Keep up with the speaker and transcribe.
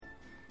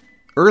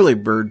Early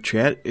Bird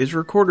Chat is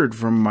recorded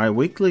from my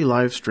weekly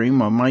live stream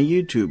on my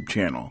YouTube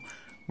channel,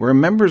 where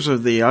members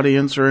of the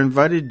audience are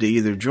invited to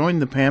either join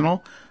the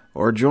panel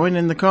or join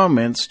in the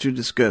comments to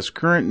discuss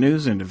current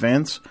news and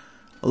events,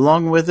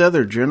 along with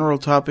other general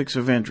topics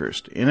of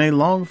interest in a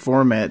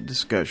long-format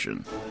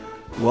discussion.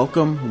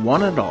 Welcome,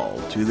 one and all,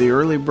 to the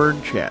Early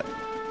Bird Chat.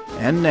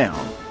 And now,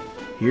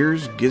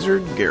 here's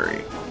Gizzard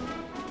Gary.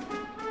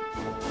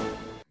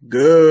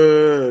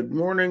 Good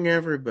morning,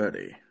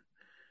 everybody,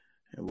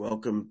 and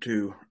welcome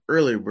to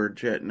Early Bird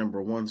Chat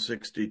number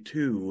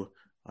 162.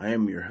 I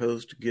am your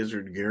host,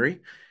 Gizzard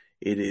Gary.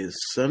 It is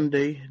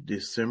Sunday,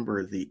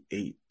 December the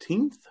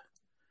 18th,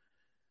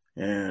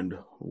 and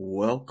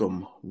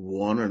welcome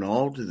one and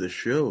all to the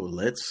show.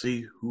 Let's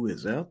see who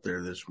is out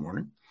there this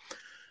morning.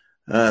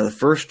 The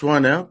first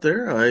one out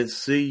there, I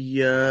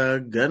see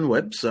Gun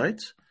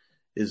Websites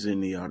is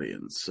in the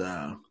audience.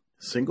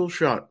 Single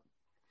Shot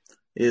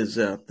is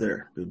out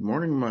there. Good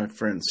morning, my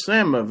friend.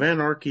 Sam of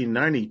Anarchy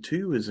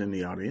 92 is in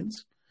the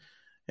audience,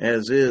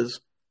 as is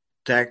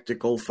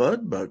Tactical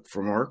Fudbuck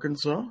from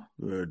Arkansas.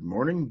 Good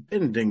morning.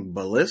 Bending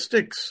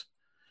Ballistics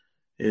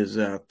is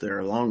out there,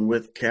 along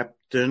with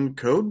Captain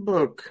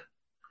Codebook.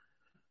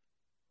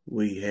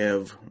 We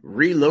have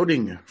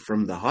Reloading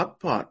from the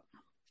Hot Pot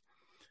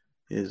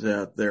is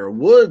out there.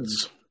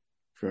 Woods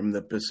from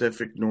the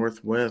Pacific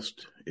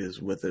Northwest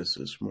is with us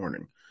this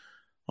morning.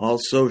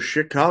 Also,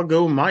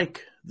 Chicago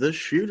Mike, the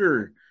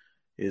shooter,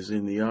 is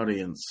in the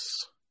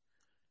audience.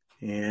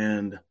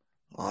 And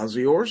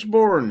Ozzy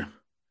Osbourne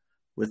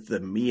with the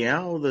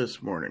meow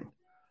this morning.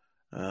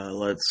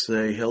 Let's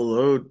say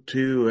hello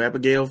to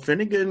Abigail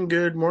Finnegan.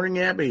 Good morning,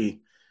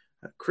 Abby.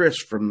 Chris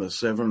from the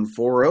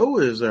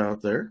 740 is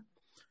out there.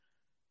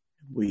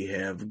 We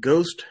have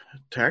Ghost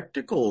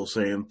Tactical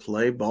saying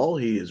play ball.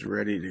 He is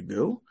ready to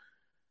go.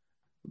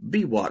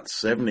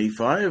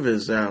 BWatt75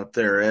 is out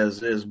there,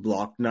 as is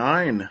Block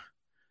 9.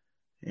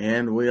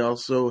 And we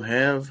also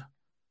have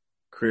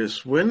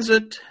Chris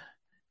Winsett.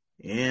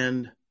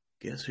 And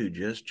guess who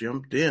just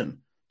jumped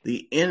in?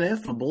 The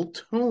ineffable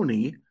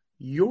Tony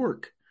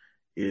York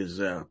is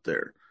out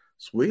there.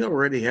 So we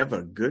already have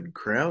a good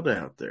crowd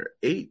out there.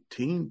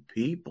 18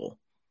 people.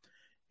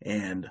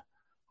 And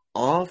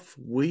off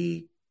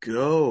we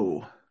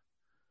go.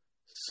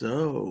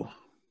 So,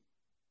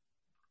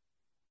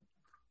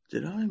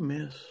 did I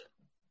miss?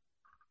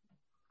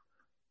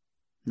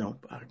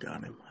 Nope, I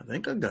got him. I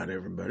think I got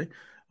everybody.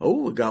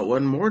 Oh, we got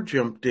one more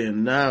jumped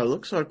in. Now,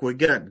 looks like we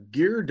got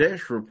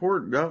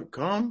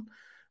gear-report.com.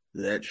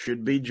 That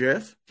should be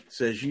Jeff.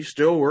 Says, you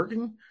still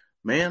working?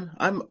 Man,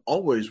 I'm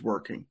always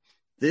working.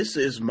 This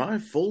is my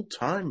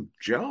full-time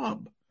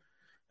job.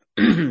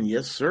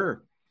 Yes,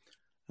 sir.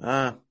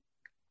 For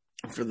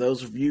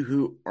those of you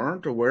who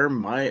aren't aware,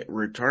 my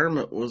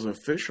retirement was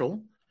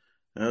official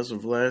as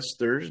of last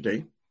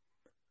Thursday.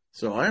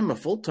 So I am a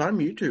full-time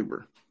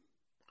YouTuber.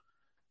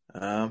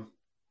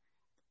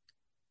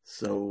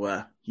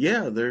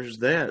 Yeah, there's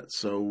that.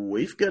 So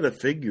we've got to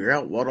figure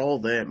out what all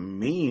that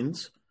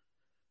means,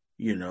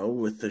 you know,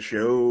 with the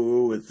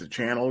show, with the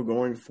channel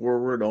going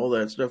forward, all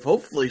that stuff.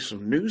 Hopefully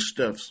some new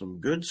stuff, some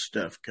good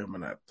stuff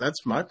coming up.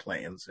 That's my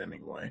plans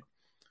anyway.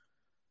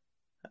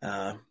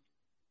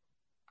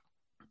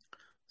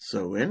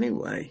 So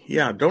anyway,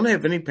 yeah, don't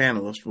have any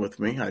panelists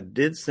with me. I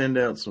did send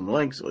out some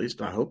links, at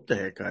least I hope the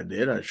heck I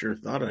did. I sure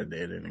thought I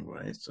did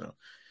anyway. So,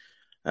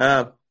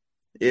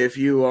 if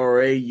you are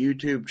a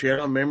YouTube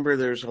channel member,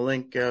 there's a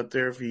link out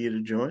there for you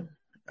to join.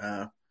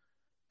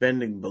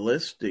 Bending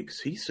Ballistics,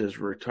 he says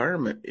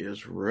retirement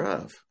is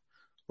rough.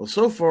 Well,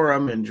 so far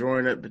I'm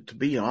enjoying it, but to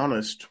be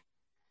honest,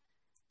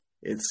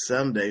 it's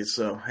Sunday,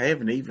 so I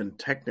haven't even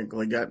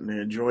technically gotten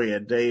to enjoy a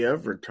day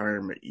of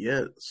retirement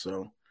yet.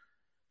 So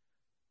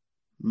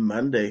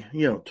Monday,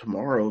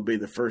 tomorrow will be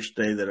the first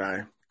day that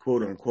I,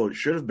 quote unquote,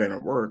 should have been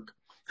at work.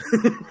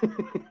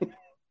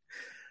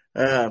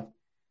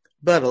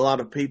 But a lot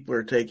of people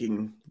are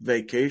taking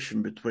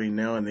vacation between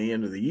now and the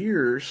end of the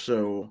year,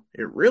 so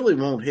it really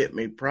won't hit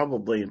me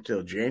probably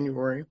until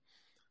January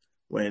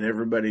when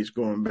everybody's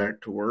going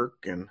back to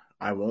work and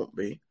I won't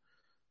be.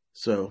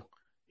 So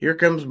here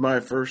comes my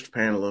first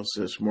panelist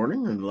this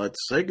morning, and let's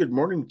say good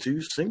morning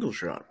to Single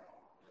Shot.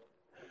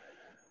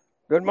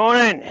 Good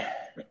morning.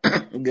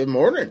 Good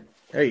morning.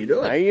 How you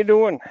doing? How you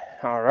doing?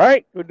 All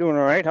right. We're doing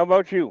all right. How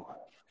about you?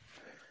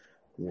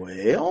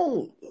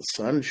 Well, the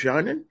sun's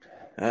shining.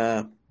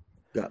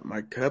 Got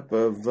my cup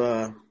of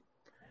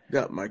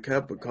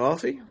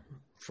coffee in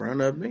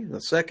front of me, the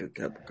second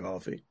cup of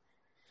coffee.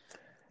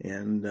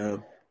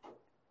 And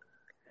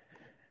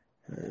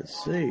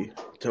let's see.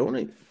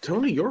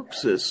 Tony York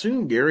says,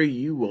 soon, Gary,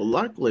 you will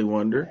likely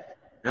wonder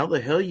how the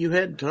hell you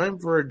had time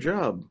for a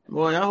job.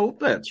 Well, I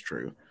hope that's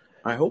true.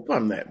 I hope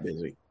I'm that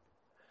busy.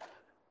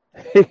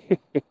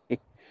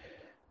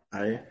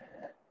 I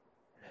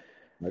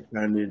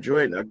kind of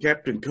enjoy it. Now,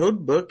 Captain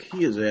Codebook,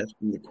 he is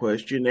asking the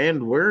question,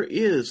 and where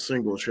is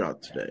Single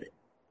Shot today?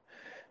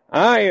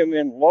 I am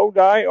in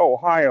Lodi,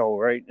 Ohio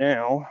right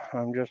now.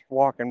 I'm just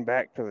walking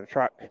back to the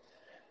truck.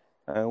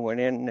 I went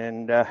in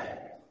and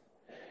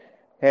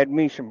had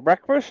me some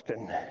breakfast,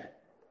 and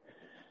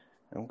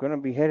I'm going to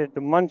be headed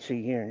to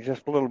Muncie here in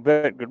just a little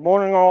bit. Good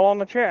morning, all on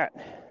the chat.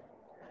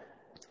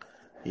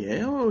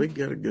 Yeah, well, we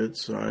got a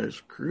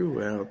good-sized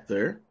crew out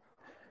there.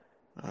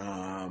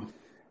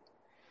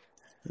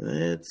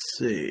 Let's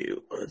see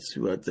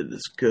what the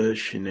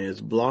discussion is.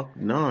 Block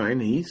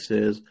 9, he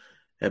says,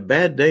 a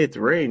bad day at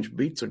the range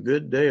beats a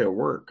good day at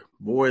work.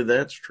 Boy,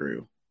 that's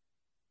true.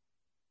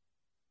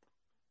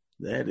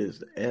 That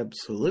is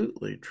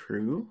absolutely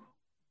true.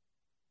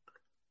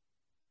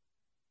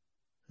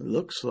 It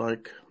looks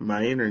like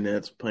my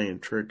internet's playing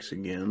tricks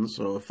again,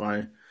 so if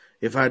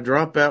I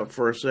drop out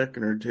for a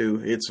second or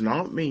two, it's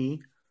not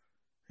me,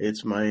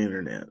 it's my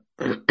internet.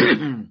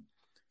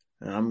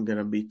 I'm going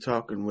to be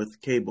talking with the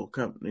cable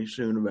company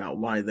soon about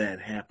why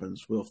that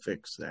happens. We'll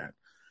fix that.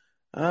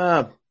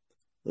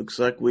 Looks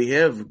like we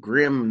have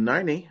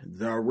Grim90,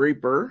 the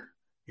Reaper,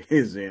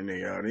 is in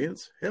the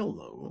audience.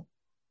 Hello,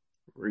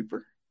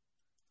 Reaper.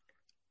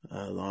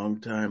 A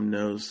long time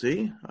no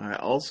see. I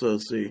also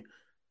see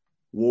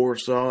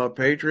Warsaw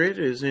Patriot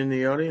is in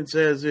the audience,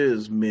 as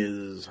is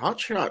Ms.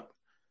 Hotshot,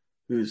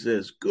 who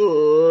says,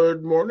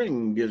 good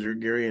morning,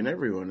 Gizzard Gary, and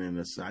everyone in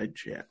the side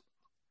chat.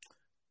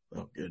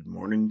 Well, good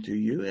morning to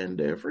you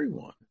and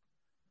everyone.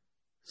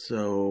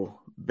 So,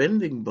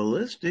 Bending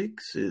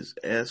Ballistics is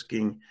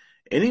asking,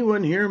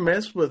 anyone here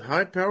mess with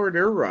high-powered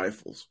air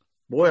rifles?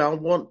 Boy, I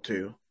want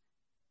to.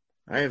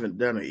 I haven't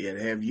done it yet.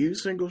 Have you,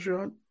 Single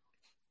Shot?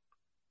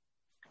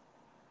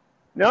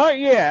 Not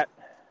yet.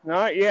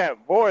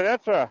 Boy,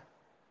 that's a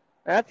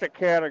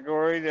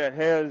category that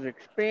has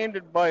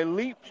expanded by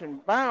leaps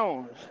and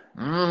bounds.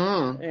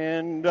 Mm-hmm.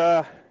 And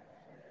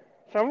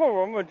some of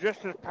them are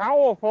just as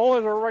powerful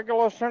as a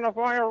regular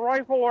centerfire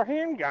rifle or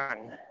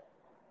handgun.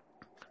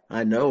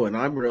 I know, and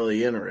I'm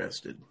really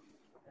interested.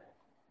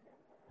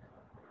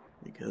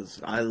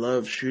 Because I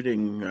love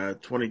shooting a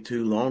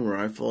 .22 long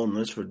rifle, and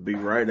this would be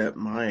right up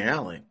my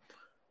alley.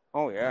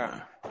 Oh,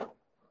 yeah.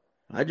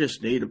 I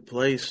just need a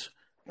place.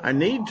 I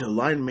need to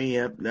line me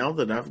up, now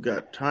that I've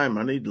got time,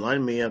 I need to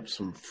line me up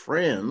some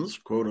friends,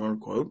 quote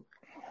unquote,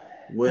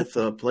 with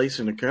a place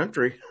in the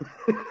country.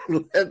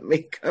 Let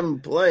me come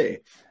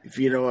play, if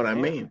you know what I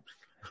mean.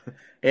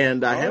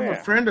 And I had a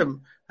friend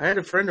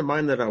of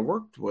mine that I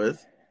worked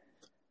with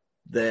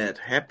that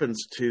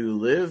happens to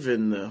live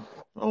in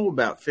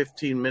about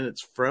 15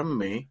 minutes from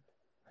me,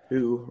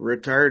 who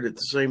retired at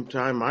the same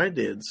time I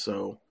did.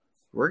 So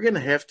we're going to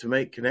have to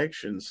make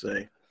connections,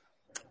 say,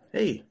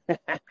 hey,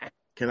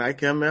 can I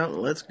come out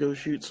and let's go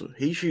shoot some?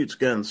 He shoots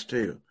guns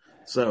too.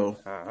 So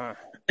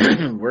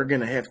we're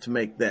going to have to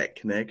make that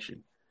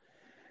connection.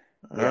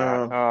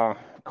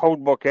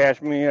 Codebook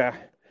asked me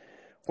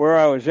where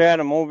I was at.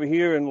 I'm over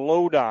here in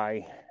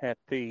Lodi at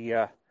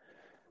the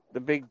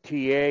big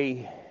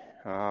TA.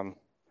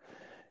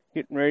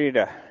 Getting ready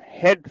to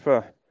head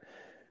for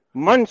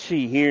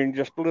Muncie here in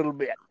just a little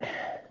bit.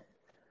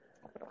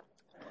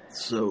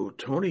 So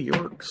Tony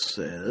York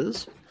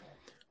says,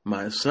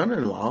 my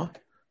son-in-law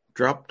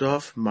dropped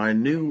off my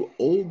new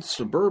old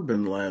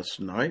Suburban last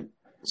night,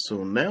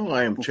 so now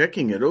I am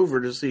checking it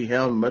over to see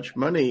how much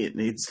money it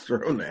needs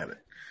thrown at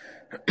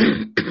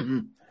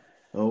it.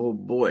 Oh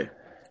boy.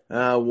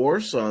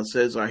 Warsaw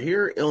says, I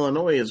hear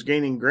Illinois is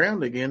gaining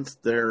ground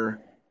against their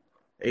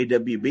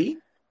AWB.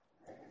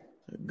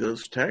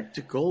 Ghost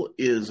Tactical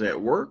is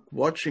at work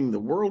watching the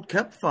World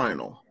Cup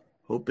final,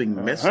 hoping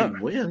Messi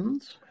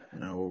wins.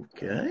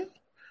 Okay.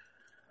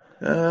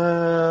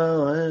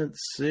 Let's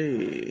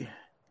see.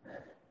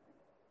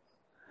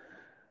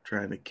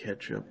 Trying to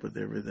catch up with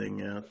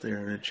everything out there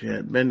in the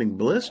chat. Bending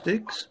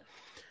Ballistics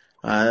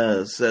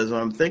says,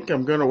 I'm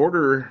going to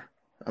order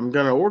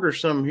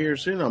some here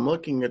soon. I'm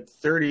looking at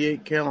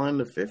 38 cal and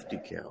the 50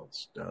 cal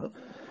stuff.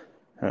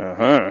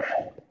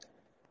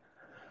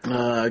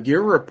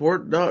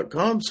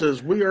 GearReport.com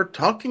says, we are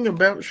talking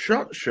about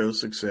SHOT Show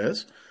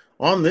success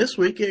on this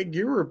week at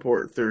Gear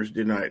Report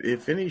Thursday night.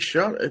 If any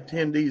SHOT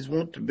attendees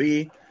want to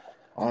be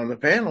on the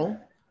panel,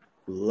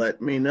 let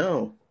me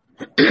know.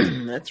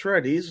 That's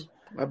right.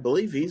 I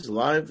believe he's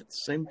live at the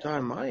same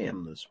time I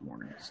am this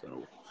morning.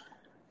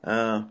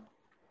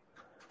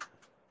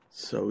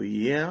 So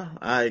yeah,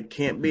 I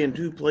can't be in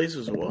two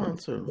places at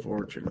once,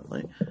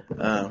 unfortunately.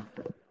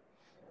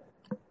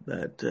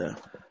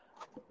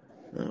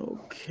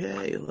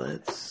 Okay,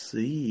 let's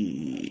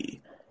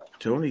see.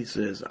 Tony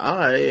says,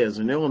 I, as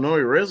an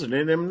Illinois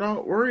resident, am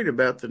not worried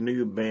about the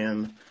new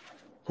ban.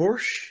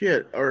 Horse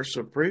shit. Our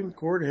Supreme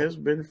Court has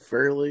been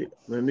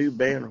the new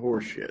ban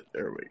horse shit.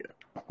 There we go.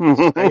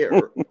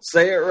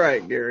 Say it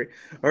right, Gary.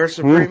 Our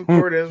Supreme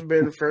Court has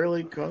been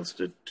fairly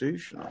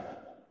constitutional.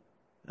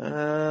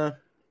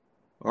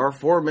 Our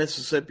 4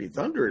 Mississippi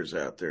Thunder is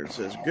out there. It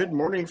says, good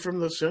morning from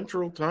the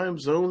Central Time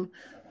Zone,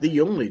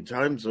 the only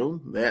time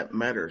zone that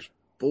matters.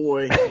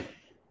 Boy,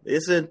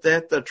 isn't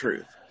that the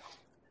truth?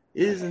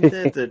 Isn't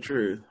that the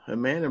truth? A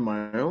man in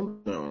my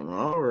own zone.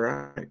 All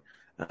right.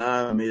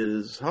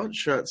 Ms.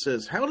 Hotshot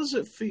says, how does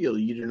it feel?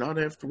 You do not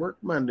have to work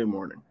Monday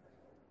morning.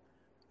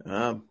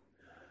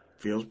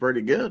 Feels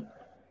pretty good.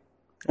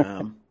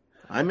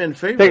 I'm in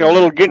favor. Take a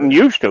little getting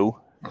used to.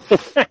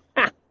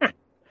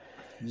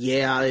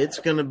 Yeah, it's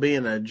going to be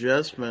an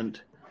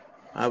adjustment.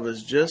 I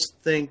was just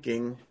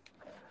thinking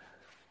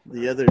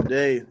the other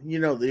day,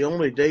 the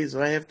only days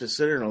I have to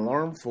set an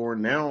alarm for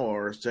now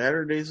are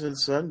Saturdays and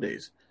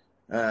Sundays.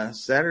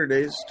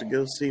 Saturdays to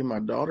go see my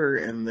daughter,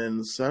 and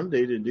then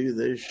Sunday to do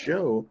this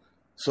show.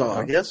 So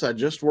I guess I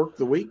just work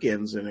the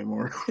weekends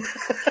anymore.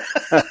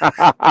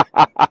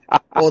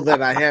 Well,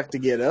 that I have to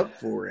get up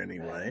for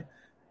anyway.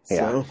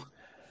 Yeah.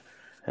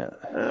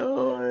 So,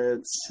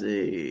 let's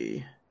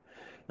see.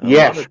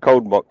 Yes,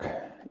 code book.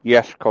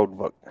 Yes, code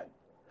book.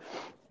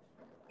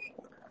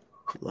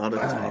 A lot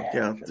of talk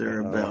out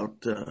there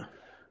about the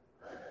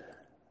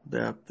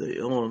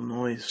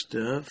Illinois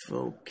stuff.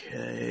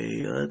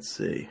 Okay, let's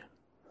see.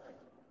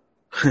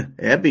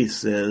 Abby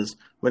says,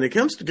 when it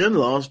comes to gun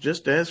laws,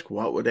 just ask,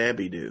 what would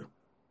Abby do?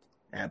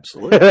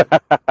 Absolutely.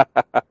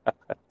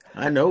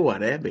 I know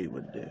what Abby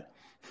would do.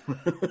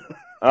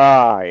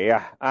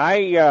 Yeah.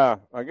 I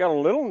got a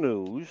little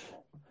news.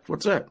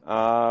 What's that?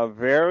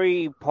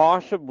 Very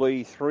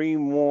possibly 3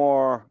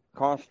 more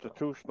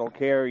constitutional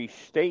carry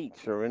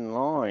states are in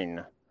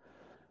line.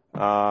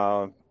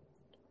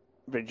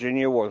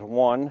 Virginia was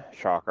 1,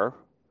 shocker.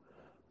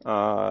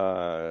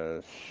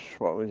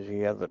 What was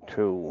the other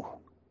 2?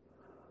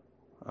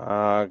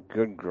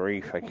 Good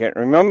grief, I can't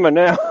remember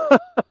now.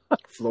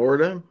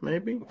 Florida,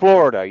 maybe?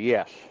 Florida,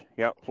 yes.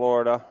 Yep,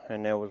 Florida,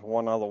 and there was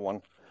one other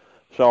one.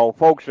 So,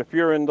 folks, if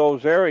you're in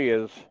those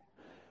areas,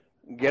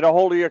 get a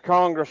hold of your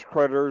Congress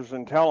critters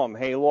and tell them,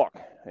 hey, look,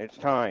 it's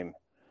time.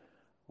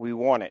 We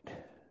want it.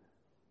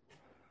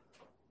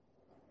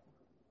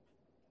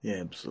 Yeah,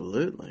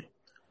 absolutely.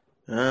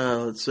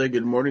 Let's say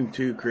good morning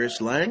to Chris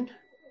Lang,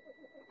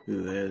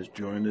 who has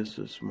joined us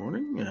this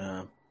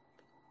morning.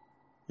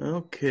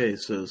 Okay,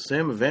 so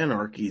Sam of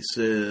Anarchy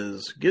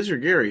says,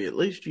 Gizzard Gary, at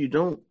least you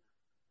don't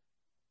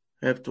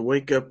have to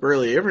wake up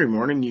early every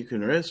morning. You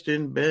can rest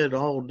in bed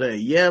all day.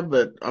 Yeah,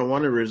 but I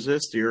want to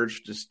resist the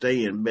urge to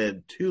stay in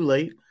bed too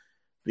late,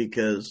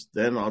 because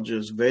then I'll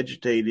just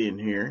vegetate in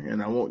here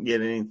and I won't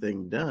get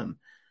anything done.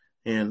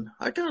 And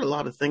I got a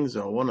lot of things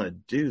I want to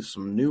do,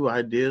 some new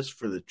ideas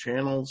for the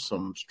channel,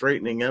 some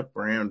straightening up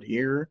around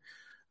here.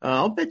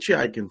 I'll bet you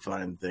I can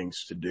find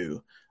things to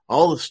do.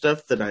 All the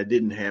stuff that I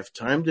didn't have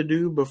time to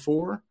do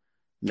before,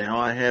 now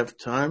I have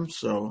time,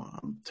 so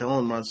I'm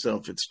telling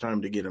myself it's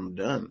time to get them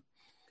done.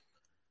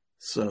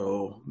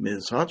 So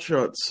Ms.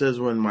 Hotshot says,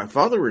 when my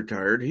father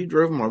retired, he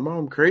drove my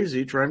mom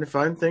crazy trying to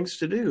find things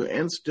to do,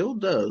 and still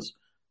does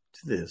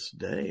to this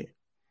day.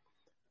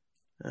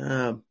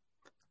 Now,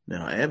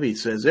 Abby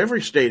says,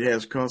 every state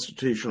has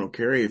constitutional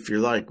carry if you're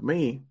like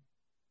me.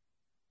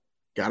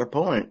 Got a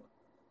point.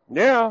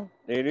 Yeah,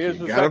 it is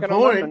the Second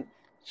Amendment.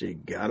 She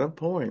got a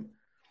point.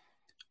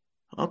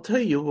 I'll tell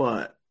you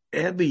what,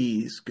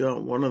 Abby's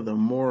got one of the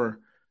more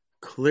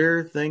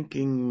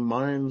clear-thinking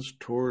minds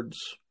towards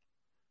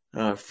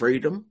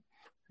freedom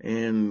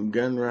and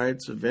gun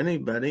rights of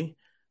anybody.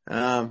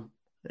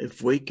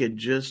 If we could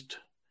just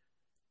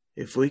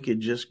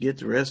get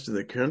the rest of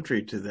the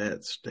country to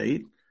that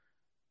state,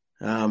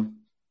 we're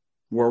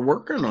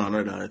working on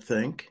it, I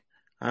think.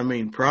 I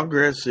mean,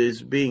 progress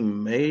is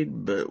being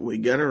made, but we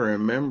got to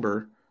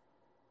remember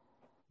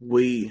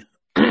we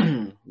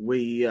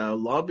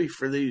lobby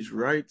for these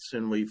rights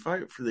and we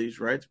fight for these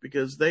rights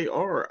because they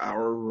are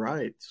our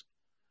rights.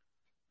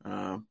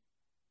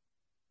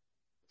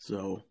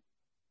 So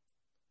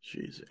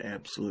she's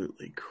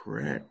absolutely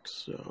correct.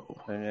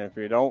 So, and if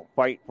you don't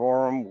fight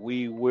for them,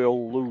 we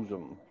will lose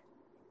them.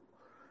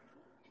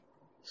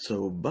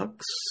 So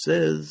Buck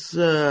says,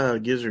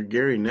 Gizzard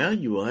Gary, now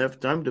you will have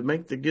time to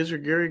make the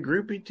Gizzard Gary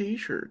groupie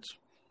t-shirts.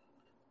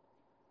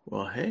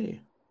 Well,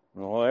 hey.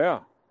 Oh, yeah.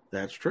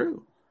 That's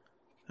true.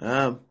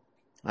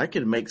 I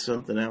could make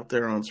something out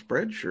there on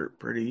Spreadshirt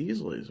pretty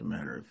easily, as a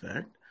matter of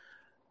fact.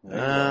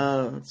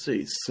 Let's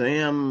see.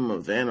 Sam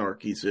of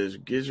Anarchy says,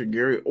 Gizzard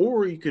Gary,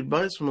 or you could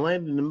buy some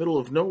land in the middle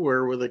of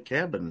nowhere with a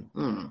cabin.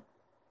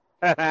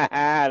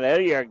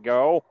 There you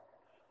go.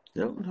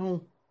 Don't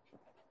know.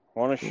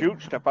 Want to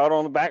shoot? Step out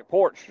on the back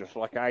porch, just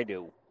like I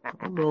do. I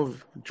don't know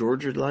if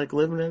George would like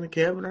living in a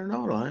cabin or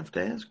not. I'll have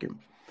to ask him.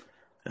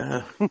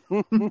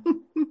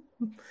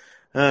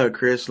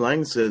 Chris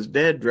Lang says,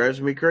 Dad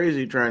drives me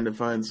crazy trying to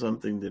find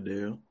something to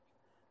do.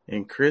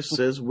 And Chris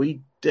says,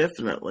 we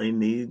definitely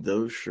need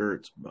those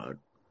shirts, Buck.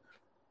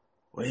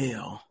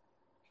 Well,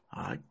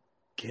 I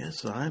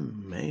guess I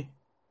may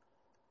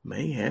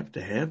have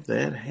to have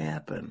that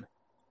happen.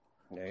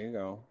 There you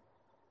go.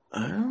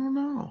 I don't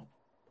know.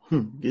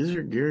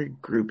 Gizzard Gary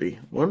groupie.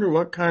 Wonder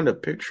what kind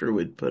of picture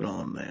we'd put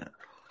on that.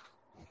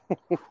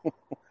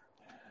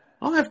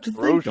 I'll have to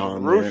think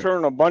on that. Rooster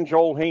and a bunch of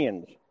old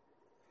hens.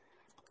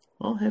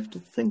 I'll have to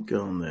think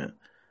on that.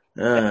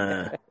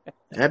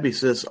 Abby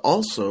says,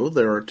 also,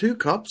 there are 2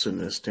 cops in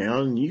this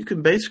town, and you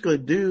can basically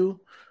do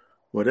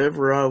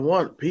whatever I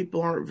want.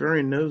 People aren't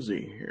very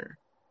nosy here.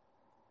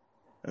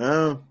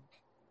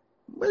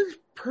 It's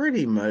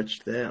pretty much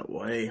that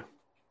way.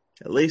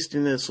 At least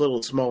in this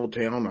little small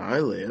town I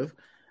live.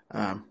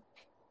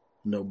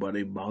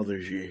 nobody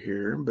bothers you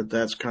here, but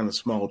that's kind of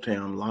small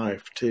town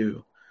life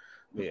too.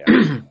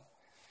 Yeah.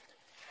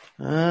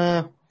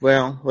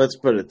 Well, let's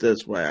put it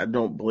this way. I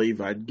don't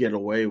believe I'd get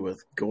away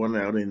with going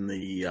out in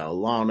the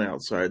lawn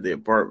outside the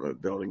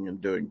apartment building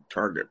and doing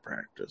target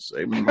practice.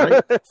 They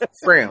might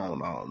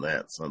frown on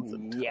that,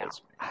 something tells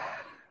me.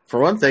 For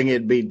one thing,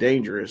 it'd be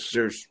dangerous.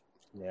 There's,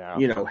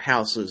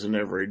 houses in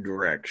every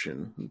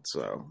direction.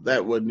 So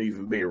that wouldn't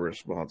even be a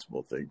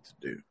responsible thing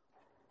to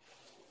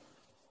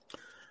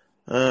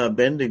do.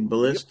 Bending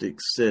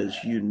Ballistics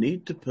says you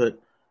need to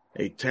put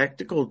a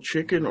tactical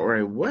chicken or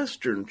a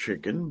western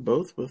chicken,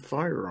 both with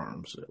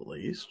firearms at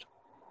least.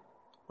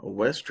 A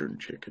western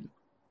chicken.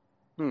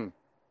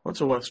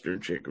 What's a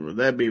western chicken? Would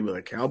that be with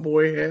a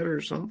cowboy hat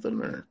or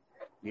something? Or?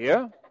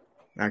 Yeah.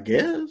 I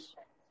guess.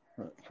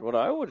 That's what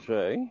I would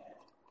say.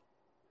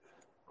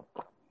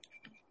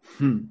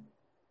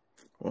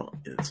 Well,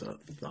 it's a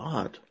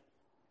thought.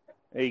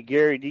 Hey,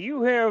 Gary, do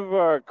you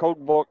have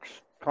Code Book's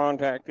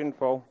contact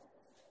info?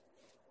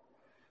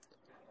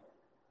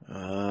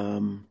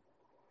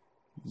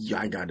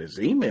 Yeah, I got his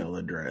email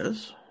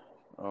address.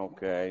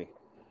 Okay.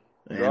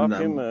 Drop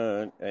him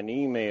an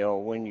email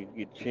when you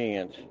get a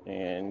chance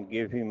and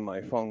give him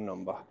my phone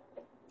number.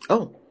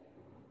 Oh,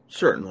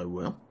 certainly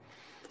will.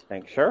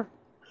 Thanks, sir.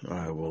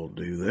 I will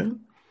do that.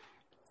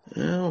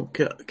 Now,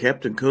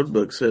 Captain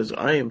Codebook says,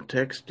 I am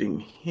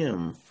texting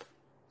him.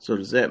 So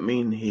does that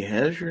mean he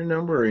has your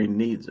number or he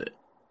needs it?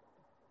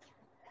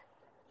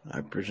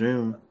 I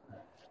presume.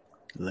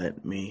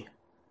 Give me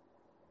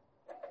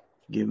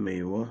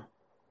one.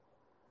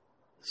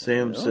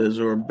 Sam says,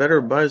 or better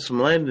buy some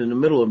land in the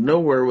middle of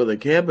nowhere with a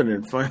cabin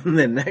and find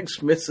the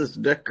next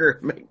Mrs. Decker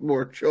and make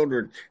more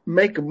children.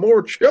 Make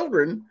more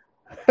children?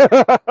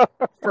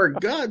 For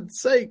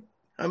God's sake,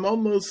 I'm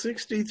almost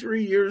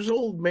 63 years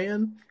old,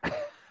 man.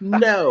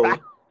 No.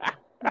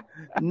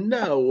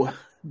 No.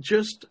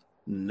 Just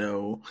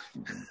no.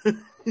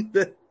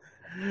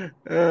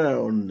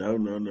 Oh,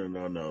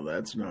 no.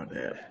 That's not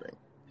happening.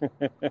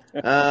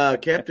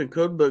 Captain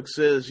Codebook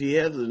says he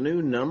has a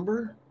new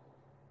number.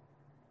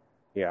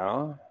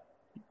 Yeah.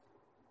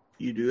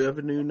 You do have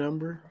a new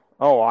number?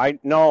 Oh,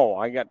 I've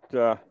got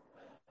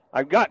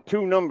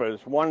two numbers.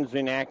 One's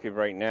inactive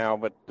right now,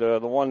 but the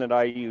one that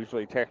I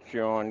usually text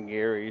you on,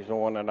 Gary, is the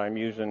one that I'm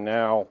using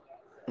now.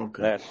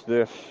 Okay. That's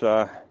this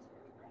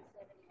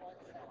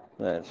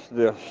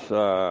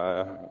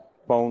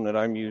phone that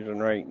I'm using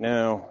right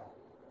now.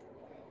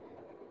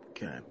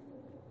 Okay.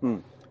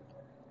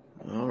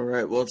 All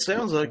right. Well, it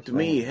sounds like to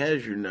me he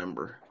has your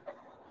number.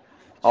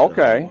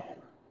 Okay.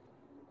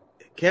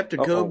 Captain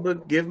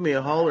Codebook, give me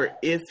a holler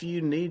if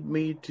you need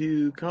me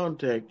to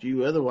contact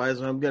you. Otherwise,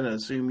 I'm going to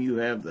assume you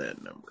have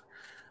that number.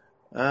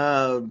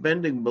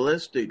 Bending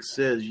Ballistics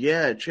says,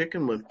 yeah,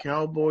 chicken with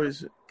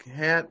cowboy's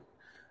hat,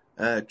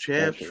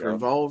 chaps,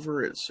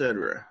 revolver,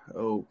 etc.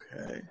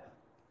 Okay.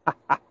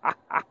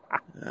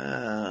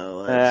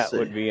 That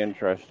would be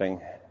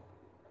interesting.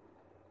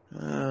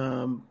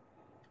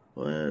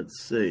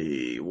 Let's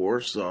see.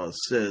 Warsaw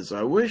says,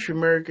 I wish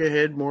America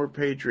had more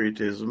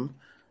patriotism.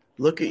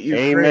 Look at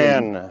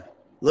Ukraine. Amen.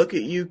 Look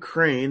at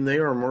Ukraine. They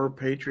are more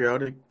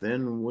patriotic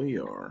than we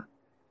are.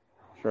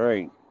 That's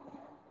right.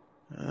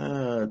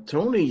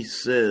 Tony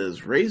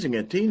says, raising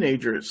a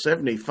teenager at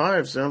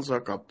 75 sounds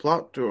like a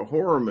plot to a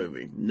horror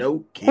movie.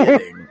 No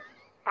kidding.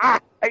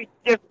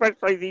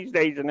 Especially these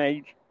days and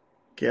age.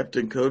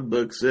 Captain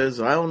Codebook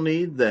says, I'll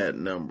need that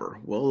number.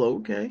 Well,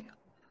 okay.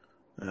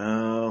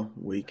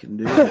 We can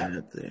do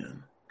that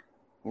then.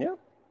 Yep.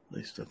 At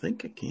least I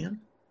think I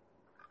can.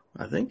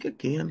 I think I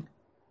can.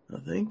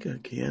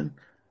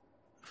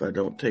 If I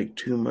don't take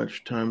too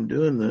much time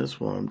doing this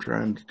while I'm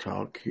trying to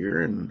talk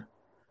here. And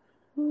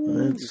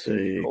let's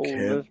see.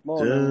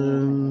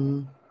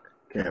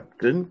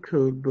 Captain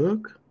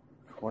Codebook.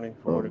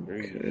 24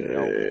 degrees.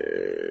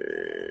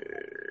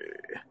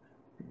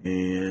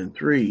 And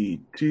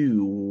 3,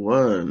 2,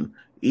 1.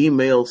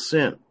 Email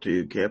sent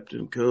to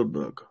Captain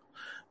Codebook.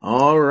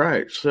 All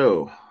right.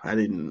 So I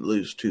didn't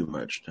lose too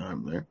much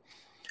time there.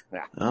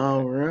 Yeah.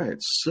 All right.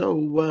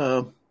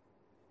 So,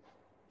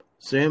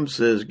 Sam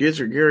says,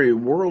 Gizzard Gary,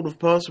 world of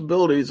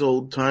possibilities,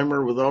 old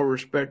timer, with all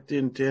respect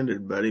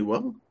intended, buddy.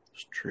 Well,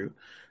 it's true.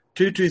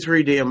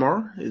 223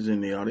 DMR is in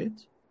the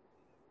audience.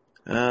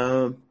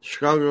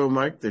 Chicago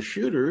Mike the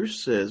Shooter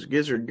says,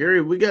 Gizzard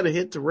Gary, we got to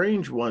hit the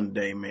range one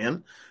day,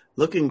 man.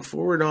 Looking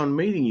forward on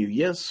meeting you.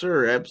 Yes,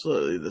 sir.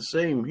 Absolutely. The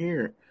same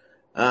here.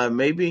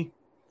 Maybe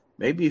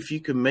if you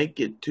can make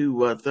it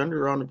to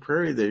Thunder on the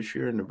Prairie this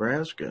year in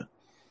Nebraska,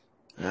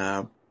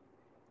 that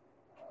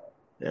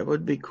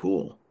would be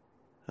cool.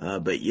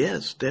 But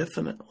yes,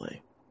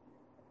 definitely.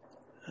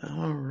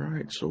 All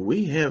right. So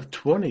we have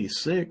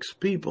 26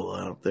 people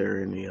out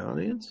there in the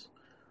audience.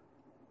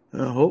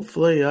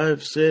 Hopefully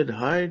I've said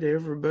hi to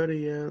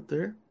everybody out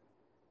there.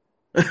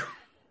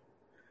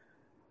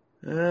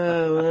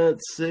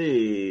 Let's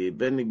see.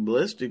 Bending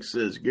Ballistic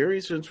says,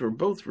 Gary, since we're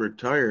both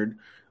retired,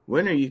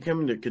 when are you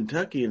coming to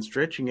Kentucky and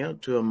stretching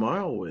out to a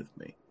mile with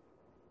me?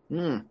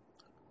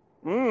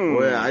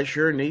 Well, I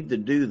sure need to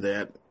do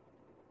that.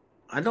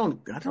 I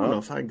don't know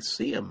if I can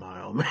see a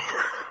mile, man.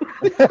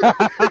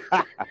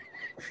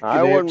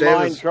 I wouldn't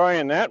mind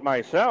trying that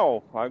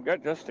myself. I've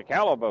got just the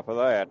caliber for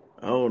that.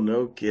 Oh,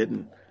 no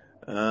kidding.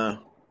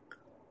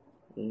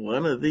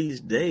 One of these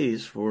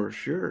days for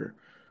sure.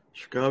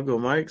 Chicago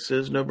Mike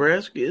says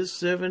Nebraska is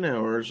 7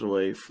 hours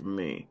away from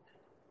me.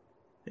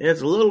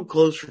 It's a little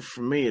closer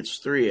for me. It's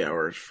 3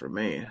 hours for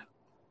me.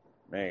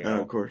 There you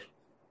go. Of course,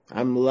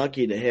 I'm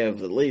lucky to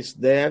have at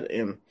least that,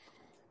 and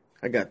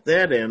I got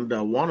that and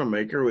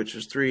Wanamaker, which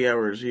is 3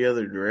 hours the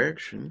other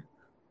direction.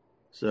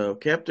 So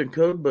Captain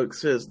Codebook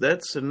says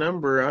that's the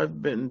number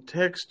I've been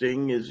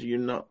texting.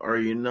 Are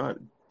you not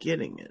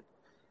getting it?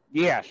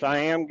 Yes, I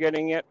am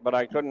getting it, but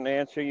I couldn't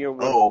answer you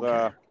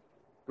with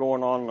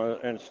going on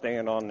and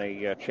staying on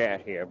the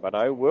chat here. But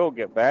I will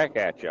get back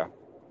at you.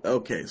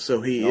 Okay,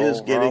 so he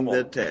is getting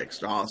the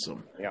text.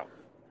 Awesome. Yeah.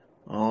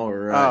 All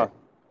right.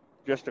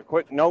 Just a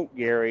quick note,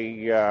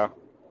 Gary.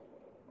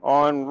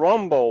 On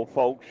Rumble,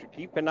 folks,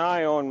 keep an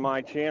eye on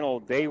my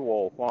channel,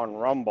 Daywolf, on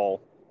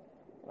Rumble.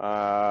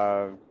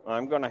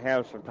 I'm going to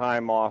have some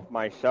time off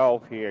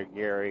myself here,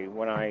 Gary,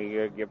 when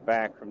I get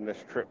back from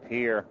this trip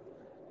here.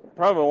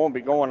 Probably won't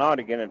be going out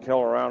again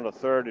until around the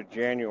 3rd of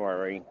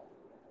January.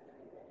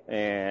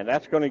 And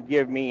that's going to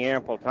give me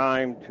ample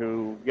time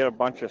to get a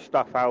bunch of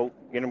stuff out,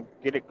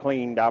 get it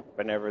cleaned up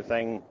and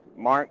everything.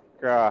 Mark,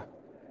 good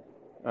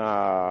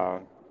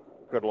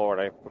Lord,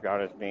 I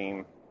forgot his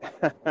name.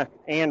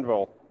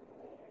 Anvil.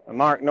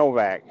 Mark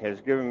Novak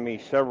has given me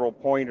several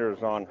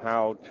pointers on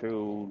how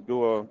to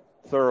do a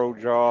thorough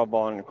job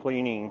on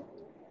cleaning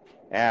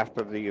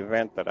after the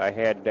event that I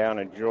had down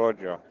in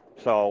Georgia.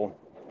 So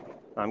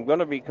I'm going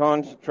to be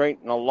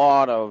concentrating a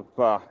lot of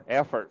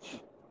efforts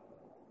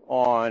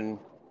on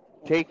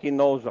taking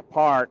those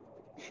apart,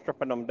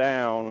 stripping them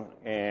down,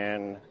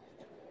 and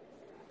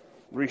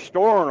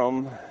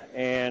restoring them,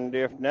 and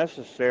if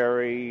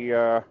necessary,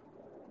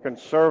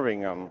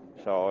 conserving them.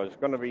 So it's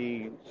going to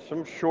be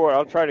some short.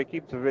 I'll try to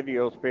keep the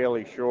videos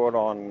fairly short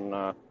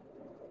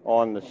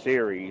on the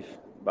series,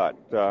 but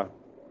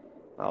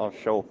I'll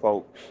show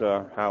folks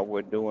how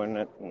we're doing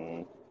it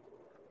and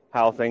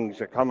how things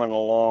are coming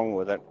along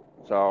with it.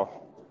 So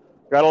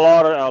got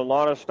a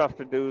lot of stuff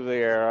to do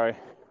there.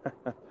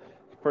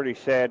 It's pretty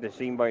sad to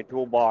see my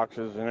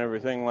toolboxes and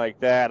everything like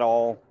that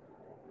all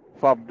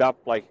fubbed up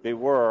like they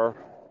were.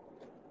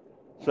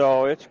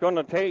 So it's going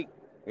to take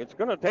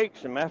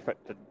some effort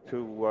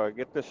to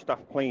get this stuff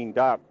cleaned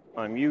up.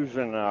 I'm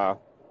using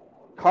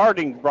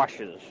carding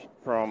brushes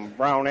from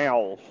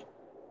Brownells,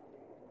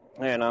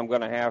 and I'm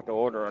going to have to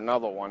order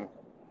another one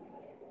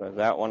because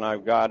that one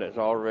I've got is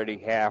already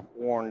half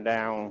worn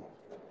down.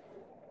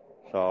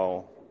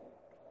 So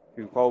if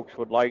you folks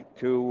would like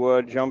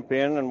to jump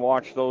in and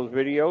watch those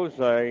videos,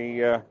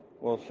 I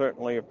will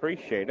certainly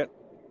appreciate it.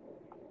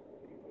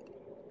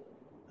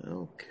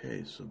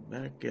 Okay, so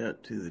back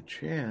out to the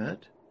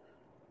chat.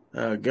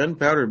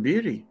 Gunpowder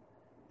Beauty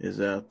is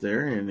out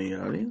there in the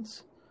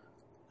audience.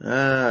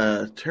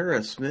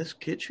 Tara Smith's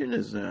Kitchen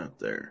is out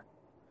there.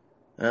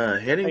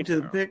 Heading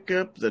to pick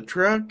up the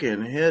truck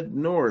and head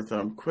north.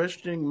 I'm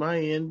questioning my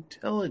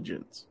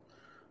intelligence.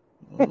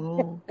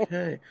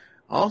 Okay.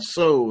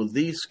 Also,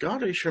 the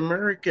Scottish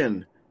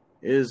American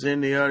is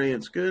in the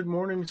audience. Good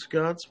morning,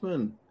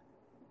 Scotsman.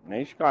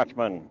 Hey,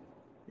 Scotsman.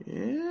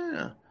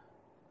 Yeah.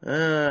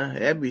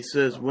 Abby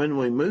says, when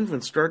we move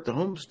and start the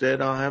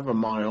homestead, I'll have a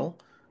mile,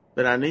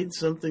 but I need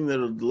something that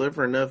will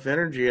deliver enough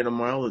energy at a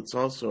mile that's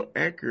also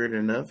accurate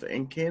enough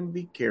and can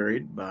be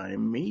carried by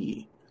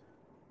me.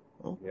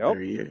 Oh, yep.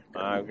 There you go.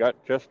 I've got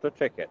just the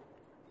ticket.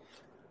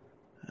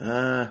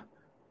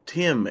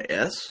 Tim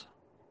S.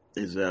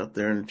 is out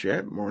there in the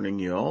chat. Morning,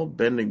 y'all.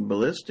 Bending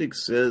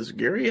Ballistics says,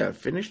 Gary, I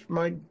finished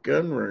my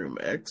gun room.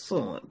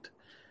 Excellent.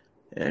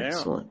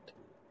 Excellent. Yeah.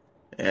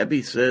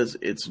 Abby says,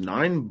 it's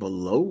 9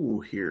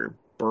 below here.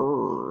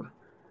 Brr.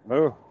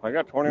 Oh, I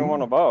got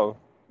 21 above.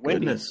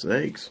 Windy. Goodness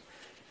sakes.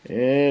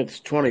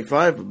 It's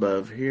 25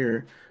 above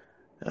here.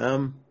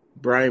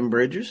 Brian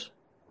Bridges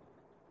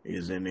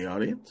is in the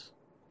audience.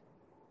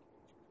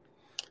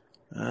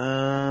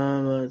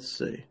 Let's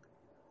see.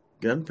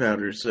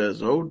 Gunpowder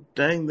says, oh,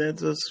 dang,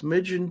 that's a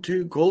smidgen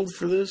too cold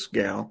for this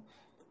gal.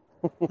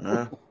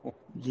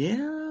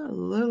 Yeah, a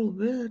little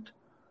bit.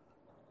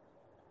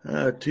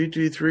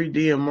 223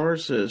 DMR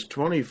says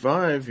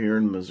 25 here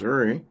in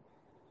Missouri.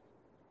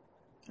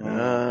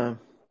 So,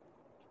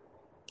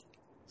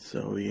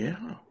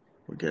 yeah,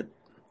 we got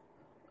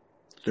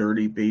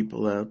 30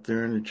 people out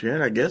there in the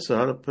chat. I guess I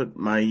ought to put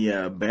my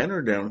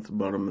banner down at the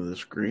bottom of the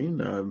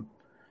screen. I'm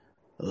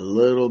a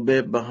little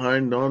bit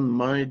behind on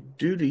my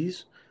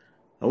duties.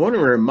 I want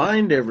to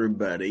remind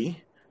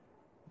everybody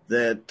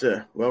that,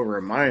 I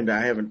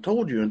haven't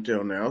told you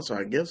until now, so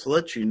I guess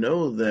let you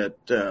know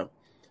that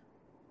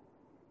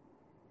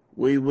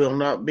we will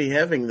not be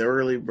having the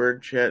early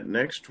bird chat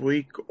next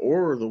week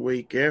or the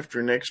week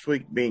after, next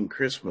week being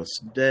Christmas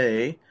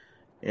Day,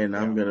 and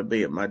I'm going to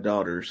be at my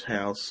daughter's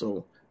house.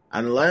 So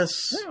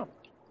unless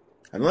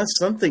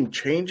something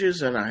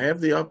changes and I have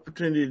the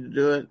opportunity to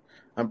do it,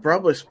 I'm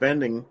probably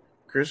spending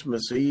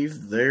Christmas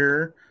Eve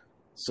there.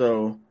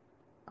 So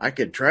I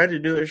could try to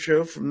do a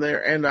show from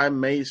there, and I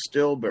may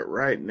still, but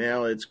right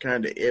now it's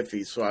kind of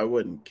iffy, so I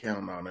wouldn't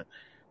count on it.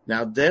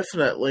 Now,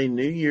 definitely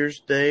New Year's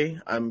Day,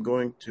 I'm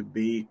going to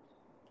be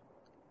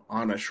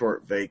on a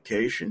short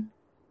vacation.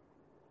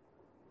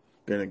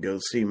 Gonna go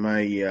see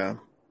my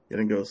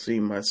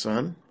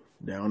son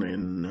down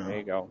in There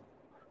you go.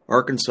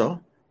 Arkansas.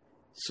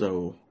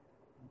 So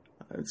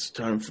it's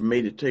time for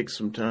me to take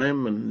some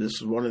time, and this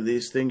is one of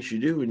these things you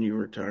do when you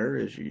retire,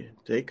 is you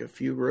take a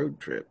few road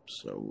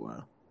trips.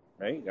 So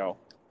there you go.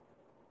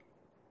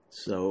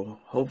 So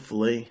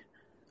hopefully,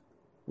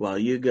 while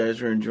you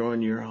guys are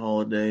enjoying your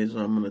holidays,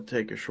 I'm going to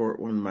take a short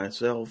one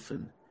myself,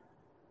 and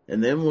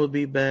then we'll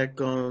be back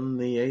on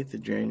the 8th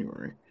of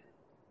January.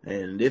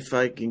 And if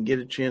I can get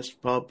a chance to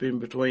pop in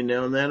between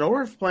now and then,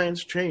 or if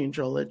plans change,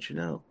 I'll let you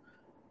know.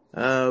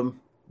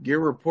 Gear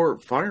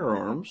Report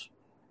Firearms,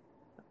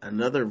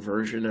 another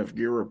version of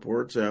Gear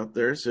Reports out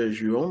there, says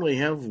you only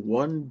have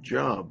one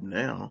job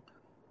now.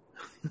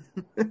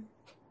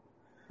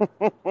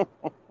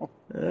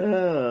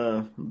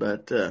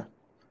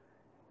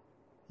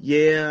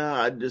 Yeah,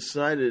 I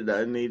decided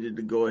I needed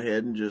to go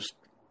ahead and just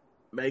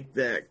make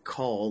that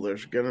call.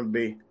 There's gonna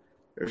be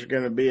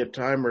a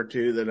time or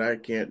two that I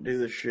can't do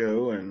the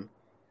show, and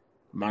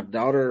my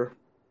daughter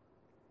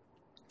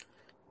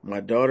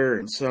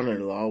and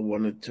son-in-law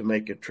wanted to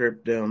make a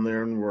trip down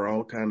there, and we're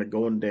all kind of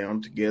going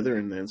down together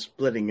and then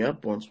splitting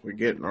up once we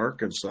get in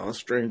Arkansas,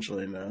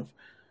 strangely enough.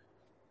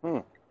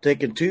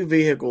 Taking two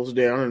vehicles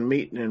down and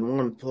meeting in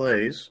one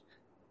place.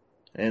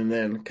 And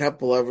then a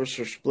couple of us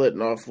are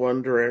splitting off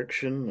one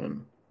direction,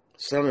 and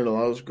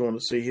son-in-law is going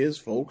to see his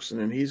folks, and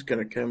then he's going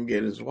to come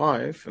get his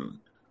wife, and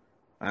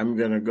I'm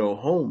going to go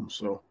home.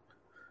 So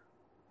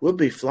we'll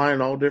be flying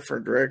all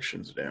different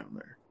directions down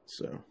there.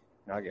 So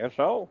I guess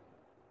so.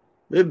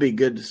 It'd be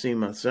good to see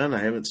my son. I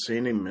haven't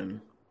seen him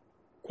in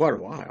quite a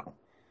while.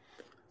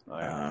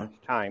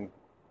 It's time.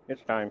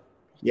 It's time.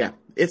 Yeah,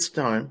 it's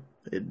time.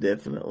 It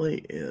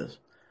definitely is.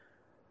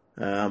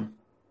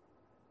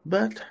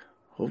 But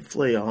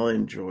hopefully I'll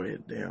enjoy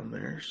it down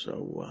there.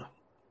 So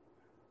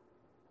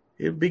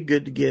it'd be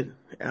good to get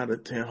out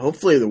of town.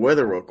 Hopefully the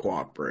weather will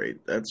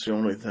cooperate. That's the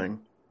only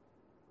thing,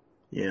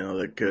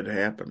 that could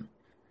happen.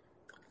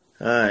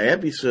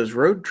 Abby says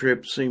road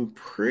trips seem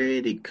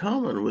pretty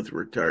common with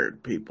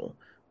retired people.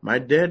 My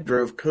dad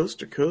drove coast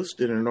to coast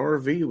in an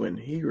RV when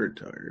he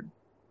retired.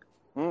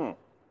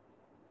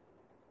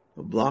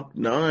 Block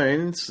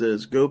 9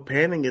 says go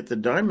panning at the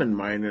diamond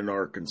mine in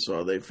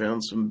Arkansas. They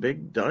found some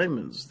big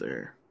diamonds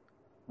there.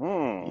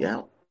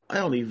 Yeah, I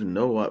don't even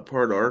know what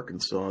part of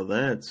Arkansas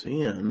that's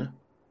in.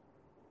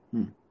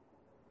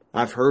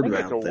 I've heard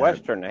about that. It's the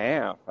western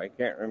half. I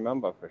can't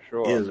remember for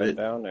sure. I've been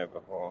down there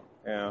before.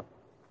 Yeah.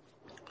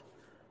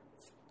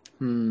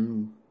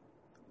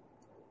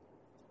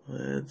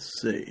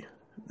 Let's see.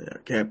 Now,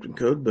 Captain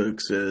Codebook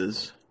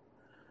says,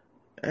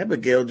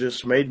 Abigail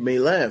just made me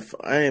laugh.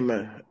 I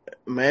am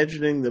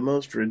imagining the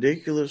most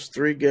ridiculous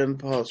 3-gun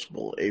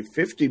possible. A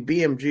 50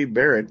 BMG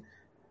Barrett,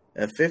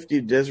 a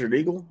 50 Desert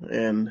Eagle,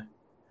 and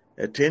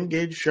a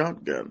 10-gauge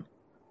shotgun.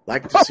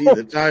 Like to see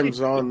the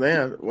times on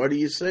that. What do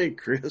you say,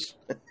 Chris?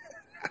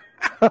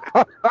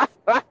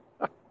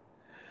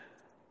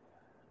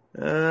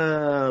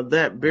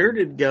 That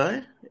bearded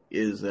guy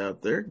is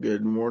out there.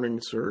 Good morning,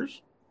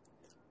 sirs.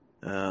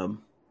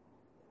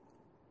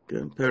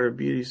 Gunpowder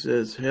Beauty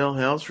says, hell,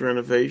 house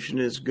renovation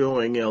is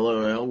going,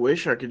 LOL.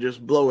 Wish I could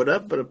just blow it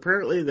up, but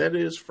apparently that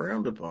is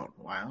frowned upon.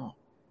 Wow.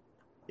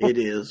 It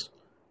is.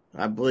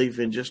 I believe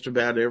in just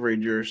about every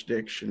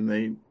jurisdiction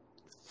they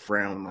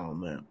frown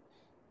on that.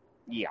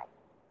 Yeah.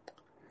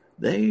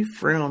 They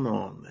frown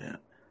on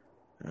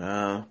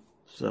that.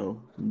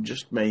 So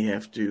just may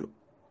have to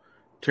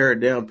tear it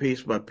down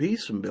piece by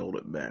piece and build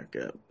it back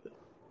up.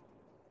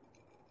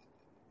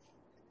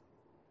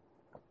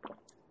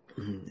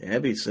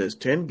 Abby says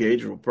 10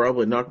 gauge will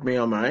probably knock me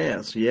on my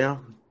ass. Yeah.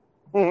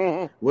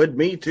 Would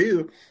me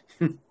too.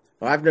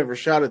 I've never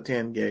shot a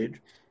 10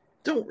 gauge.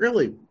 Don't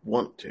really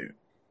want to.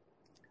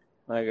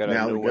 I got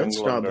now a the gun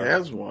snob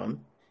has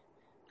one.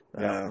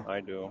 Yeah, I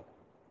do.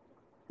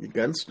 The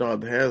gun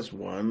snob has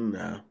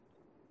one.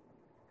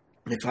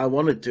 If I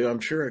wanted to, I'm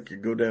sure I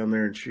could go down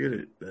there and shoot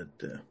it, but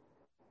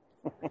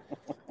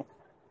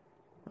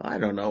I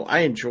don't know. I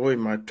enjoy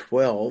my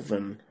 12,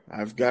 and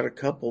I've got a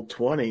couple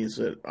 20s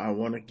that I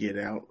want to get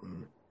out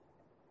and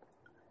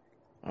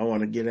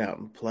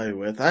play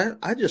with.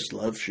 I just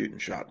love shooting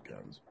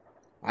shotguns.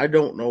 I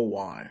don't know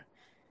why.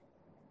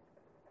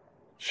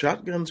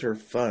 Shotguns are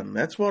fun.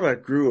 That's what I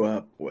grew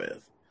up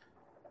with.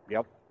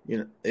 Yep.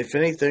 If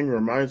anything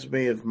reminds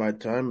me of my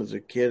time as a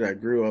kid, I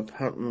grew up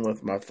hunting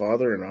with my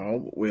father,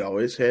 and we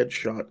always had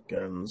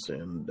shotguns,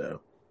 and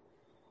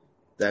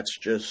that's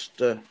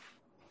just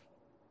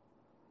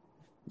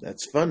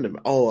that's fun to me.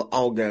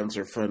 All guns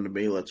are fun to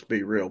me. Let's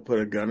be real. Put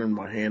a gun in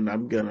my hand,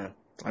 I'm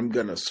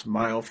gonna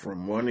smile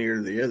from one ear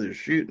to the other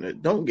shooting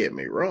it. Don't get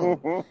me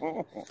wrong,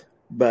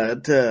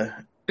 but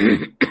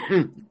you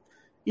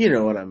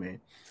know what I mean.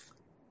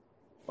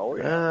 Oh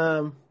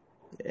yeah.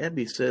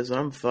 Abby says,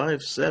 I'm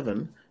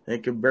 5'7"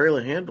 and can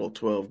barely handle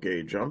 12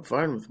 gauge. I'm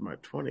fine with my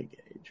 20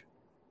 gauge.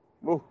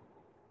 Ooh.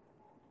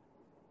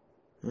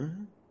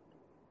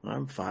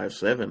 I'm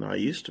 5'7". I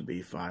used to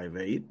be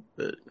 5'8",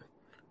 but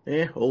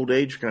old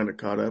age kind of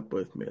caught up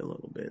with me a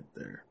little bit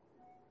there.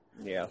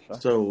 Yeah.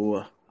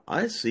 So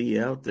I see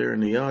out there in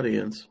the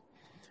audience,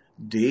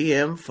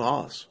 D.M.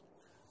 Foss,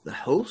 the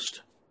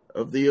host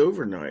of the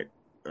Overnight.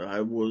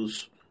 I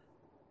was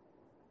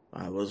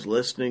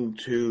listening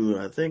to,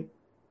 I think,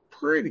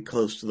 pretty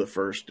close to the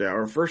first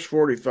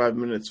 45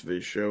 minutes of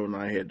his show, and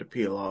I had to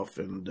peel off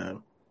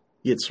and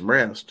get some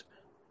rest.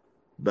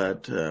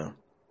 But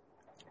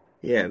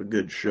he had a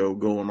good show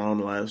going on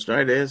last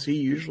night, as he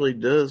usually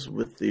does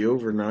with the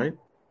Overnight.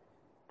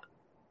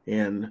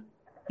 And,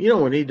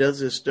 when he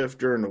does this stuff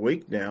during the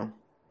week now,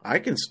 I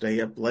can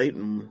stay up late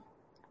and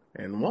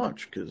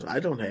watch, because I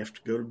don't have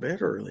to go to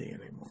bed early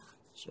anymore.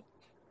 So,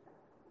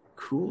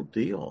 cool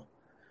deal.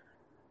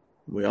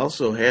 We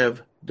also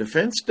have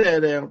Defense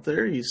Dad out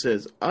there. He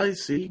says, I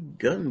see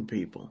gun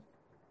people.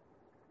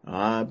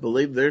 I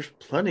believe there's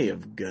plenty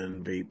of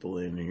gun people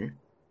in here.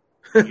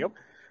 Yep.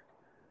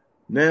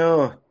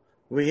 Now,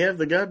 we have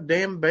the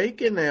goddamn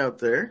Bacon out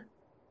there.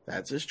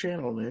 That's his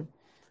channel name.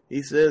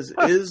 He says,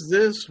 is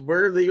this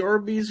where the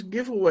Orbeez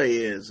giveaway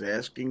is?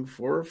 Asking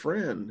for a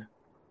friend.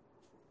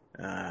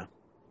 Not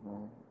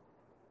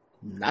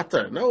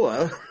that I know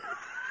of.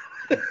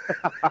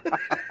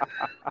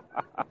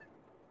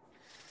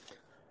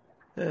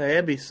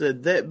 Abby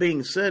said, that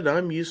being said,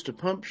 I'm used to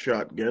pump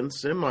shotguns.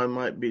 Semi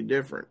might be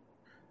different.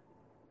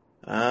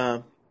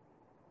 I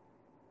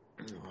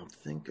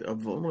think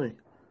I've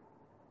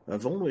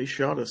only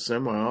shot a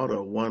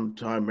semi-auto one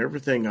time.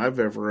 Everything I've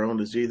ever owned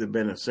has either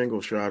been a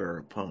single shot or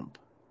a pump.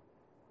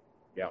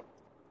 Yeah.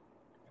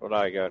 That's what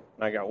I got.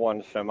 I got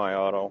one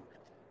semi-auto.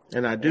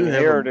 And I do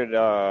inherited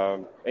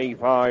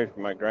A5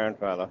 from my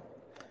grandfather.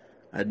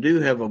 I do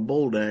have a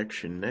bolt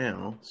action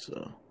now,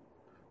 so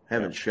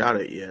haven't shot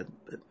it yet.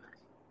 But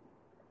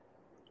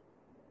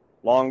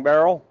long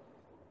barrel?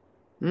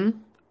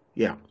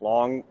 Yeah.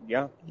 Long,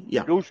 yeah.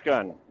 Yeah. Goose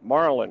gun,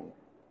 Marlin.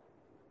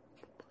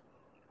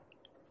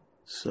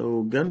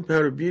 So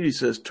Gunpowder Beauty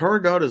says,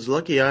 Tardot is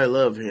lucky I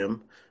love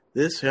him.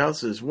 This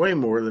house is way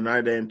more than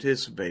I'd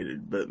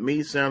anticipated, but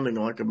me sounding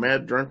like a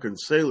mad drunken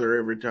sailor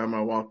every time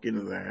I walk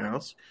into the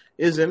house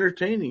is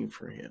entertaining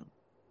for him.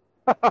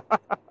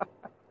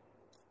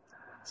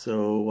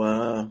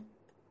 So,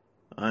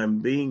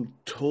 I'm being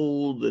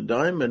told the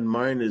diamond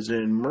mine is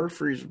in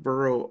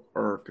Murfreesboro,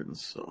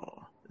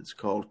 Arkansas. It's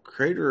called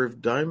Crater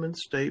of Diamond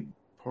State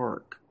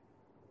Park.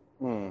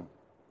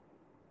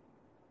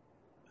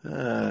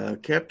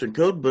 Captain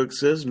Codebook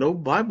says no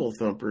Bible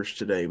thumpers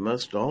today.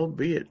 Must all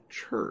be at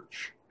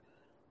church.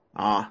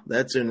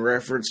 That's in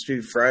reference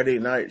to Friday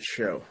night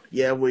show.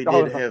 Yeah, we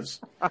did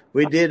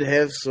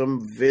have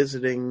some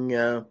visiting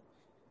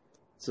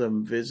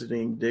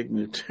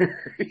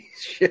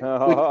dignitaries.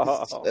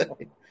 That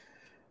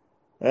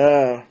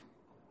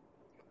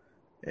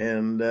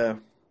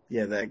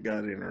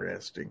got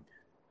interesting.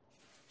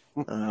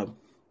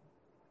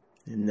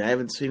 And I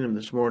haven't seen him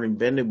this morning.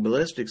 Bending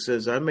Ballistic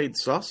says, I made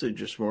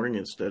sausage this morning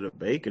instead of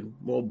bacon.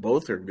 Well,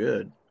 both are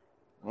good.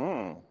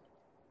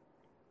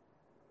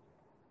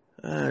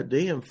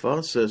 DM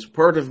Foss says,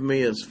 part of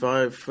me is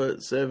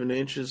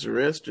 5'7", the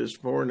rest is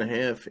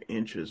 4.5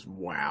 inches.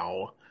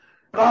 Wow.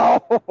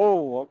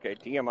 Oh, okay,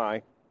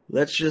 TMI.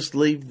 Let's just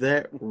leave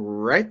that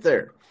right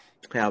there.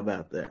 How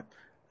about that?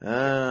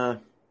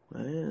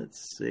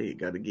 Let's see.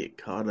 Got to get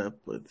caught up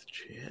with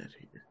chat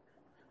here.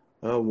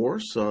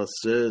 Warsaw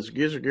says,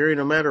 Gizzard Gary,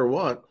 no matter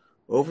what,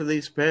 over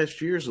these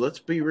past years, let's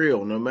be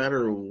real, no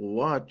matter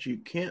what, you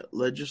can't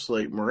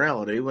legislate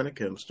morality when it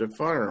comes to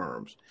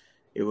firearms.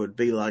 It would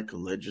be like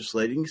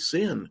legislating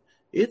sin.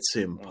 It's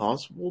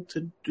impossible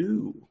to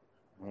do.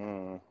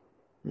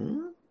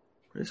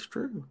 It's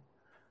true.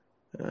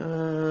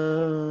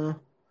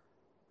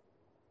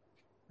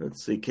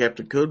 Let's see,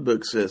 Captain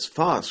Codebook says,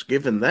 Foss,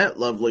 given that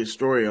lovely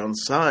story on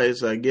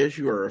size, I guess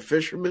you are a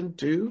fisherman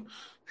too?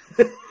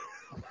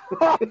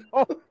 Wow.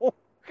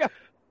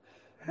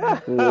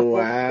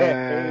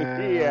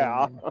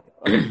 Yeah.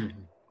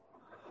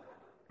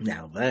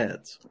 Now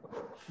that's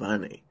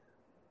funny.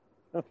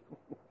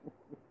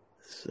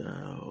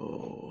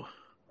 So,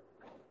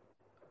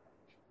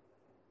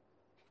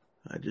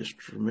 I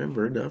just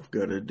remembered I've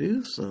got to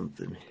do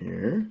something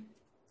here.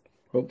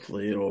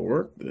 Hopefully it'll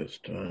work this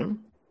time.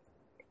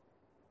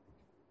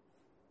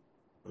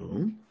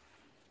 Boom.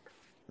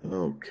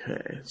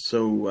 Okay,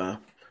 so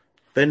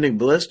Bending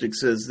Ballistic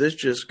says this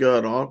just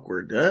got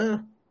awkward, huh?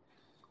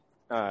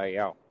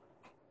 Yeah.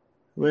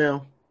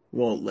 Well,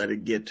 won't let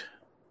it get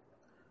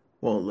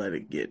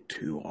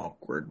too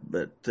awkward,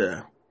 but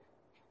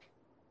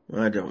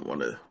I don't want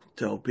to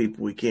tell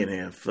people we can't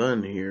have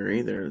fun here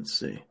either. Let's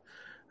see.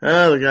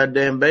 The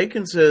goddamn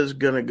Bacon says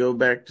gonna go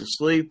back to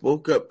sleep.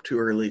 Woke up too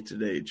early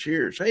today.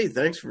 Cheers. Hey,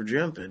 thanks for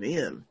jumping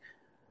in.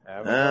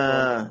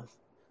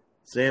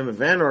 Sam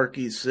of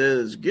Anarchy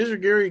says,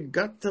 Gizzard Gary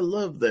got to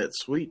love that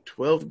sweet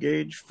 12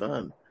 gauge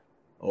fun.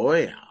 Oh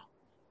yeah.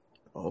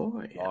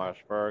 Oh, yeah.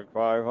 Mossberg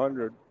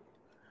 500.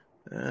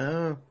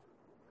 Yeah,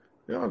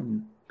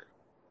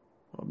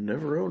 I've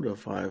never owned a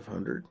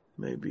 500.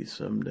 Maybe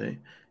someday.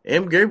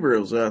 M.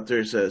 Gabriel's out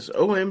there says,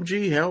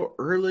 OMG, how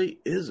early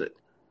is it?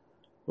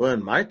 Well,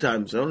 in my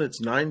time zone, it's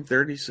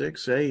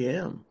 9:36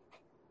 a.m.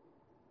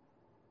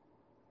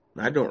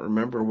 I don't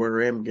remember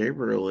where M.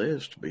 Gabriel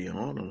is, to be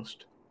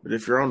honest. But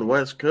if you're on the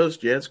West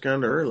Coast, yeah, it's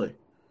kind of early.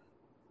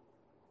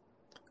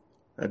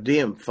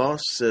 DM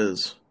Foss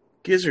says,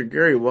 Gizzard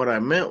Gary, what I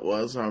meant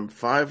was I'm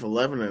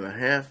 5'11 and a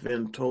half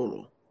in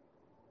total.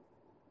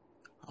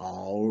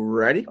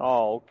 Alrighty.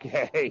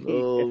 Okay.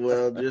 Oh,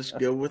 well, just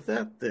go with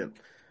that then.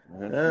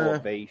 That's more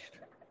based.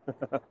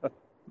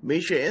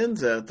 Misha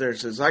Ends out there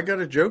says, I got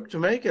a joke to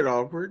make it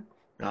awkward.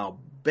 I'll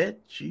bet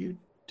you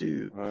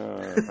do.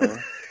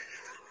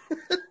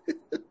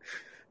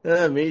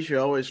 Misha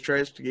always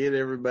tries to get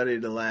everybody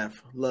to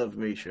laugh. Love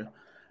Misha.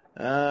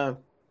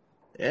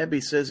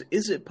 Abby says,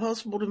 is it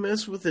possible to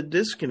mess with a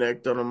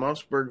disconnect on a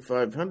Mossberg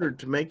 500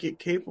 to make it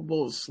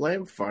capable of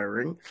slam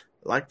firing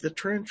like the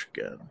trench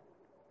gun?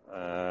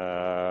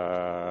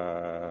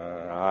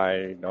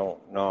 I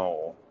don't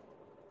know.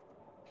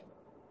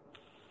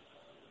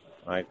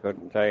 I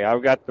couldn't tell you.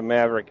 I've got the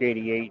Maverick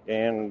 88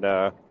 and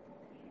the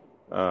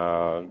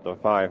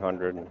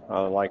 500. I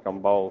like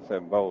them both.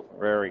 They're both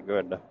very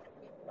good.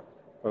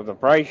 For the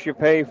price you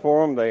pay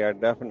for them, they are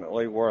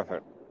definitely worth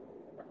it.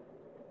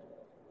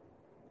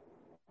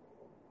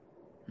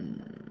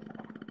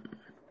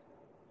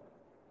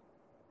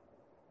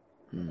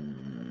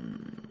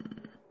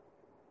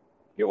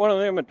 Get one of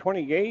them at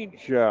 20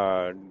 gauge,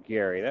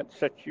 Gary. That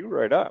sets you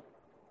right up.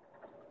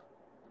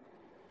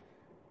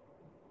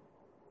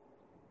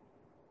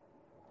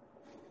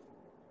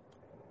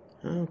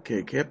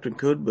 Okay, Captain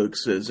Codebook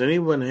says,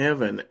 anyone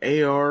have an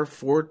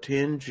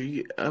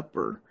AR-410G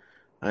upper?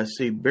 I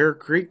see Bear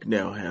Creek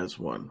now has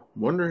one.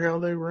 Wonder how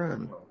they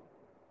run.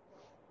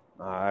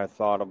 I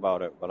thought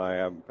about it, but I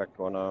haven't picked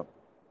one up.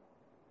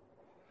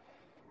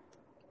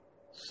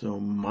 So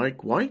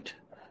Mike White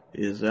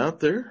is out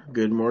there.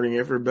 Good morning,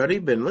 everybody.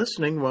 Been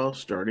listening while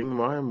starting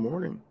my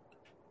morning.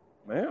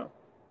 Yeah.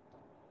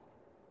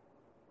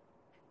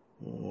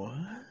 What?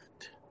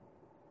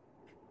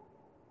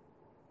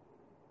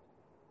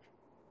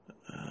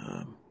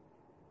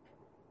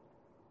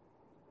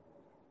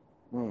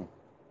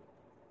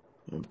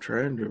 I'm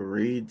trying to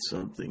read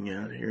something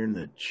out here in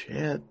the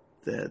chat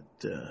that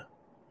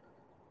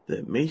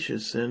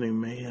Misha's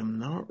sending me. I'm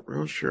not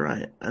real sure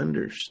I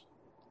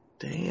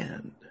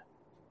understand.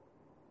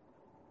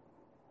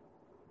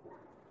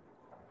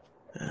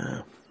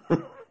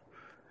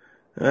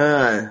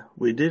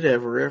 We did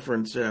have a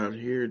reference out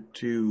here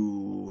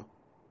to,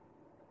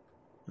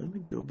 let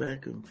me go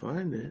back and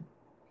find it.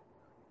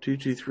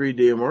 223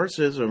 DMR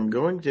says, I'm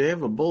going to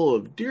have a bowl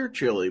of deer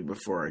chili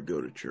before I go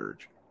to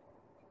church.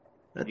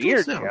 That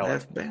doesn't sound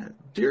half bad.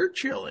 Deer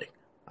chili.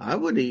 I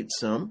would eat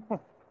some.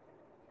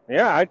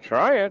 Yeah, I'd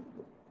try it.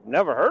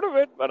 Never heard of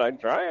it, but I'd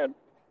try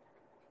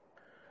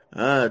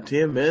it.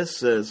 Tim S.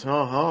 says,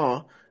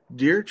 ha,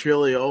 deer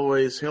chili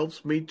always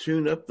helps me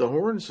tune up the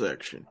horn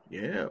section.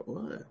 Yeah,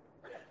 what?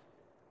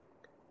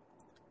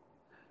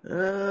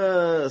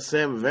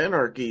 Sam of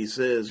Anarchy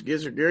says,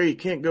 Gizzard Gary, you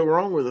can't go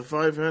wrong with the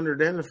 500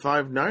 and the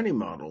 590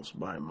 models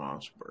by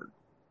Mossberg.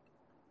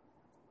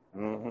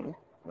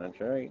 That's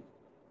right.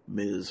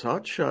 Ms.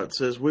 Hotshot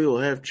says, we will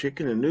have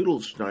chicken and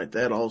noodles tonight.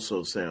 That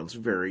also sounds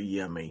very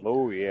yummy.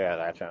 Oh, yeah,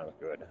 that sounds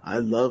good. I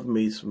love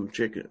me some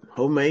chicken.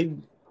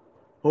 Homemade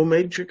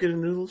chicken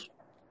and noodles?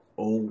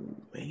 Oh,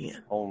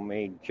 man.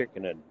 Homemade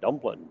chicken and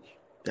dumplings.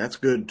 That's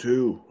good,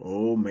 too.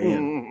 Oh,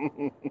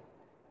 man.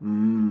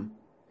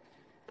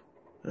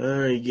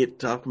 You get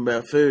talking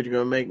about food, you're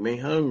going to make me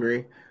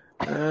hungry.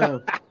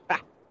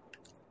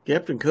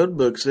 Captain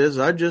Codebook says,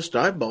 I just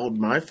eyeballed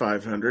my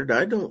 500.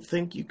 I don't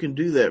think you can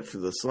do that for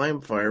the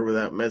slam fire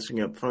without messing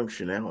up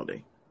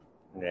functionality.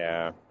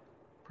 Yeah.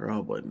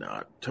 Probably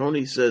not.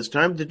 Tony says,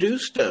 time to do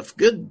stuff.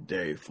 Good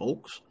day,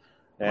 folks.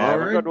 Yeah, all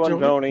right, good one,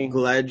 Tony.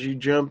 Glad you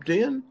jumped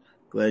in.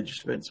 Glad you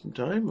spent some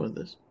time with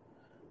us.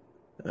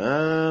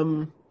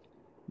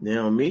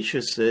 Now,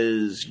 Misha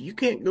says, you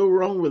can't go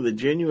wrong with a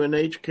genuine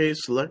HK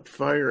Select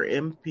Fire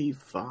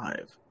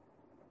MP5.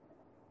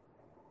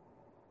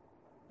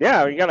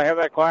 Yeah, you got to have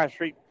that Class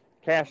 3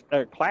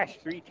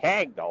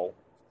 tag, though.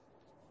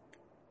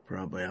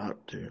 Probably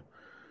ought to.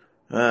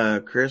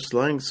 Chris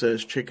Lang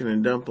says chicken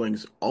and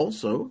dumplings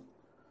also.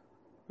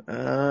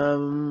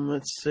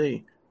 Let's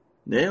see.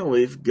 Now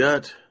we've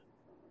got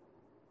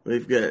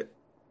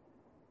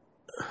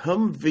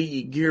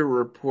Humvee Gear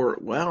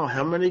Report. Wow,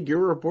 how many Gear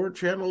Report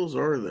channels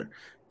are there?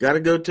 Got to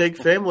go take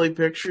family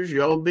pictures.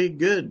 Y'all be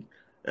good.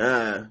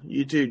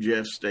 You too,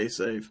 Jeff. Stay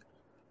safe.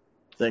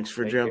 Thanks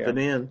for jumping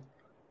in.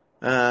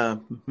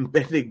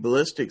 Bendig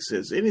Ballistic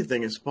says,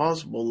 anything is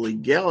possible.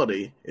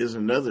 Legality is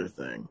another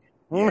thing.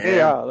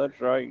 Yeah, that's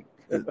right.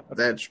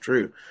 That's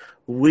true.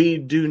 We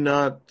do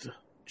not,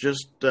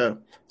 just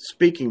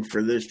speaking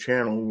for this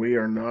channel, we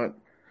are not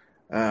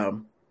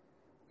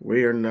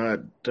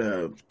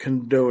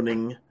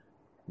condoning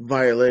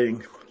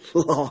violating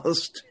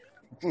laws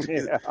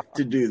Yeah.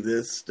 to do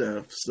this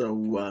stuff.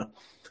 So,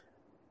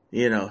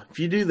 if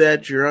you do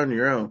that, you're on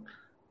your own.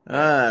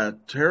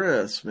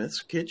 Tara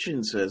Smith's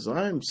Kitchen says,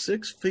 I'm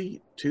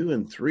 6'2"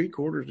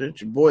 3/4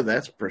 inches. Boy,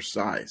 that's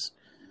precise.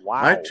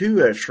 Wow. I too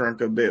have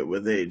shrunk a bit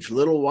with age,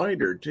 little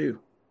wider too.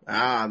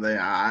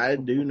 I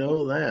do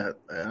know that.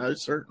 I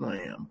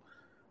certainly am.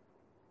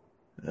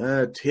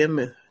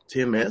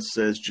 Tim S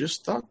says,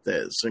 just thought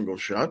that single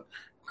shot.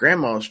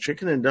 Grandma's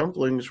chicken and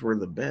dumplings were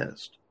the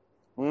best.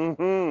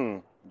 Mm-hmm.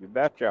 You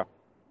betcha.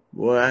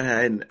 Well, I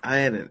had an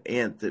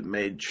aunt that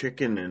made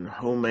chicken and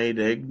homemade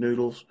egg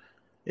noodles.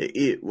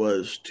 It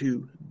was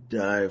to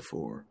die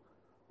for.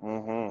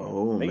 Mm-hmm.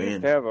 Oh, they man.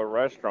 used to have a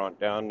restaurant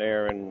down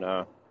there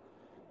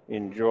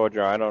in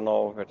Georgia. I don't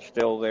know if it's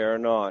still there or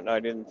not. I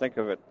didn't think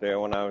of it there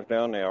when I was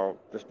down there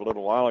just a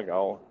little while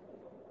ago.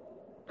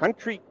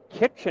 Country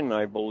Kitchen,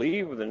 I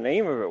believe the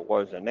name of it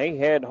was, and they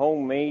had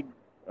homemade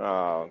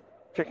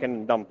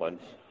chicken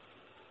dumplings.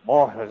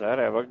 Boy, was that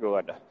ever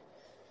good.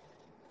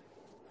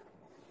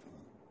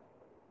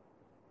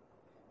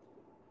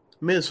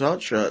 Miss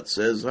Hotshot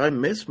says, I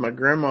miss my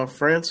Grandma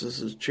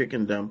Frances's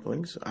chicken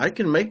dumplings. I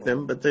can make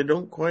them, but they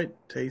don't quite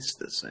taste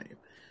the same.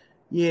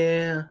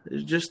 Yeah,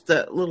 it's just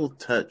that little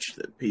touch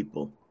that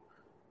people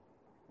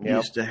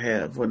used to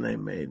have when they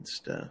made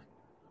stuff.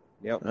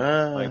 Yep.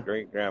 My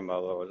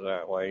great-grandmother was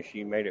that way.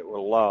 She made it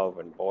with love,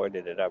 and boy,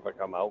 did it ever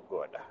come out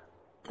good.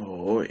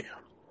 Oh, yeah.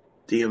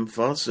 DM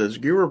Foss says,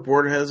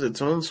 Gearport has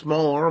its own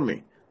small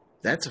army.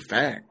 That's a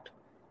fact.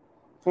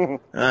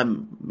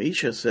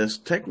 Misha says,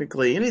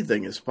 technically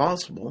anything is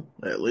possible,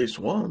 at least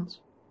once.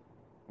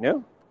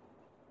 Yeah.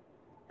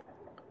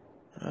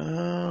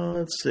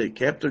 Let's see.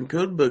 Captain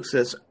Codebook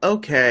says,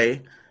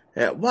 okay,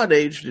 at what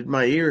age did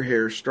my ear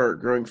hair start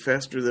growing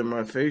faster than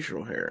my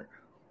facial hair?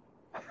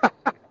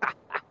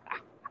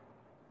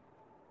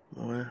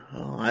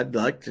 Well, I'd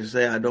like to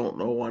say I don't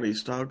know what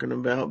he's talking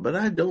about, but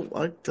I don't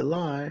like to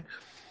lie.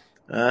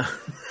 No,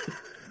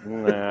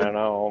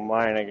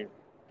 mine are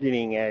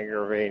getting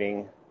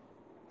aggravating.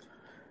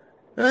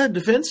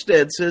 Defense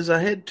Dad says, I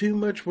had too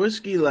much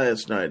whiskey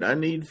last night. I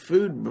need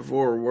food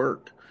before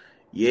work.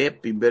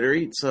 Yep, you better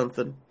eat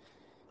something.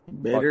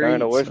 What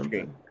kind of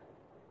whiskey?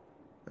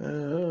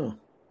 Oh,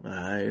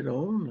 I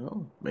don't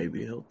know.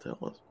 Maybe he'll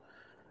tell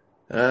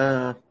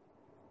us.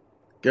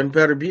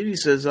 Gunpowder Beauty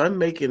says, I'm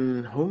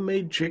making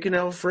homemade chicken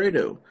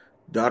Alfredo.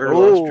 Daughter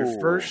lost her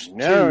first tooth.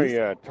 Now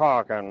you're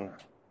talking.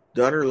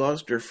 Daughter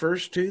lost her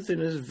first tooth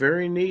and is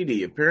very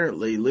needy.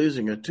 Apparently,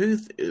 losing a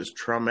tooth is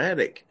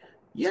traumatic.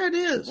 Yeah, it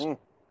is.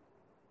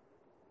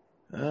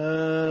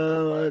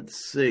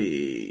 Let's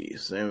see.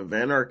 Sam of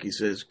Anarchy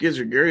says,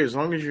 Gizzard Gary, as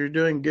long as you're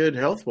doing good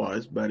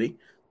health-wise, buddy,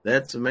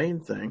 that's the main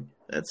thing.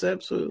 That's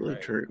absolutely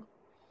true.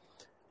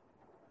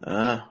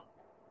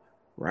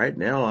 Right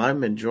now,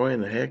 I'm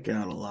enjoying the heck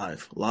out of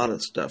life. A lot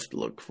of stuff to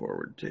look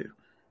forward to.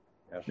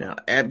 Yes, now,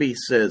 Abby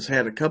says,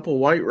 had a couple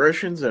White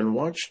Russians and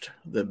watched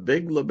The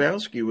Big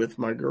Lebowski with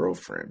my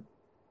girlfriend.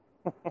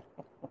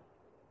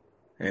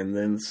 And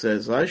then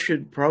says, I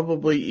should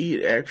probably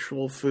eat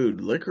actual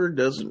food. Liquor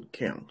doesn't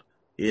count.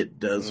 It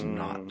does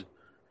not.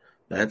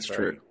 That's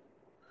true.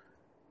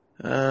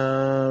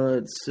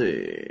 Let's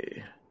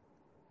see.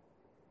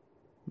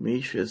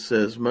 Misha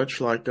says,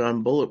 much like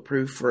I'm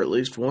bulletproof for at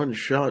least one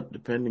shot,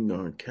 depending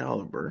on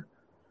caliber.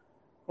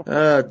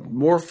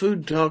 More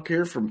food talk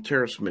here from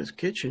Tara Smith's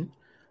Kitchen.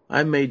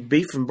 I made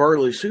beef and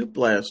barley soup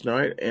last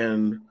night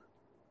and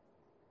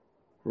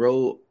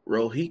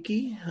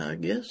rohiki, I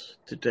guess,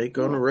 to take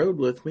on the road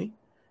with me.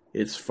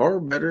 It's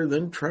far better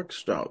than truck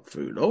stop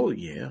food. Oh,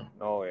 yeah.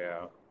 Oh,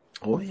 yeah.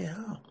 Oh,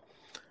 yeah.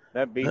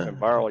 That beef and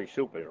barley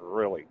soup is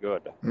really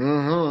good.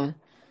 Mm-hmm.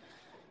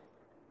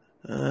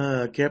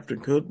 Captain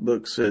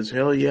Cookbook says,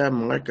 hell yeah,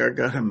 Mike, I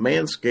got a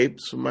Manscaped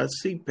so my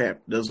CPAP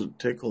doesn't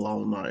tickle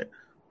all night.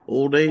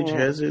 Old age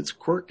has its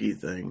quirky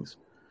things.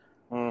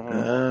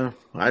 I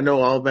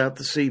know all about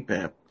the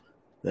CPAP.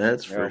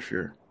 That's for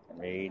sure.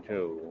 Me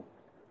too.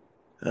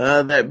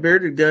 That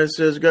bearded guy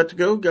says, got to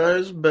go,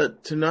 guys,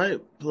 but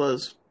tonight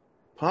plus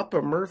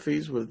Papa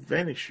Murphy's with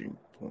Vanishing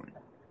Point.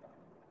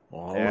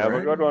 Have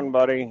a good one,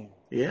 buddy.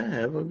 Yeah,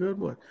 have a good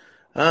one.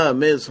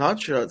 Ms.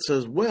 Hotshot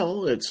says,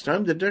 well, it's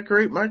time to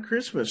decorate my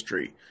Christmas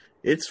tree.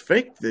 It's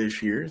fake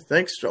this year.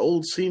 Thanks to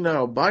old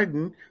senile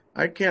Biden,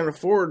 I can't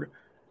afford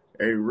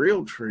a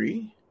real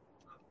tree.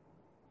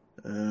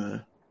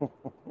 I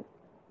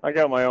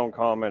got my own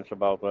comments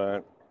about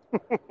that.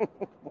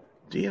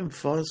 DM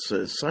Foss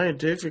says,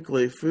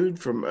 scientifically, food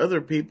from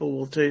other people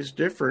will taste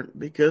different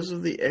because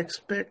of the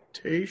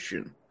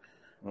expectation.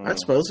 I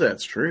suppose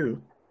that's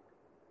true.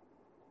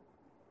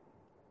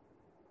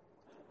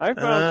 I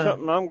found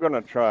something I'm going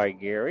to try,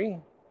 Gary.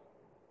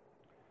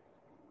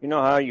 You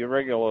know how you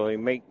regularly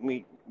make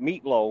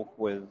meatloaf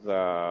with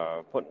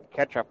putting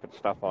ketchup and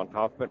stuff on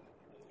top of it?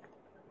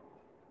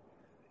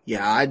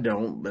 Yeah, I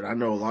don't, but I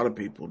know a lot of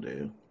people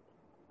do.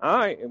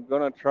 I am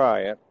going to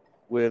try it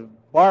with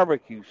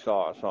barbecue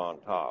sauce on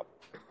top.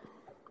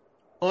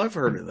 Oh, I've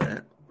heard of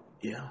that.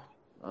 Yeah.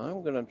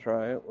 I'm going to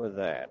try it with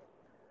that.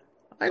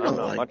 I'm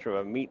not much of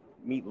a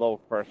meatloaf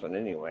person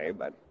anyway,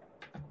 but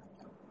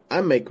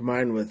I make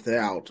mine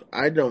without.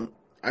 I don't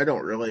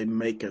really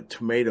make a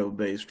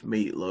tomato-based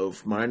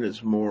meatloaf. Mine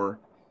is more,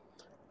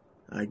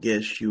 I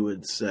guess you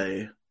would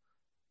say,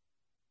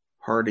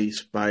 hearty,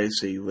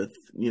 spicy with,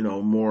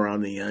 more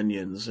on the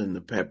onions and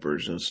the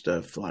peppers and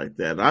stuff like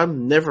that. I've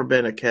never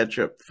been a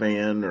ketchup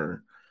fan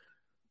or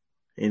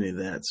any of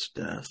that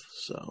stuff,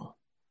 so.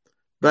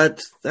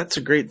 But that's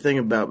a great thing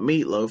about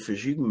meatloaf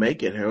is you can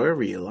make it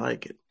however you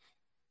like it.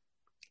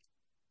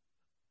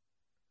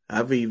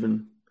 I've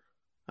even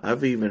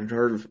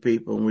heard of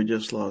people, and we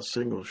just lost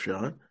Single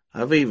Shot.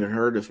 I've even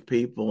heard of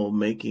people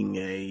making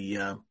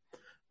a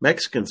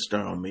Mexican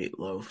style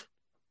meatloaf.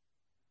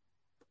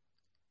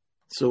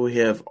 So we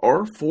have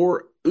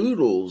R4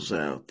 Oodles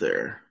out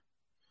there.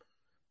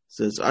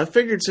 Says, I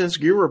figured since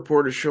Gear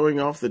Report is showing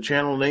off the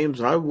channel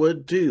names, I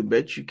would too.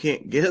 Bet you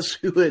can't guess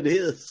who it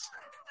is.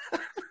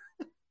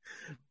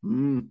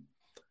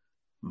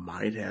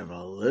 Might have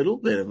a little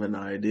bit of an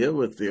idea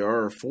with the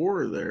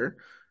R4 there.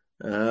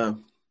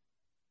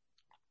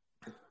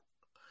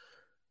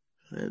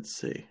 Let's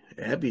see.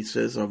 Abby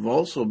says, I've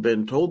also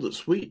been told that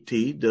sweet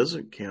tea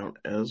doesn't count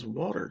as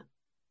water.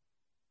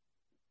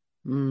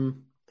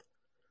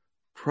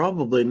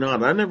 Probably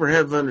not. I never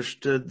have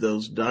understood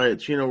those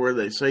diets, where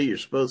they say you're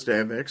supposed to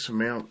have X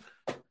amount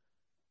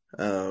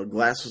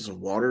glasses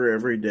of water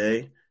every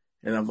day.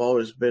 And I've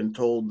always been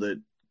told that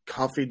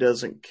coffee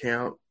doesn't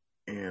count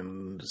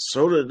and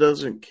soda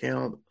doesn't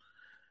count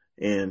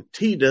and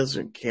tea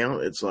doesn't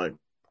count. It's like,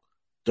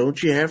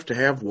 don't you have to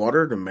have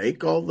water to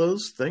make all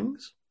those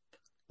things?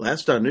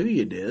 Last I knew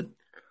you did.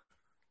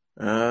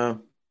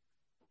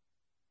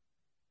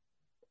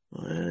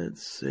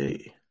 Let's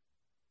see.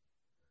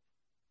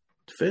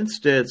 Defense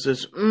Dad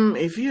says,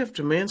 if you have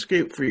to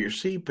manscape for your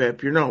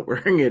CPAP, you're not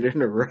wearing it in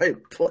the right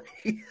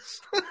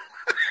place.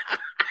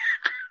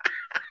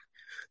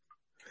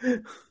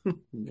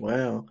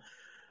 Wow.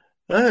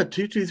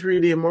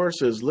 223DMR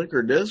says,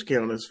 liquor does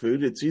count as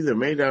food. It's either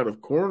made out of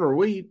corn or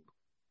wheat.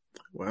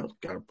 Well,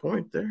 got a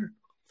point there.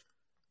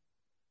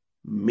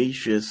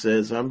 Misha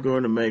says, I'm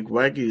going to make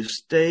Wagyu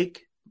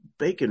steak,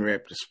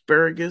 bacon-wrapped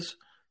asparagus,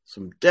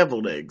 some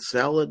deviled egg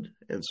salad,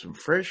 and some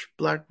fresh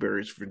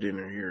blackberries for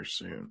dinner here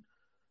soon.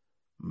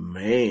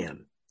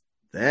 Man,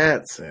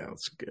 that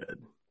sounds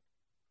good.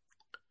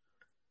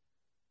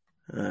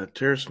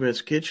 Tara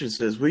Smith's Kitchen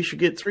says, we should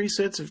get 3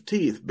 sets of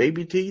teeth,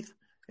 baby teeth,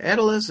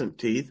 adolescent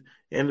teeth,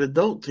 and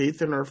adult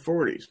teeth in our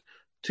 40s.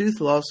 Tooth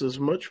loss is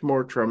much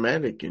more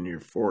traumatic in your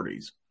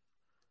 40s.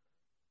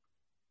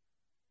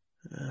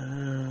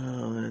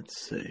 Let's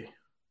see.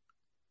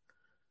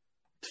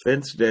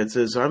 Defense Dad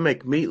says, I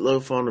make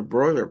meatloaf on a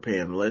broiler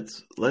pan,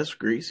 less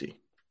greasy.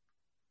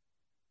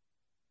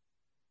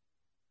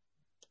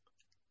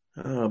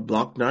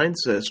 Block 9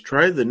 says,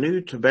 try the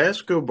new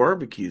Tabasco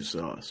barbecue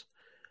sauce.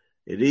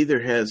 It either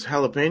has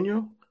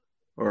jalapeno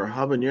or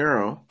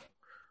habanero.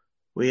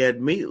 We had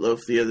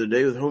meatloaf the other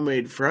day with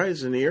homemade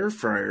fries in the air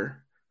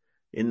fryer.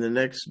 In the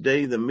next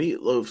day, the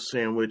meatloaf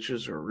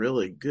sandwiches are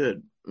really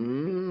good.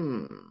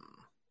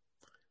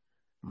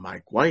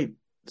 Mike White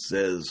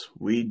says,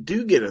 we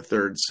do get a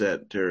third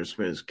set, Tara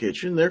Smith's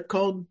Kitchen. They're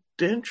called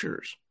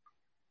dentures.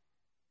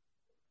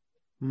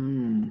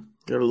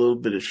 Got a little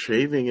bit of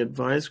shaving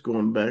advice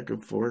going back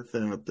and forth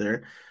out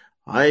there.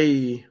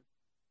 I'm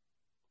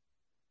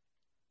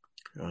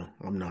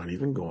not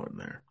even going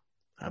there.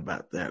 How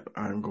about that?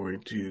 I'm going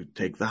to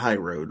take the high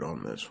road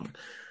on this one.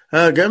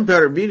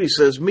 Gunpowder Beauty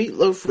says,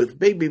 meatloaf with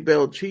Baby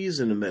Bell cheese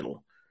in the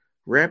middle.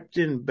 Wrapped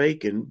in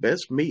bacon.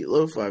 Best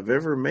meatloaf I've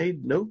ever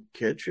made. No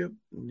ketchup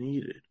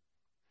needed.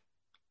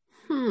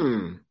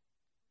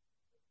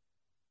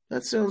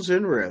 That sounds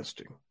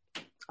interesting.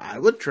 I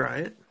would try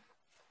it.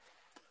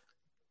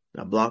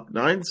 Now, Block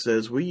 9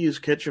 says, we use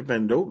ketchup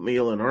and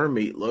oatmeal in our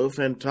meatloaf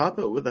and top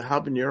it with a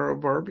habanero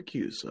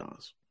barbecue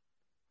sauce.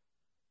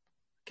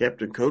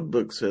 Captain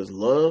Codebook says,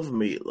 love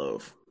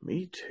meatloaf.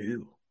 Me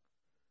too.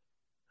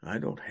 I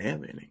don't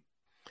have any.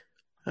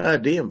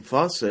 DM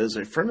Foss says,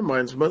 a friend of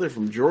mine's mother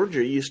from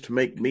Georgia used to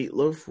make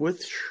meatloaf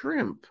with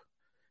shrimp.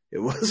 It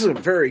wasn't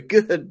very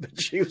good,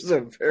 but she was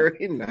a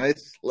very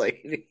nice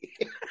lady.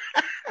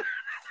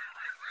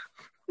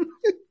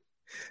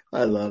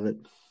 I love it.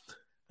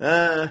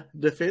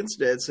 Defense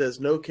Dad says,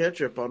 no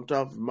ketchup on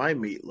top of my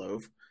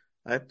meatloaf.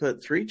 I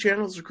put 3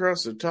 channels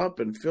across the top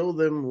and fill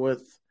them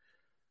with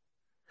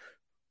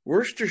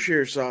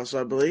Worcestershire sauce,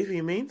 I believe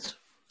he means.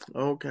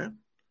 Okay.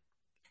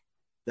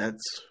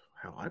 That's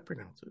how I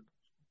pronounce it.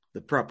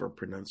 The proper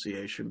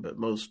pronunciation, but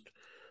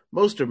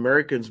most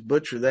Americans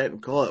butcher that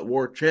and call it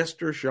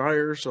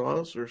Worcestershire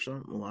sauce or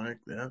something like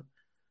that.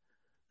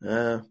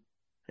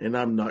 And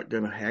I'm not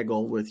going to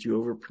haggle with you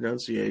over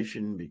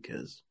pronunciation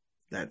because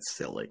that's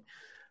silly.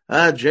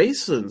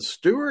 Jason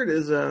Stewart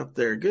is out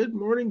there. Good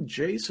morning,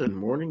 Jason.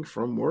 Morning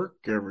from work,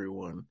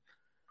 everyone.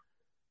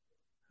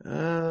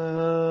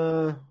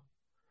 The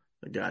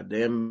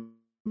goddamn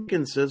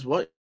Lincoln says,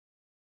 what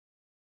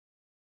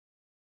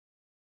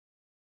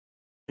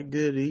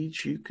good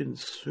eats you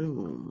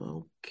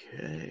consume.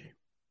 Okay.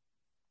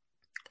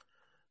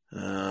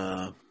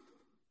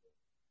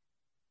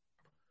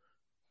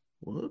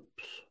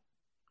 Whoops.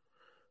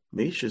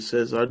 Misha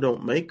says, I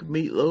don't make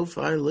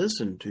meatloaf, I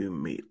listen to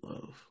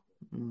meatloaf.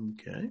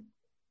 Okay.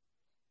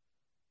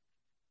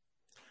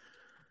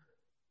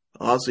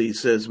 Ozzy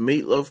says,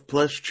 meatloaf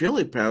plus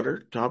chili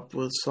powder topped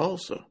with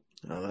salsa.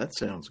 Now that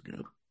sounds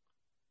good.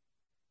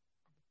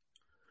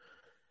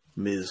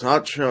 Ms.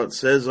 Hotshot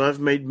says, I've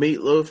made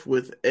meatloaf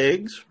with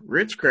eggs,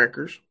 Ritz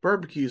crackers,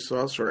 barbecue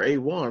sauce or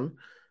A1,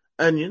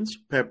 onions,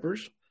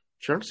 peppers,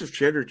 chunks of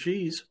cheddar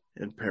cheese,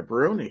 and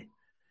pepperoni.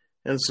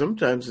 And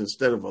sometimes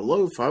instead of a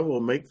loaf, I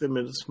will make them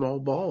into small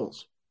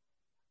balls.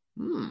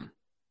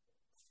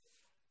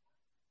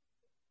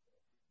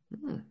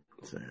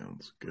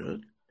 Sounds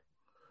good.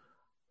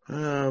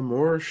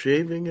 More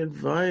shaving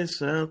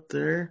advice out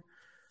there.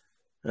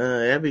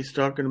 Abby's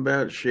talking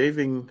about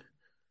shaving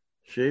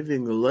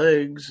the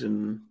legs,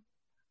 and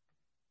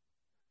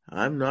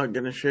I'm not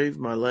going to shave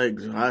my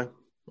legs. I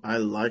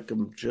like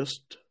them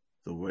just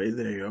the way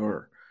they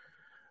are.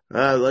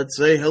 Let's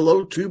say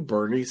hello to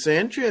Bernie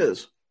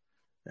Sanchez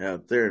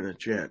out there in the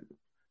chat.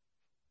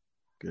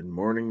 Good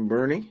morning,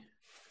 Bernie.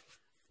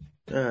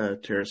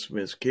 Tara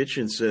Smith's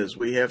Kitchen says,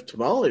 we have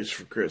tamales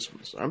for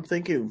Christmas. I'm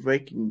thinking of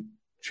making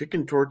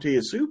chicken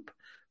tortilla soup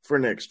for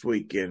next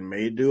weekend.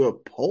 May do a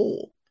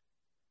poll.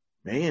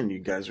 Man, you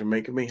guys are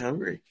making me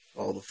hungry.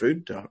 All the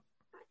food talk.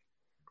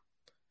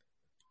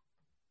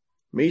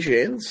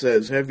 Misha N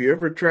says, have you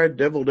ever tried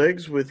deviled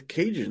eggs with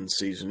Cajun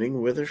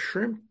seasoning with a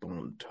shrimp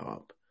on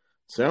top?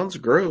 Sounds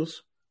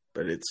gross,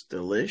 but it's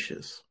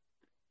delicious.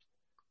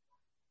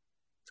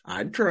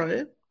 I'd try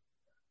it.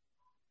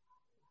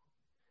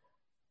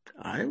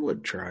 I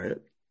would try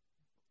it.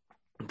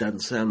 It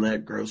doesn't sound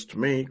that gross to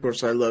me. Of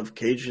course, I love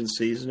Cajun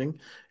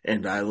seasoning,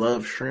 and I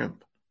love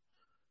shrimp.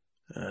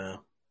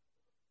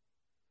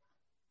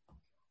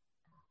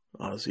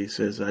 Ozzy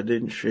says, I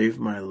didn't shave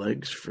my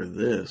legs for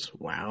this.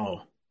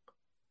 Wow.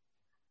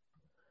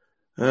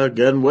 Gun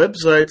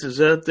Websites is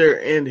out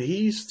there, and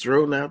he's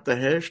thrown out the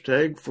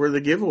hashtag for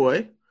the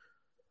giveaway.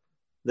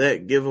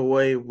 That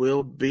giveaway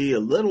will be a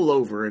little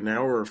over an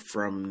hour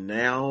from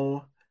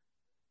now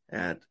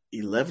at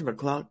 11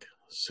 o'clock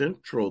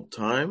Central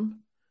Time.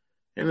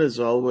 And as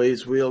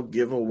always, we'll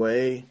give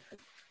away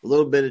a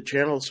little bit of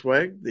channel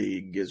swag, the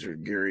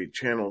Gizzard Gary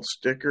channel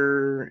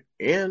sticker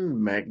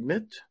and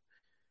magnet,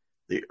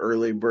 the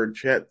Early Bird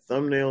Chat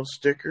thumbnail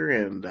sticker,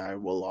 and I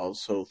will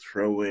also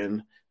throw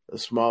in a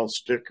small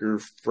sticker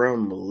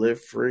from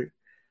Live Free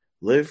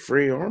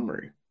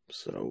Armory.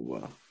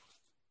 So,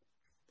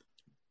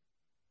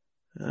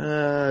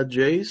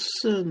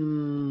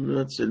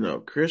 Jason,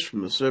 Chris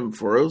from the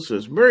 740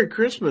 says, Merry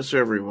Christmas,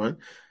 everyone.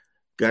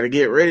 Got to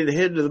get ready to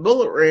head to the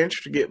Bullet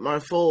Ranch to get my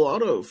full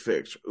auto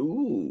fixed.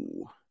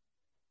 Ooh,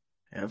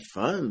 have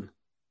fun.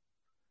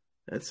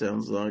 That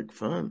sounds like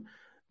fun.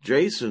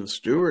 Jason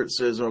Stewart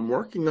says, I'm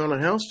working on a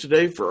house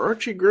today for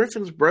Archie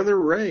Griffin's brother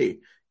Ray.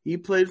 He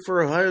played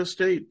for Ohio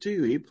State,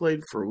 too. He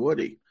played for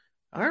Woody.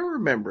 I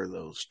remember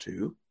those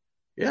two.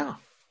 Yeah,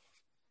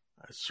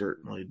 I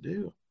certainly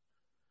do.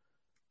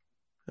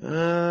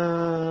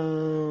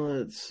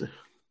 Let's see.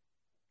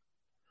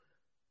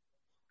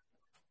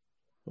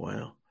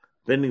 Wow.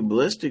 Benny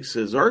Ballistic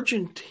says,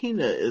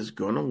 Argentina is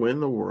going to win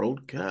the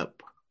World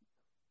Cup.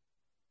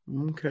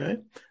 Okay.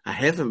 I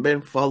haven't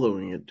been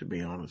following it, to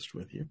be honest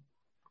with you.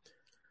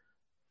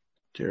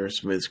 Tara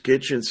Smith's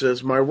Kitchen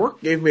says, my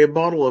work gave me a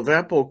bottle of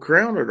Apple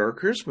Crown at our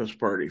Christmas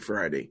party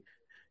Friday.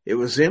 It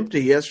was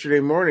empty yesterday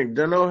morning.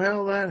 Don't know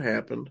how that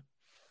happened.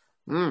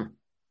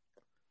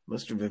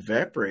 Must have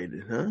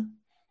evaporated, huh?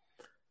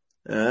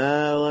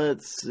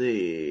 Let's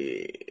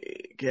see.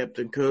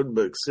 Captain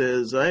Codebook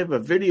says, I have a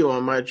video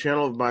on my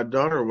channel of my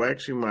daughter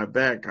waxing my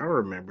back. I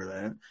remember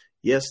that.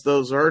 Yes,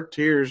 those are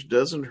tears.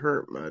 Doesn't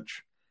hurt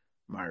much.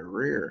 My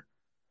rear.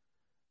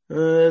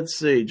 Let's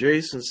see.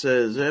 Jason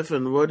says,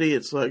 Effin' Woody,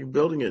 it's like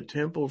building a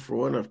temple for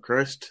one of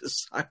Christ's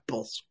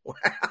disciples.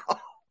 Wow.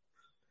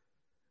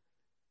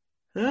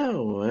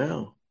 Oh,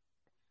 wow.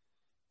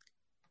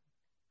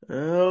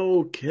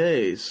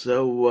 Okay,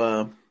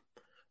 so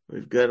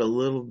we've got a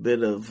little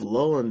bit of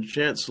lull in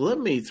chat. So let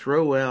me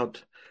throw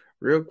out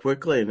real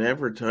quickly an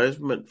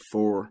advertisement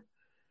for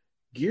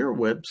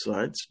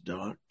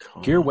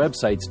GearWebsites.com.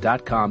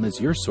 GearWebsites.com is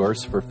your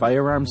source for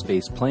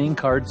firearms-based playing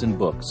cards and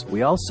books.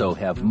 We also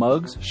have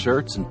mugs,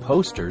 shirts, and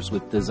posters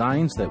with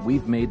designs that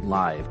we've made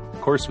live.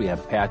 Of course, we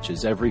have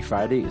patches. Every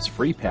Friday is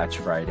Free Patch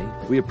Friday.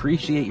 We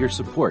appreciate your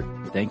support.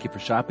 Thank you for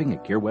shopping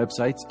at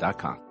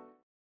GearWebsites.com.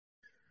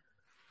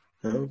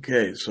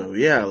 Okay, so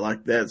yeah,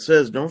 like that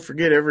says, don't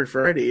forget every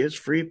Friday is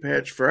Free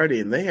Patch Friday,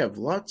 and they have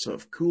lots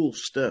of cool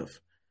stuff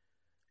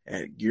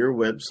at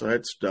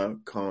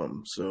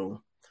GearWebsites.com.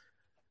 So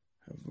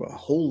a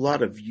whole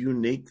lot of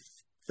unique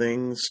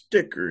things,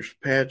 stickers,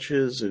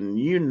 patches, and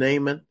you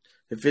name it.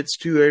 If it's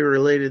 2A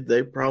related,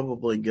 they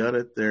probably got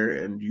it there,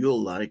 and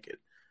you'll like it.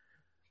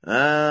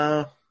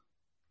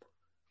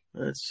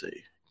 Let's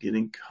see.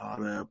 Getting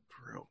caught up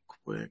real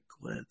quick.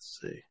 Let's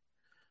see.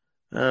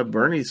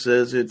 Bernie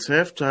says, it's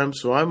halftime,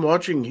 so I'm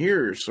watching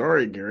here.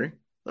 Sorry, Gary.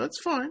 That's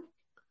fine.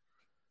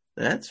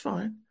 That's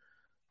fine.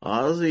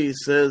 Ozzy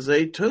says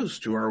a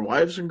toast to our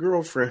wives and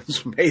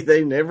girlfriends. May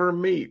they never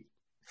meet.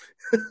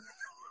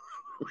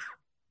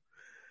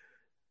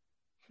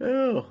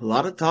 Oh, a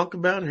lot of talk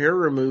about hair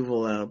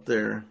removal out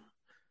there.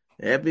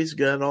 Abby's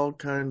got all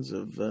kinds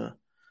of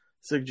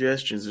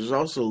suggestions. There's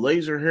also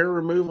laser hair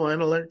removal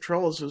and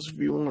electrolysis if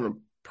you want a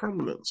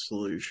permanent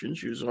solution.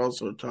 She was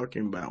also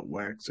talking about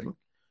waxing.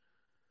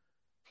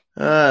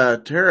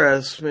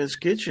 Tara Smith's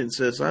Kitchen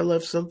says, I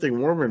left something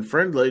warm and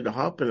friendly to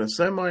hop in a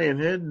semi and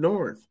head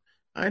north.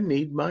 I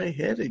need my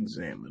head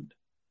examined.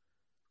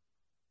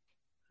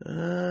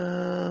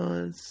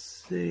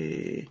 Let's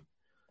see.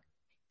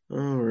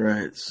 All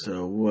right,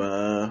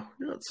 so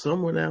got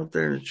someone out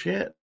there in the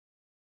chat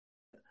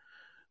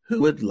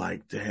who would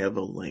like to have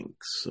a link.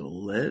 So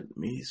let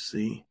me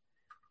see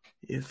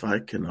if I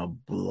can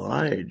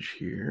oblige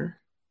here.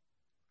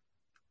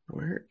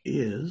 Where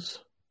in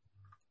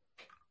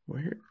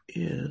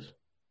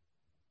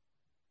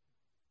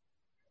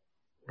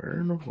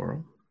the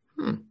world?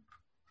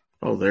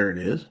 Oh, there it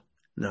is.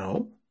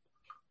 No.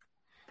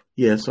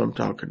 Yes, I'm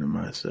talking to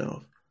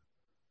myself.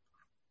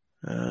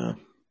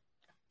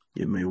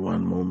 Give me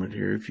one moment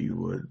here, if you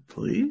would,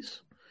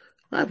 please.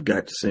 I've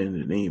got to send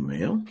an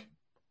email.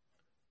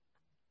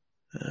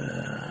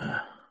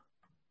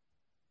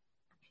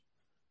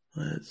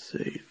 Let's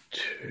see.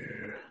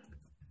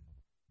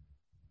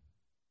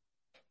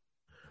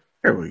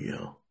 There we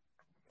go.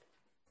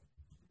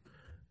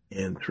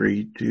 And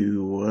 3,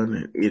 2, 1,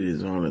 and it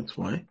is on its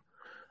way.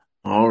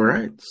 All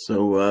right,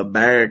 so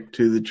back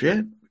to the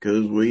chat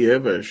because we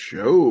have a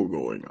show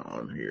going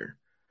on here.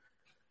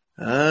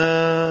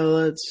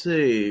 Let's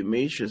see.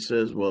 Misha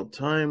says, well,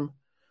 time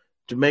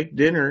to make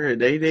dinner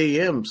at 8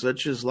 a.m.,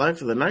 such is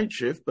life of the night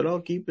shift, but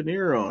I'll keep an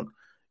ear on.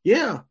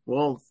 Yeah,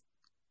 well,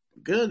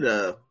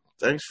 good.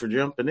 Thanks for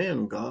jumping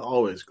in.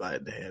 Always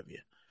glad to have you.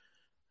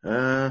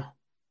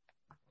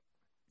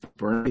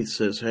 Bernie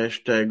says,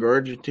 hashtag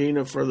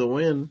Argentina for the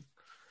win.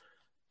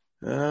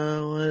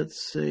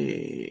 Let's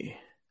see.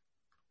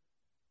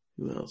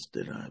 Who else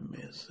did I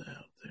miss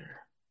out there?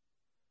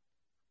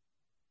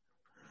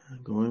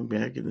 Going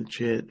back in the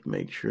chat to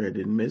make sure I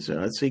didn't miss it.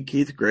 I see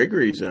Keith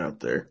Gregory's out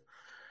there.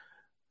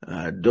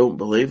 I don't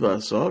believe I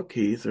saw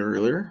Keith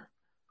earlier.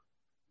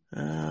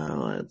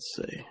 Let's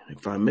see.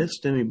 If I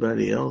missed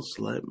anybody else,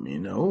 let me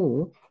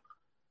know.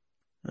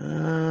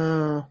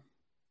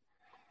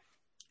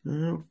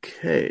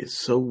 Okay,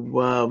 so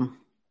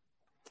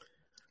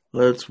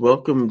let's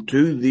welcome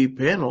to the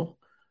panel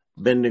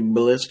Bending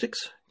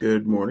Ballistics.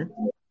 Good morning.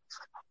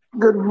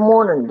 Good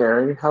morning,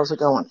 Gary. How's it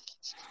going?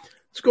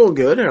 It's going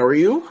good. How are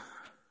you?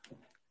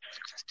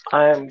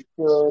 I am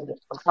good.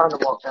 I'm trying to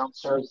walk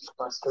downstairs to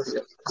my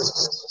studio.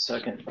 Just a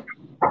second.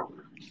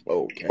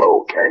 Okay.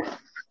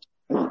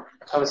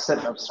 I was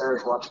sitting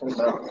upstairs watching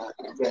the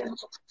game.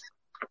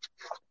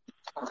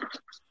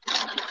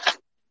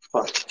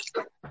 But,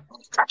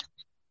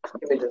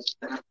 give me just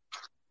a minute.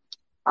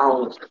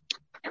 I'll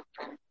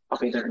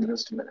be there in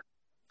just a minute.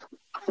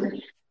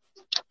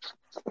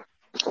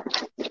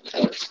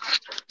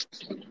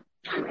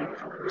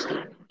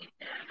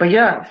 But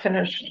yeah, I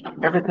finished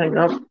everything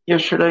up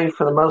yesterday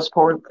for the most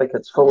part. I think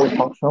it's fully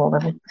functional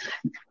now.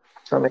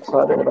 So I'm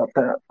excited about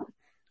that.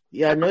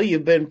 Yeah, I know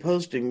you've been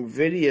posting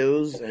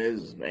videos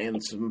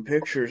and some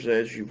pictures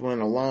as you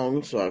went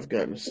along, so I've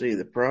gotten to see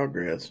the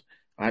progress.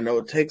 I know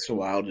it takes a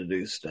while to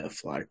do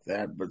stuff like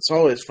that, but it's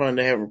always fun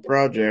to have a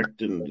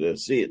project and to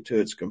see it to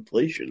its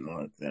completion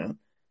like that.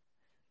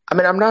 I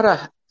mean, I'm not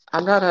at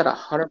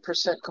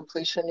 100%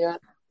 completion yet.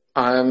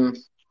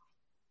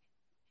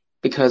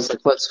 Because like,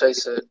 let's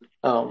face it,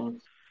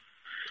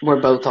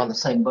 we're both on the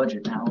same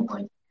budget now.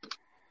 Like,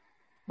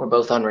 we're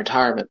both on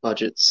retirement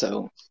budgets,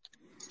 so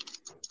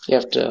you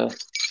have to,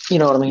 you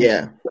know what I mean?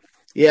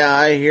 Yeah,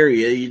 I hear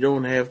you. You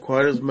don't have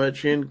quite as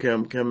much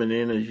income coming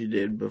in as you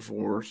did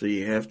before, so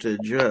you have to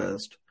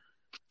adjust.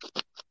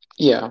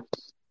 Yeah.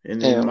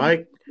 And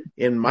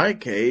in my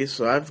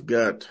case, I've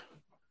got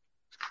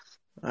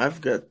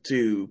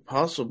to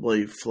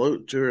possibly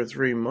float 2 or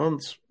 3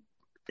 months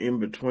in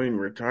between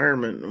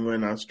retirement and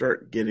when I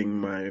start getting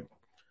my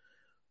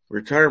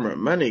retirement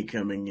money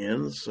coming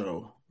in.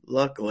 So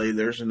luckily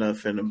there's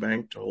enough in the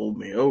bank to hold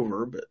me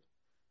over, but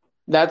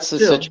that's the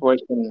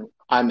situation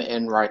I'm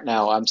in right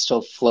now. I'm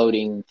still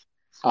floating,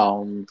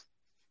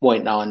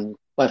 waiting on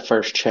my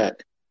first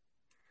check.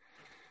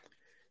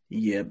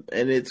 Yeah,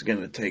 and it's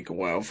going to take a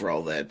while for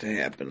all that to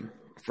happen,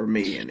 for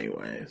me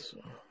anyway. So.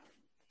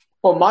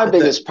 Well, my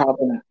biggest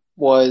problem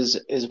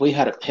is we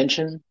had a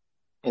pension,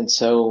 and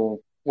so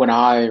when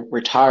I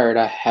retired,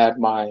 I had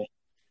my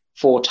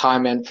full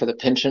time in for the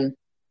pension.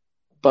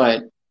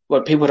 But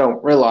what people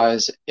don't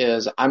realize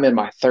is I'm in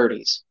my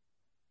 30s.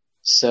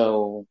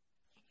 So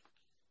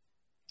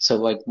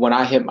like when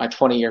I hit my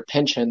 20-year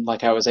pension,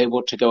 like I was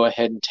able to go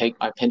ahead and take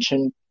my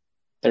pension.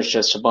 There's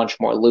just a bunch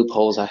more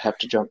loopholes I have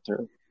to jump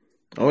through.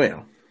 Oh,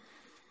 yeah.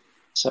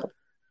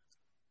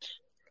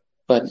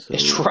 But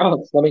it's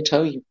rough, let me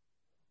tell you.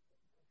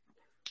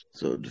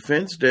 So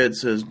Defense Dad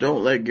says,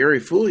 don't let Gary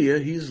fool you.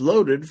 He's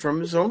loaded from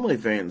his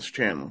OnlyFans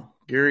channel,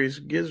 Gary's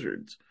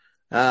Gizzards.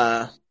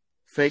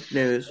 Fake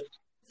news.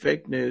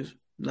 Fake news.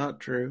 Not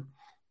true.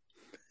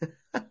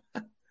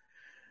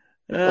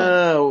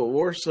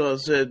 Warsaw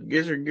said,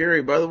 Gizzard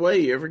Gary, by the way,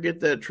 you ever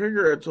get that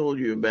trigger I told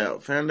you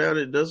about? Found out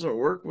it doesn't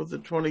work with the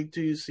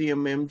 22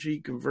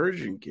 CMMG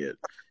conversion kit.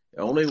 It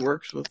only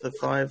works with the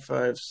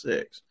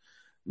 5.56.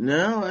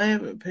 No, I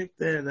haven't picked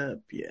that up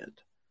yet.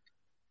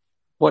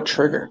 What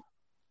trigger?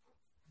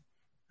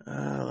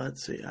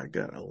 Let's see. I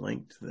got a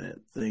link to that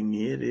thing.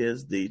 It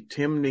is the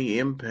Timney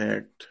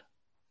Impact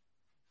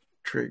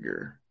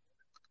trigger.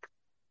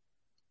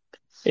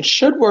 It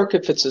should work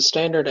if it's a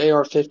standard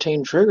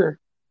AR-15 trigger.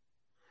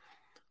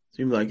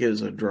 Seems like it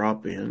was a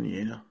drop-in,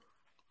 yeah.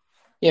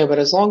 Yeah, but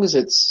as long as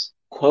it's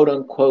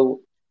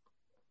quote-unquote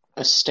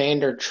a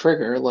standard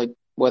trigger, like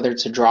whether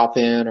it's a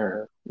drop-in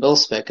or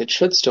mil-spec, it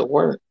should still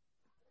work.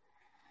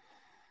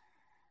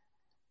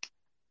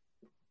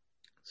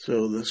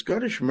 So the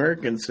Scottish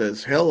American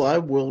says, hell, I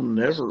will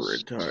never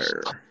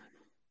retire.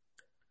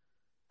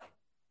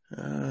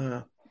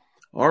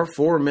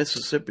 R4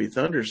 Mississippi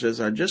Thunder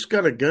says, I just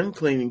got a gun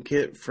cleaning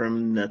kit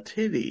from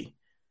Natiti.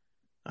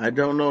 I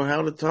don't know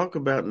how to talk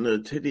about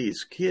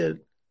Natiti's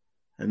kit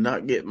and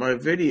not get my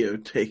video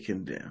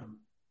taken down.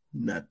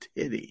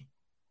 Natiti.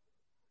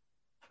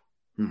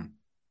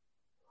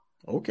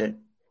 Okay.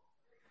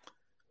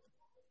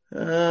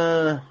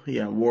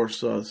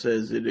 Warsaw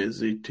says it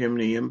is a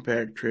Timney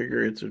Impact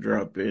trigger. It's a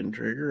drop-in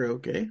trigger.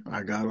 Okay,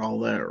 I got all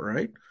that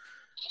right.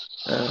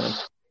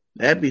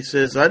 Abby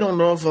says, I don't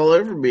know if I'll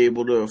ever be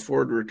able to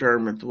afford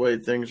retirement the way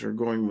things are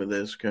going with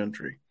this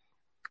country.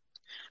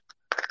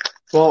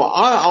 Well,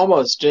 I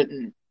almost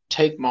didn't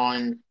take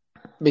mine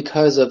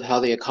because of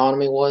how the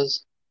economy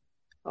was.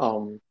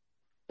 But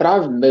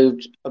I've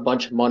moved a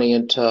bunch of money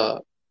into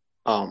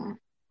a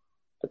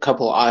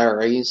couple of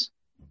IRAs,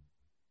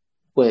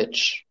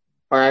 which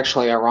are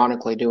actually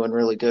ironically doing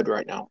really good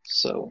right now.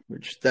 So,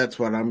 which that's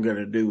what I'm going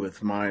to do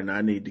with mine.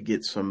 I need to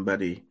get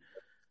an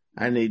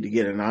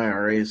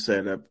IRA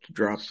set up to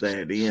drop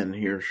that in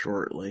here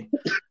shortly.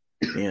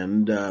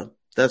 And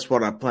that's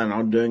what I plan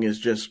on doing, is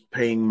just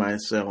paying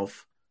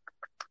myself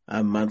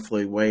a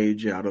monthly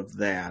wage out of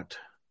that.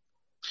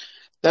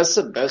 That's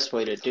the best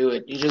way to do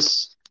it. You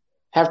just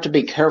have to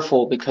be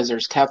careful because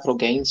there's capital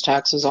gains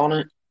taxes on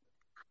it.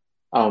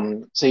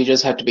 So you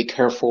just have to be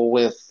careful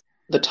with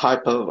the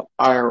type of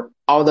IRA.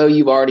 Although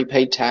you've already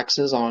paid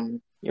taxes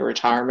on your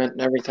retirement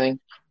and everything,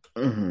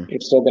 you're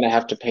still going to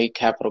have to pay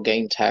capital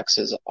gain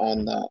taxes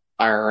on the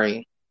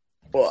IRA.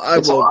 Well, I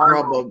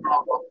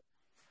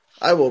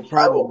will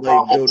probably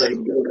go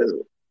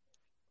to.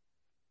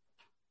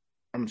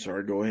 I'm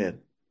sorry. Go ahead.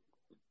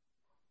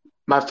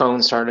 My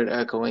phone started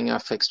echoing. I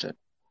fixed it.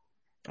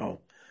 Oh,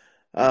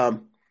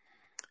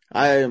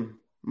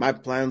 my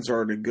plans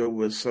are to go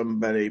with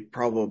somebody,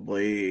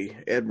 probably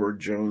Edward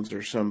Jones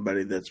or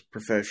somebody that's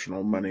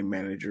professional money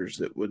managers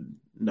that would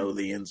know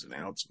the ins and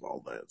outs of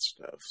all that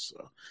stuff.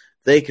 So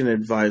they can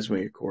advise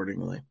me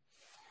accordingly.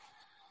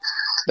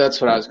 That's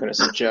what I was going to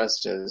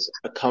suggest, is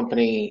a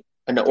company,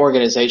 an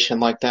organization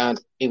like that,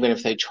 even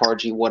if they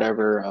charge you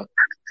whatever,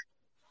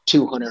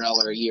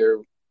 $200 a year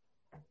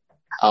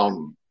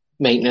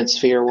maintenance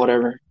fee or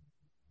whatever,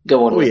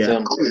 going with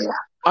them.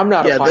 I'm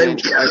not a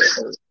financial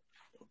expert.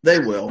 They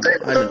will.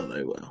 I know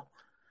they will.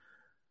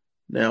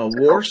 Now,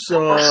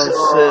 Warsaw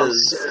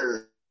says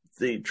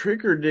the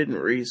trigger didn't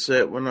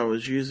reset when I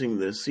was using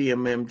the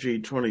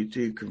CMMG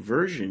 22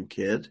 conversion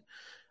kit.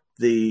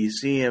 The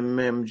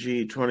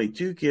CMMG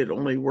 22 kit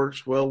only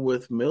works well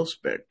with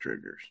mil-spec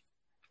triggers.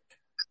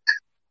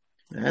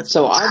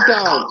 So I've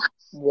got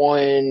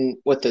one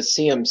with the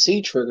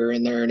CMC trigger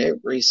in there, and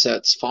it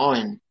resets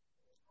fine.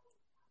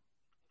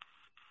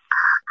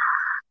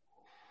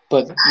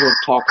 But you're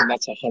talking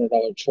that's a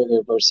 $100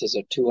 trigger versus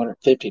a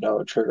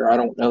 $250 trigger. I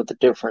don't know the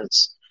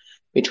difference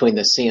between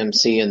the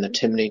CMC and the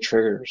Timney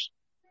triggers.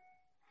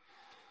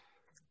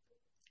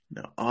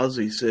 Now,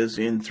 Ozzy says,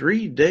 in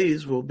 3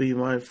 days will be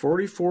my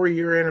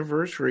 44-year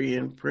anniversary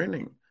in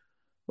printing.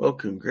 Well,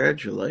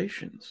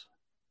 congratulations.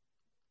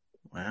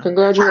 Wow.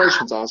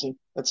 Congratulations, Ozzy.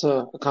 That's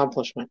an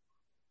accomplishment.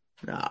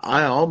 Now,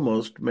 I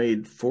almost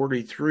made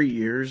 43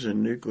 years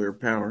in nuclear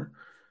power.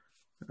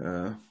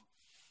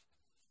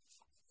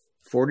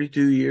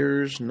 42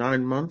 years,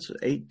 9 months,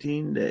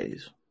 18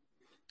 days.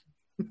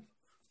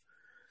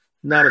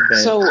 Not a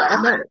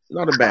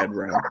bad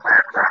run.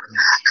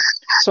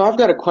 So I've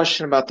got a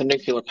question about the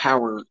nuclear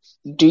power.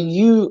 Did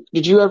you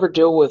ever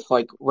deal with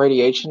like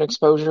radiation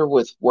exposure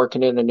with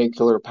working in a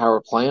nuclear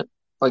power plant?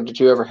 Like, did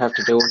you ever have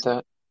to deal with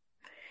that?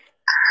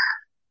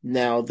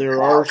 Now,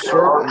 there are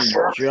certain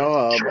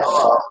jobs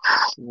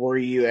where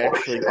you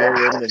actually go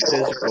in the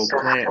physical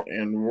plant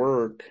and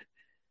work,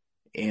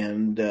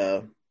 and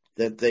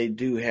that they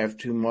do have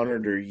to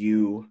monitor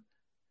you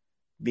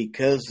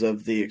because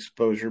of the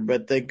exposure,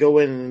 but they go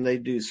in and they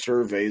do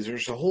surveys.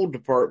 There's a whole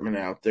department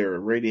out there, a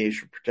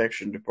radiation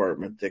protection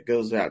department, that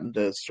goes out and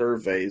does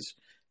surveys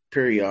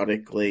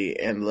periodically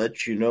and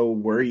lets you know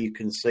where you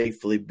can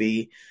safely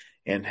be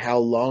and how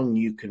long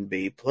you can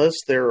be. Plus,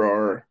 there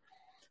are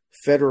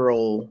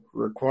federal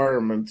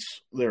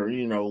requirements, there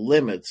are,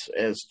 limits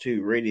as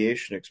to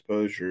radiation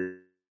exposure.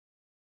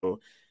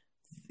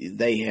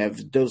 They have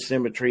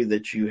dosimetry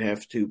that you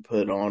have to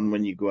put on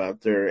when you go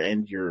out there,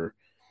 and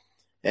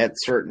at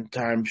certain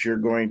times you're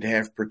going to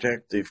have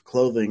protective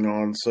clothing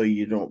on so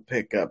you don't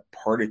pick up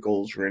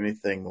particles or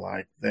anything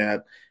like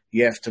that.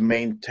 You have to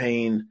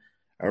maintain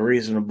a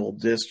reasonable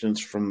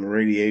distance from the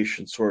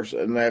radiation source,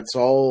 and that's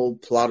all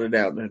plotted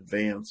out in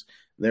advance.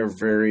 They're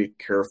very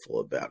careful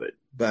about it.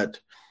 But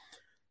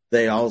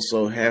they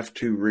also have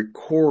to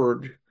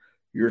record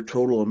your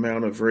total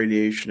amount of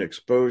radiation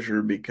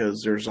exposure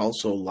because there's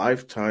also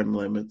lifetime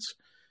limits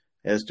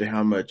as to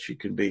how much you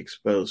can be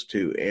exposed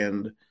to.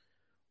 And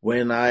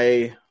when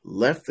I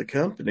left the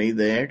company,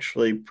 they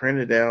actually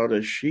printed out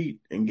a sheet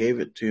and gave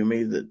it to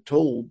me that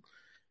told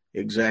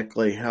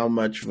exactly how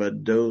much of a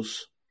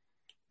dose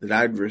that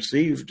I'd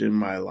received in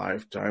my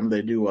lifetime.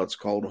 They do what's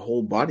called a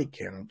whole body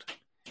count.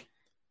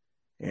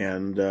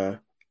 And,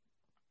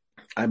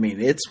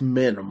 it's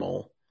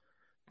minimal.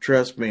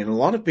 Trust me, and a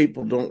lot of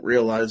people don't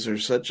realize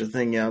there's such a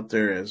thing out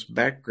there as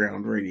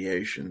background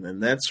radiation,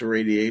 and that's the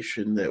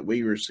radiation that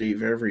we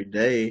receive every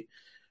day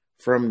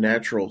from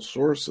natural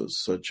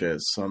sources such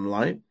as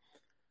sunlight,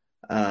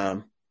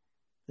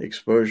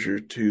 exposure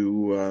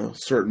to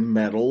certain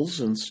metals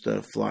and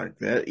stuff like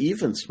that.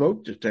 Even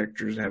smoke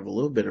detectors have a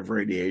little bit of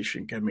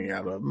radiation coming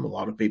out of them. A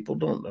lot of people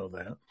don't know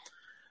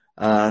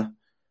that.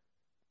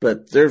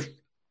 But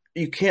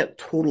you can't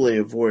totally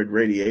avoid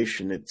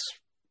radiation. It's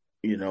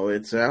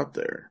out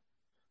there.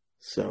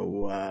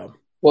 So,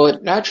 well,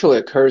 it naturally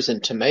occurs in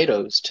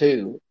tomatoes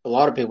too. A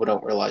lot of people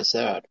don't realize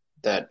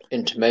that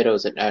in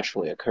tomatoes it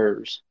naturally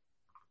occurs.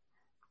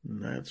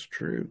 That's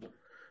true.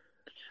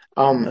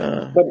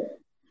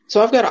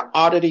 So I've got an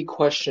oddity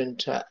question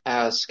to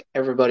ask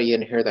everybody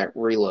in here that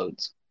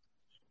reloads.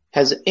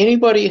 Has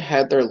anybody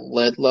had their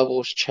lead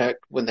levels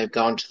checked when they've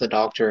gone to the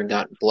doctor and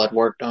gotten blood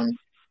work done?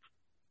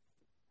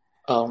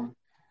 I'm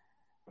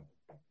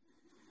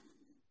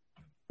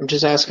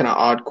just asking an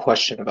odd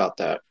question about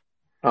that.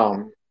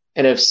 And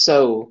if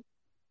so,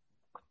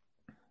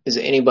 is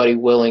anybody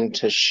willing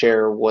to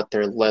share what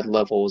their lead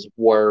levels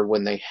were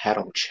when they had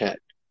them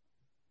checked?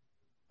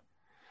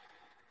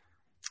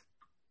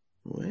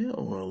 Well,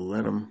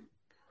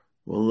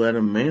 we'll let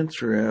them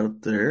answer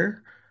out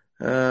there.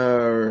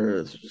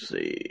 Let's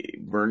see.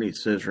 Bernie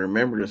says,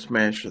 remember to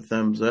smash the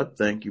thumbs up.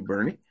 Thank you,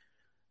 Bernie.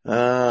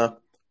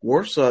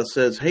 Warsaw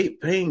says,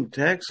 hate paying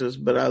taxes,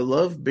 but I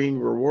love being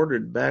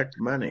rewarded back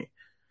money.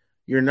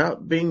 You're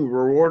not being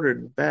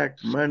rewarded back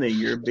money.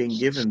 You're being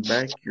given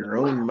back your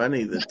own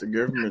money that the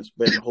government's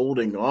been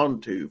holding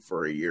on to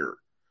for a year.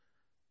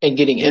 And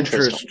getting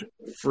interest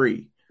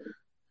free.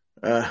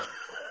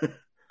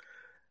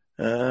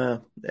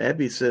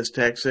 Abby says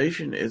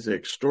taxation is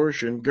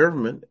extortion.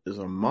 Government is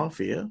a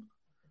mafia.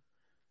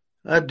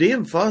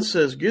 DM Foss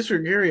says,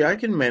 Gizzard Gary, I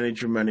can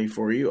manage your money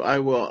for you. I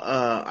will.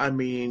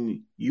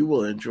 You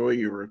will enjoy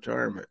your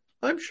retirement.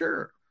 I'm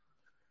sure.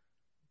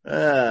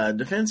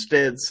 Defense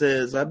Dad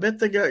says, I bet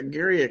they got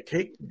Gary a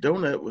cake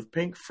donut with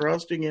pink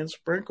frosting and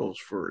sprinkles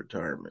for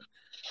retirement.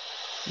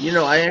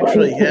 I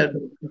actually had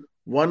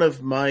one of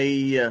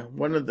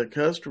the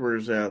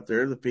customers out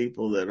there, the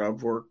people that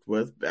I've worked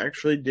with,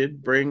 actually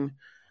did bring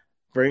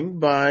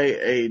by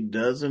a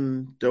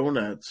dozen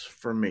donuts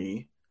for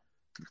me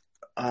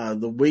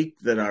the week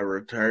that I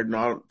retired,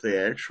 not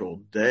the actual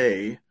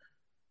day.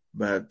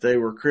 But they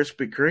were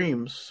Krispy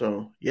Kremes,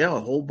 so yeah, a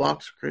whole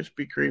box of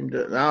Krispy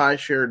Kreme. Now I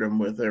shared them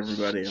with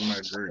everybody in my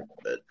group.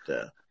 But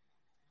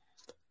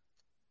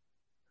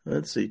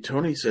let's see.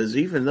 Tony says,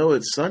 even though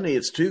it's sunny,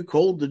 it's too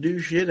cold to do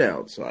shit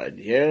outside.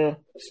 Yeah,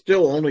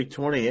 still only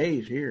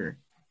 28 here.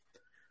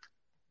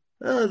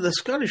 The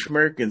Scottish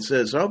American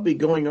says, I'll be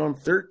going on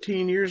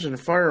 13 years in the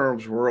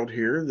firearms world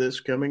here this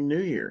coming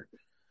New Year.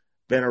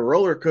 Been a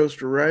roller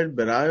coaster ride,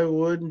 but I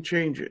wouldn't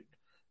change it.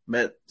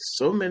 Met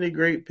so many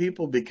great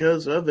people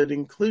because of it,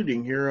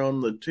 including here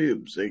on the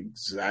tubes.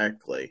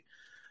 Exactly.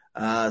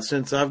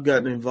 Since I've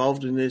gotten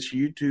involved in this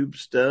YouTube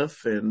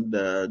stuff and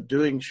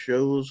doing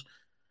shows,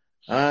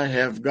 I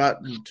have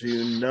gotten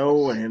to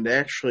know and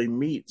actually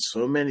meet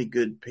so many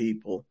good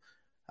people.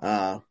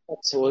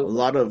 Absolutely. A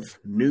lot of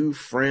new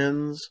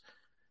friends.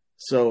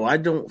 So I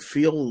don't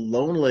feel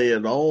lonely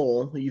at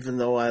all, even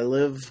though I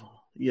live,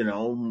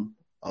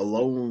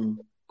 alone,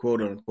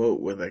 quote unquote,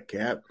 with a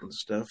cat and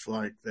stuff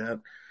like that.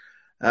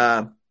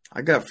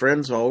 I got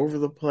friends all over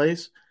the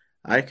place.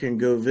 I can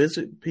go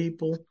visit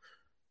people.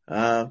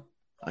 I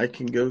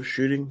can go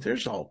shooting.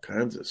 There's all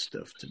kinds of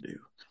stuff to do.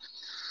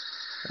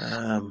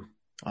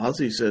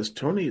 Ozzy says,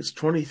 Tony, it's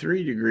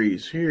 23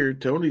 degrees here.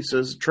 Tony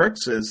says, the truck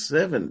says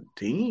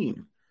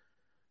 17.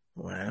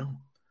 Wow.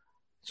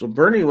 So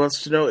Bernie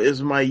wants to know,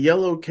 is my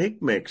yellow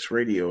cake mix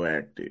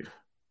radioactive?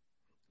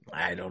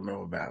 I don't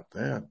know about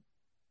that.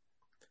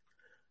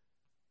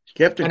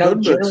 Captain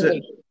Codebook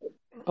said,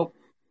 Oh,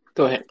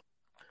 go ahead.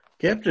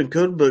 Captain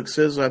Codebook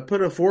says, I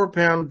put a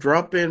 4-pound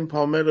drop-in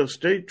Palmetto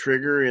State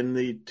trigger in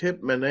the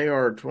Tipman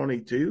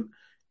AR-22,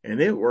 and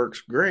it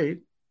works great.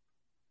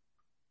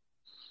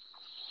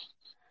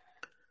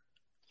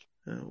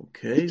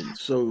 Okay,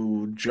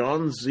 so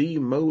John Z.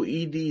 Mo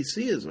EDC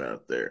is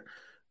out there.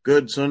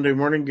 Good Sunday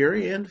morning,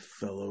 Gary, and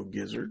fellow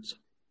gizzards.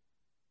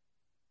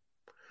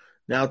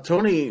 Now,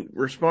 Tony,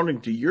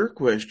 responding to your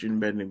question,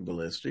 Bending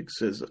Ballistics,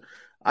 says,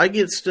 I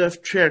get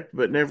stuff checked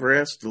but never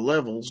asked the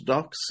levels.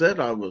 Doc said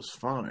I was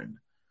fine.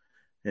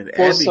 And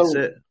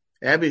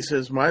Abby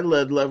says, my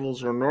lead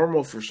levels are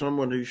normal for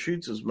someone who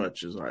shoots as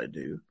much as I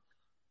do.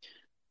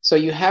 So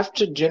you have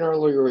to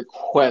generally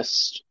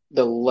request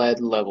the lead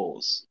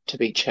levels to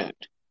be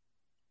checked.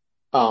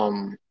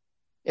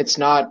 It's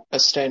not a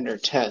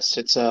standard test.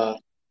 It's a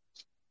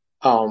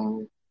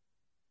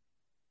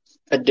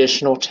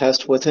additional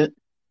test with it.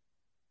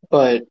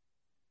 But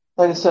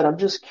like I said, I'm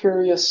just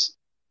curious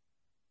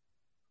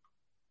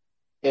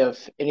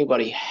if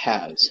anybody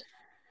has.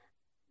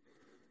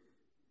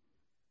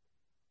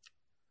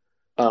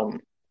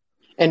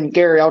 And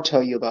Gary, I'll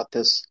tell you about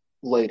this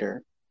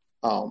later.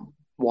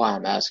 Why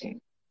I'm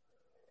asking.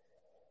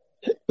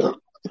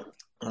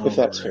 If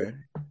that's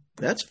fair.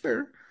 That's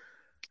fair.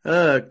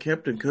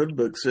 Captain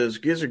Codebook says,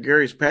 Gizzard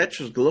Gary's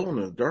patches glow in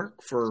the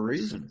dark for a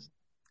reason.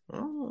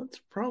 Oh, that's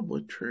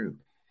probably true.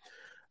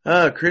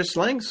 Chris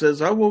Lang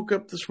says, I woke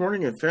up this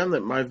morning and found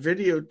that my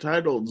video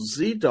titled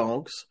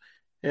Z-Donks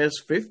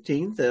has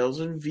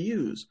 15,000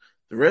 views.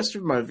 The rest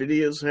of my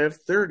videos have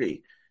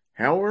 30.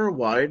 How or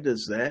why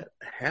does that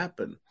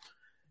happen?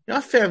 Now,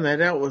 I found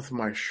that out with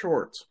my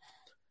shorts.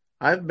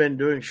 I've been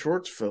doing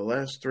shorts for the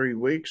last 3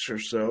 weeks or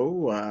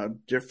so,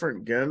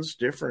 different guns,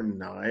 different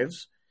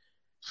knives,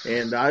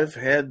 and I've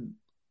had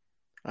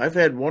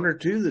one or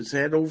two that's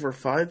had over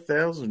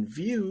 5,000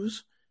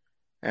 views,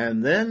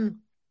 and then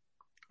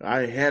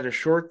I had a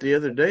short the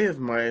other day of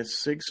my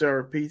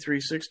 6-hour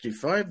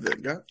P365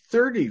 that got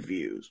 30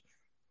 views.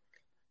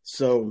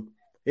 So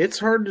it's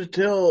hard to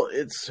tell.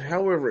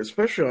 However,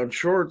 especially on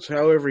shorts,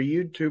 however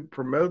YouTube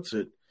promotes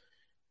it,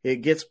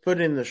 it gets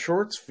put in the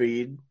shorts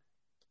feed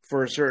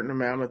for a certain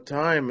amount of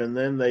time, and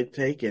then they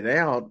take it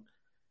out,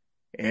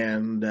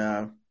 and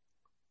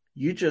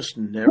you just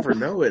never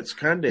know. It's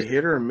kind of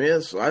hit or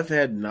miss. I've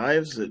had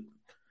knives that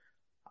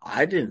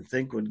I didn't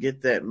think would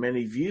get that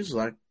many views,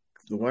 like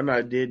the one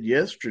I did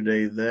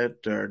yesterday,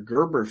 that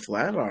Gerber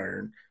flat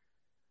iron.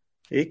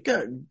 It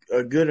got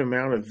a good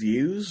amount of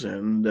views,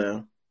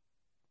 and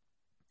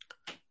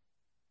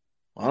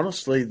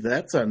honestly,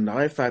 that's a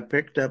knife I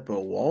picked up at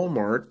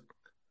Walmart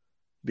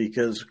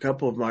because a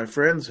couple of my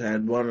friends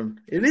had one.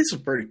 And it is a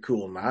pretty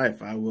cool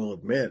knife, I will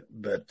admit,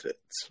 but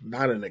it's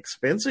not an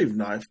expensive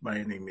knife by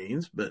any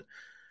means. But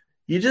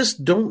you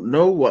just don't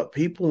know what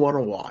people want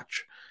to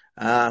watch.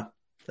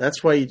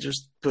 That's why you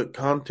just put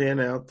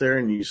content out there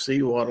and you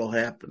see what'll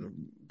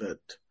happen.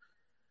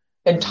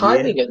 And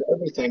timing is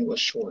everything with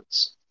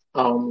shorts.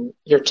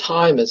 Your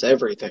time is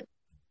everything.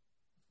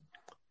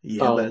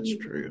 Yeah, that's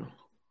true.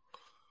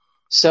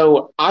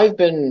 So I've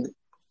been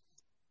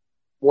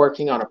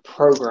working on a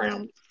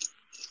program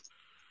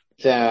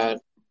that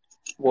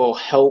will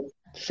help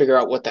figure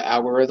out what the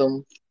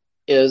algorithm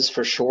is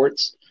for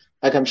shorts.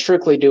 Like, I'm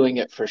strictly doing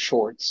it for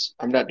shorts.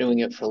 I'm not doing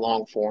it for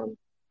long form.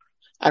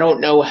 I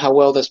don't know how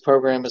well this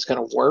program is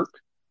going to work,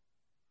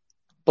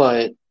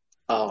 but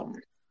to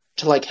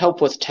like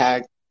help with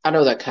tag, I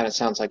know that kind of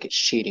sounds like it's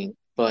cheating,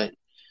 but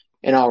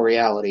in all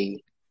reality,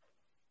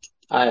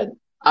 I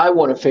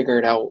want to figure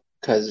it out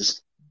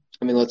because,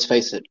 I mean, let's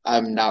face it,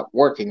 I'm not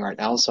working right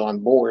now, so I'm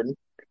bored,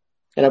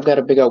 and I've got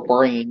a big old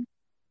brain,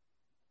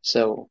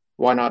 so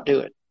why not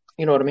do it?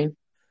 You know what I mean?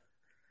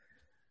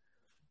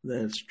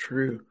 That's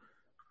true.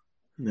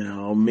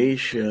 Now,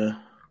 Misha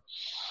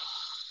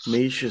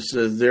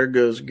says, there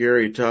goes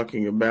Gary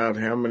talking about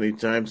how many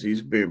times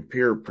he's been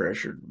peer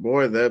pressured.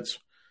 Boy, that's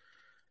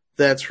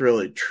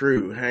really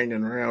true.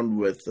 Hanging around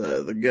with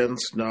the Gun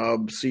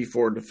Snob,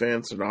 C4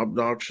 Defense, and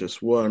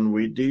Obnoxious One,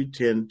 we do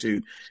tend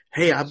to,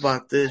 hey, I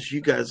bought this, you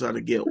guys ought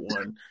to get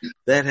one.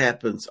 That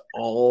happens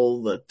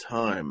all the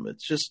time.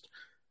 It's just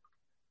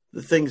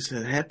the things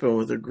that happen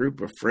with a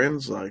group of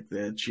friends like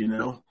that, you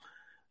know.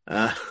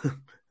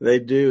 They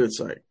do. It's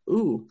like,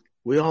 ooh,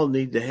 we all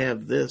need to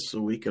have this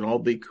so we can all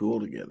be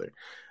cool together.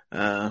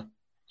 But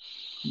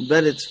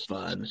it's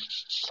fun.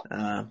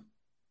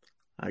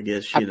 I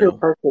guess, I feel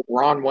perfect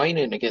Ron Wayne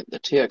in to get the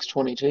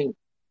TX-22.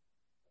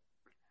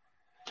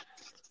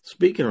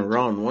 Speaking of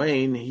Ron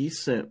Wayne, he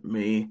sent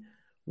me,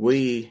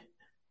 we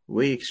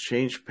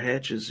exchanged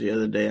patches the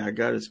other day. I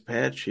got his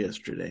patch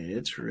yesterday.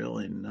 It's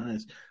really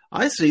nice.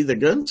 I see the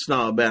Gun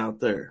Snob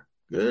out there.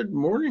 Good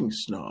morning,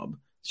 Snob.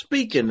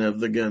 Speaking of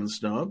the Gun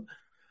Snob,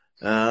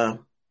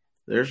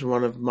 there's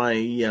one of my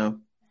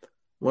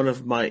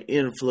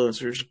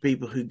influencers,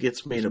 people who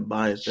gets me to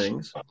buy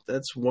things.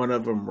 That's one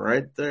of them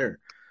right there.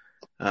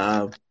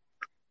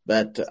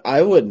 But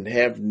I wouldn't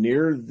have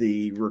near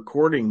the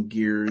recording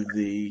gear,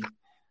 the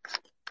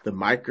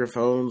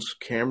microphones,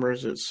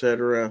 cameras,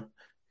 etc.,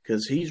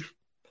 because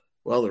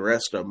Well, the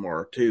rest of them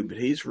are too, but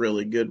he's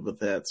really good with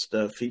that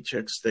stuff. He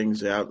checks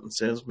things out and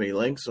sends me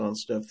links on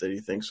stuff that he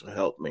thinks will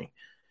help me.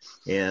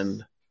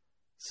 And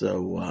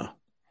so,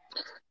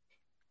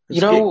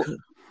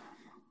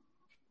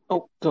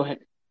 oh, go ahead.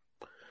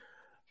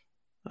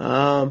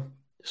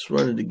 Just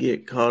wanted to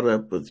get caught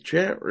up with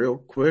chat real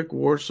quick.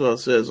 Warsaw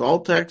says,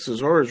 all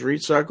taxes are is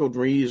recycled and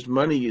reused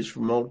money used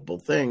for multiple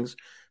things.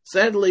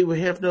 Sadly,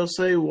 we have no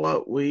say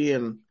what we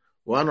and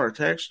what our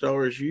tax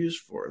dollars used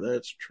for.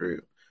 That's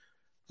true.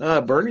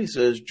 Bernie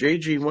says,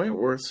 J.G.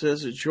 Wentworth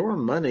says it's your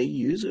money.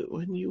 Use it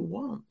when you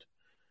want.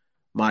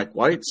 Mike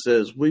White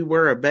says, we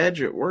wear a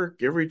badge at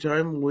work every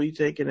time we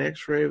take an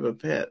x-ray of a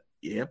pet.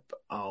 Yep,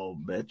 I'll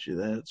bet you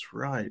that's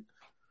right.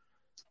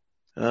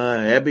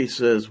 Abby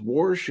says,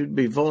 war should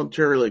be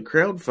voluntarily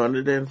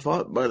crowdfunded and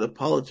fought by the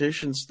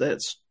politicians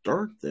that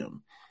start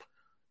them.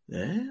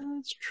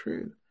 That's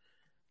true.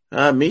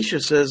 Misha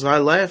says, I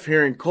laugh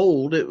hearing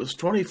cold. It was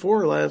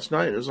 24 last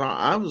night.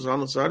 I was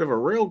on the side of a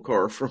rail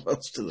car for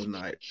most of the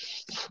night.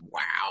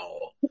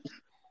 Wow.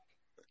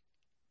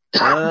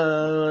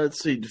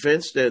 Let's see.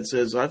 Defense Dad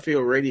says, I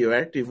feel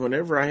radioactive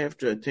whenever I have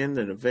to attend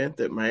an event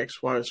that my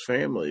ex-wife's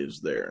family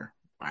is there.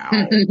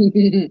 Wow.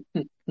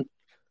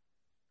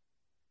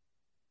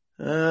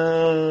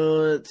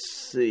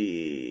 Let's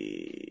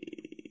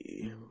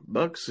see.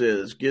 Buck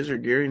says,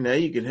 Gizzard Gary, now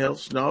you can help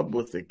Snob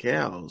with the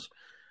cows.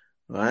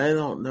 I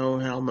don't know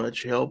how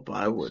much help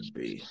I would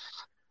be.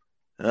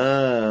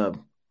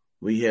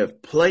 We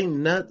have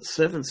Plain Nut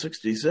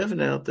 767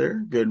 out there.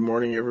 Good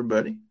morning,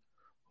 everybody.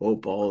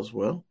 Hope all is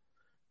well.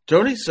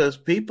 Tony says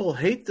people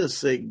hate the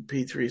SIG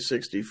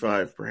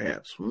P365,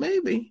 perhaps.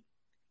 Maybe.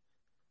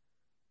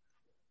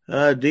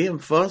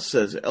 DM Fuss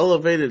says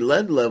elevated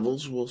lead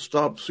levels will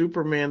stop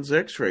Superman's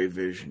X-ray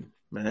vision.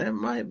 That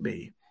might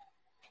be.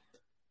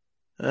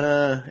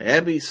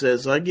 Abby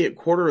says, I get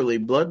quarterly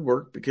blood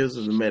work because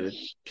of the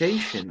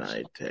medication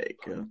I take.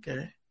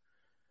 Okay.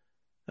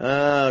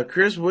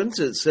 Chris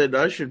Winsett said,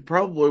 I should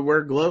probably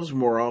wear gloves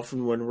more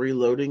often when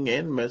reloading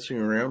and messing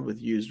around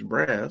with used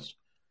brass.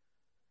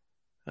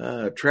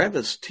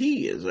 Travis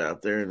T is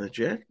out there in the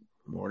chat.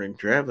 Morning,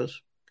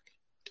 Travis.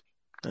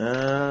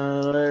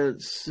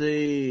 Let's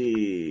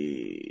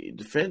see.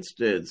 Defense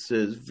Dad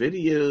says,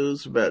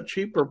 videos about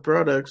cheaper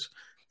products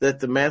that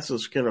the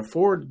masses can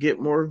afford get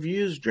more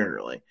views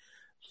generally.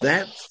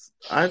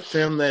 I've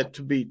found that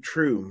to be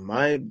true.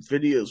 My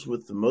videos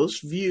with the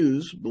most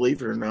views,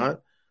 believe it or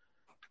not,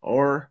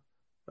 are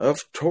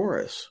of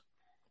Taurus.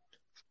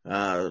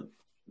 The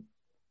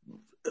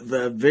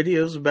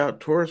videos about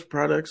Taurus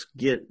products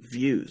get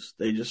views.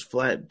 They just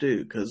flat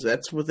do, because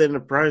that's within the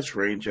price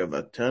range of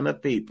a ton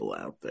of people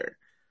out there.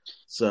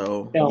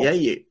 So, yeah,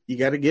 you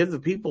got to give the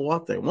people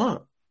what they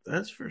want.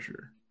 That's for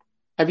sure.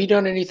 Have you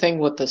done anything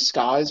with the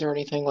skies or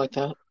anything like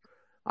that?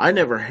 I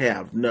never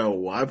have.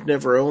 No, I've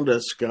never owned a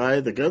Sky.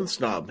 The Gun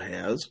Snob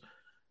has,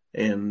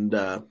 and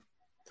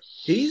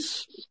he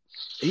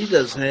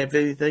doesn't have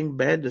anything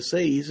bad to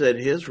say. He said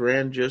his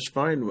ran just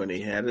fine when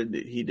he had it.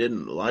 He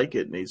didn't like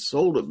it, and he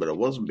sold it, but it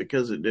wasn't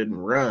because it didn't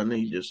run.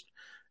 He just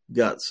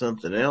got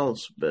something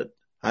else. But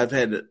I've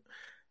had it.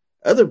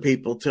 Other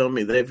people tell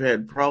me they've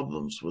had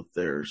problems with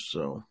theirs.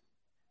 So,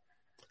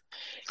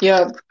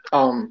 yeah,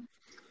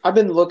 I've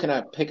been looking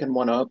at picking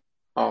one up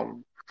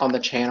on the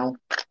channel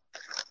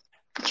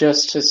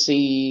just to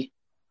see.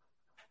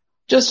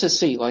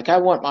 Like, I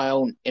want my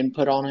own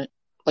input on it.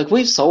 Like,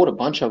 we've sold a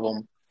bunch of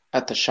them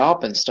at the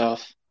shop and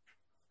stuff,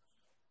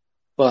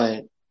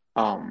 but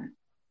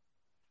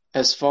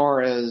as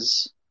far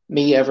as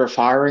me ever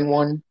firing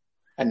one,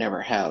 I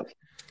never have.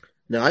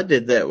 Now, I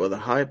did that with a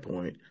High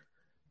Point.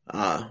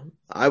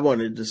 I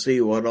wanted to see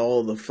what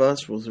all the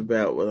fuss was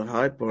about with a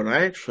High Point.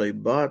 I actually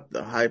bought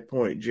the High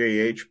Point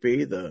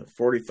JHP, the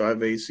 45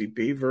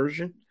 ACP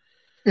version.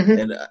 Mm-hmm.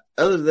 And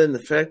other than the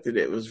fact that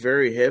it was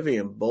very heavy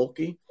and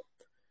bulky,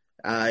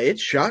 it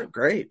shot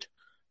great.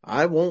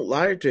 I won't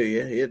lie to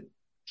you.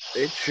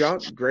 It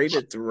shot great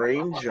at the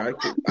range. I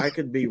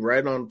could be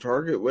right on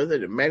target with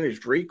it. It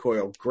managed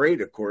recoil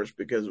great, of course,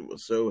 because it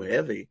was so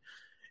heavy.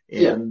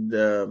 And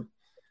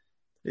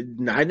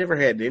I never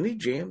had any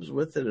jams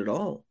with it at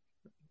all.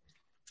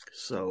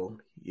 So,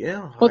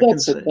 yeah. Well,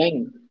 that's the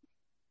thing.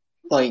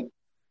 Like,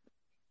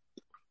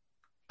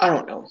 I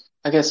don't know.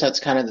 I guess that's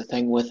kind of the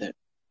thing with it.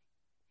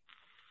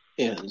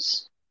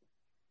 Is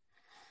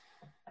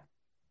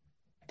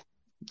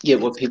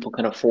get what people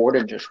can afford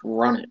and just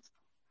run it.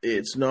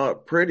 It's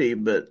not pretty,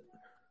 but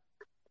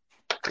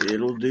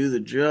it'll do the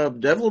job.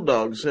 Devil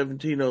Dog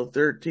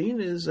 17013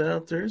 is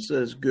out there.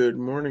 Says, good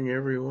morning,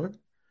 everyone.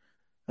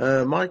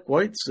 Mike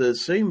White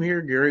says, same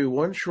here, Gary.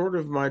 One short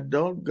of my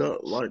dog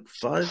got like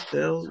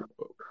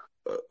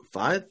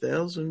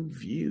 5,000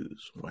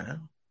 views.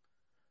 Wow.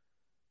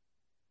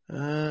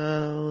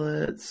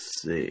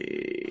 Let's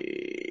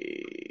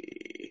see.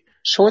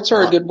 Shorts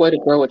are a good way to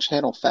grow a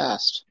channel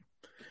fast.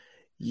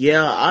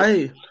 Yeah,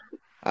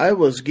 I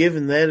was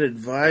given that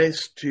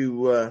advice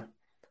to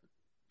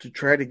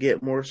try to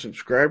get more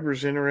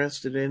subscribers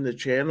interested in the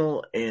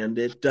channel, and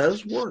it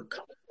does work.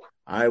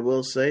 I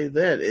will say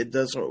that. It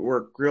doesn't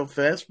work real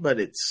fast, but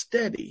it's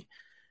steady.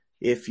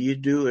 If you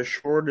do a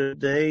short a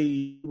day,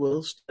 you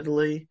will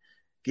steadily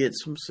get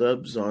some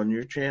subs on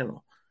your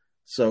channel.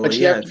 So But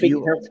you yeah, have to be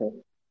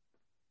careful.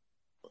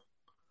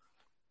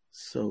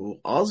 So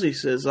Ozzy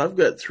says, I've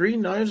got 3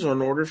 knives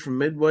on order from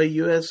Midway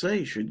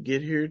USA. Should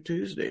get here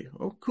Tuesday.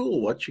 Oh,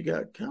 cool. What you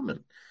got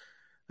coming?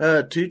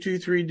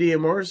 223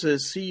 DMR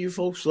says, see you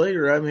folks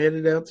later. I'm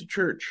headed out to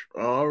church.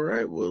 All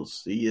right. We'll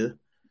see you.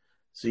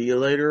 See you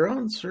later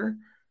on, sir.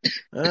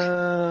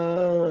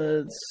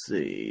 Let's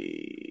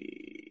see.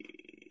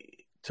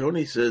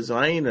 Tony says,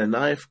 I ain't a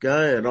knife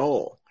guy at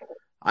all.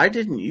 I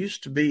didn't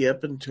used to be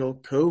up until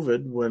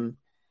COVID when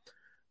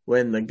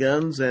the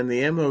guns and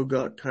the ammo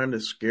got kind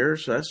of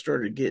scarce. I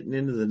started getting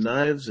into the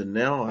knives, and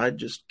now I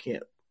just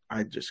can't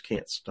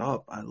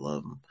stop. I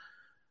love them.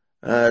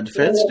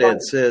 Defense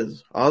Dad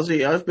says,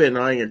 Ozzy, I've been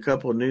eyeing a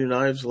couple new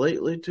knives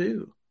lately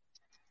too.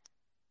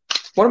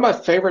 One of my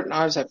favorite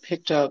knives I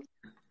picked up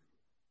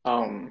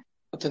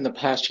within the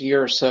past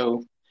year or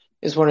so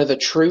is one of the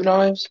True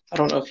knives. I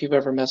don't know if you've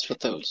ever messed with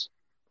those.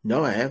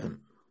 No, I haven't.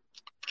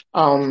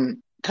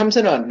 Comes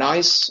in a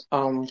nice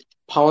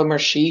polymer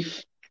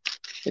sheath.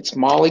 It's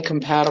Molly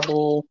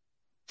compatible.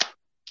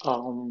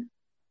 It's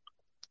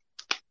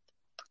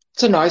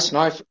a nice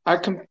knife.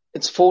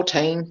 It's full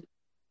tang,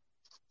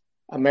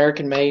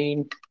 American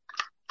made,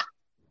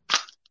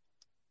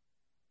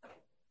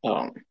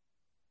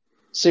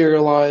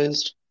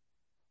 serialized.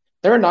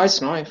 They're a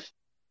nice knife.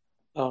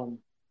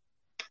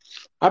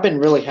 I've been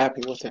really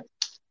happy with it.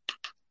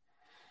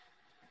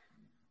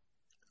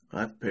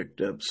 I've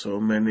picked up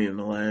so many in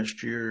the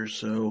last year or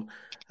so.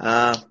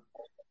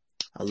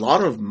 A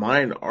lot of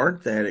mine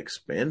aren't that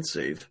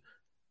expensive.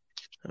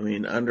 I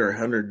mean, under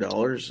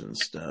 $100 and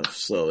stuff.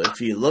 So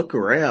if you look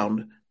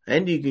around,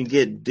 and you can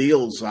get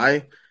deals.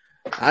 I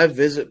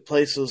visit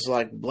places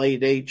like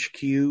Blade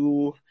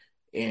HQ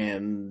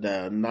and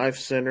Knife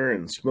Center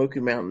and Smoky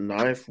Mountain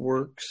Knife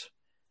Works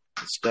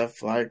and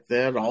stuff like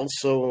that.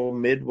 Also,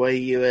 Midway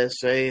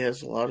USA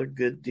has a lot of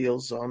good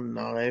deals on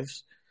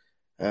knives.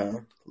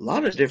 A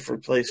lot of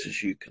different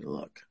places you can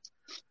look.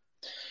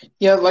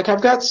 Yeah, like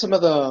I've got some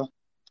of the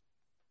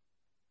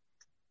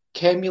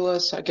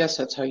Camulus, I guess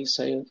that's how you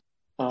say it,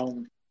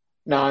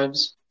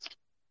 knives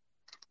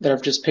that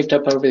I've just picked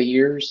up over the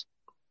years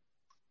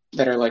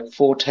that are like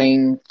full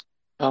tang,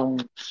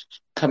 come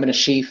in a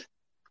sheath.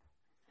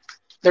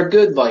 They're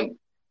good, like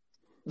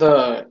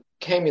the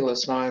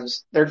Camulus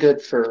knives, they're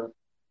good for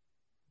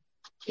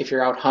if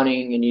you're out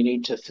hunting and you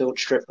need to field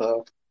strip a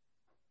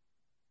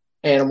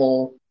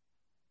animal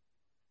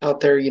out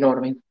there, you know what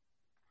I mean?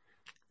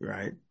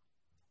 Right.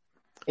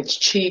 It's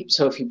cheap,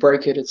 so if you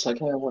break it, it's like,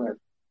 whatever.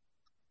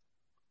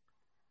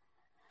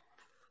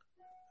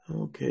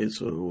 Okay,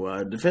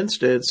 so Defense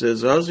Dad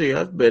says, Ozzy,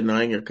 I've been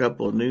eyeing a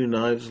couple of new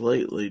knives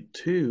lately,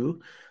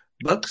 too.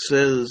 Buck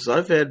says,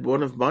 I've had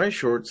one of my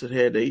shorts that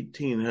had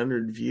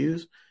 1,800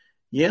 views.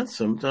 Yeah,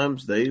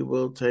 sometimes they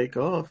will take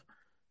off.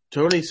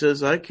 Tony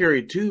says, I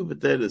carry 2,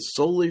 but that is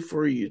solely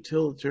for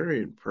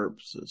utilitarian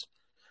purposes.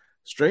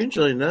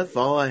 Strangely enough,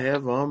 all I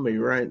have on me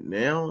right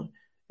now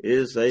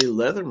is a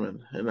Leatherman,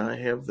 and I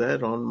have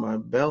that on my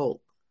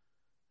belt.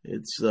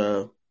 It's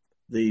the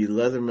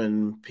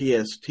Leatherman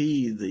PST,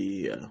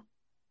 the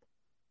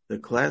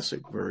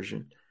classic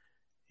version,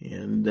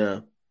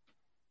 and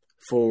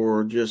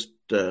for just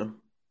onesie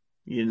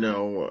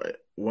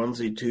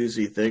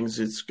twosie things,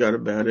 it's got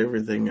about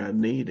everything I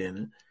need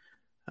in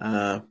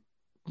it.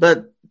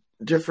 But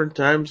different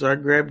times I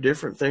grab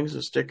different things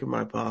to stick in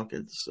my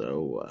pockets,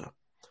 so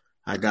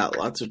I got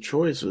lots of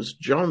choices.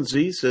 John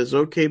Z says,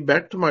 okay,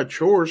 back to my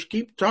chores.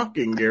 Keep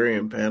talking, Gary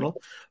and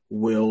panel.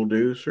 Will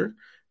do, sir.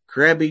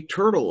 Krabby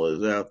Turtle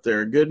is out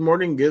there. Good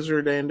morning,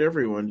 Gizzard, and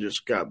everyone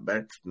just got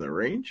back from the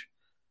range.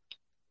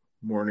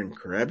 Morning,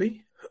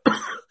 Krabby.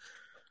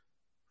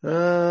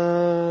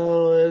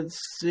 Let's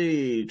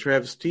see.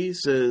 Travis T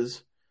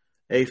says,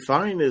 a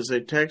fine is a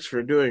tax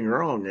for doing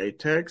wrong. A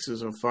tax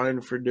is a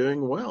fine for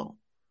doing well.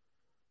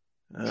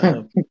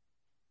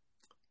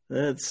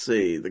 Let's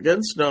see. The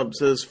Gun Snob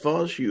says,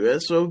 Foss, you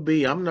SOB.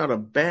 I'm not a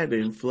bad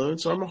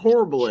influence. I'm a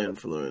horrible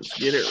influence.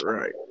 Get it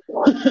right.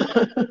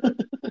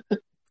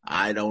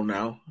 I don't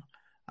know.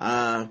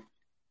 I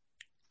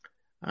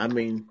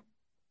mean,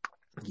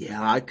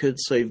 yeah, I could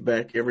save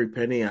back every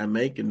penny I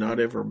make and not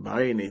ever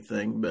buy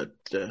anything, but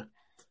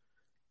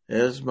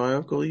as my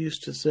uncle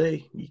used to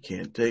say, you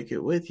can't take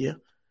it with you.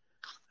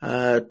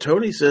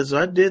 Tony says,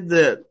 I did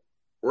that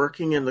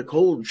working in the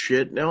cold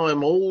shit. Now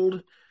I'm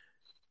old,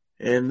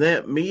 and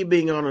that me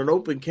being on an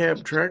open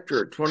cab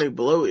tractor at 20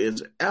 below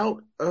is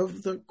out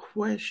of the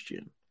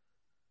question.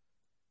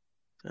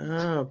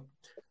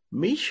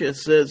 Misha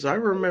says, I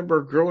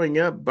remember growing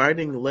up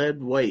biting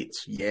lead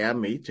weights. Yeah,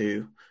 me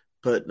too.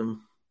 Putting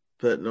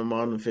them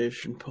on the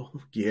fishing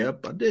pole.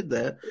 Yep, I did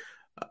that.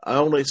 I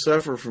only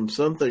suffer from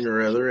something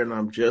or other, and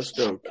I'm just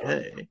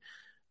okay.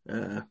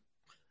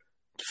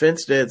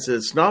 Defense Dad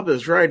says, Snob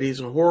is right.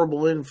 He's a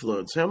horrible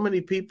influence. How many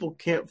people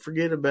can't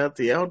forget about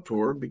the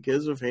outdoor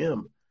because of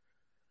him?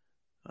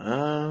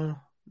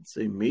 Let's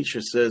see.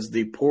 Misha says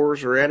the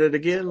pores are at it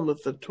again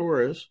with the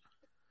Taurus.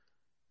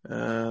 Hey,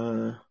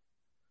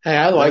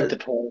 I like the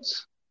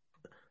Taurus.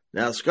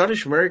 Now,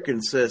 Scottish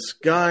American says,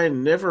 Sky,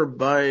 never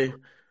buy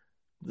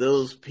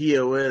those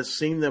POS.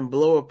 Seen them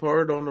blow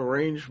apart on the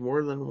range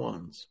more than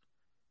once.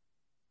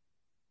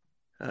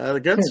 The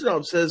Gun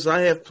Snob says,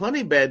 I have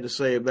plenty bad to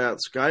say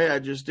about Sky. I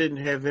just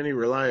didn't have any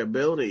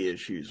reliability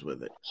issues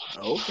with it.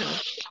 Okay.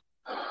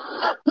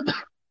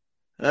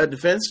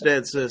 Defense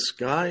Dad says,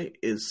 Sky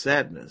is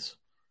sadness.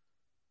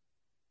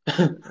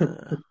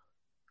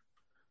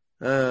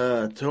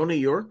 Tony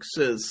York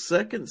says,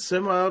 second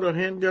semi-auto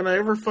handgun I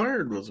ever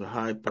fired was a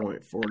High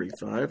Point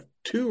 45,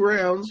 2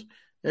 rounds,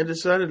 and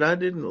decided I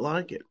didn't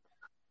like it.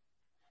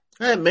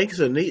 It makes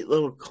a neat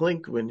little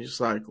clink when you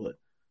cycle it.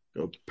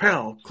 Go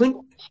pow,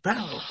 clink,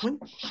 pow,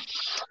 clink.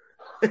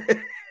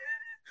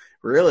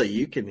 Really,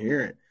 you can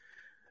hear it.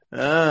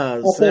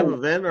 Sam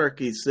of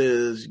Anarchy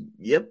says,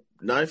 yep,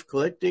 knife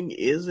collecting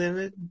is an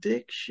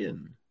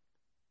addiction.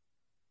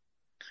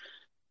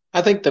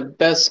 I think the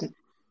best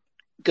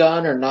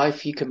gun or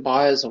knife you can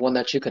buy is the one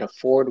that you can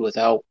afford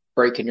without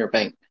breaking your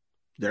bank.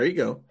 There you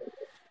go.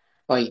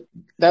 Like,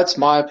 that's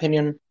my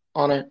opinion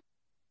on it.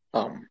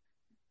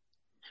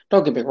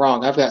 Don't get me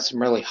wrong, I've got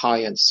some really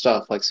high-end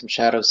stuff, like some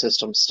Shadow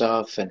System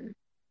stuff and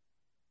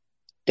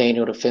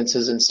Daniel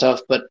Defenses and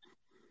stuff, but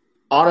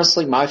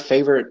honestly, my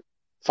favorite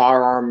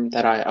firearm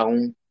that I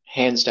own,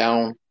 hands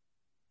down,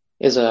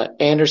 is a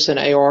Anderson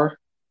AR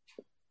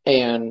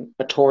and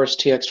a Taurus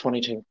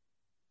TX-22.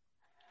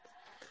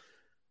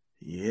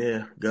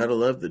 Yeah, gotta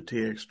love the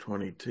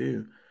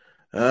TX-22.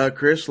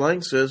 Chris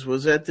Lang says,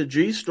 was at the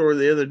G store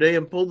the other day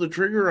and pulled the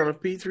trigger on a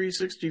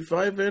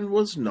P365 and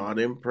was not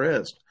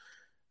impressed.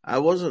 I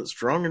wasn't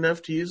strong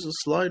enough to use a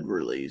slide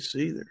release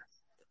either.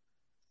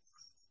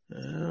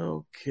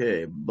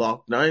 Okay,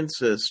 Block 9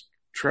 says,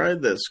 try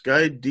the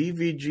Sky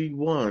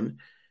DVG-1.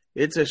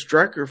 It's a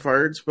striker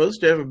fire. It's supposed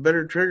to have a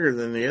better trigger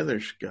than the other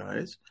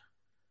Skies.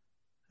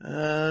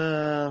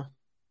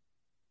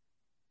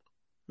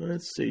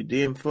 Let's see.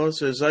 DM Foss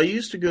says, I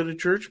used to go to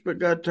church but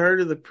got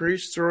tired of the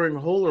priest throwing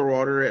holy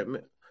water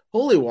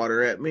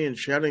at me and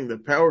shouting, the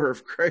power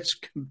of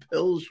Christ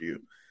compels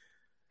you.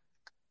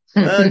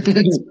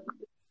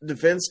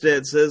 Defense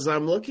Dad says,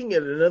 I'm looking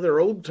at another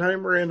old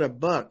timer and a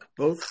buck,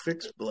 both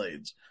fixed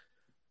blades.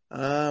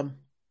 Yeah,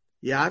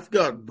 I've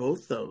got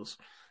both those.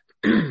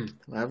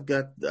 I've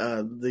got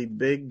I've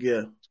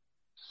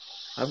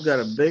got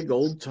a big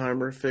old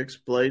timer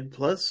fixed blade,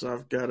 plus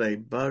I've got a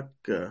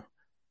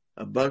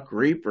buck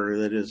Reaper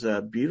that is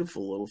a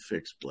beautiful little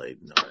fixed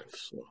blade knife.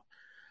 So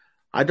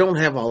I don't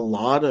have a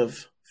lot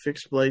of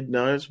fixed blade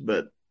knives,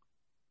 but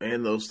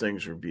man, those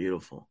things are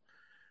beautiful.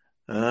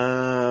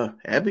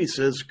 Abby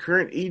says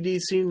current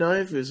EDC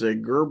knife is a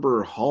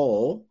Gerber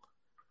Hall.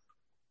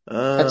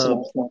 That's an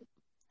excellent.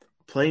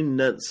 Plain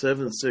Nut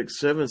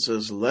 767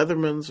 says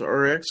Leathermans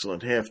are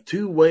excellent. Have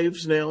 2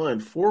 waves now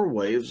and 4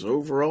 waves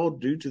overall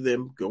due to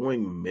them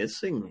going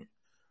missing.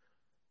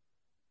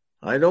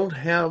 I don't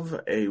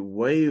have a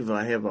wave.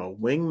 I have a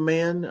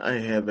Wingman, I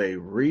have a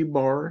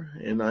Rebar,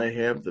 and I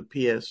have the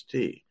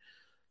PST.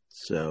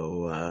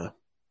 So,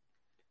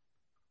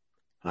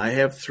 I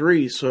have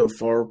 3 so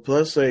far,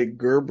 plus a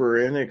Gerber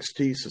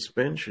NXT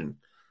suspension.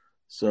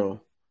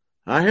 So,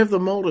 I have the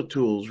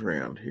multi-tools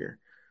around here.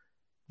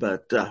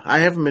 But I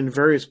have them in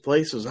various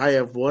places. I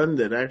have one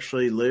that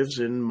actually lives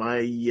in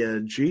my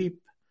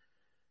Jeep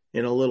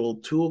in a little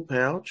tool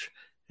pouch.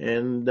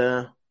 And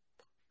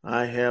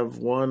I have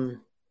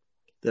one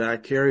that I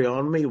carry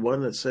on me,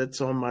 one that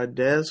sits on my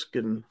desk,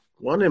 and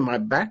one in my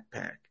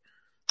backpack.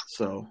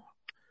 So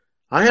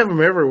I have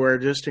them everywhere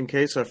just in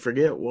case I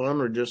forget one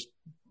or just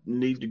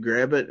need to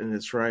grab it, and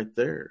it's right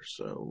there.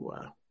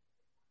 So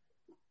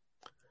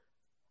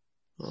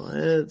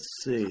let's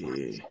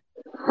see.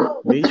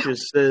 Misha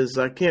says,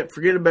 I can't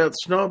forget about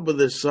Snob with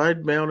his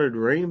side-mounted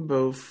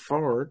rainbow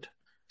fart.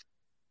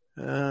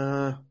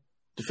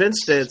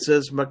 Defense Dad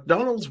says,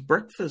 McDonald's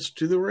breakfast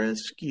to the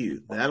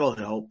rescue. That'll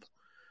help.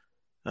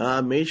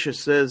 Misha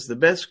says, the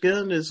best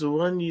gun is the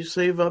one you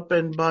save up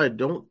and buy.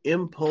 Don't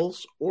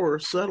impulse or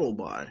settle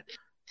buy.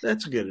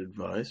 That's good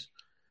advice.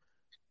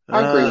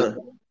 I agree with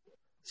that.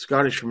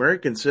 Scottish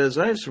American says,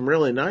 I have some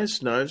really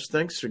nice knives.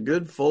 Thanks to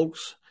good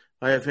folks.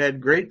 I have had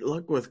great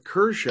luck with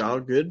Kershaw,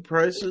 good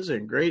prices,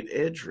 and great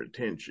edge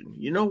retention.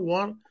 You know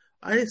what?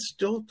 I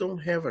still don't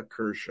have a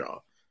Kershaw.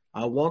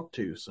 I want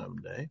to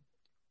someday.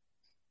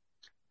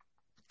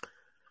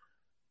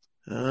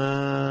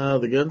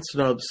 The Gun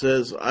Snob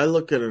says, I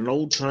look at an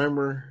old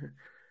timer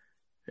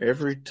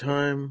every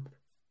time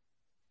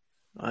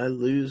I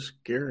lose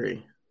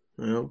Gary.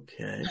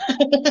 Okay.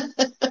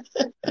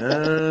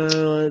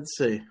 Let's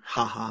see.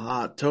 Ha ha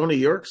ha. Tony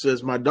York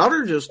says, my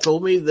daughter just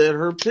told me that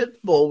her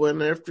pit bull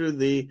went after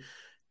the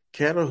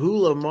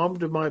Catahoula mom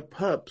to my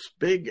pups.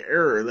 Big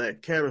error.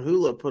 That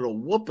Catahoula put a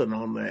whooping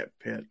on that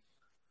pet.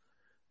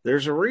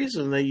 There's a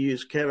reason they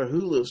use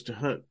Catahoulas to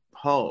hunt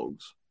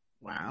hogs.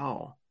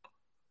 Wow.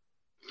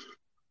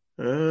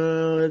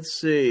 Let's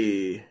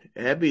see.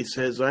 Abby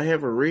says, I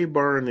have a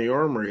rebar in the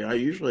armory. I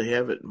usually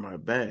have it in my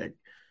bag.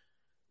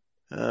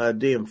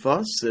 DM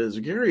Foss says,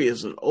 Gary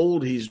isn't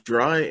old, he's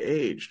dry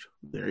aged.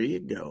 There you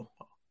go.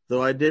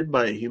 Though I did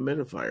buy a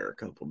humidifier a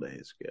couple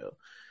days ago.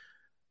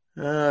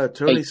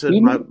 Tony said,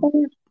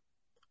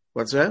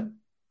 what's that?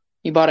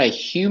 You bought a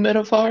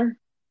humidifier?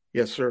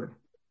 Yes, sir.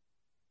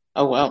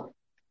 Oh, wow.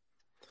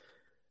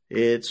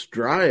 It's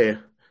dry.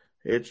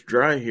 It's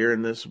dry here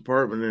in this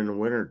apartment in the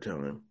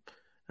wintertime.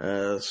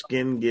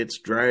 Skin gets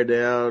dried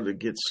out. It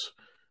gets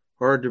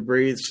hard to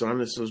breathe.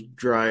 Sinuses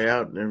dry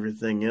out and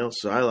everything else.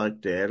 So I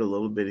like to add a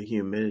little bit of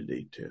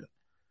humidity to it.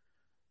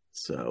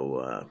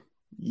 So,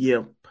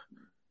 yep.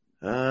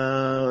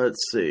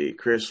 Let's see.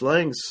 Chris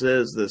Lang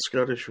says the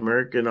Scottish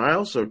American. I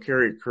also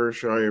carry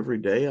Kershaw every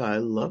day. I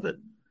love it.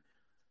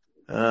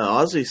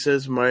 Ozzy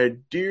says my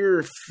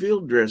dear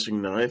field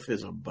dressing knife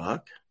is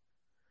 $1.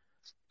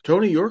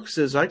 Tony York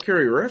says I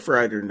carry Rough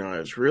Rider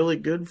knives. Really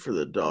good for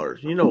the dollars.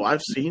 You know,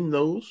 I've seen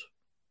those.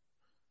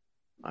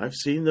 I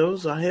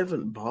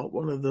haven't bought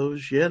one of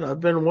those yet. I've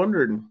been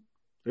wondering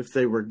if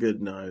they were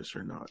good knives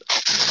or not.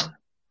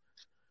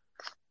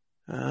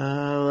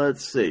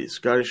 Let's see.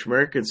 Scottish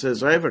American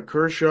says, I have a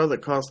Kershaw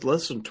that costs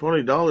less than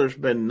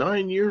 $20, been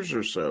 9 years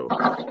or so.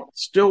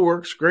 Still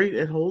works great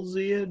and holds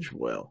the edge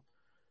well.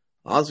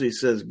 Ozzy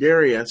says,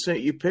 Gary, I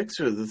sent you pics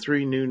of the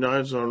 3 new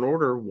knives on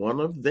order. One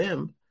of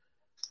them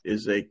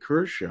is a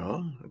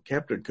Kershaw.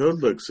 Captain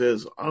Codebook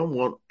says, I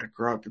want a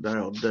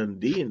Crocodile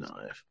Dundee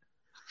knife.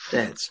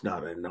 That's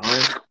not a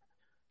knife.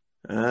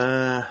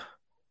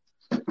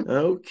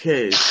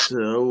 Okay,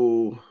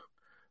 so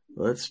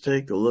let's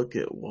take a look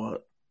at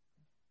what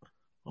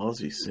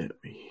Ozzy sent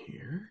me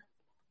here.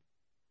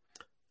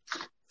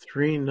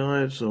 3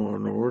 knives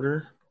on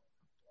order.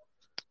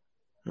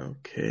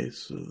 Okay,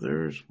 so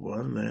there's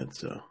one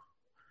that's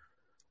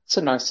it's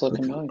a nice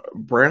looking knife.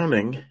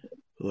 Browning,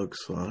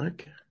 looks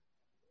like.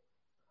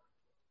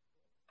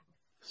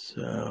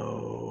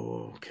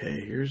 So, okay,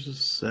 here's the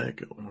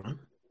second one.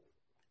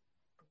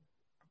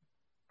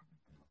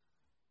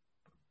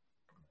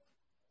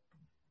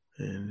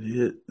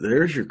 And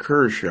there's your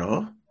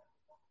Kershaw.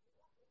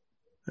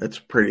 That's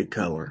a pretty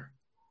color.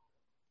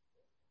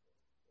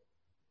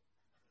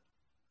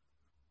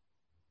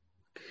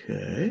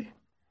 Okay.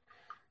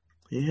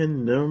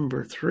 And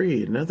number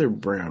 3, another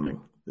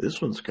Browning.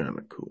 This one's kind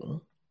of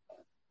cool.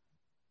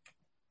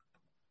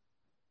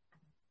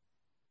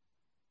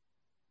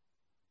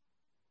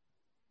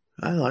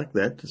 I like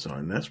that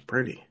design. That's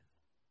pretty.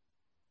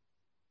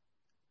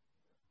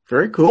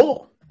 Very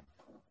cool.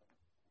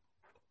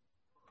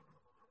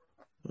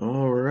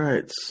 All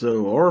right.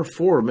 So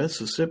R4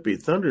 Mississippi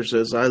Thunder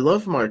says, I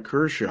love my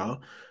Kershaw.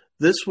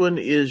 This one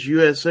is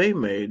USA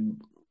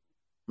made.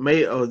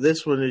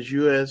 This one is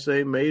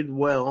USA made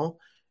well.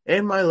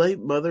 And my late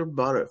mother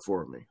bought it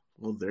for me.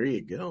 Well, there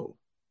you go.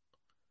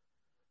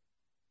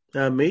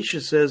 Misha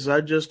says,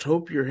 I just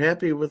hope you're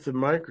happy with the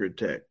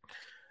Microtech.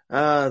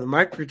 The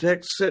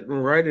Microtech's sitting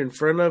right in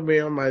front of me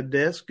on my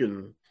desk,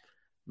 and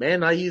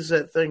man, I use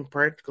that thing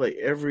practically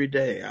every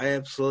day. I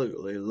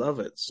absolutely love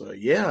it. So,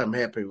 yeah, I'm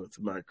happy with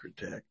the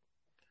Microtech.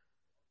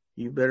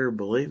 You better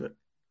believe it.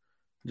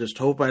 Just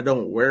hope I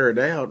don't wear it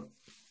out.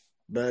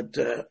 But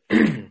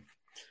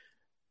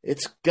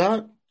it's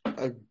got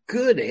a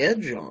good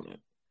edge on it.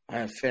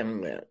 I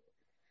found that.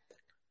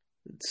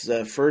 It's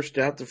the first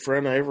out the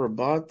front I ever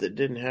bought that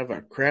didn't have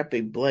a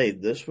crappy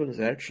blade. This one's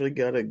actually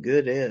got a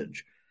good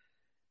edge.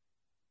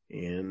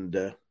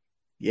 And,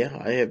 yeah,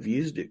 I have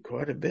used it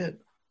quite a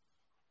bit.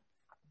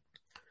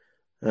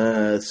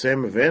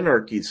 Sam of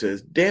Anarchy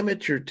says, damn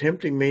it, you're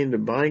tempting me into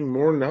buying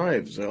more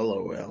knives,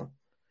 LOL.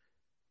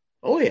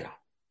 Oh, yeah.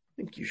 I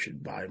think you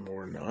should buy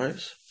more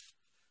knives.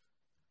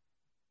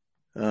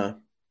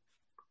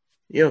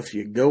 If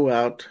you go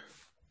out,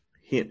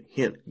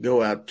 hint,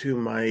 go out to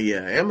my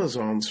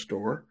Amazon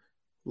store,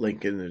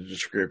 link in the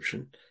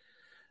description.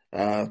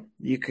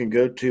 You can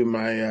go to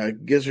my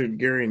Gizzard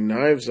Gary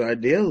Knives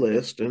idea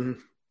list, and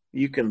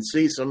you can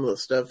see some of the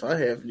stuff I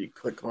have. You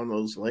click on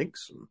those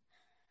links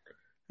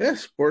and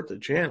support the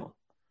channel.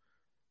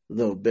 A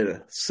little bit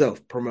of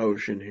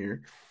self-promotion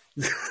here.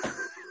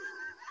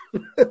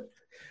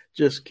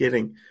 Just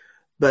kidding.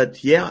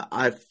 But yeah,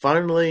 I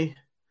finally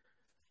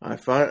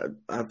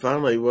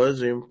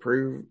was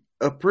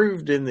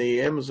approved in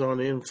the Amazon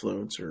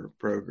Influencer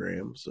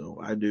program, so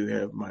I do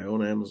have my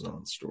own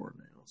Amazon store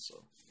now.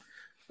 So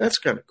that's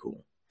kind of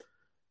cool.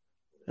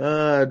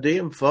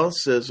 DM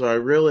Foss says, I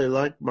really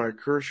like my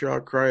Kershaw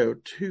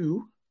Cryo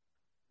 2.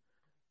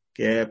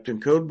 Captain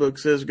Codebook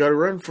says, got to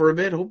run for a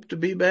bit. Hope to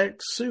be back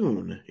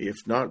soon.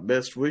 If not,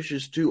 best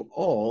wishes to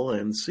all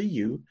and see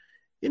you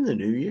in the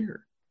new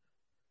year.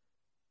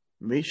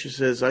 Misha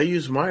says, I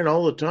use mine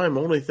all the time.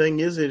 Only thing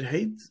it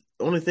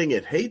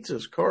hates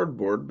is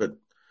cardboard, but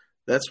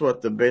that's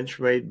what the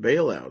Benchmade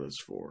bailout is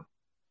for.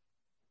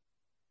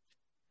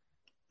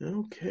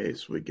 Okay,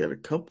 so we got a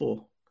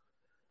couple.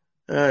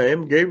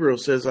 M. Gabriel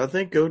says, I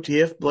think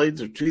OTF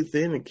blades are too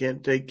thin and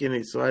can't take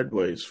any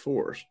sideways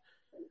force.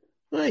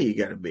 Well, you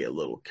got to be a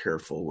little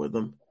careful with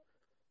them.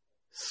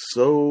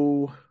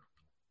 So,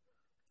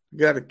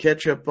 got to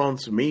catch up on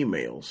some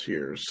emails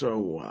here.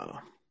 So,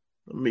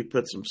 let me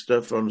put some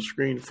stuff on the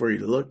screen for you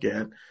to look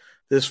at.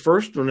 This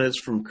first one is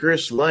from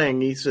Chris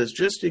Lang. He says,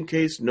 just in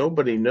case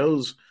nobody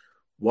knows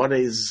what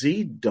a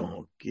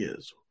Z-donk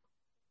is.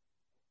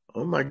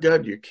 Oh my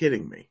God, you're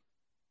kidding me.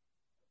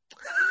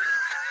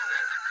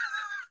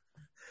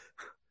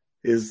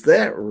 Is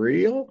that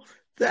real?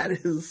 That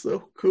is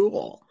so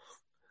cool.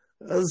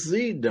 A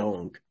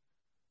Z-donk.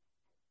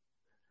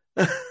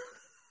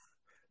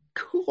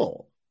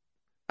 Cool.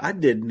 I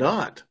did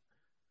not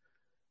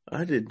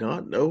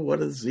know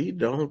what a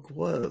Z-donk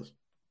was.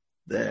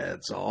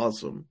 That's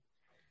awesome.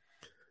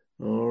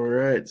 All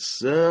right,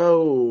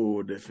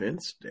 so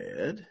Defense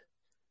Dad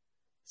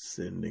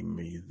sending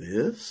me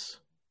this.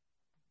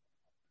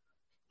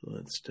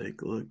 Let's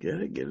take a look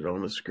at it, get it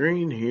on the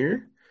screen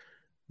here.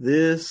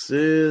 This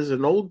is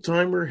an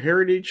old-timer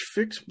Heritage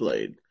fixed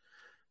blade.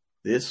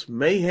 This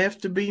may have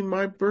to be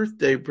my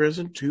birthday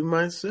present to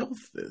myself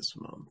this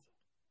month.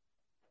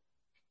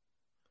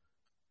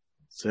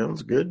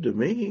 Sounds good to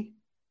me.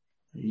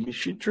 You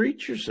should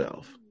treat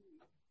yourself.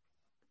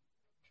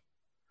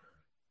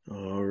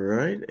 All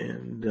right,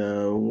 and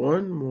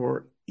one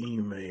more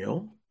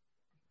email.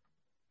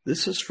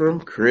 This is from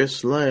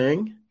Chris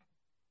Lang.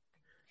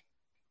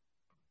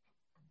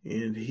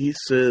 And he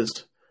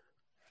says,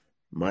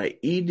 my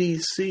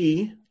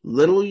EDC,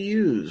 little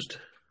used.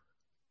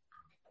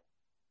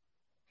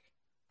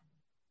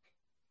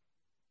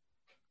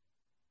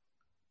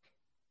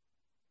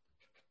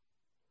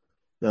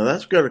 Now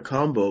that's got a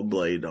combo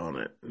blade on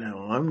it.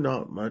 Now I'm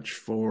not much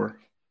for...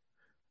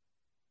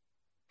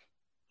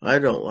 I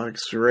don't like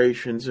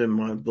serrations in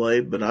my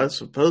blade, but I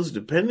suppose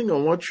depending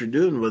on what you're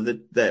doing with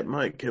it, that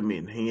might come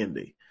in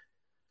handy.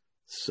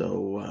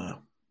 So,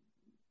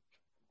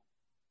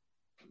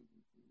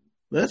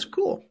 that's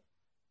cool.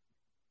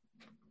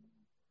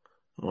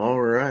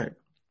 All right.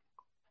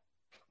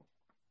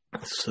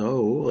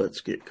 So,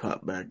 let's get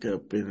caught back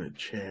up in the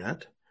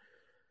chat.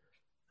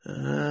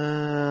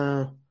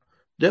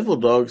 Devil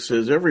Dog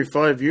says, every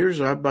 5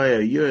 years I buy a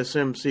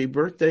USMC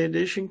birthday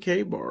edition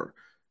K-bar.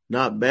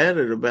 Not bad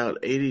at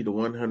about $80 to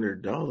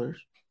 $100.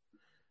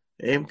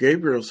 Am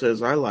Gabriel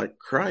says, I like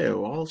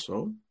cryo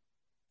also.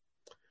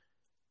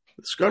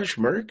 The Scottish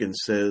American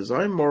says,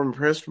 I'm more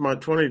impressed with my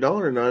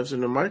 $20 knives than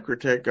the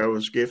Microtech I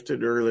was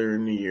gifted earlier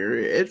in the year.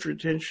 Edge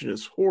retention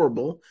is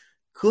horrible.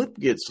 Clip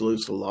gets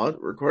loose a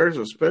lot. Requires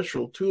a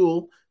special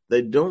tool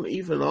they don't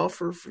even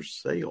offer for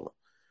sale.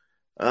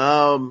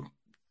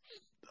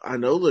 I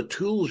know the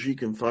tools you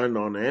can find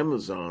on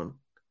Amazon.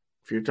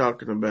 If you're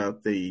talking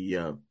about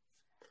the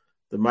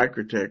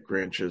Microtech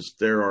wrenches,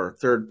 there are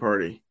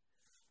third-party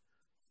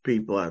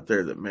people out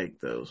there that make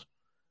those.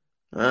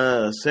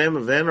 Sam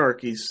of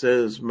Anarchy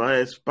says,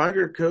 my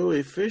Spider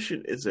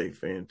Coefficient is a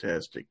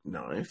fantastic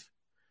knife.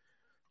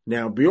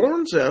 Now,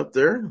 Bjorn's out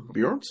there.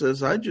 Bjorn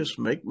says, I just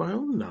make my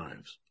own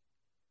knives.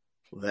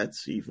 Well,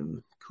 that's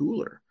even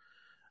cooler.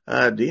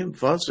 DM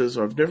Foss says,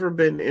 I've never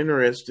been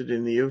interested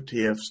in the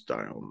OTF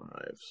style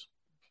knives.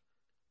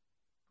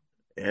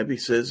 Abby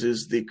says,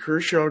 is the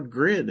Kershaw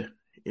Grid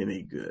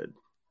any good?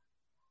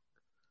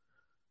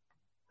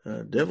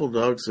 Devil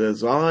Dog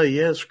says,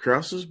 yes,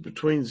 crosses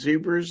between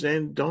zebras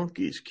and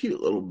donkeys.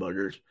 Cute little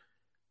buggers.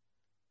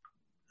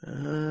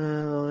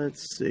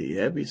 Let's see.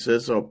 Abby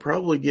says, I'll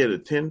probably get a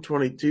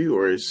 1022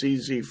 or a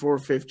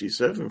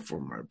CZ457 for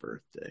my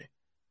birthday.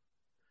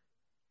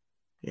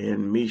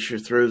 And Misha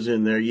throws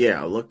in there,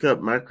 yeah, look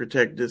up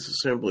Microtech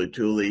disassembly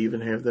tool. They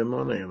even have them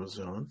on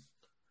Amazon.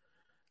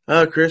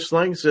 Chris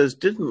Lang says,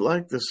 didn't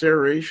like the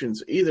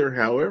serrations either.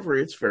 However,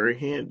 it's very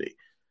handy.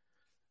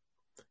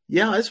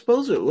 Yeah, I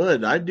suppose it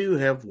would. I do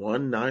have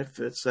one knife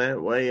that's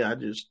that way. I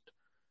just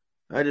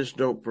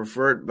don't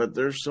prefer it. But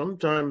there's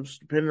sometimes,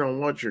 depending on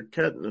what you're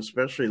cutting,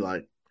 especially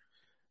like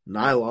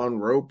nylon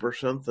rope or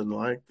something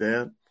like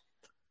that,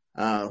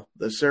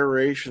 the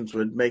serrations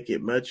would make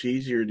it much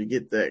easier to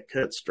get that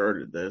cut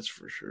started. That's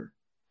for sure.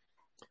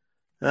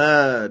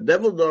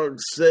 Devil Dog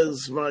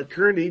says, my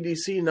current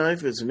EDC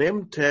knife is an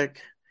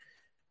M-Tech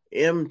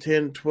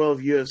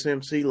M1012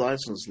 USMC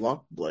licensed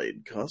lock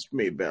blade. Cost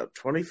me about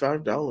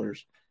 $25.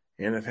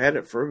 And I've had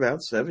it for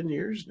about 7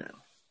 years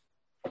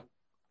now.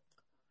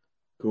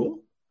 Cool.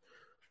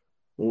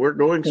 Well, we're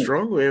going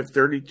strong. We have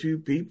 32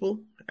 people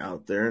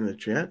out there in the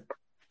chat.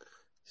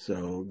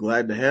 So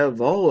glad to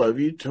have all of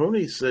you.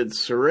 Tony said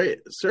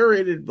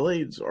serrated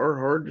blades are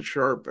hard to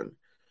sharpen.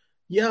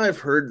 Yeah,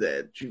 I've heard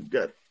that. You've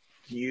got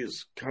to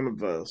use kind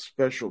of a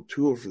special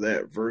tool for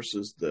that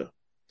versus the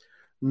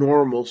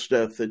normal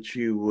stuff that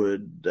you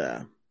would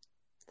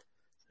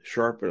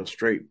sharpen a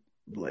straight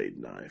blade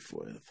knife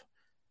with.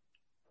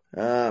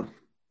 Yeah,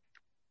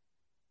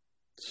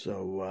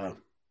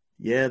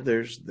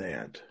 there's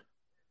that.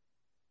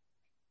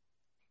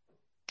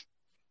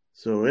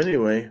 So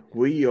anyway,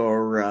 we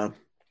are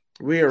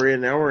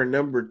in hour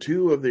number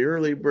 2 of the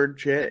early bird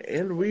chat,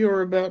 and we are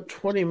about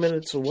 20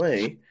 minutes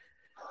away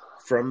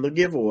from the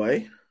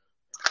giveaway.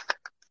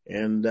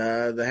 And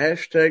the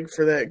hashtag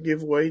for that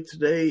giveaway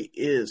today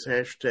is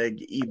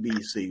hashtag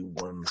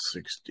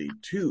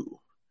EBC162,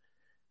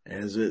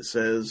 as it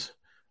says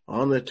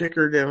on the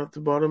ticker down at the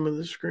bottom of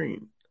the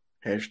screen.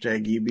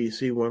 Hashtag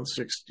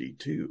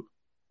EBC162.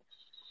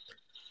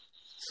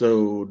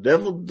 So,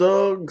 Devil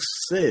Dog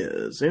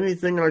says,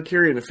 anything I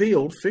carry in the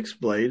field,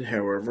 fixed blade,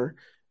 however,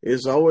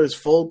 is always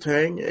full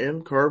tang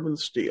and carbon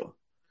steel.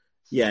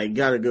 Yeah, you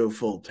gotta go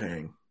full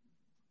tang.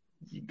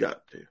 You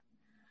got to.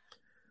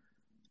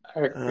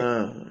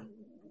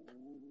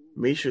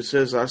 Misha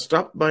says, I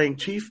stopped buying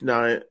cheap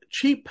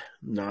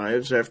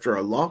knives after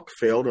a lock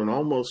failed and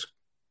almost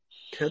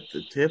cut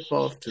the tip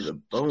off to the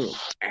bone.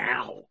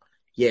 Ow.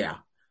 Yeah.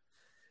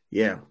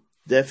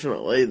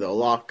 Definitely the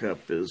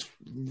lockup is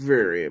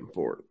very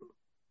important.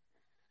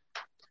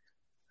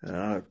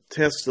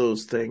 Test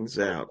those things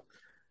out.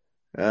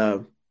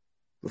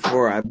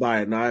 Before I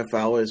buy a knife,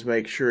 I always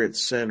make sure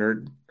it's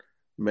centered.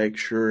 Make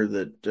sure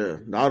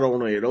that not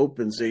only it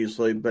opens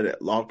easily, but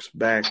it locks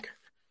back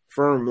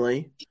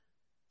firmly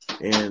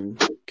and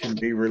can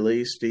be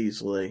released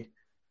easily.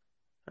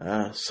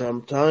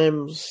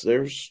 Sometimes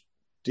there's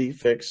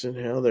defects in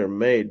how they're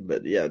made,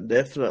 but yeah,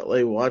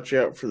 definitely watch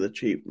out for the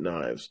cheap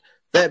knives.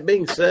 That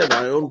being said,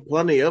 I owned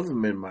plenty of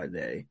them in my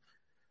day.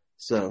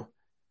 So,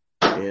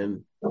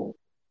 and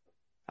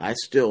I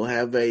still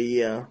have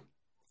a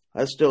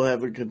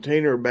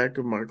container back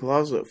in my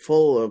closet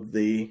full of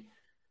the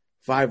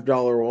 $5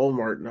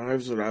 Walmart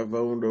knives that I've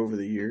owned over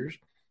the years.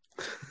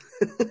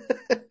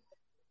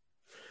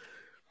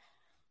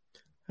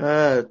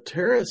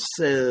 Tara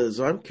says,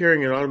 I'm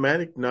carrying an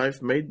automatic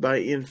knife made by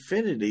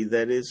Infinity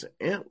that is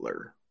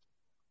antler.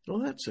 Well,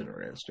 that's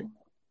interesting.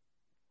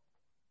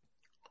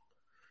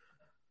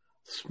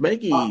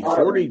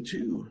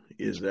 Smeggy42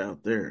 is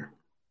out there.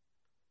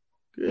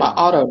 Good. My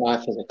auto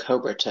knife is a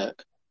Cobra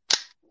Tech.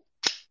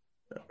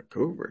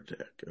 Cobra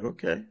Tech,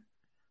 okay.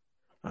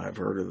 I've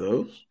heard of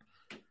those.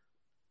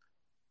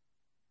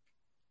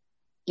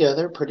 Yeah,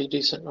 they're a pretty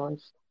decent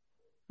knife.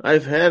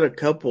 I've had a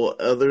couple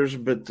others,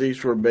 but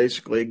these were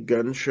basically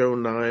gun show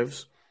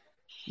knives.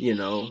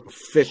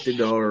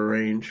 $50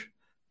 range.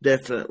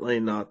 Definitely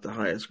not the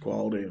highest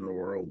quality in the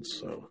world,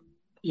 so.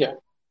 Yeah.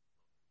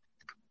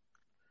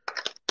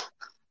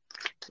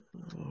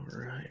 All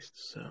right,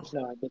 so.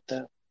 No, I get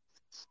that.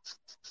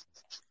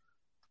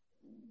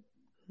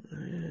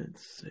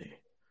 Let's see.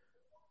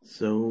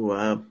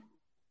 So,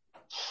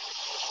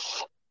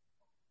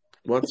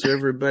 what's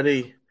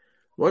everybody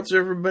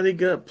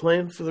got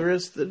planned for the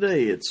rest of the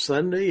day? It's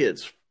Sunday.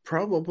 It's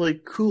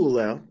probably cool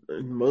out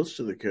in most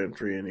of the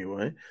country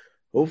anyway.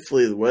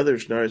 Hopefully the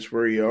weather's nice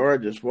where you are.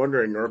 Just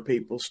wondering, are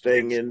people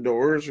staying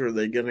indoors or are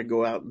they going to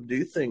go out and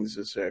do things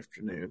this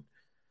afternoon?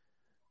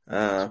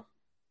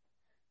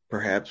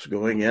 Perhaps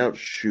going out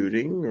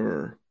shooting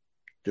or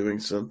doing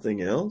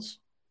something else?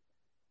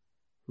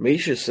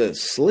 Misha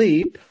says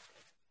sleep.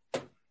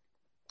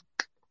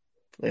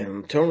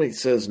 And Tony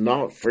says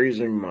not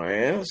freezing my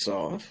ass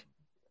off.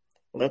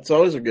 Well, that's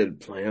always a good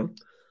plan.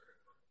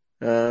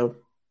 I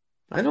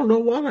don't know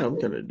what I'm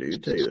going to do, to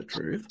tell you the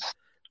truth.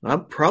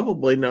 I'm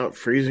probably not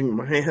freezing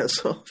my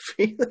ass off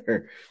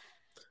either.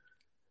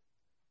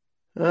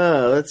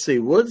 Let's see.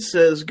 Wood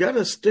says, got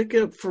a stick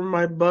up for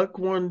my buck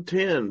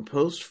 110,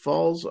 Post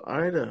Falls,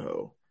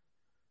 Idaho.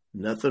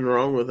 Nothing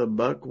wrong with a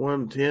buck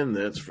 110,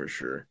 that's for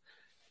sure.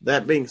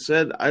 That being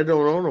said, I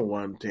don't own a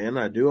 110.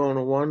 I do own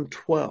a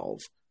 112.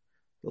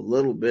 A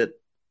little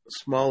bit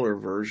smaller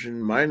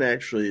version. Mine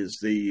actually is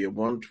the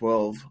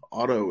 112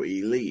 Auto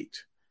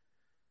Elite.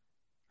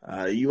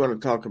 You want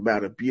to talk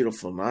about a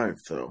beautiful knife,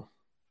 though.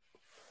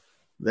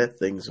 That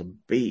thing's a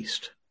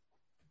beast.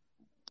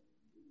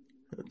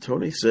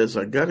 Tony says,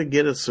 I got to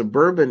get a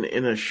Suburban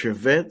in a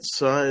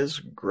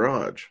Chevette-size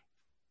garage.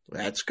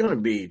 That's going to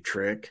be a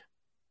trick.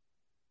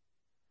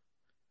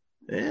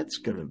 That's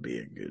going to be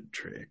a good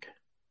trick.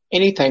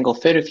 Anything will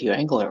fit if you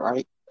angle it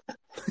right.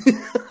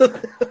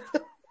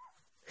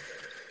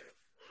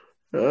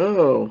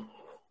 Oh,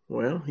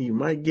 well, you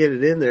might get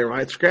it in there.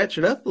 Might scratch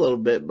it up a little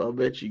bit, but I'll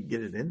bet you can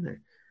get it in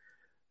there.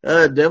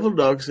 Devil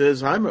Dog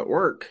says, I'm at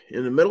work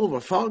in the middle of a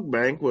fog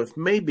bank with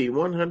maybe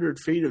 100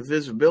 feet of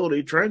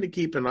visibility, trying to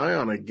keep an eye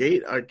on a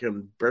gate I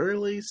can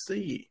barely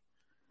see.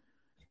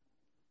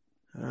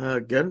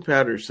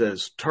 Gunpowder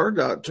says,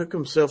 Tardot took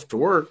himself to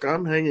work.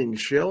 I'm hanging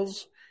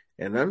shelves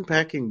and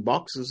unpacking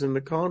boxes in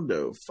the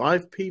condo.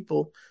 5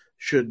 people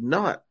should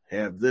not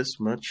have this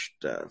much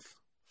stuff.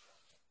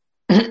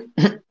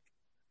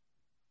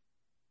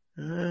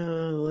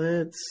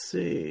 Let's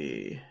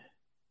see.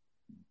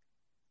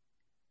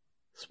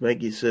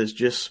 Smeggy says,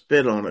 just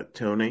spit on it,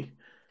 Tony.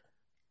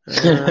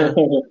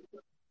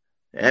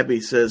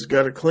 Abby says,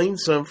 got to clean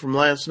some from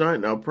last night,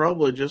 and I'll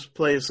probably just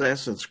play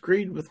Assassin's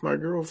Creed with my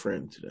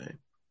girlfriend today.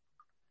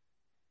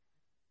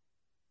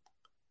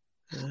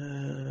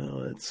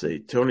 Let's see.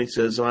 Tony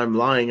says, I'm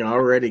lying. I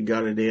already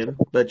got it in,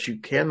 but you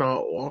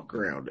cannot walk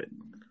around it.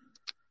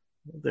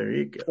 There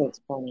you go. That's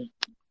funny.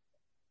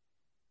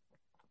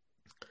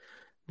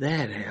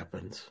 That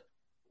happens.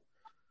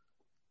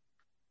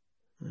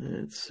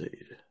 Let's see.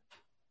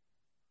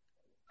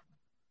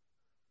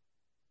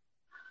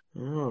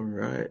 All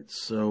right.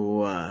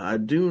 So I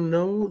do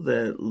know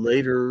that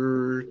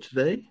later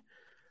today,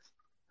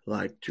 I'd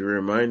like to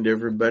remind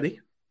everybody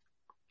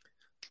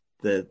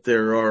that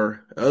there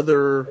are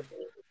other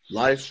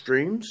live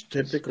streams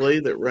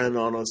typically that run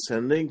on a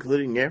Sunday,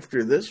 including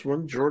after this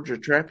one, Georgia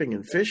Trapping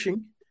and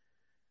Fishing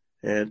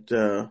at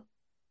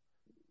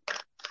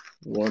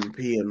 1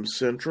 p.m.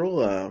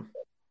 Central.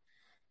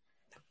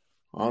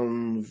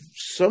 On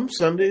some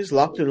Sundays,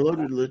 Locked and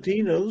Loaded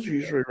Latinos,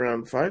 usually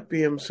around 5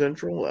 p.m.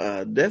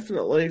 Central.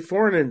 Definitely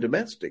Foreign and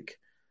Domestic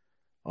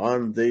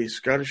on the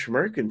Scottish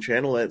American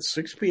channel at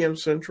 6 p.m.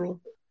 Central.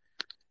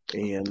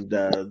 And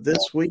this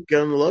week,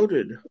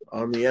 Unloaded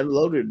on the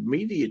Unloaded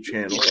Media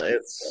channel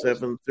at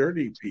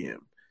 7:30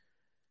 p.m.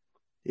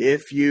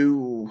 If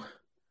you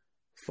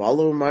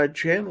follow my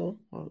channel,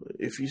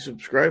 if you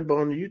subscribe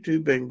on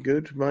YouTube and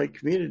go to my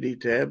community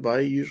tab, I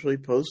usually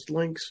post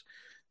links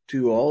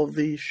to all of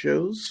these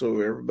shows so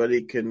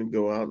everybody can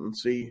go out and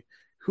see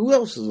who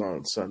else is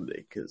on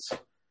Sunday, because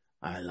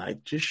I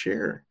like to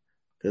share,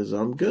 because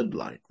I'm good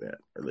like that,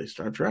 or at least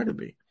I try to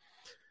be.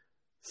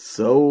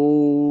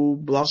 So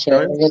Block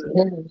 9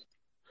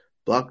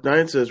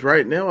 says,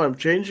 right now I'm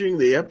changing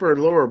the upper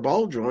and lower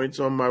ball joints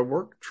on my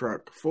work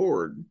truck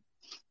Ford.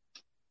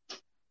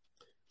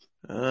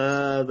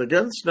 The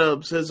Gun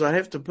Snub says, I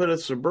have to put a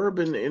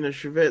Suburban in a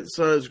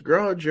Chevette-sized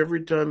garage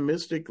every time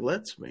Mystic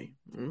lets me.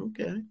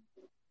 Okay.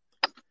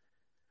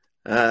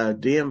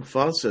 DM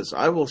Foss says,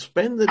 I will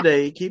spend the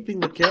day keeping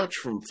the couch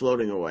from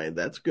floating away.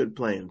 That's a good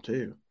plan,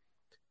 too.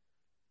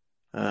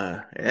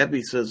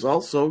 Abby says,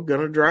 also,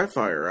 gonna dry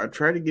fire. I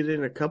try to get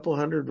in a couple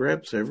hundred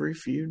reps every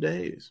few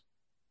days.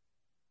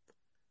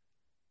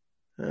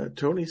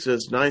 Tony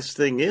says, nice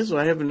thing is,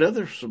 I have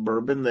another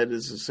Suburban that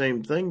is the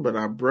same thing, but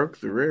I broke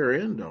the rear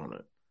end on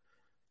it.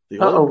 The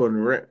old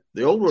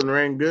one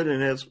ran good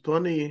and has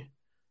plenty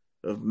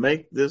of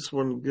make this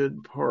one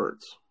good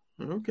parts.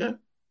 Okay.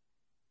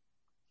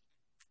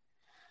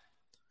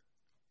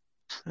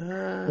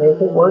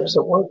 If it works,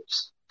 it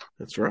works.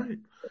 That's right.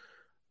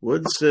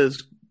 Wood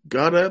says,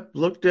 got up,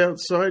 looked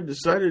outside,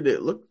 decided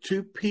it looked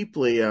too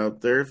peoply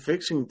out there,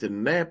 fixing to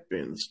nap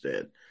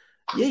instead.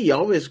 Yeah, you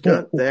always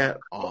got that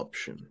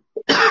option.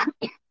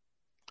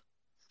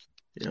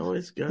 You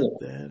always got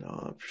that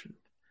option.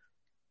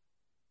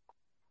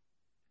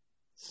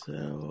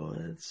 So,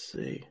 let's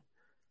see.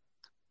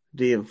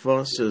 DM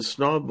Foss says,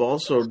 Snob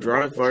also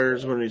dry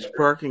fires when he's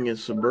parking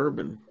his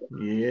Suburban.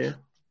 Yeah,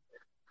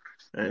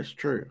 that's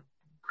true.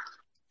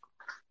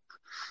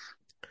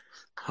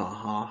 Ha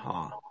ha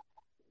ha.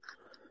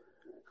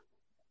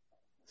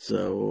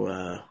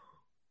 So,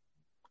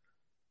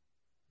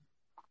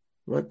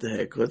 what the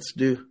heck? Let's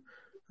do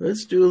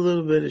a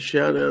little bit of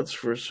shout outs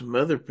for some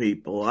other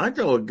people. I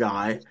know a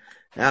guy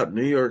out in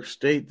New York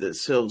State that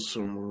sells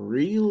some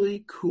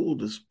really cool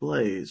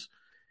displays,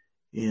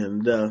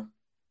 and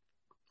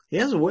he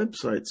has a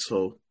website,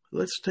 so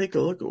let's take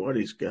a look at what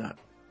he's got.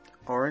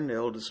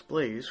 R&L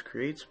Displays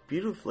creates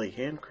beautifully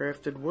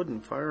handcrafted wooden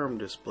firearm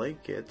display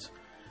kits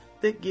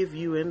that give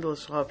you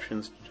endless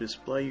options to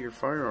display your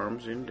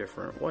firearms in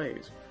different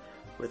ways.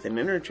 With an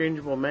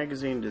interchangeable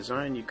magazine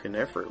design, you can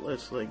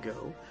effortlessly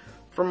go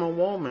from a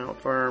wall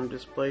mount firearm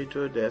display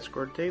to a desk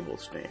or table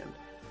stand.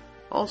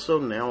 Also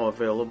now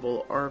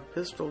available are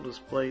pistol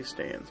display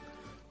stands.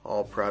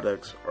 All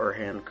products are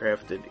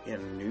handcrafted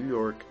in New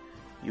York,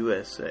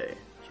 USA.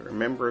 So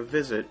remember,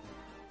 visit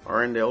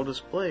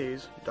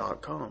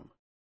rndldisplays.com.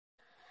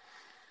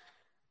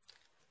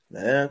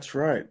 That's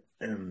right.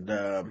 And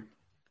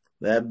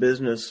that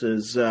business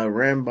is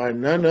ran by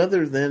none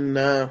other than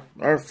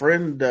our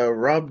friend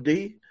Rob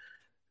D.,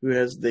 who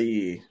has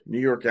the New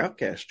York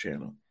Outcast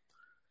channel.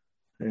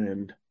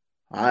 And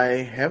I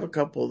have a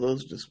couple of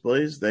those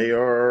displays. They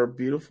are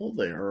beautiful.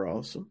 They are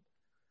awesome.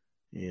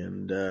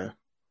 And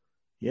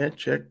yeah,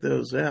 check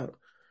those out.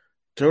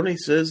 Tony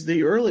says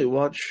the early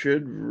watch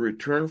should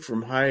return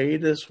from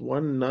hiatus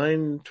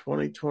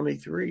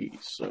 1/9/2023.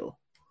 So,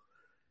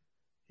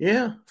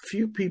 yeah, a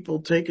few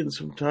people taking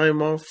some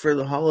time off for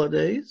the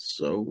holidays.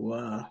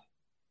 So,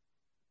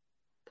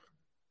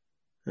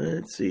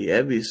 let's see.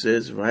 Abby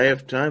says, if I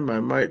have time, I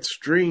might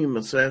stream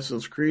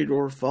Assassin's Creed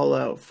or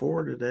Fallout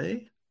 4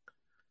 today.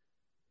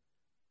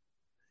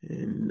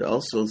 And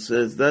also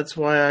says, that's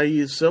why I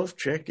use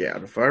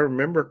self-checkout. If I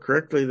remember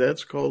correctly,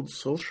 that's called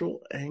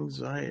social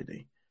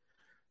anxiety.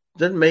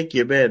 Doesn't make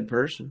you a bad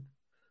person.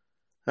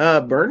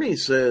 Bernie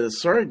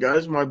says, sorry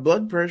guys, my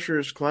blood pressure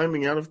is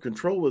climbing out of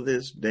control with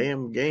this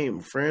damn game.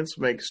 France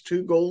makes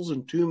 2 goals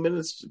in 2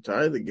 minutes to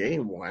tie the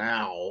game.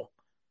 Wow.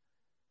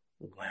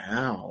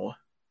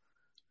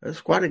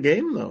 That's quite a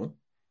game, though.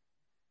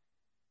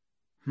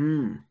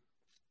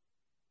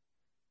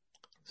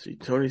 See,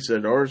 Tony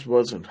said ours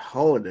wasn't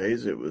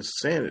holidays, it was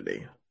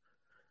sanity.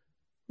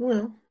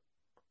 Well,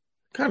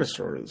 kind of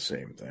sort of the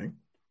same thing.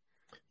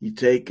 You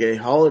take a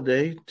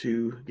holiday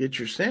to get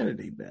your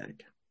sanity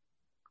back.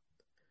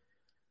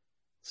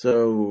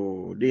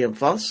 So, DM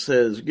Foss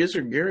says,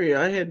 Gizzard Gary,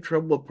 I had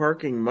trouble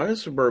parking my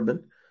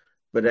Suburban,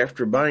 but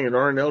after buying an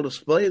R&L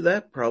display,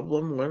 that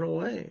problem went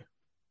away.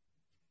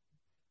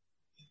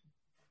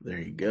 There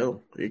you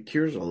go. It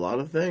cures a lot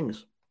of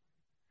things.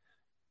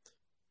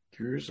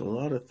 Cures a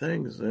lot of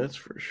things, that's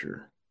for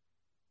sure.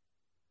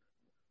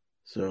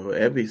 So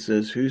Abby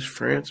says, who's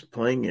France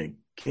playing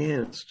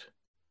against?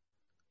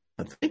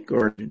 I think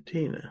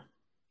Argentina.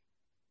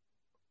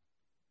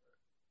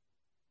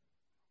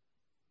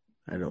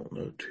 I don't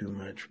know too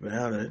much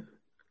about it.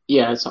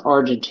 Yeah, it's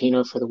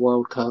Argentina for the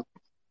World Cup.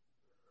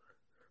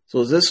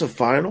 So is this a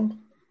final?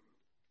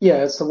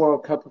 Yeah, it's the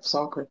World Cup of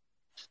soccer.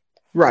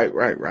 Right.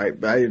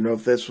 But I didn't know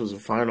if this was a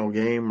final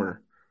game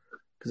or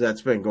because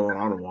that's been going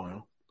on a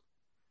while.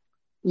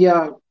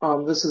 Yeah,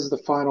 this is the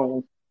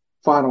final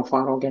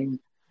game.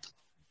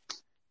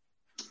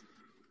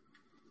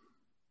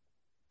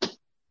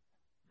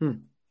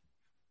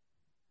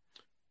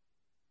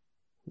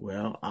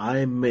 Well,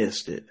 I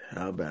missed it.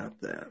 How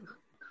about that?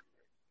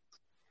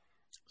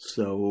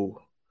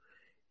 So,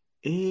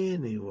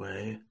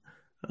 anyway,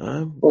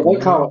 We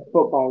call it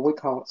football. We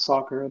call it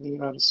soccer in the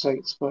United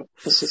States, but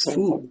it's the same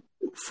thing.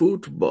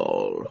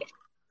 Football.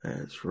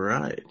 That's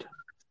right.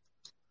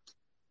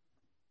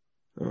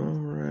 All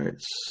right.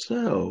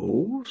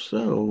 So, just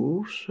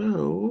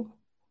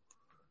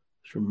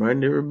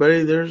remind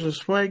everybody there's a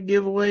swag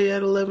giveaway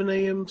at 11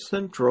 a.m.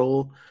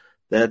 Central.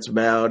 That's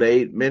about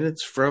 8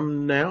 minutes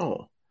from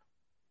now.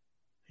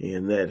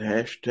 And that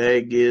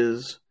hashtag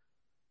is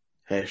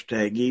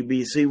hashtag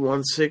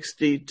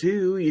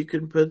EBC162. You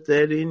can put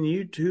that in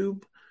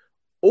YouTube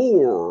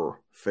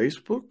or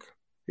Facebook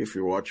if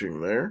you're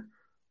watching there,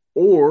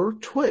 or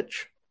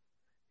Twitch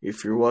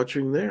if you're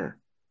watching there.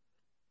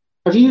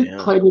 Have you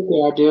played with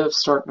the idea of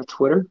starting a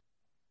Twitter?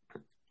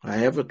 I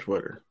have a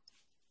Twitter.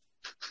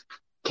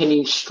 Can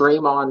you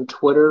stream on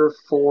Twitter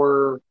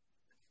for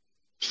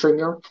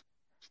StreamYard?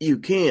 You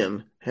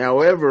can.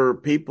 However,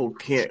 people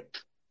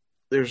can't.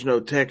 There's no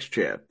text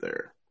chat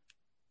there.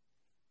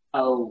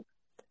 Oh.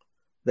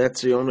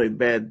 That's the only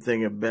bad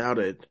thing about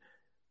it.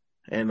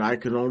 And I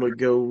can only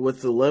go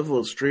with the level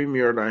of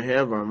StreamYard I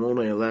have. I'm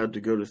only allowed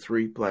to go to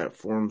 3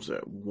 platforms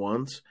at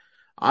once.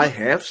 I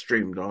have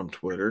streamed on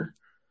Twitter,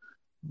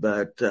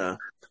 but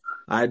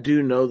I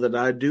do know that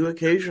I do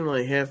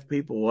occasionally have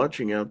people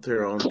watching out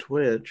there on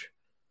Twitch.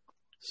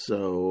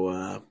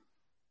 So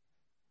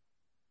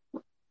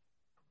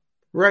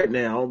right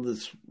now,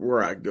 that's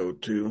where I go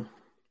to.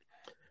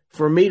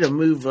 For me to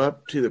move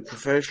up to the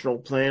professional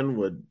plan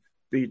would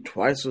be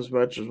twice as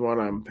much as what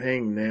I'm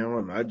paying now,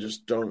 and I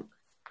just don't.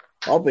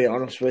 I'll be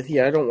honest with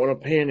you, I don't want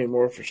to pay any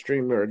more for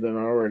StreamYard than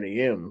I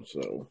already am.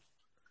 So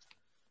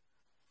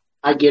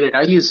I get it.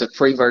 I use the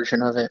free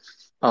version of it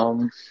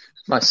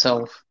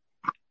myself.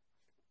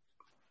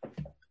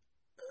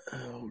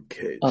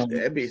 Okay.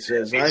 Abby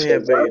says, I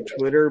have a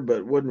Twitter,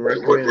 but wouldn't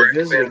recommend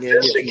visiting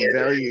it if you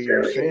value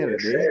your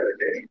sanity.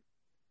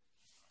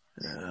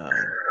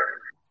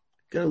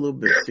 Got a little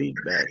bit of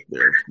feedback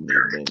there from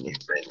you, Benny.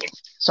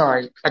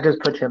 Sorry, I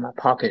just put you in my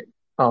pocket.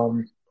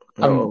 I'm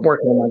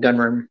working in my gun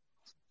room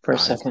for a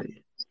second.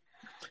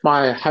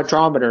 My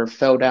hydrometer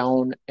fell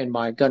down in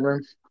my gun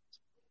room.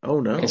 Oh,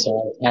 no. And so I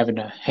was having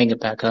to hang it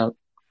back up.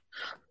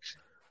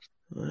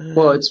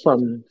 Well, it's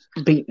from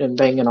beating and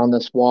banging on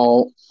this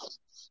wall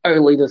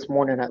early this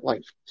morning at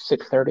like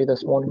 6:30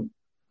 this morning.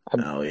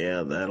 Oh,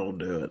 yeah, that'll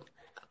do it.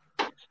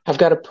 I've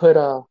got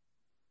to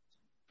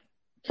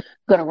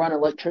run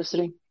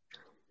electricity.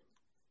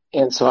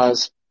 And so I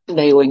was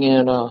nailing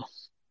in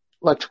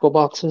electrical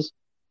boxes.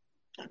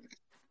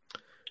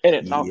 And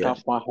it knocked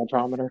off my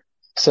hydrometer.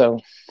 So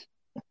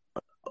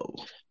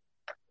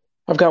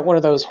I've got one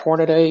of those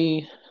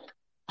Hornady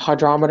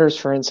hydrometers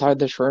for inside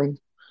this room.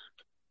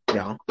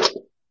 Yeah.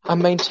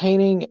 I'm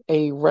maintaining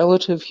a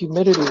relative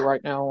humidity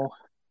right now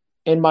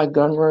in my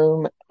gun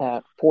room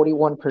at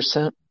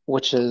 41%,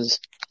 which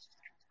is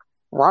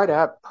right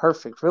at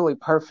perfect. Really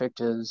perfect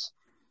is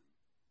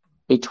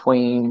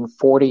between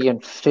 40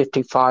 and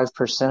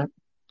 55%.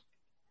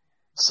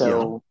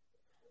 So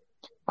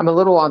I'm a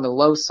little on the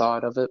low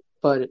side of it,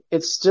 but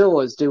it still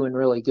is doing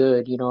really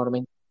good. You know what I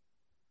mean?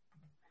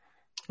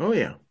 Oh,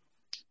 yeah.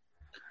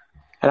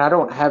 And I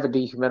don't have a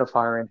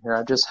dehumidifier in here.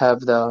 I just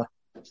have the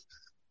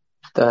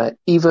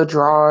Eva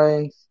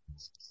Dry.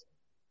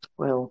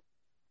 Well,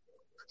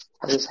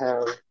 I just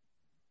have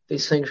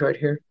these things right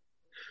here.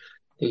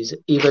 These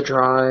Eva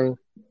Dry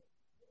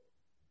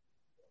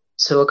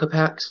silica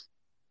packs.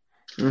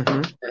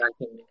 Mm-hmm. That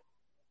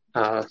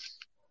I can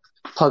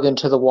plug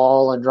into the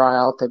wall and dry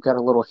out. They've got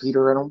a little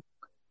heater in them.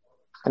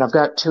 And I've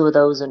got 2 of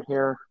those in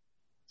here.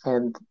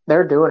 And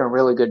they're doing a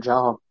really good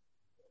job.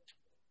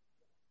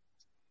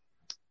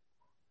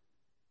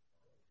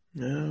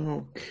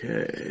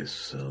 Okay,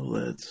 so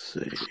let's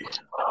see.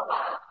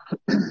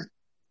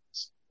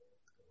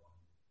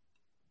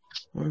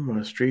 One of my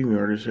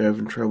StreamYard is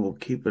having trouble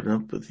keeping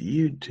up with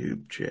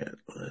YouTube chat.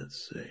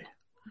 Let's see.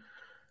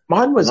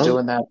 Mine was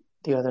doing that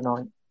the other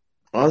night.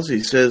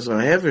 Ozzy says,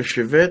 I have a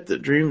Chevette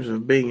that dreams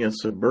of being a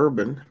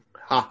Suburban.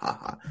 Ha ha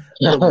ha.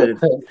 A little bit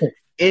of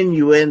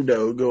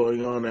innuendo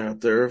going on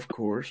out there, of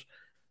course.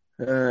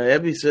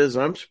 Abby says,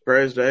 I'm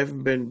surprised I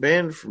haven't been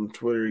banned from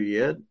Twitter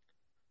yet.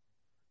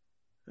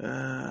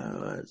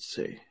 Let's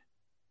see.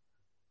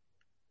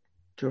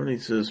 Tony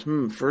says,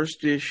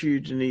 first issue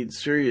to need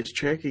serious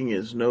checking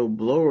is no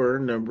blower.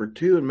 Number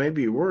 2, and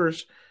maybe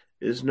worse,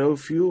 is no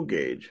fuel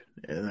gauge.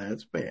 And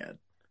that's bad.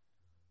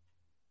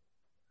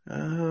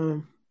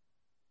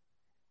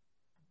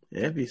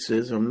 Abby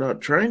says, I'm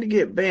not trying to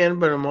get banned,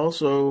 but I'm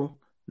also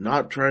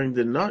not trying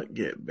to not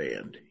get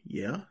banned.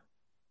 Yeah.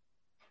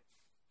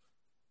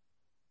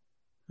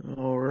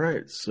 All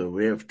right, so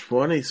we have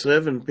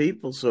 27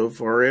 people so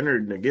far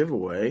entered in the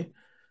giveaway.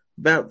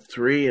 About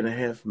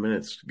 3.5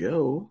 minutes to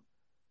go.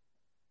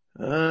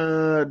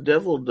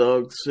 Devil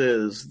Dog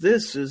says,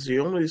 this is the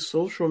only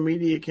social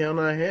media account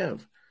I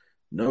have.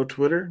 No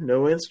Twitter,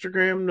 no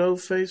Instagram, no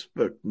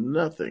Facebook,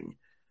 nothing.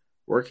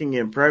 Working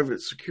in private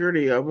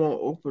security, I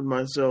won't open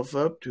myself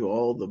up to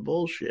all the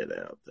bullshit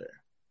out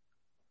there.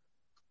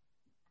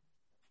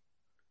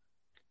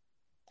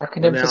 I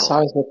can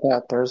emphasize with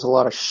that. There's a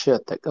lot of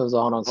shit that goes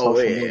on social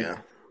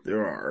media.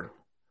 There are.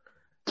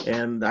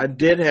 And I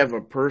did have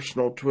a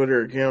personal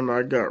Twitter account.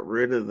 I got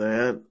rid of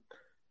that.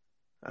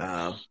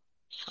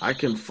 I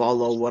can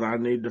follow what I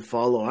need to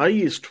follow. I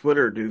use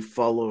Twitter to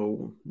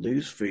follow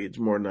news feeds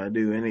more than I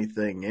do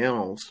anything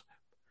else.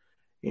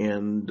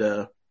 And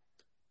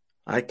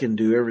I can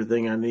do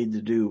everything I need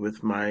to do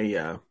with my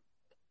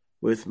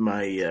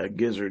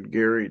Gizzard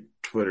Gary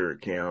Twitter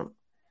account.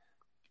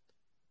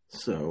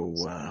 So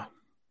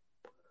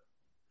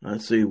I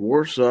see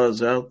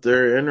Warsaw's out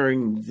there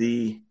entering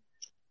the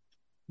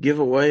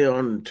giveaway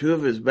on 2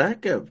 of his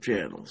backup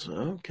channels.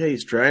 Okay,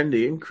 he's trying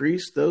to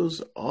increase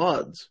those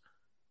odds.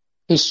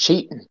 He's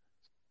cheating.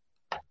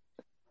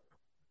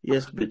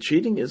 Yes, but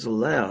cheating is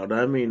allowed.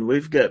 I mean,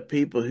 we've got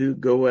people who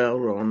go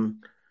out on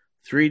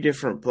 3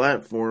 different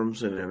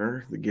platforms and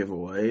enter the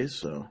giveaway,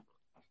 so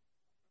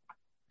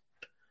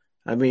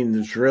I mean,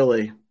 there's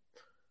really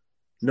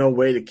no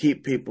way to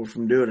keep people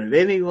from doing it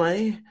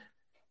anyway,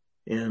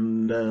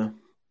 and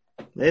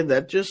hey,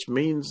 that just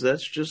means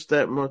that's just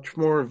that much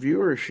more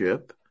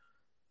viewership.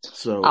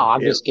 So I'm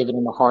just giving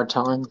him a hard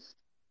time.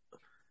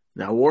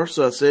 Now,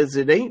 Warsaw says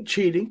it ain't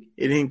cheating.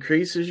 It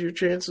increases your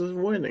chances of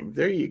winning.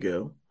 There you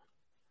go.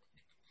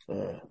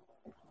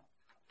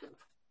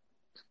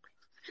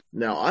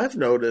 Now, I've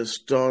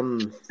noticed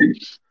on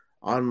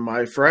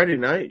my Friday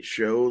night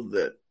show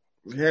that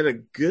we had a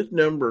good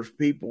number of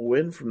people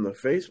win from the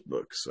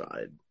Facebook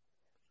side.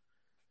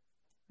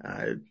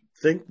 I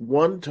think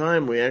one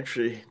time we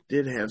actually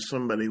did have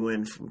somebody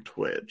win from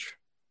Twitch.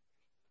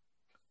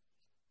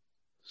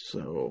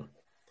 So,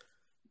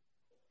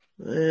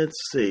 let's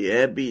see.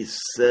 Abby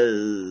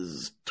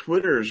says,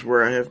 Twitter is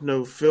where I have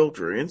no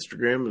filter.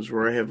 Instagram is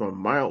where I have a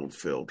mild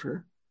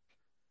filter.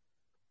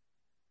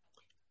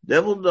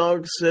 Devil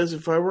Dog says,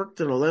 if I worked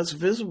in a less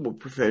visible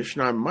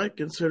profession, I might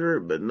consider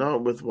it, but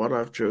not with what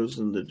I've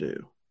chosen to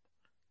do.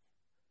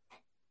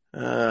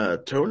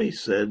 Tony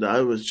said,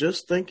 I was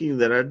just thinking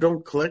that I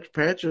don't collect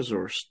patches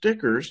or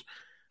stickers.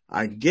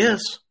 I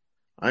guess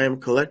I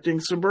am collecting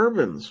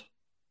Suburbans.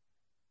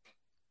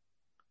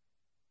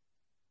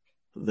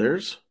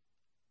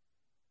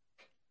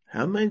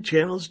 How many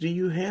channels do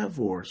you have,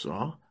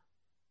 Warsaw?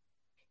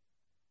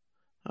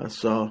 I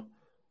saw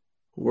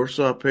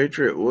Warsaw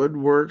Patriot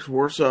Woodworks,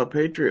 Warsaw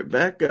Patriot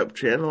Backup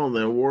Channel, and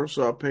then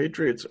Warsaw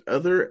Patriot's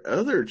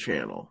other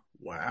channel.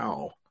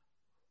 Wow.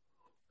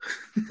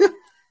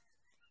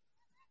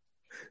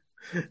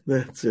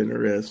 That's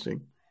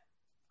interesting.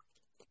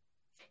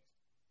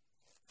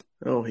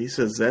 Oh, he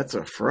says that's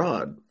a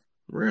fraud.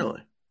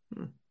 Really?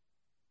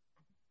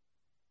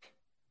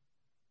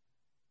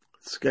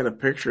 It's got a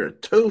picture of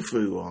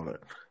tofu on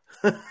it.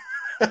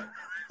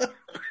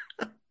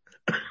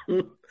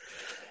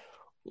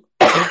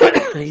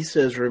 He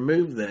says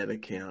remove that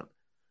account.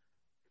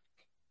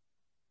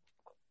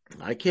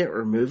 I can't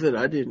remove it.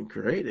 I didn't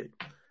create it.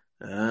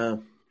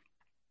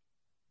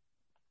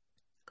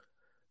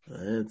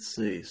 Let's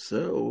see.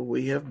 So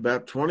we have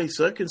about 20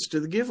 seconds to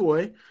the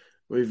giveaway.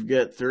 We've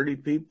got 30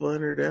 people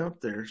entered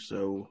out there.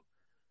 So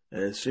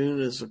as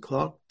soon as the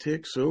clock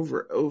ticks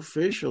over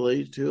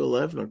officially to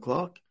 11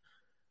 o'clock,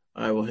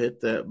 I will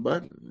hit that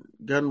button.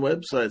 Gun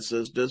website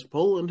says, does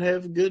Poland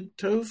have good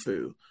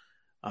tofu?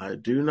 I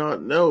do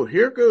not know.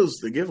 Here goes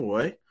the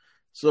giveaway.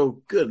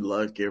 So good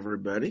luck,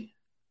 everybody.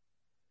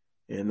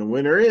 And the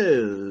winner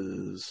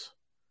is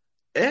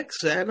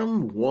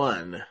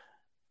X-Adam1.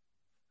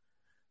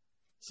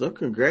 So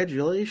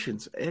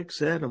congratulations,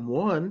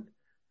 X-Adam1.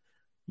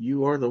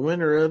 You are the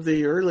winner of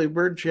the early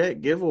bird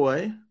chat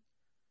giveaway.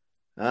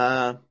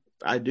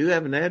 I do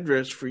have an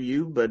address for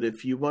you, but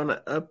if you want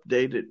to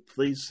update it,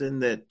 please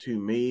send that to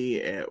me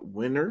at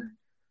winner,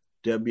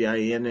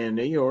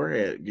 W-I-N-N-E-R,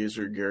 at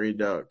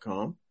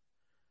gizzardgary.com.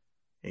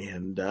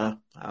 And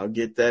I'll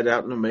get that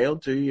out in the mail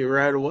to you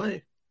right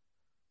away.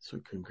 So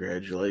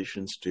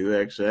congratulations to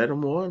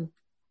X-Adam1.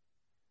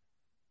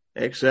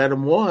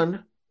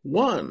 X-Adam1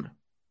 won.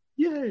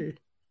 Yay.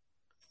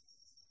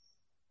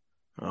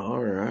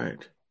 All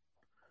right.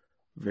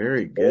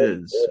 Very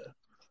good.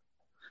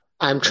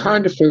 I'm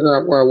trying to figure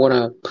out where I want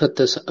to put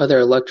this other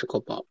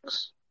electrical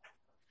box.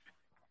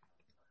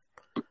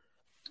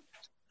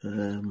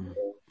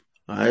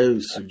 I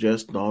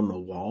suggest on the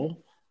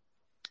wall.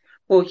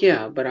 Well,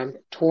 yeah, but I'm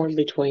torn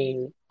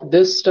between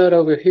this stud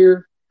over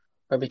here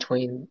or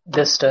between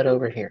this stud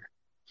over here.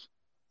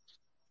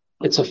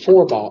 It's a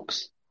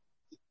 4-box,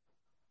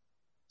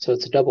 so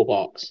it's a double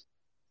box.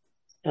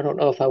 I don't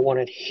know if I want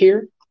it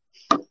here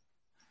or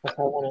if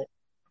I want it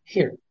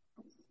here.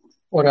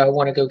 Or do I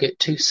want to go get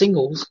 2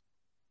 singles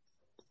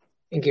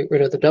and get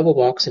rid of the double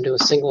box and do a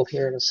single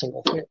here and a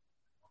single here?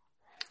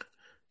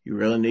 You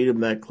really need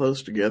them that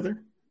close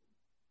together?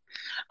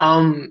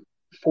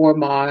 For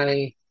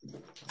my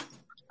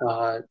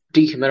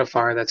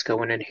dehumidifier that's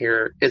going in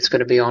here, it's going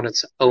to be on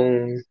its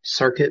own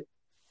circuit.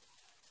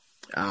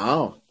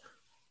 Oh.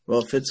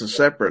 Well, if it's a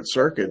separate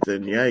circuit,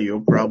 then yeah,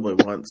 you'll probably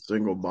want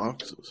single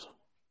boxes.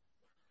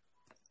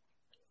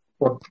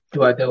 Or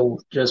do I go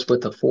just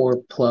with the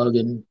 4-plug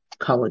and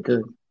call it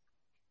good?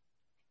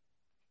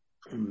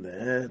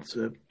 That's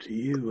up to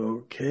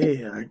you.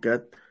 Okay, I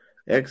got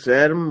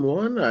X-Adam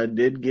 1. I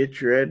did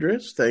get your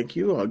address. Thank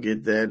you. I'll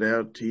get that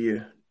out to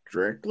you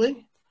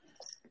directly.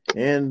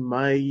 And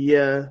my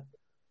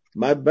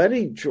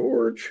buddy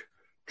George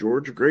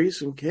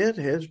Grayson Kett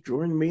has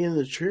joined me in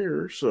the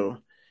chair, so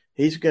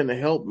he's going to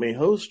help me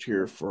host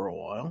here for a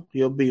while.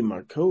 He'll be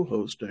my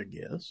co-host, I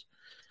guess.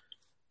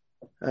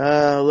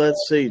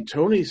 Let's see.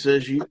 Tony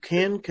says you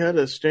can cut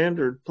a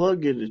standard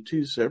plug into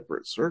 2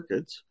 separate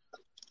circuits.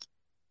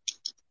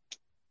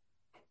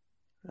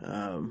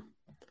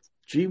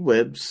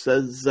 G-Web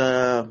says,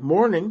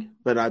 morning,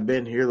 but I've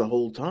been here the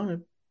whole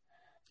time.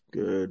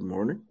 Good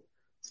morning.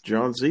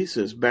 John Z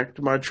says, back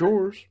to my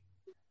chores.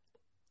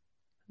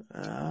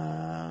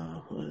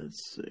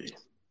 Let's see.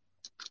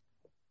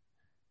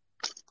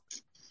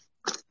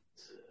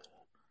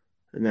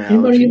 Now,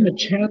 anybody in the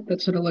chat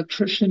that's an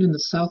electrician in the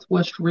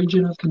southwest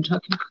region of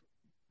Kentucky?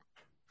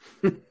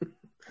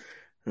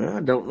 I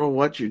don't know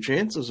what your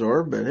chances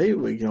are, but hey,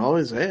 we can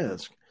always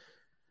ask.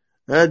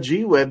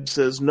 G-Web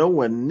says no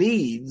one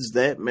needs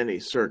that many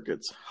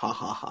circuits. Ha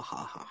ha ha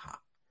ha ha ha.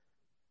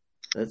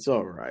 That's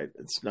all right.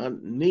 It's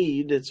not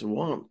need, it's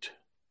want.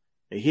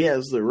 He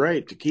has the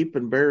right to keep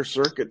and bear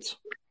circuits.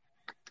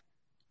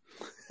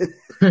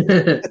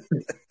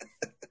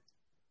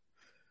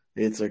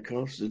 It's a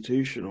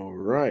constitutional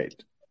right.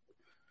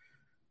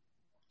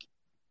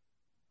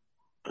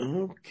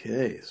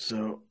 Okay,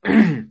 so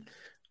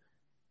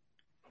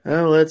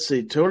let's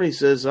see. Tony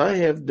says, I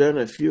have done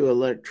a few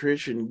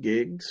electrician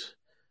gigs.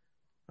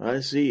 I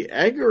see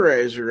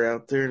Agorizer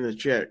out there in the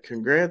chat.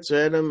 Congrats,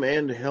 Adam,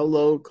 and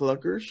hello,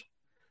 Cluckers,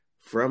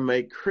 from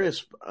a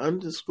crisp,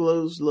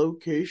 undisclosed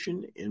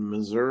location in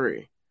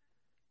Missouri.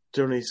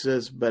 Tony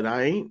says, but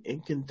I ain't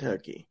in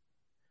Kentucky.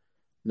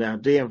 Now,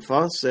 Dan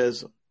Foss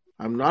says,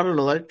 I'm not an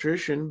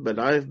electrician, but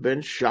I've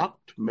been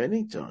shocked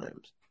many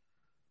times.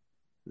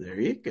 There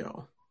you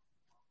go.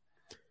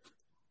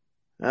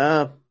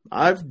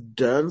 I've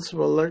done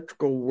some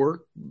electrical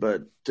work,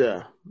 but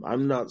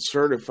I'm not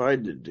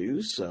certified to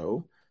do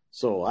so.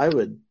 So I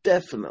would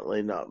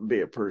definitely not be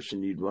a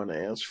person you'd want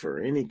to ask for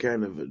any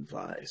kind of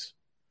advice.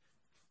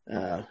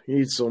 You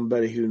need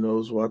somebody who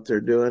knows what they're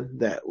doing.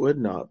 That would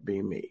not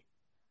be me.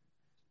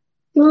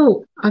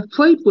 Well, I've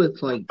played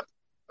with like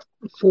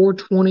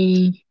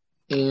 420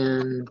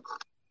 and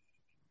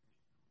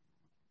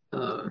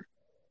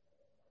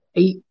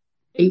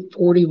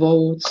 840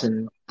 volts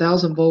and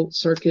 1,000-volt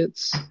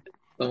circuits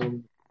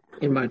in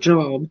my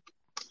job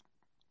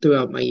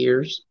throughout my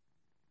years.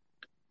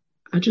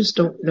 I just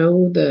don't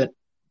know that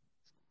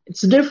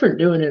it's different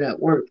doing it at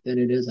work than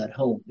it is at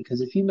home, because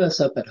if you mess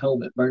up at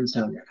home, it burns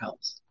down your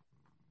house.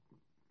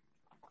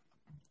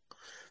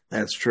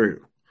 That's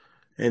true.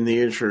 And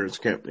the insurance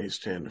companies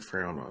tend to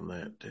frown on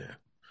that.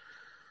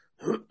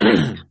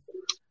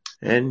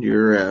 And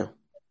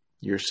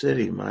your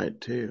city might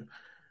too.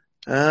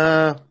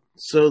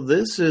 So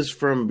this is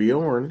from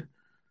Bjorn.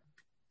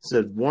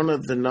 Said, one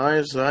of the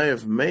knives I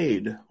have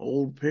made.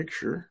 Old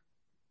picture.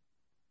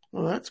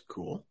 Well, that's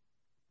cool.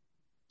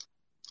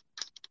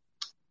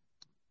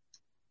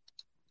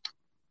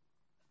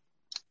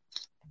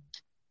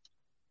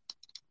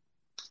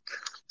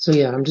 So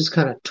yeah, I'm just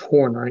kind of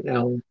torn right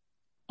now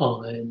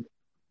on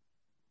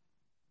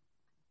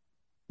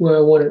where I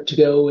want it to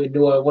go, and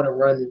do I want to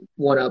run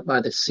one up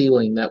by the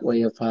ceiling? That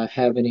way, if I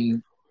have any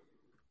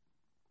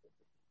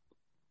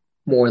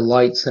more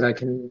lights that I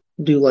can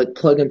do like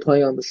plug and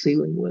play on the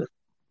ceiling with.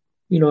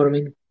 You know what I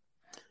mean?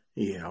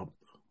 Yeah.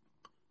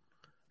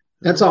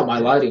 That's all my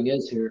lighting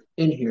is here.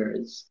 In here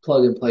is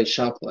plug and play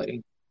shop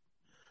lighting.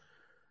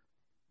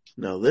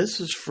 Now this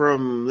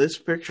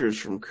picture is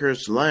from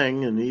Chris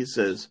Lang, and he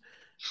says,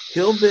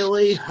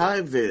 Hillbilly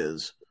High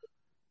Vis.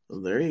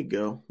 Well, there you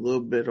go. A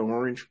little bit of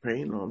orange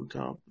paint on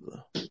top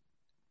of the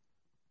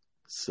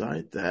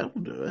sight. That'll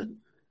do it.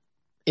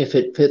 If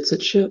it fits,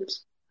 it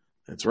ships.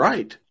 That's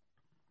right.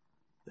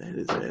 That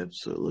is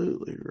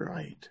absolutely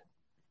right.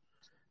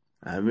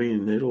 I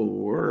mean, it'll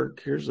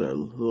work. Here's a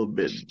little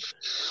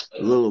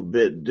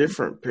bit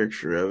different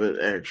picture of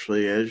it,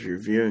 actually, as you're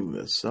viewing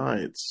the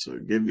sites, so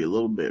give you a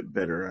little bit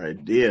better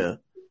idea.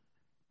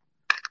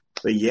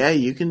 But yeah,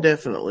 you can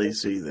definitely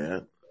see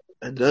that.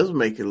 That does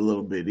make it a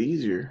little bit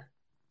easier.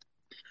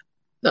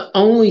 The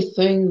only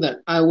thing that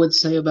I would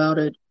say about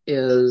it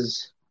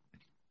is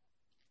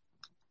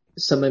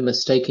somebody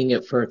mistaking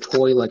it for a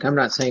toy. Like, I'm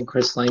not saying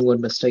Chris Lang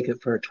would mistake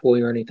it for a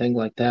toy or anything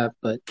like that,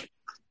 but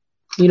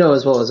you know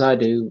as well as I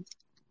do,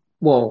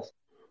 well,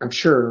 I'm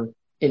sure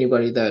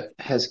anybody that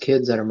has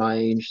kids that are my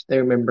age, they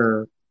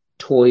remember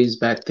toys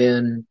back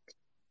then.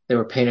 They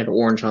were painted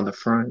orange on the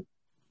front.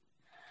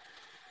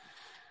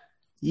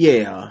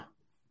 Yeah.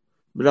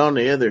 But on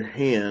the other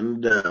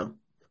hand, the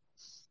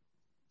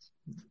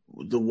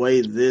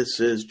way this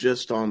is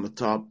just on the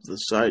top of the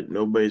site,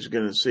 nobody's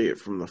going to see it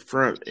from the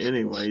front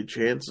anyway,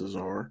 chances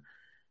are.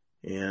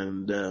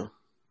 And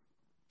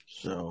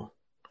so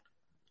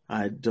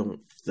I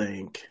don't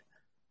think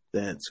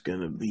that's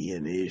going to be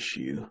an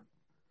issue.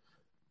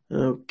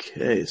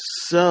 Okay,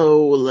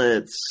 so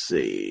let's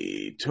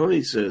see.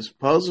 Tony says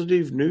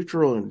positive,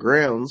 neutral, and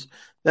grounds.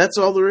 That's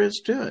all there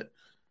is to it.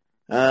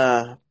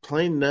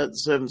 Plain Nut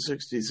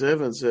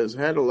 767 says,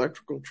 had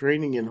electrical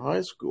training in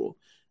high school.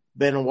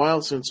 Been a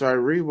while since I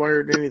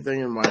rewired anything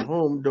in my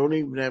home. Don't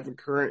even have a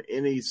current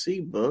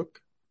NEC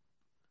book.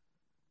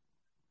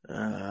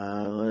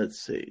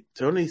 Let's see.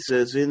 Tony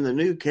says, in the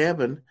new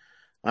cabin,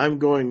 I'm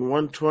going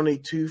 120,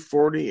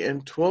 240,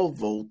 and 12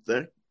 volt.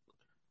 That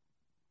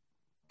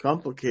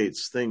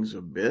complicates things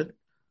a bit.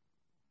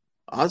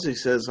 Ozzy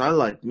says, I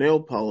like nail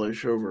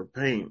polish over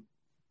paint.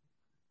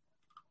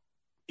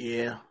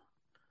 Yeah.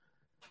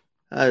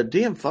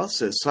 DM Foss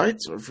says,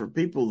 sites are for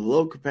people with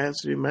low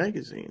capacity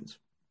magazines.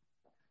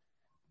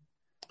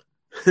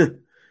 And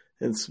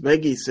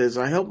Smeggy says,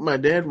 I helped my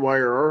dad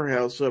wire our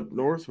house up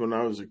north when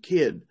I was a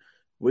kid.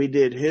 We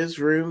did his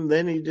room,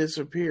 then he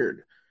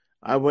disappeared.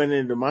 I went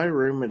into my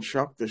room and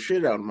shocked the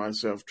shit out of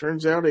myself.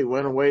 Turns out he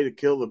went away to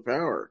kill the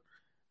power.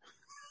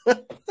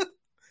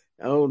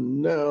 Oh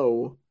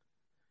no.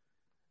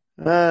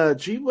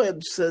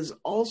 G-Web says,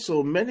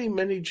 also,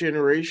 many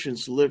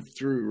generations lived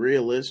through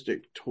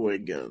realistic toy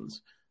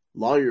guns.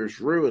 Lawyers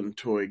ruined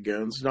toy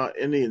guns, not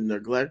any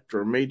neglect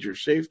or major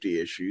safety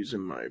issues,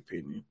 in my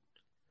opinion.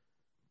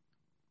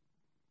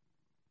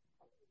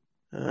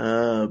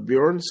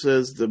 Bjorn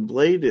says, the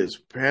blade is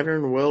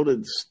pattern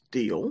welded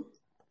steel.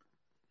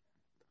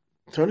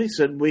 Tony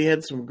said, we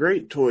had some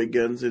great toy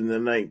guns in the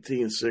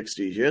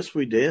 1960s. Yes,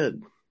 we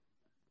did.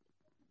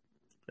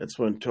 That's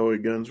when toy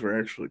guns were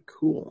actually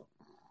cool.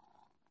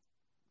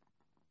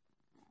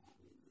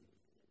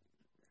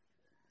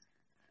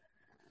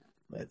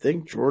 I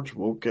think George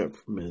woke up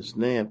from his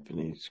nap and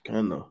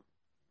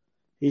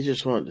he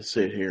just wanted to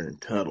sit here and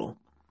cuddle.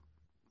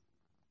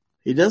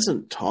 He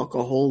doesn't talk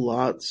a whole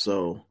lot,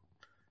 so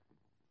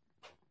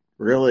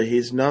really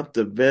he's not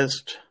the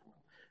best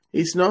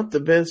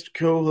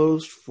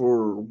co-host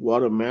for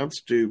what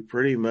amounts to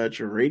pretty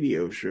much a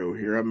radio show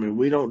here. I mean,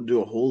 we don't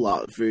do a whole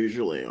lot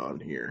visually on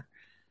here,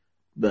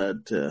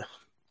 but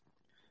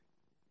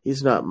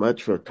he's not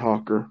much of a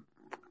talker.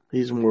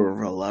 He's more of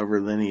a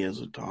lover than he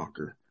is a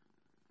talker.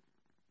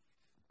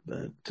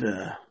 But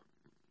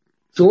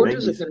George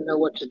isn't going to know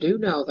what to do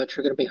now that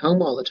you're going to be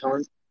home all the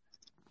time.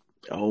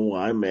 Oh,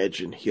 I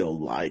imagine he'll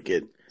like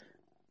it.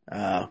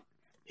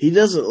 He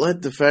doesn't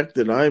let the fact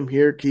that I'm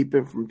here keep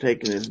him from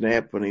taking his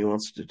nap when he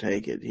wants to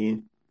take it.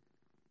 He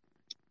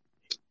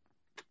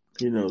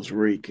knows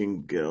where he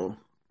can go.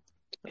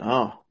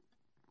 Oh,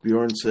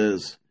 Bjorn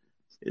says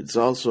it's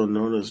also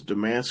known as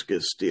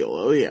Damascus steel.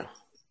 Oh, yeah.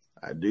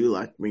 I do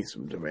like me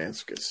some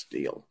Damascus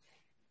steel.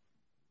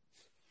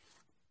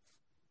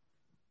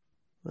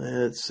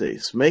 Let's see.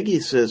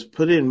 Smeggy says,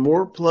 put in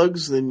more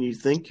plugs than you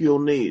think you'll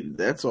need.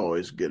 That's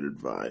always good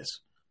advice.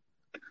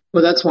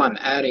 Well, that's why I'm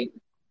adding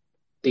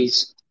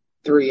these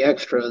 3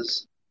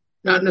 extras.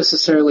 Not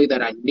necessarily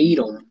that I need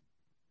them,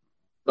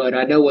 but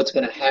I know what's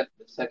going to happen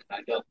the second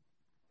I go.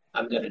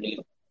 I'm going to need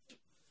them.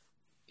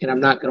 And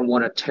I'm not going to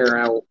want to tear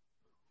out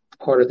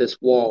part of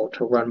this wall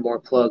to run more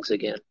plugs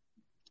again.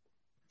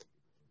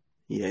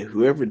 Yeah,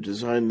 whoever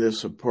designed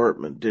this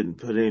apartment didn't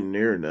put in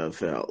near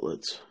enough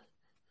outlets.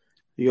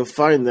 You'll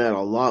find that a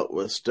lot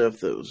with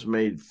stuff that was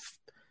made,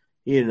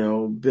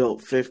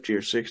 built 50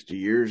 or 60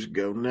 years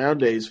ago.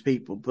 Nowadays,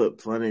 people put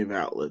plenty of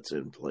outlets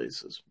in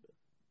places.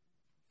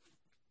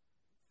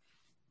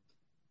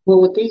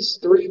 Well, with these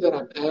 3 that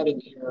I'm adding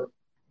here,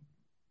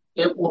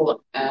 it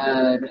will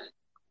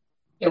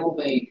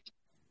make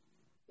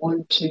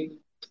 1, 2,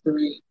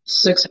 3,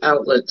 6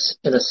 outlets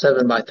in a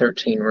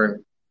 7x13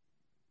 room.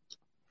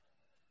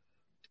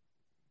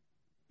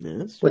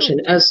 Yes. Which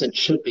in essence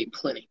should be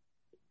plenty,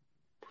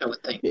 I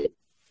would think. It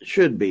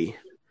should be.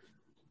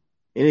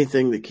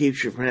 Anything that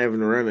keeps you from having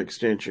to run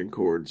extension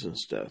cords and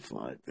stuff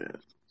like that.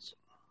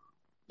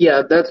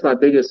 Yeah, that's my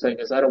biggest thing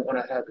is I don't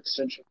want to have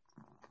extension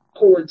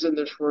cords in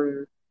this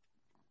room.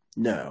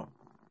 No.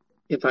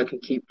 If I can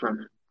keep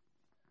from it.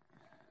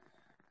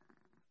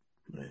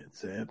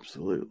 It's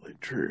absolutely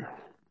true.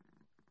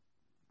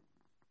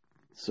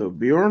 So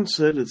Bjorn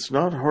said it's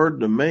not hard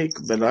to make,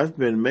 but I've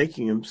been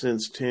making them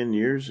since 10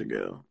 years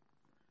ago.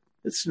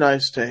 It's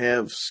nice to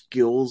have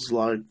skills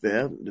like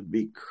that, to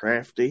be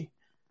crafty.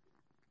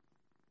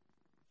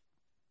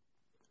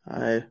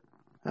 I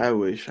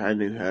wish I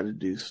knew how to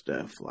do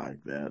stuff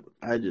like that.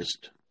 I'm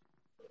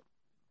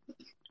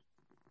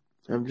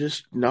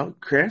just not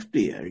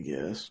crafty, I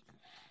guess.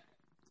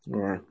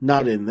 Or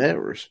not in that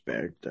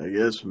respect. I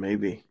guess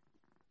maybe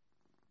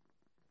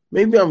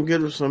I'm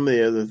good with some of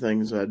the other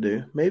things I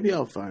do. Maybe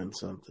I'll find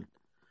something.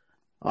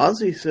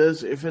 Ozzy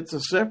says, if it's a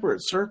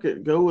separate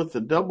circuit, go with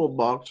the double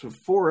box with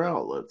 4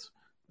 outlets.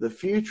 The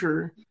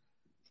future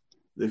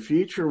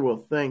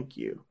will thank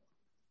you.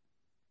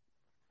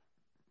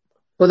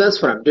 Well,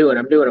 that's what I'm doing.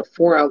 I'm doing a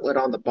 4 outlet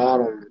on the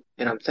bottom,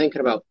 and I'm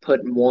thinking about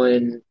putting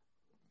one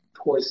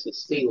towards the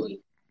ceiling.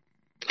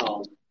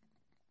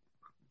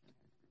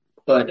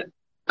 But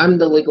I'm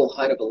the legal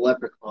height of a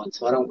leprechaun,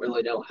 so I don't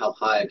really know how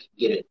high I can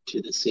get it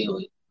to the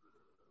ceiling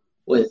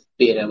with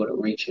being able to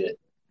reach it.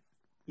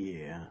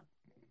 Yeah.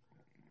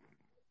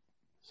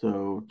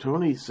 So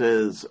Tony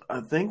says, I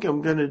think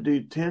I'm going to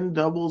do 10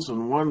 doubles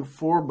and 1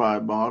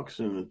 4x box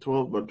in a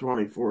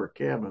 12x24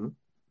 cabin.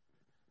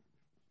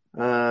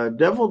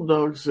 Devil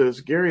Dog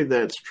says, Gary,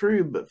 that's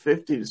true, but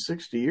 50 to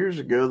 60 years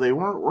ago, they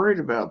weren't worried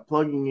about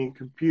plugging in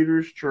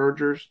computers,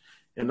 chargers,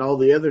 and all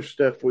the other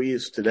stuff we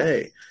use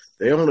today.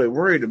 They only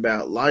worried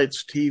about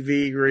lights,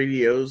 TV,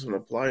 radios, and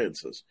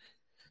appliances.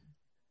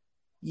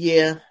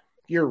 Yeah,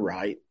 you're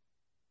right.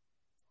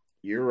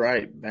 You're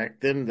right. Back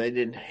then, they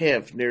didn't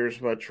have near as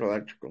much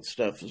electrical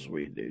stuff as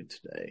we do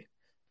today.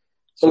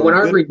 So when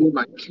I redo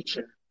my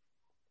kitchen,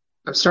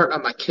 I'm starting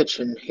on my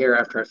kitchen here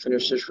after I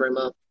finish this room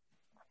up.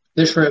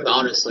 This room,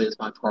 honestly, is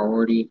my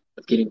priority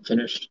of getting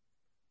finished.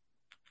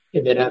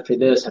 And then after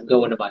this, I'm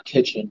going to my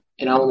kitchen,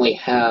 and I only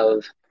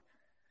have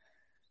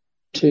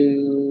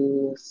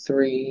 2,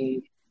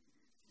 3,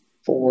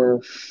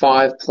 4,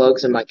 5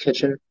 plugs in my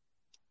kitchen.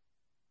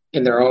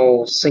 And they're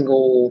all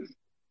single,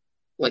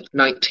 like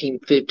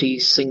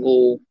 1950s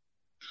single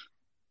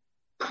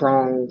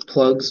prong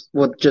plugs.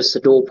 Well, just the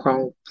dual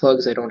prong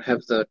plugs. They don't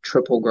have the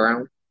triple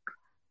ground.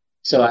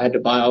 So I had to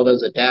buy all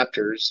those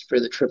adapters for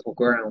the triple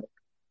ground.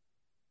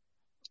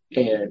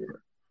 And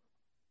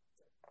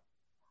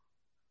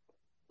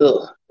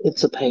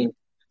it's a pain.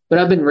 But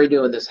I've been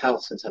redoing this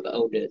house since I've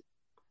owned it.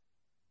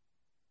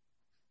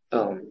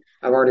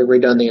 I've already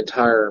redone the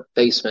entire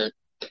basement,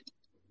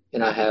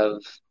 and I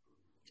have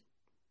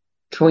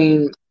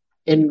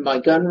in my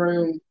gun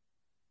room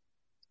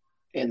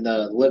and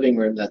the living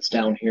room that's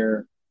down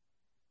here.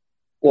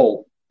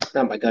 Well,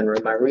 not my gun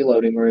room, my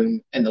reloading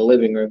room and the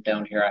living room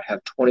down here. I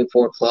have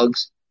 24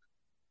 plugs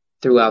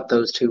throughout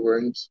those 2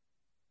 rooms.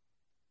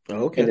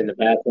 Okay. And then the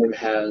bathroom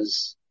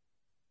has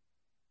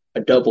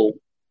a double,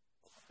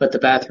 but the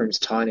bathroom's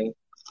tiny.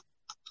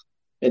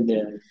 But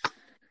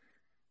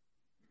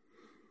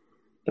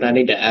I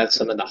need to add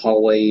some in the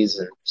hallways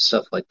and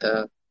stuff like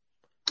that.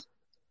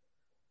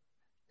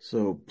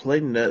 So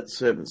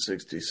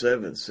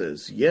PlayNet767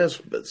 says, yes,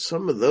 but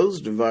some of those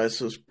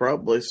devices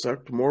probably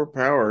sucked more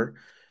power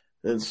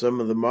than some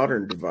of the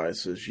modern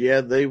devices.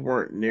 Yeah, they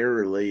weren't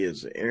nearly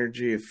as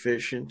energy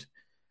efficient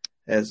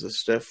as the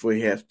stuff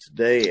we have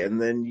today. And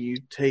then you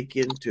take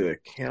into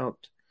account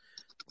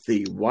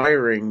the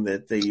wiring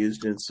that they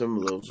used in some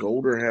of those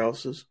older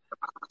houses.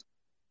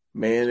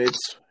 Man,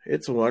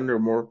 it's a wonder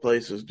more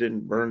places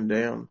didn't burn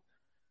down.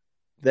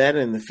 That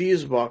and the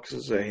fuse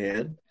boxes they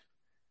had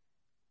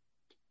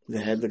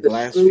the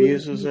glass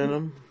fuses in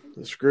them,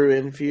 the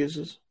screw-in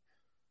fuses.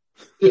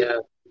 Yeah.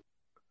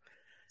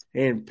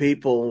 And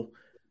people,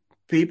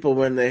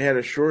 when they had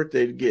a short,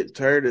 they'd get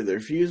tired of their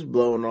fuse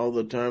blowing all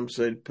the time,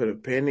 so they'd put a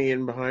penny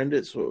in behind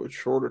it so it would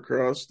short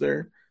across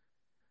there.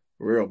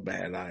 Real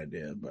bad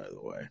idea, by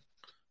the way.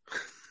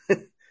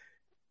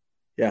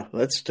 Yeah,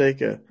 let's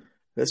take a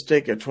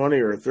 20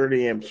 or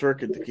 30 amp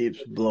circuit that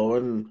keeps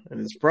blowing,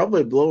 and it's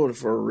probably blowing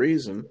for a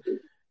reason,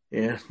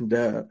 and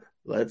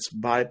let's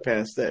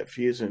bypass that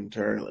fuse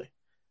entirely.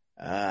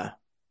 No,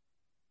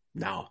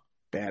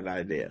 bad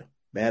idea.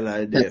 Bad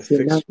idea.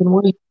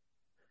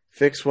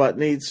 Fix what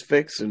needs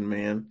fixing,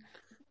 man.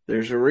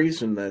 There's a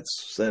reason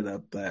that's set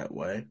up that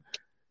way.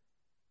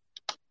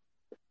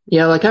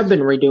 Yeah, like I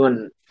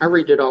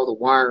redid all the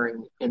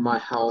wiring in my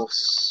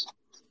house.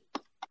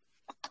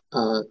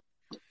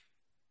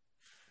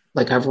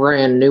 Like I've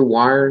ran new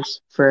wires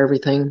for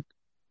everything.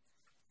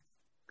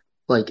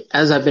 Like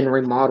as I've been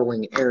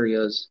remodeling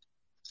areas,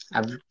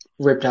 I've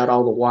ripped out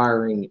all the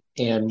wiring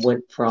and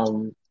went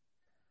from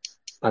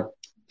a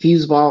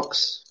fuse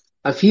box.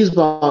 A fuse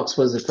box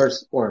was the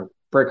first, or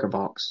breaker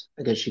box,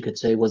 I guess you could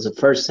say, was the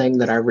first thing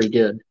that I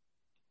redid.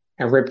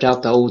 I ripped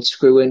out the old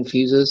screw-in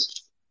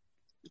fuses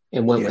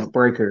and went with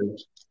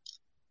breakers.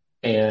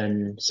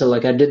 And so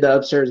like I did the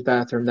upstairs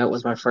bathroom. That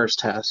was my first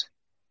task.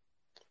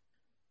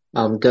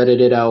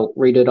 Gutted it out,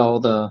 redid all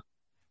the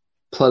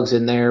plugs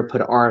in there,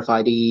 put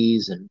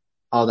RFIDs and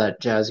all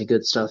that jazzy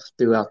good stuff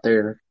throughout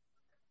there.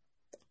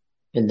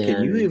 And then,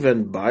 can you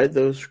even buy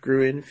those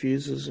screw-in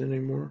fuses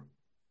anymore?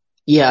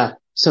 Yeah,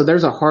 so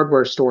there's a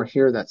hardware store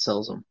here that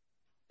sells them.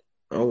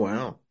 Oh,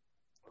 wow.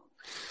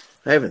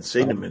 I haven't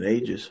seen them in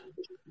ages.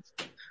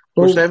 Of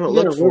course, I haven't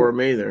looked for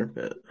them either.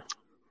 But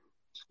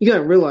you got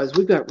to realize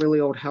we've got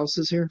really old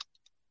houses here.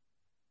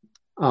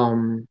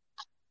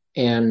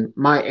 And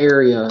my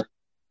area,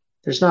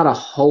 there's not a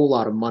whole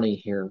lot of money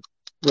here,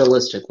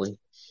 realistically.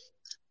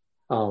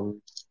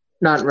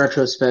 Not in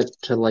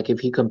retrospect to like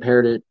if you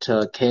compared it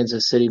to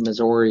Kansas City,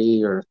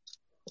 Missouri, or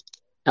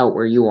out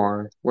where you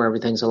are, where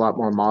everything's a lot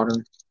more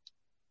modern.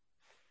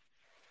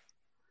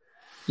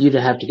 You'd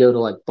have to go to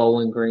like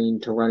Bowling Green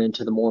to run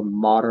into the more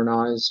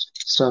modernized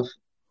stuff.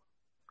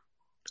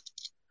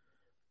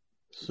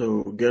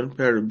 So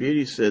Gunpowder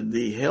Beauty said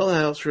the Hell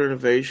House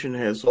renovation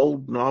has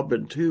old knob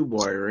and tube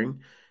wiring.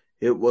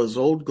 It was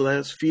old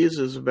glass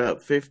fuses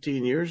about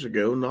 15 years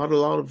ago. Not a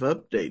lot of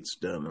updates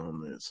done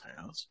on this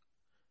house.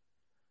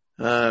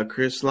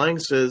 Chris Lang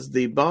says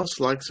the boss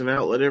likes an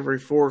outlet every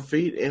 4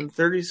 feet and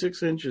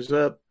 36 inches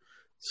up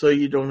so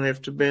you don't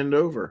have to bend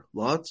over.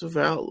 Lots of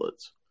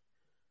outlets.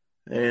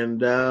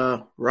 And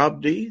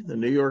Rob D., the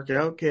New York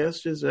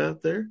Outcast, is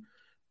out there.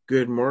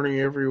 Good morning,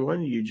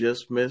 everyone. You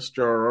just missed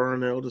our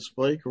R&L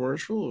display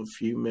commercial a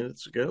few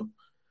minutes ago.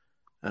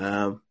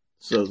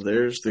 So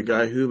there's the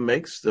guy who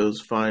makes those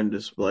fine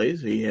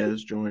displays. He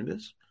has joined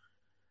us.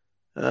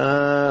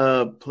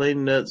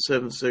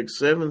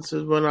 PlainNut767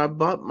 says, when I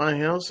bought my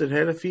house, it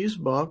had a fuse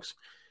box,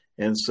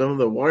 and some of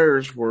the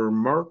wires were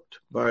marked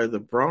by the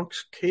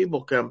Bronx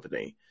Cable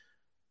Company,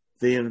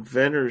 the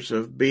inventors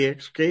of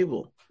BX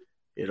Cable.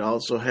 It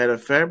also had a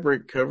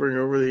fabric covering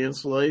over the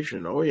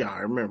insulation. Oh, yeah,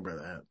 I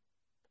remember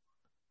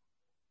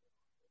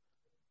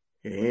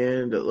that.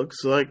 And it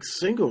looks like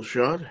Single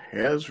Shot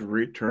has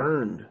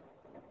returned.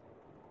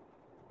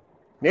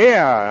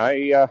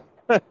 Yeah,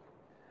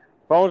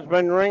 phone's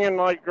been ringing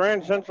like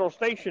Grand Central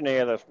Station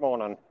here this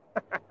morning.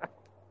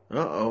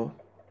 Uh-oh.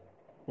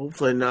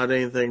 Hopefully not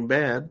anything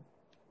bad.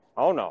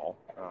 Oh, no.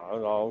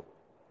 No.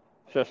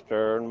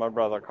 Sister and my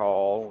brother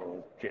called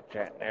and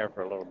chit-chatting there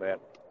for a little bit.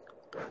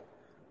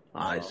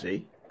 I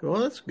see.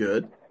 Well, that's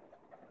good.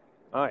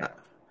 Oh, yeah.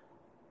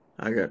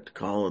 I got to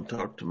call and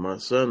talk to my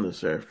son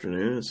this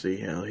afternoon and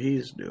see how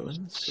he's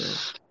doing.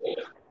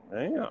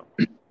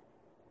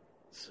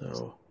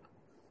 So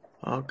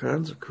all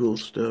kinds of cool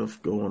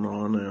stuff going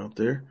on out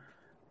there.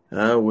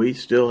 We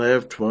still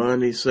have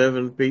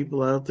 27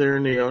 people out there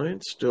in the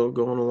audience, still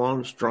going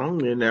along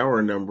strong in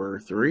hour number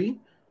 3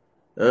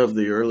 of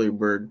the early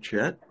bird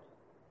chat.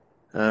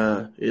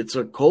 It's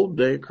a cold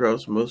day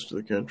across most of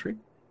the country.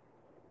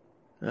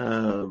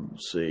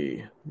 Let's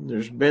see.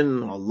 There's been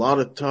a lot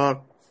of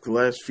talk the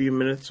last few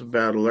minutes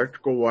about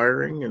electrical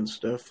wiring and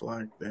stuff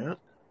like that.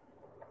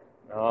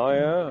 Oh,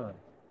 yeah.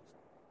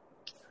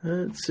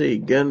 Let's see.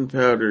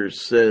 Gunpowder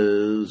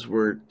says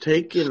we're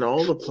taking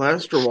all the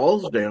plaster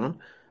walls down,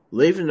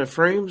 leaving the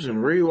frames, and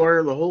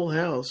rewire the whole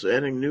house,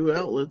 adding new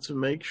outlets, and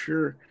make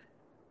sure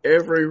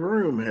every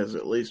room has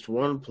at least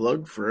one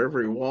plug for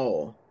every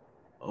wall.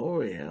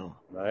 Oh, yeah.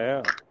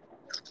 Yeah.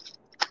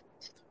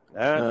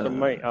 That's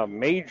a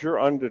major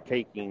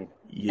undertaking.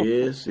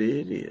 Yes,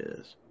 it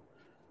is.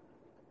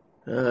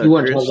 You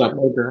want to talk about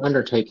major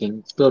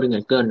undertaking, building a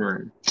gun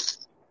room.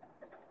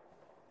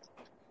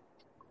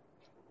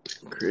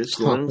 Chris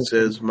Long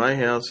says, my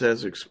house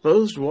has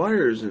exposed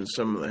wires in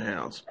some of the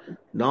house.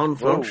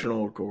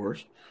 Non-functional, of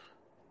course.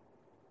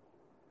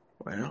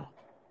 Wow.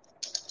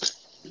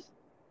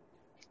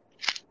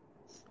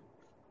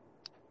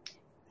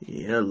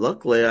 Yeah,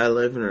 luckily I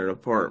live in an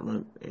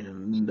apartment,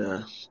 and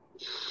as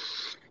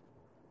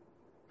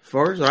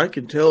far as I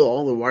can tell,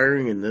 all the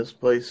wiring in this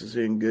place is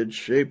in good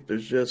shape.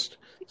 There's just,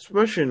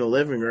 especially in the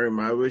living room,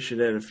 I wish it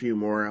had a few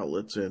more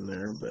outlets in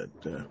there, but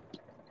it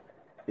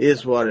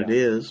is what it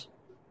is.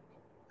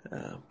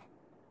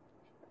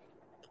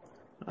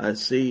 I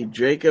see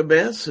Jacob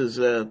S. is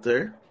out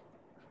there.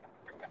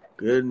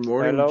 Good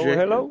morning, Jacob.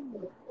 Hello.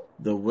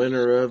 The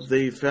winner of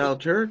the Foul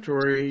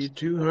Territory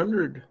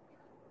 200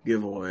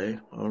 giveaway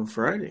on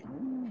Friday.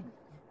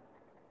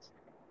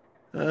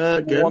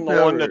 Won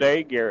the one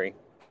today, Gary?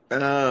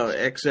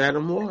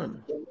 X-Adam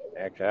won.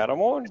 X-Adam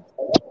won.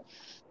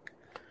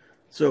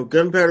 So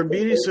Gunpowder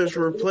Beauty says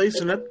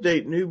replace and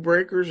update new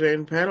breakers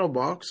and panel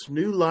box,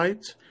 new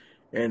lights,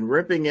 and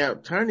ripping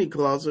out tiny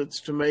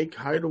closets to make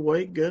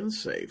hideaway gun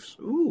safes.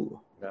 Ooh.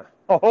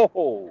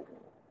 Oh.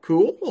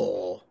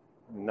 Cool.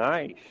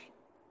 Nice.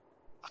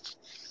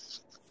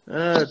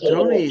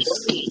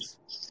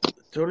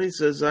 Tony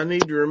says, I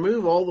need to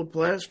remove all the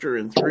plaster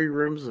in 3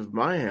 rooms of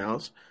my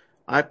house.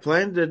 I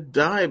plan to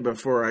die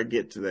before I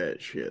get to that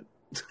shit.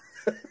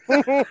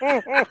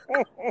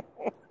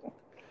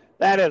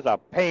 That is a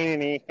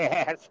pain in the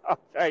ass, I'll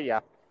tell you.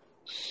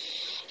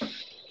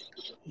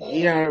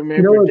 Yeah, I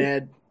remember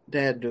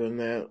Dad doing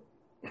that.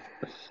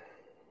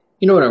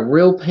 You know what a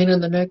real pain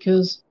in the neck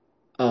is?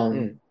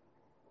 Do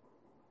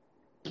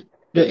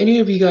any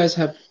of you guys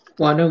have,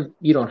 well, I know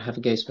you don't have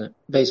a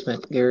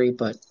basement, Gary,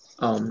 but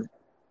do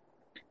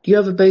you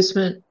have a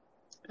basement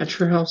at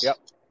your house? Yep,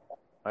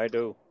 I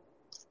do.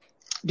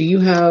 Do you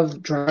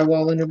have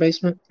drywall in your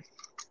basement?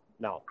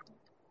 No.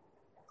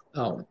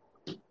 Oh.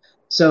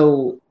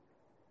 So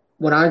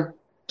when I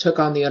took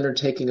on the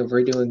undertaking of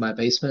redoing my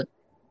basement,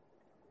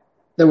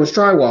 there was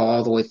drywall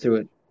all the way through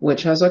it,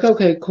 which I was like,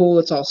 okay, cool,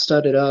 it's all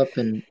studded up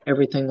and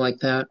everything like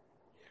that.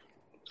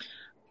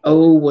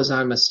 Oh, was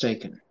I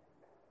mistaken?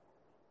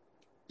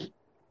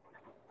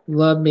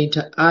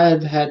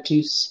 I've had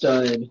to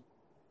stud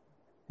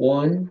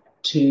 1,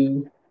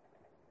 2,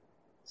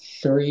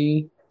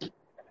 3,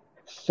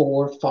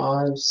 4,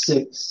 5,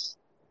 6,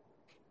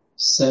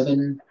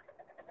 7,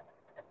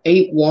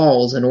 8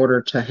 walls in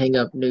order to hang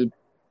up new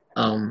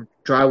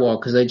drywall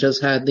because they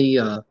just had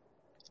the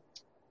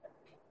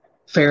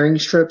fairing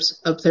strips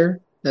up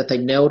there that they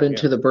nailed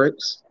into the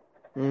bricks.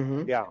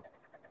 Mm-hmm. Yeah.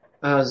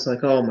 I was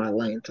like, oh my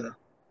Lanta.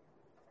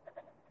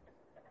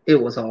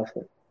 It was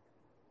awful.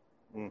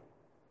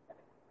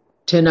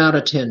 10 out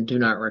of 10, do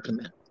not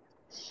recommend.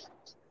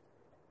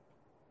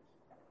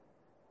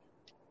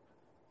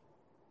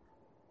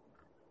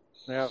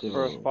 That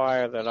first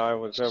fire that I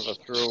was ever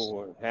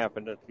through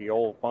happened at the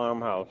old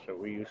farmhouse that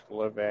we used to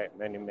live at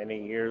many,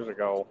 many years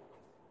ago.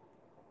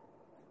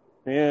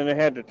 And they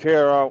had to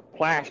tear out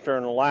plaster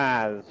and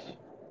laths.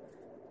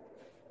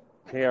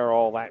 Tear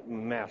all that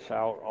mess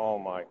out. Oh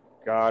my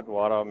God,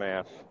 what a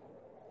mess.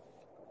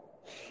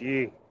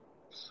 Gee.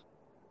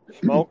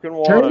 Smoke and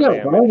water Turns out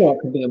damage. drywall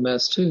can be a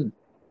mess too.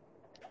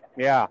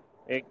 Yeah,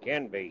 it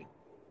can be.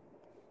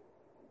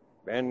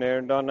 Been there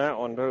and done that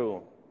one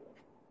too.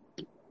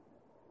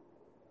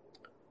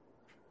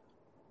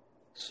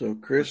 So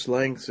Chris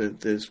Lang sent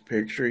this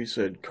picture. He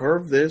said,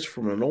 carve this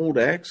from an old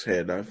axe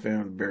head I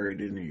found buried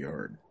in the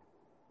yard.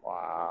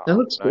 Wow. That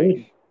looks nice.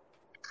 good.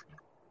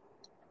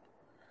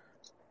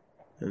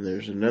 And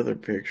there's another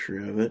picture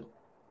of it.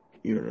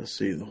 You want to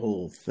see the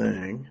whole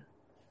thing.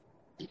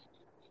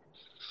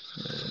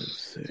 Let's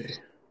see.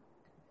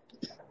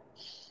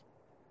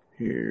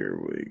 Here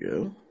we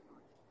go.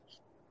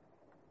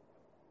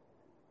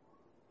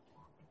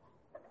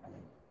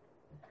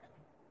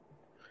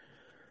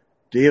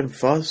 DM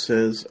Foss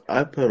says,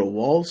 I put a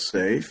wall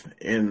safe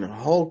in the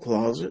hall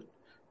closet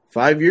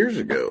 5 years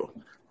ago.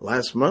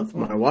 Last month,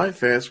 my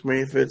wife asked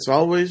me if it's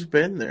always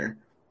been there.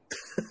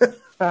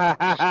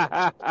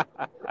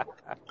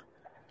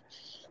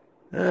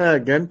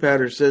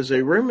 Gunpowder says,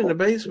 a room in the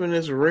basement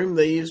is a room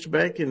they used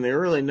back in the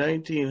early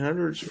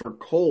 1900s for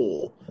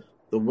coal.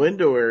 The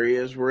window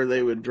area is where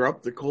they would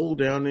drop the coal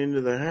down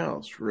into the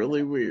house.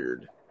 Really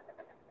weird.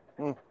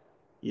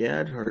 Yeah,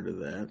 I'd heard of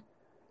that.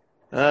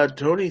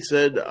 Tony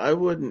said, I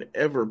wouldn't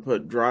ever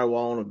put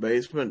drywall in a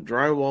basement.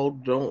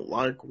 Drywall don't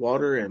like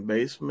water and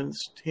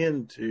basements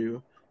tend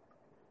to.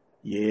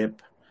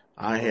 Yep.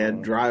 I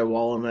had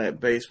drywall in that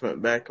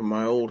basement back in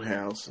my old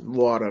house.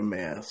 What a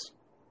mess.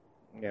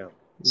 Yeah.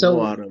 So,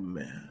 what a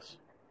mess.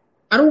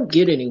 I don't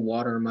get any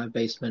water in my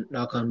basement,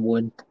 knock on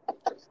wood.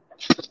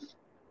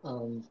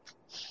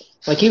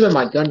 Like even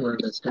my gun room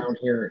is down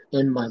here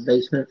in my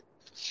basement,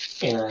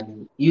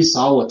 and you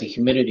saw what the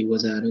humidity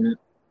was at in it.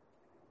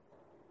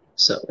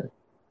 So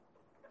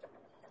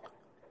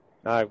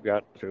I've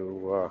got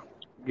to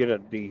get a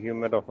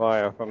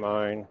dehumidifier for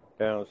mine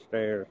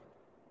downstairs.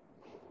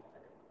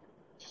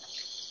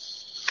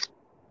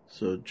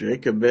 So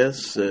Jacob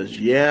S. says,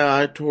 yeah,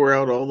 I tore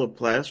out all the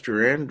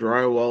plaster and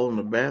drywall in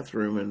the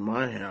bathroom in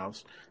my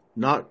house.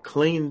 Not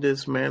clean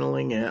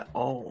dismantling at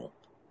all.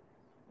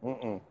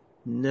 Mm-mm.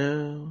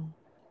 No.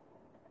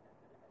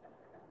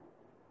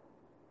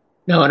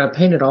 No, and I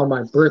painted all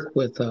my brick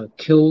with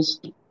Kills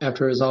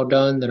after it was all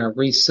done. Then I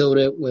resealed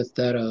it with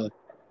that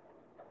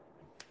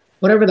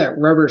whatever that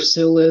rubber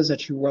seal is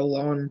that you roll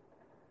on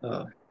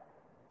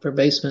for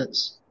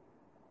basements.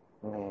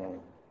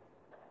 Oh,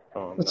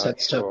 What's that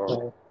stuff sure.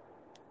 called?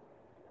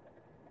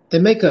 They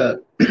make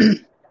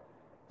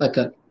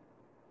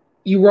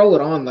you roll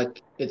it on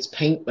like it's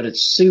paint, but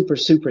it's super,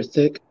 super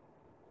thick.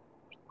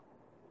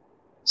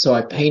 So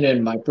I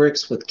painted my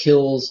bricks with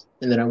Kills,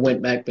 and then I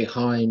went back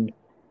behind.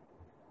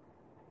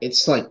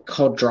 It's like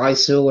called dry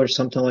seal or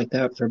something like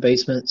that for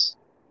basements.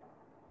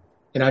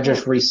 And I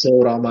just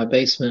resealed all my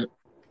basement,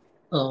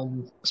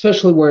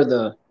 especially where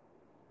the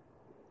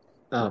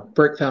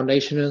brick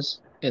foundation is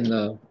and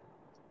the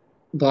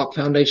block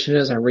foundation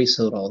is. I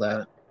resealed all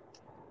that.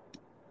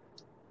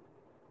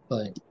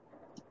 But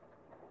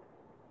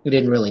we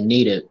didn't really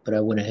need it, but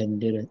I went ahead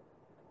and did it.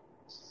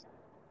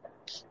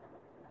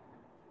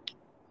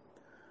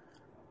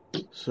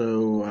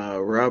 So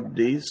Rob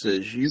D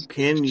says, you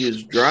can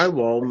use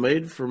drywall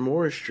made for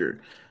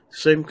moisture.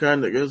 Same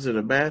kind that goes in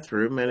a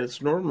bathroom, and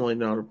it's normally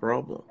not a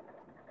problem.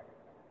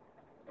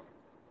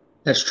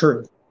 That's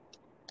true.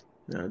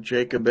 Now,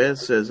 Jacob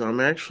S. says, I'm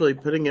actually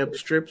putting up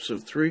strips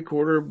of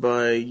 3/4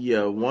 by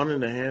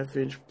 1.5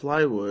 inch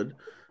plywood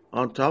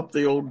on top of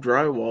the old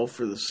drywall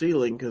for the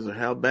ceiling because of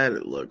how bad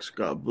it looks.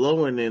 Got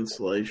blow-in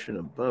insulation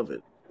above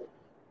it.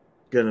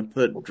 Gonna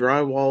put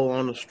drywall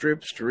on the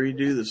strips to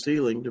redo the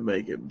ceiling to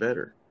make it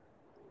better.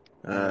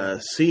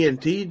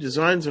 CNT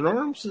Designs and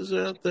Arms is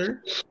out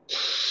there.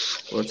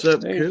 What's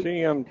up, Coop?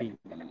 CMT.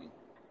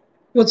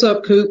 What's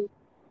up, Coop?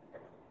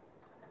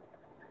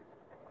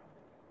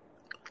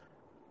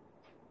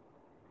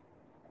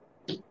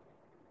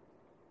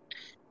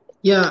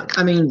 Yeah,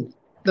 I mean,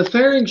 the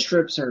fairing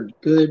strips are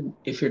good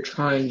if you're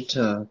trying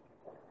to,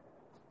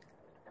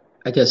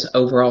 I guess,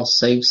 overall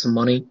save some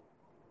money.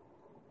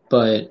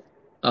 But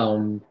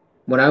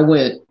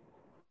when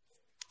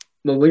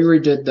we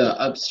redid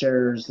the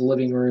upstairs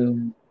living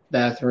room,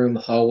 bathroom,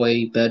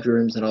 hallway,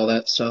 bedrooms, and all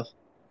that stuff,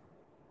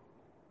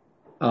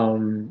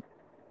 I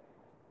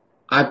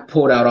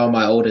pulled out all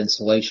my old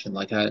insulation.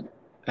 Like I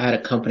had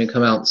a company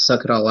come out and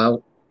suck it all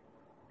out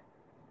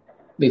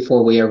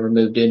before we ever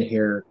moved in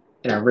here,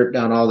 and I ripped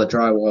down all the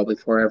drywall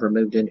before I ever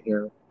moved in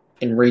here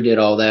and redid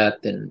all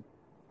that, then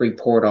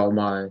re-poured all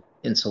my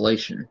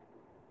insulation.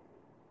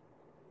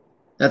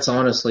 That's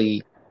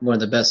honestly one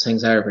of the best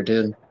things I ever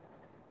did.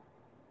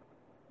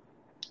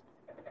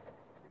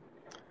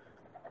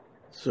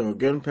 So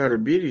Gunpowder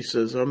Beauty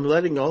says, I'm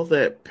letting all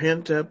that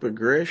pent-up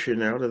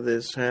aggression out of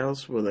this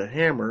house with a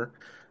hammer,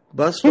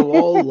 bust a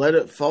wall, let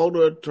it fall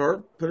to a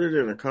tarp, put it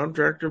in a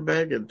contractor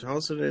bag, and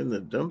toss it in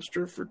the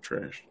dumpster for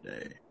trash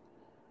day.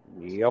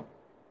 Yep.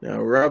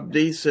 Now, Rob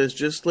D says,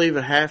 just leave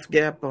a half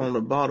gap on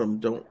the bottom.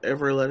 Don't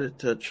ever let it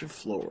touch the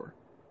floor.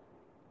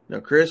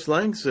 Now, Chris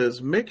Lang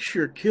says, mix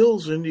your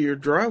kills into your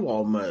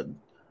drywall mud.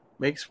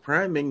 Makes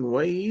priming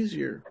way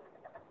easier.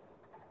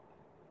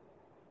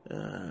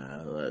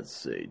 Let's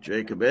see.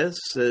 Jacob S.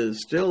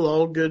 says, still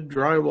all good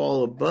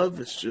drywall above.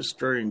 It's just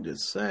starting to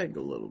sag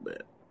a little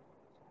bit.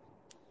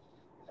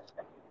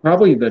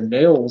 Probably the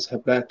nails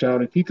have backed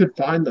out. If you could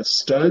find the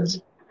studs,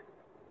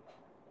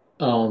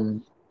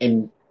 and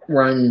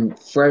run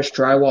fresh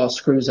drywall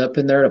screws up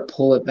in there to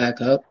pull it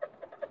back up,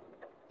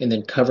 and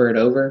then cover it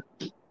over,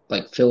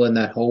 like fill in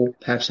that hole,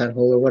 patch that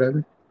hole or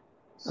whatever,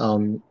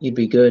 you'd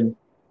be good,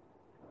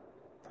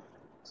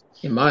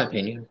 in my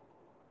opinion.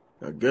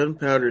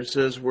 Gunpowder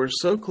says, we're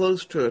so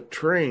close to a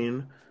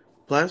train,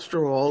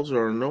 plaster walls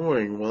are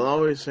annoying. We'll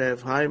always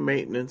have high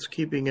maintenance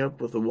keeping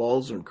up with the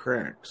walls and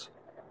cracks.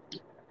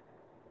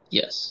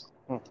 Yes.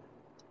 All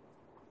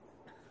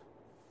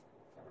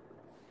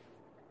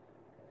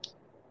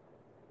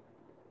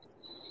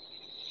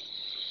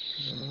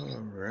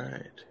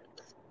right.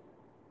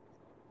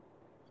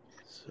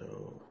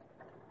 So,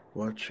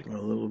 watching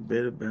a little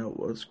bit about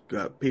what's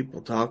got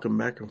people talking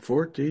back and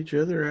forth to each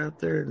other out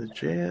there in the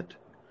chat.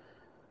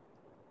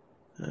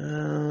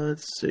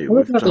 Let's see.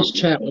 What about this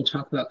chat? We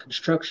talk about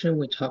construction,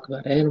 we talk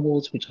about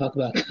animals, we talk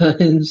about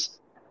guns.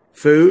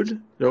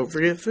 Food. Don't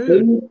forget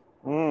food.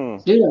 Dude, I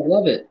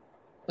love it.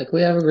 Like,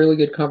 we have a really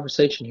good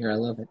conversation here. I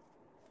love it.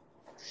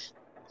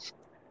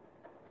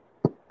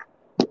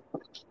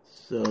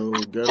 So,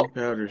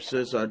 Gunpowder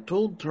says, I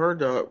told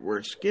Tardot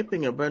we're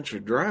skipping a bunch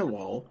of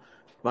drywall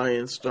by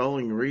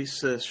installing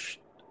recessed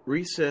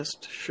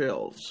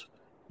shelves.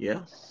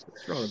 Yeah,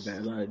 that's not a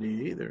bad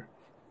idea either.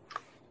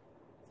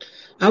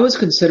 I was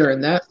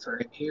considering that for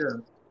in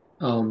here,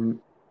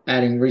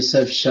 adding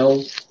recessed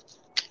shelves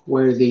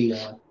where the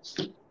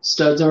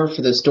studs are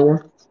for this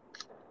door,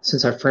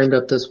 since I framed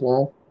up this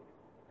wall.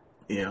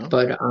 Yeah.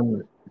 But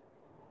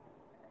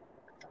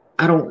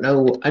I don't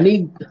know. I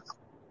need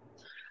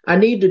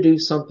to do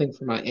something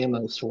for my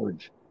ammo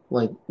storage,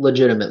 like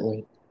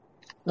legitimately.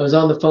 I was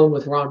on the phone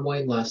with Ron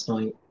Wayne last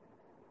night,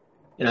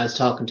 and I was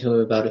talking to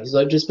him about it. He's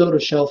like, just build a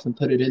shelf and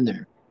put it in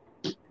there.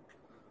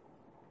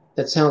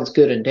 That sounds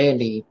good and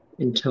dandy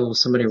until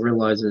somebody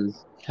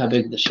realizes how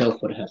big the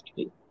shelf would have to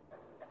be.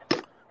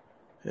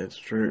 That's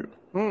true.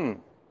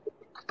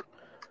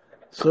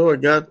 So I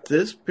got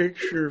this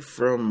picture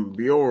from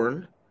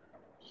Bjorn.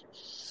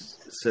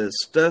 It says,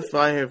 stuff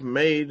I have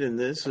made, and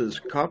this is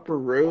copper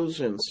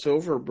rose and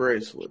silver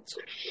bracelets.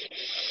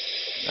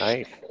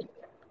 Nice.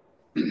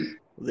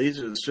 These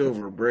are the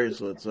silver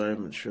bracelets. I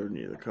haven't shown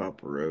you the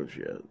copper rose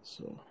yet,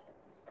 so.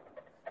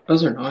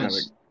 Those are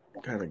nice.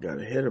 Kind of got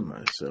ahead of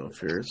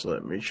myself here, so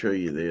let me show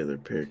you the other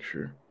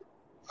picture,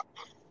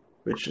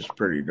 which is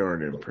pretty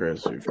darn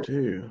impressive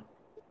too.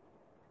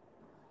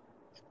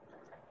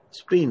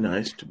 It's be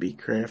nice to be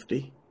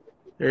crafty.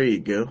 There you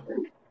go.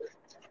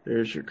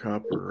 There's your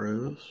copper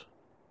rose.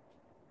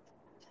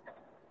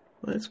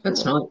 That's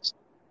cool.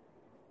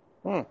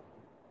 Nice.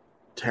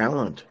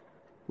 Talent.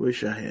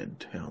 Wish I had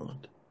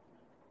talent.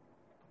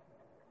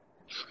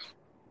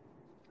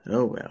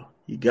 Oh well,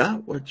 you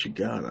got what you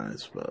got, I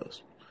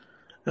suppose.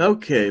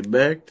 Okay,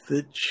 back to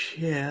the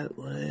chat.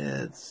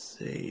 Let's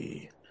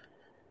see.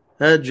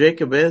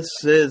 Jacob S.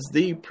 says,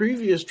 the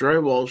previous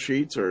drywall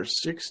sheets are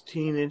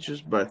 16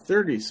 inches by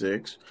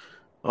 36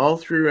 all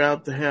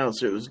throughout the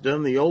house. It was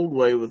done the old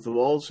way with the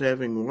walls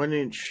having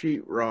 1-inch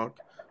sheetrock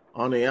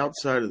on the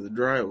outside of the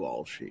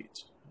drywall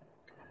sheets.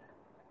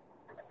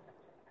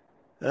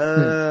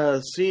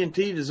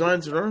 C&T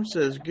Designs and Arms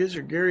says,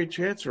 Gizzard Gary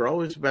chats are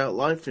always about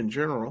life in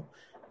general,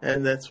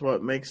 and that's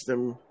what makes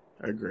them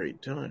a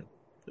great time.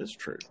 That's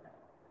true.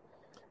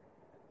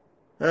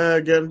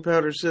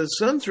 Gunpowder says,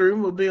 Son's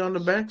room will be on the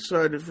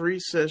backside of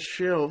recessed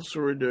shelves,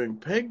 so we're doing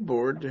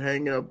pegboard to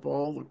hang up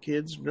all the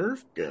kids'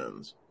 Nerf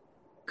guns.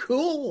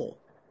 Cool.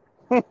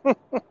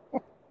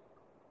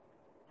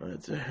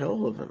 That's a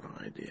hell of an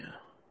idea.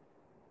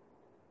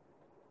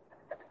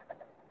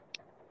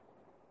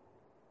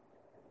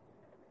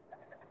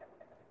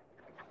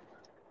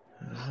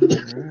 All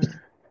right.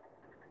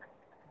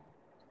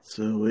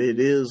 So it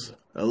is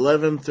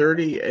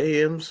 11:30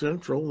 a.m.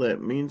 Central.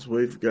 That means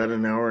we've got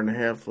an hour and a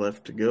half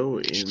left to go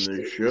in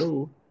the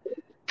show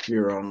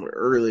here on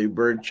Early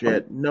Bird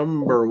Chat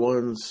number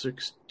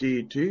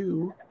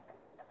 162.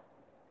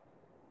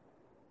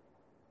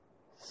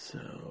 So,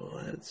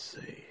 let's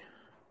see.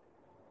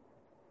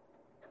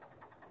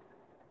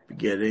 If you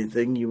get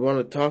anything you want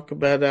to talk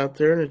about out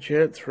there in the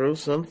chat, throw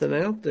something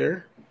out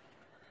there.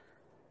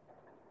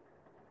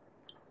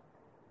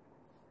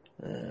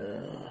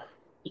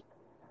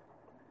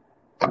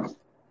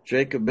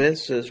 Jacob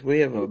S. says we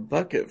have a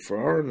bucket for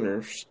our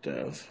Nerf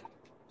stuff.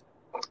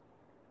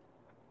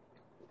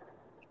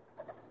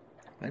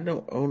 I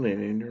don't own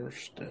any Nerf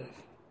stuff.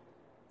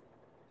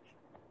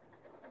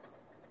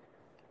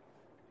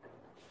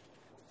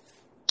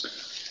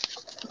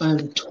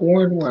 I'm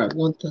torn where I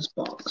want this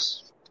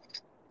box.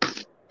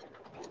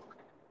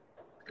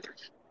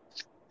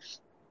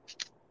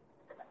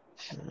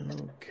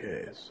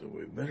 Okay, so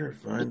we better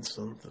find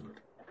something.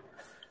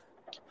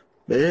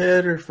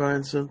 Better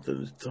find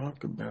something to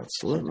talk about.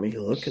 So let me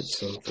look at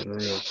something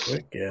real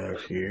quick out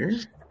here.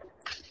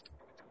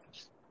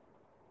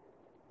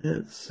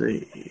 Let's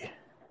see.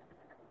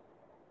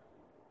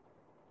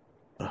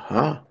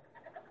 Aha.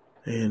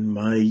 And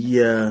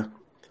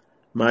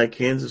my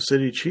Kansas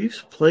City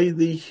Chiefs play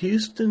the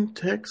Houston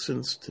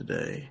Texans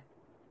today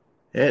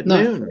at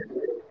noon.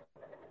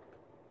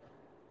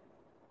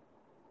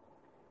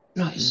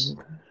 Nice.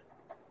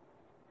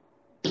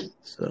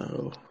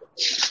 So,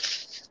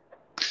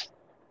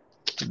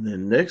 and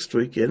then next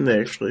weekend they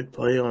actually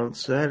play on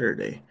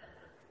Saturday.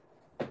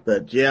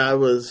 But yeah, I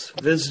was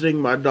visiting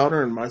my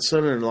daughter and my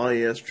son-in-law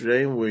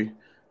yesterday, and we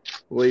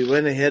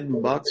went ahead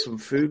and bought some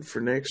food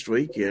for next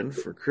weekend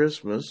for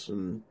Christmas,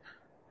 and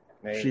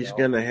she's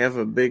going to have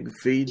a big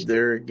feed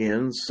there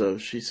again. So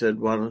she said,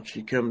 "Why don't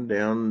you come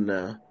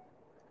down?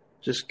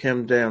 Just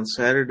come down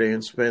Saturday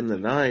and spend the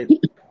night."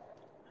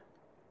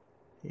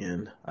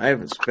 And I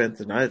haven't spent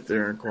the night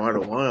there in quite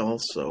a while,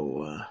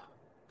 so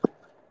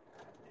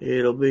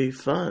it'll be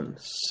fun.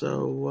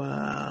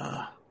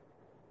 So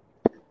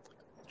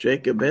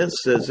Jacob S.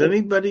 says,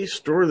 anybody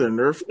store their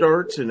Nerf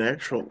darts in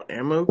actual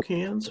ammo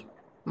cans?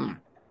 And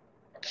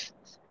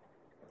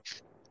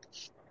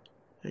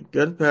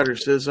Gunpowder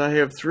says, I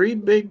have 3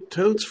 big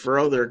totes for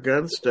all their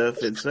gun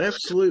stuff. It's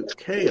absolute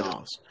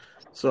chaos.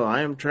 So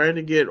I am trying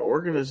to get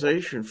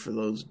organization for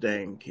those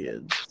dang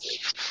kids.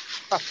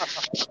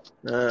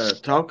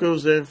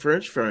 Tacos and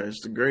French fries,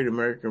 the great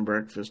American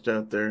breakfast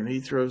out there. And he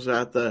throws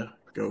out the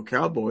Go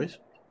Cowboys.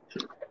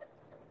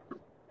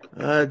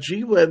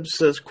 G-Web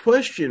says,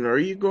 question, are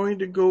you going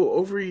to go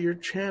over your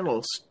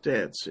channel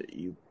stats that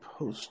you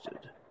posted?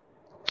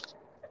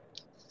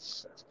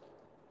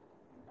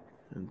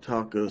 And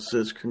Taco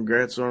says,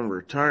 congrats on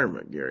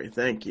retirement, Gary.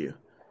 Thank you.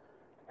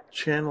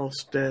 Channel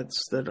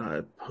stats that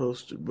I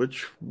posted.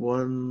 Which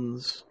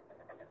ones?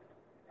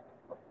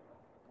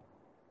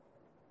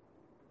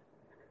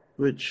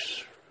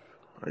 Which,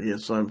 I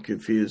guess I'm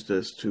confused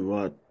as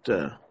to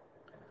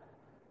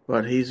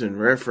what he's in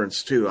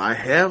reference to. I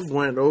have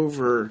went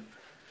over,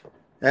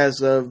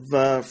 as of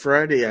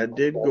Friday, I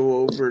did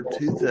go over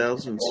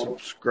 2,000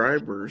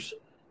 subscribers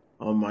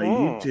on my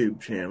YouTube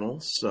channel.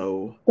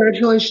 So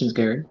congratulations,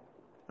 Gary.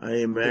 I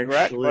am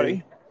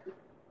actually,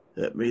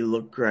 let me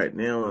look right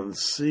now and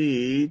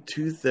see,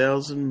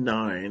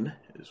 2009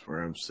 is where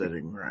I'm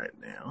sitting right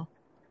now.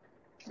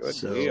 Good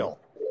deal.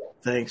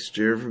 Thanks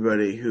to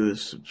everybody who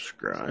has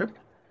subscribed.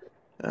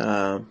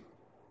 But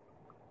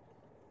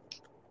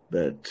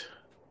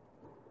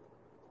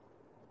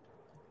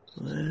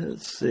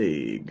let's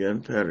see.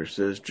 Gunpowder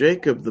says,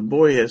 Jacob, the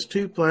boy, has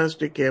 2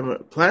 plastic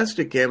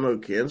ammo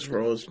cans for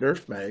all his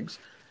Nerf mags.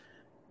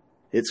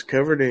 It's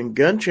covered in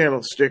gun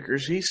channel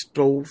stickers he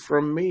stole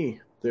from me.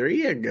 There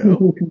you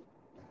go.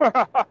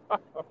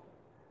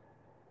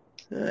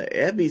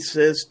 Abby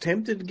says,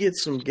 tempted to get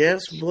some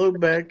gas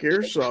blowback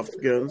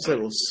airsoft guns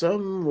that'll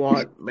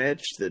somewhat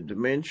match the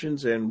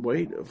dimensions and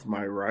weight of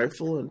my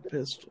rifle and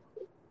pistol.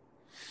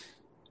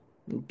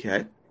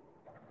 Okay.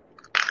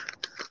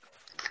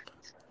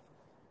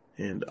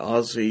 And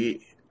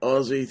Aussie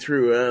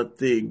threw out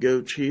the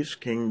Go Chiefs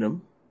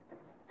Kingdom.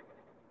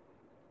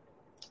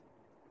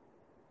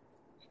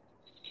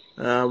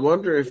 I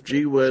wonder if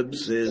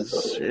G-Webs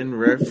is in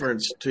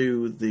reference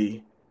to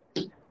the...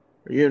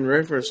 Are you in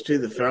reference to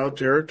the foul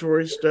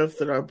territory stuff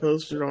that I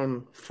posted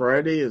on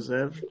Friday? Is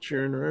that what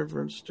you're in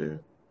reference to?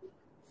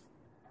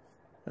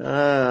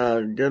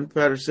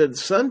 Gunpowder said, the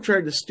son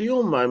tried to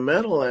steal my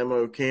metal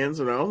ammo cans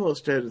and I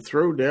almost had to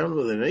throw down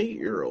with an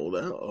 8-year-old.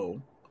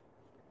 Uh-oh.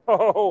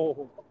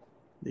 Oh.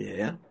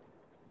 Yeah.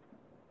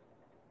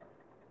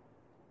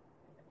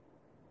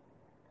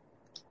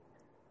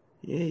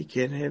 Yeah, you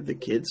can't have the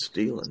kids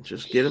stealing.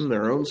 Just get them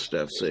their own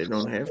stuff so they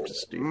don't have to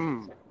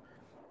steal.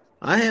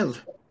 I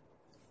have...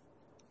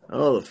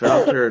 Oh, the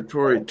Foul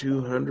Territory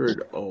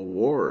 200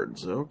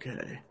 awards.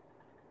 Okay.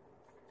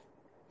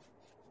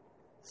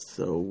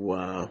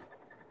 So,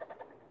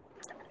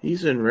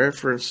 he's in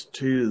reference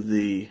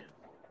to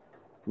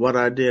what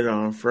I did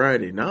on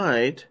Friday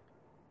night.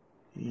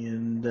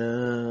 And,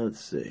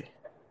 let's see.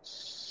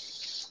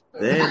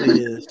 That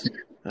is,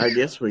 I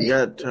guess we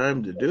got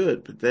time to do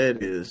it, but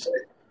that is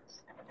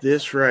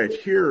this right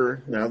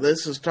here. Now,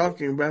 this is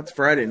talking about the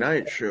Friday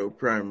night show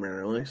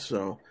primarily,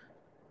 so,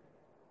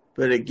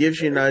 but it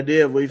gives you an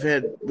idea. We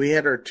had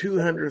our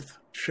 200th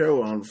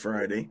show on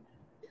Friday,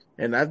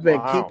 and I've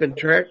been keeping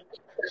track.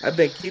 I've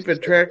been keeping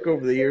track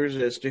over the years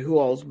as to who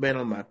all's been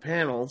on my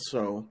panel.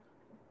 So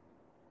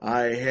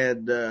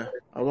I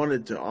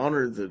wanted to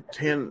honor the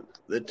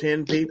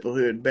 10 people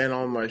who had been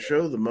on my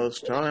show the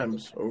most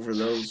times over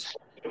those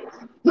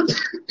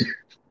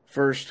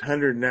first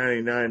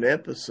 199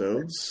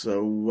 episodes.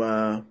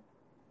 So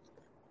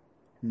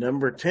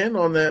number 10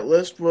 on that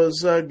list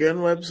was Gun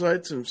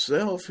Websites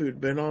himself,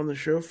 who'd been on the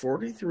show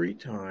 43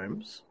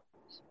 times.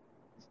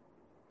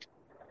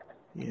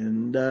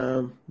 And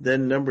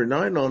then number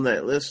 9 on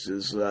that list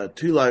is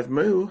 2 Live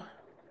Moo,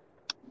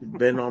 who'd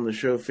been on the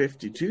show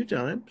 52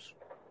 times.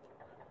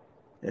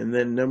 And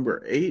then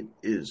number 8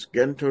 is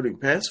Gun Toting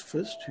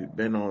Pacifist, who'd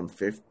been on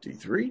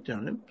 53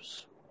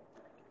 times.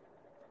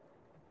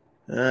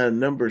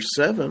 Number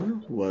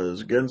 7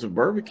 was Guns of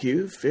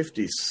Barbecue,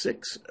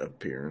 56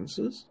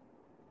 appearances.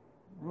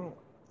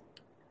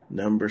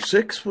 Number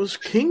 6 was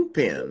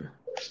Kingpin,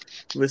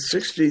 with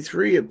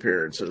 63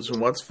 appearances.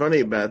 And what's funny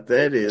about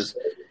that is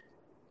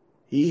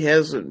he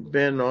hasn't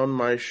been on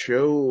my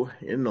show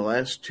in the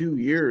last 2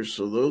 years,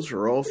 so those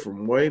are all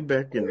from way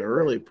back in the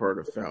early part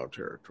of Foul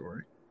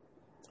Territory.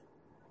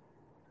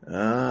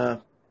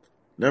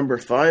 Number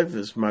 5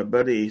 is my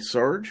buddy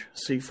Sarge,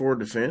 C4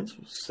 Defense,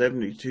 with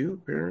 72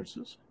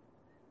 appearances.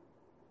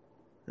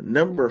 And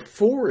number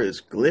 4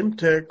 is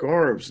Glimtech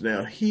Arms.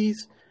 Now, he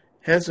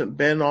hasn't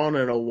been on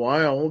in a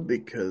while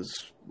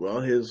because,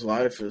 well, his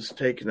life has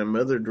taken him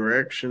other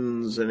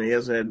directions and he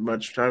hasn't had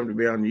much time to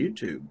be on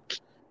YouTube.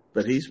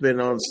 But he's been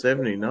on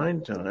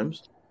 79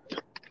 times.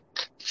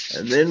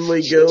 And then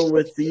we go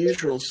with the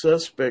usual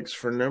suspects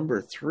for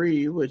number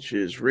 3, which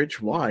is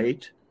Rich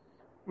White.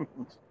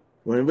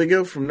 When we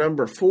go from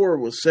number 4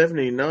 with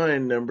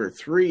 79, number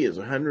 3 is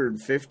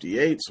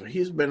 158, so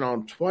he's been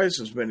on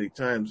twice as many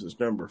times as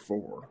number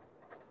 4.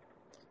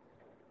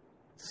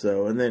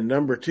 So, and then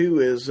number 2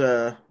 is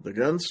the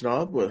Gun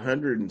Snob with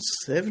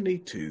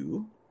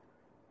 172.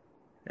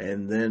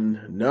 And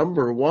then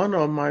number 1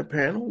 on my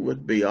panel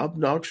would be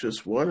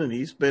Obnoxious One, and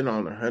he's been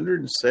on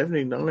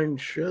 179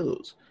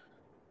 shows,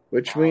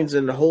 which means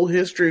in the whole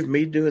history of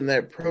me doing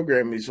that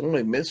program, he's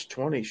only missed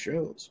 20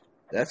 shows.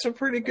 That's a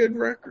pretty good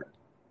record,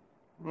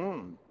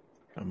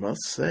 I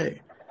must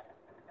say.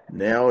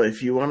 Now,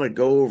 if you want to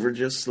go over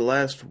just the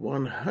last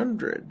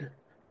 100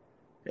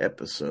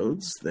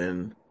 episodes,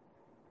 then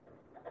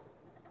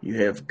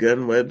you have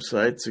Gun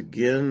Websites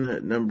again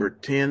at number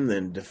 10,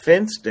 then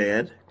Defense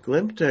Dad,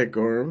 Glimtech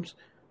Arms,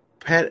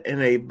 Pat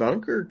and a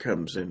Bunker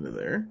comes into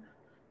there,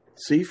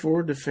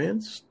 C4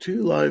 Defense,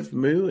 2 Live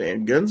Moo,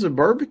 and Guns of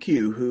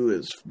Barbecue, who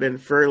has been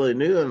fairly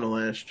new in the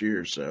last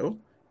year or so.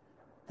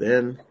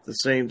 Then the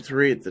same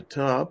 3 at the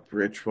top,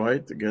 Rich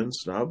White, the Gun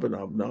Snob, and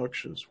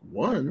Obnoxious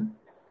One.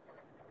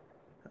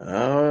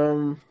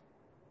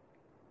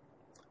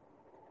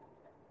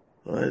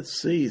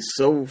 Let's see.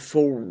 So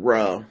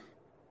for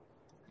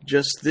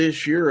just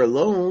this year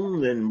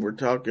alone, then we're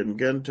talking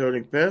Gun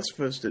Toting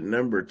Pacifist at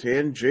number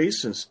 10,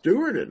 Jason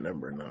Stewart at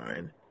number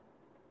 9,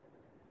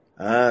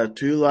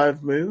 2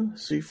 Live Moo,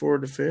 C4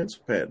 Defense,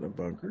 Pat in a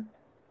Bunker,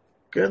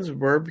 Guns of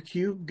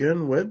Barbecue,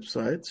 Gun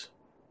Websites,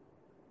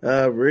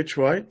 Rich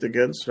White, the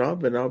Gun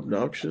Snob, and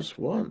Obnoxious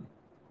One.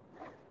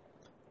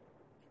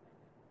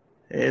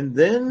 And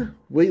then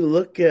we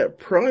look at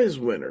prize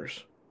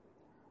winners.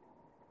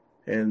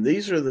 And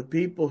these are the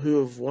people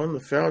who have won the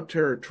Foul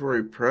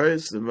Territory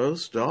prize the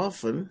most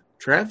often.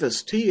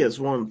 Travis T. has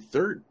won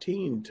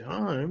 13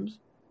 times.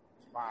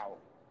 Wow.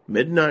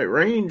 Midnight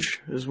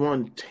Range has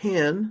won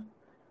 10.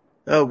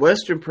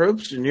 Western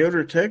Probst in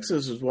Yoder,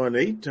 Texas has won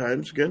 8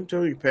 times. Gun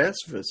Toting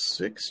Pacifist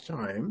 6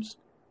 times.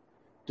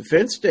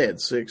 Defense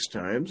Dad 6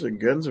 times. And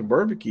Guns of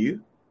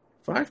Barbecue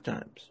 5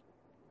 times.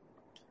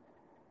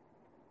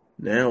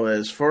 Now,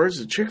 as far as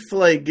the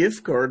Chick-fil-A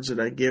gift cards that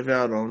I give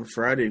out on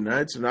Friday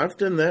nights, and I've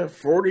done that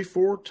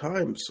 44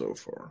 times so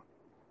far.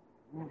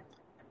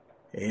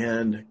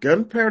 And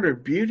Gunpowder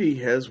Beauty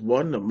has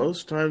won the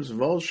most times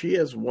of all. She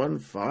has won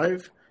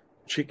 5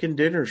 chicken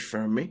dinners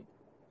from me,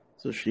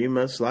 so she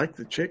must like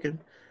the chicken.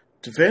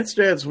 Defense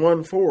Dad's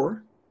won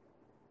 4,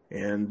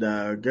 and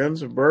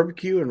Guns of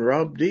Barbecue and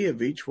Rob D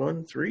have each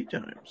won 3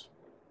 times.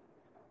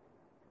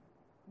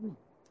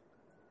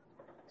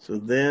 So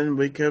then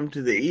we come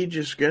to the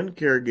Aegis Gun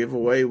Care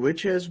giveaway,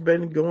 which has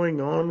been going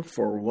on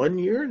for 1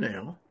 year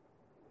now.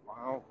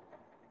 Wow.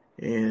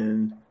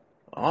 And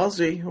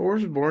Ozzy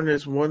Osbourne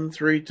has won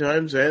 3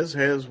 times, as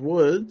has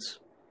Woods.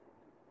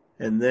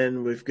 And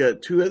then we've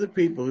got 2 other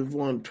people who've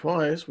won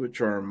twice,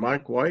 which are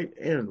Mike White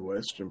and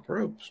Weston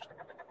Probst.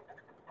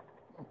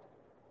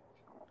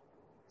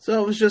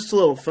 So it was just a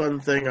little fun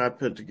thing I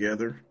put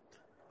together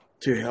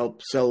to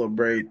help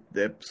celebrate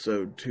the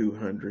episode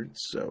 200.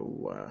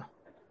 So,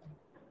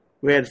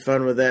 we had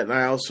fun with that, and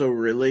I also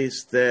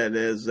released that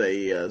as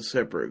a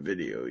separate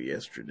video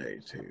yesterday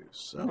too.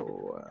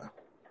 So,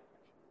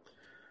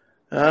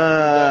 the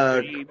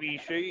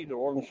EBC, the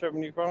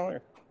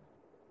 175.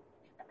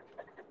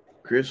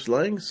 Chris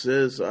Lang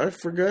says, I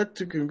forgot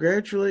to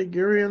congratulate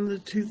Gary on the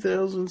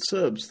 2,000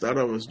 subs. Thought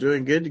I was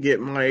doing good to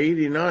get my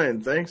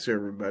 89. Thanks,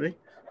 everybody.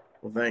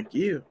 Well, thank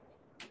you.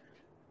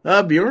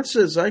 Bjorn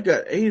says, I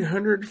got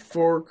 800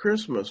 for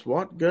Christmas.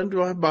 What gun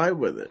do I buy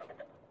with it?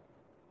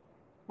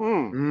 A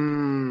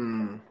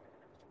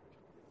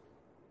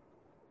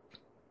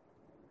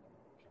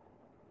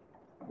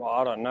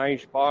lot of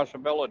nice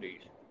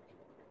possibilities.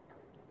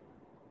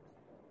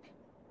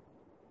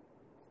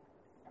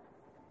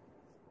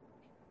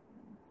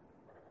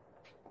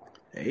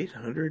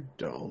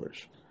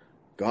 $800.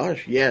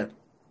 Gosh, yeah.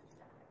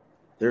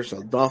 There's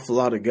an awful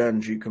lot of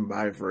guns you can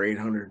buy for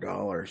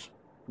 $800.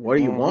 What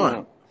do you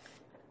want?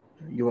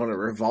 You want a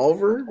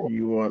revolver?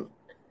 You want,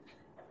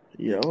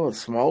 a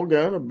small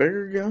gun, a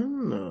bigger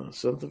gun,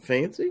 something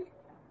fancy?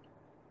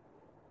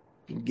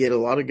 You can get a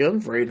lot of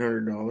guns for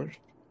 $800.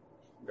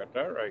 Got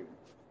that right.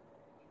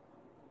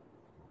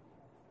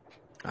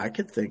 I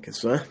could think of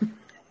some.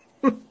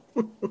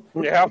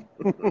 Yeah.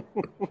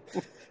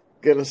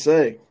 Gonna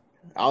say,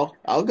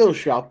 I'll go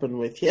shopping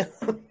with you.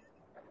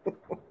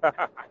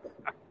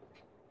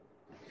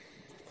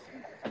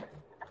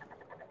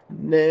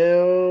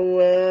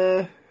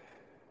 Now,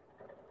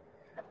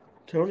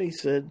 Tony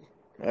said,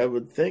 I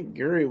would think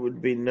Gary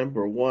would be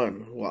number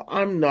one. Well,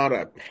 I'm not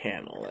a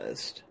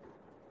panelist.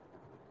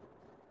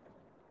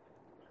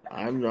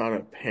 I'm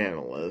the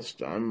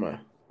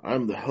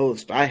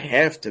host. I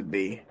have to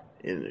be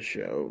in the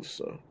show,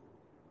 so.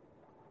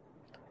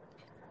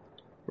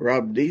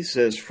 Rob D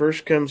says,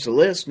 first comes the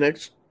list,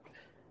 next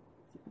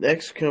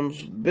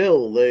comes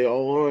Bill. They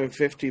all owe him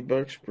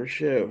 $50 per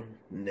show.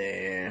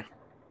 Nah,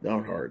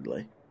 not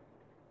hardly.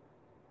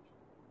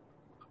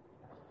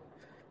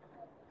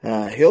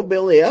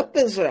 Hillbilly Up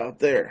is out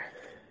there.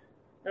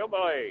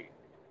 Hillbilly.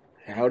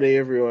 Howdy,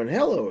 everyone.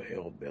 Hello,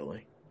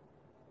 Hillbilly.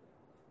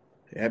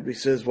 Abby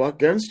says, what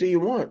guns do you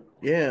want?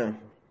 Yeah.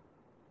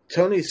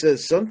 Tony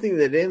says, something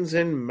that ends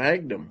in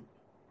Magnum.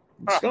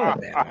 It's not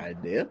a bad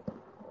idea.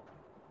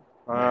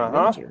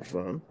 Magnums are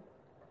fun.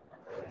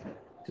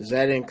 Does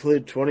that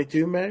include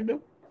 22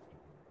 Magnum?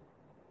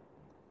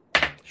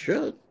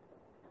 Should.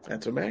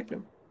 That's a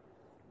Magnum.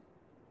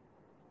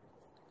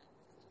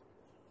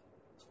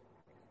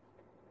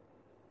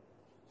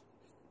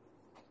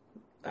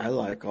 I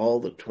like all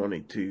the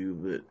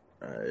 22,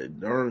 but I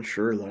darn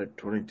sure like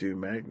 22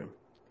 Magnum.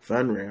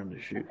 Fun round to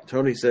shoot.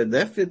 Tony said,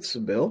 that fits the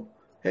bill.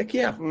 Heck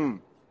yeah.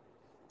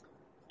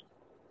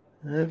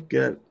 I've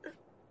got,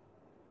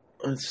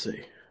 let's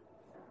see.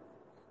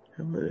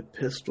 How many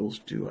pistols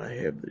do I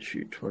have that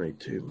shoot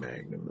 22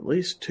 Magnum? At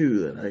least two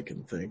that I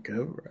can think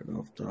of right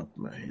off the top of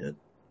my head.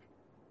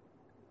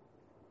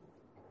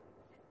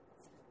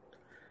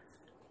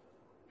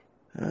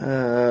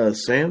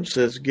 Sam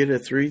says, get a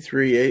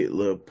 338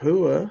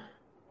 Lapua.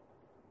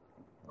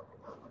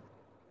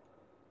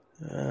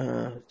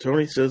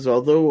 Tony says,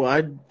 although I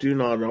do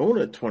not own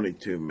a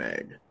 22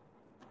 mag.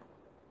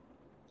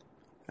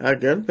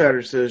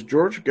 Gunpowder says,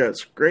 George got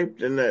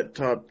scraped in that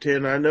top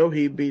 10. I know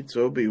he beats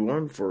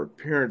Obi-Wan for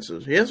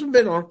appearances. He hasn't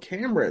been on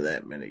camera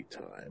that many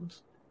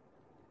times.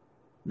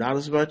 Not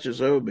as much as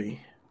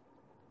Obi.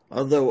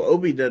 Although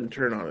Obi doesn't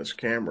turn on his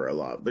camera a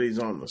lot, but he's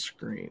on the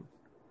screen.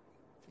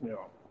 Yeah.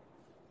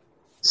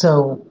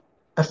 So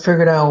I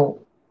figured out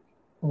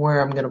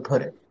where I'm going to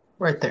put it.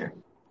 Right there.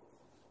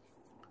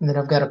 And then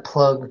I've got a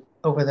plug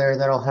over there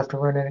that I'll have to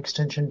run an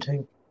extension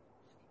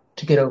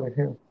to get over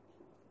here.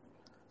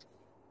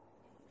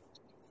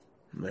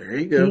 There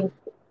you go.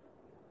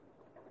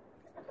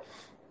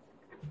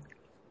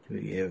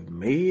 We have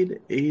made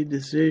a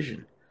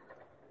decision.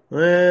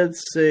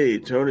 Let's see.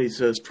 Tony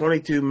says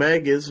 22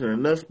 mag isn't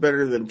enough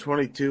better than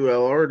 22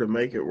 LR to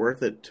make it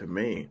worth it to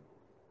me.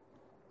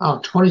 Oh,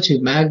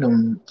 22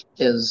 Magnum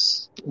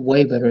is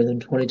way better than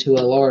 22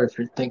 LR if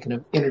you're thinking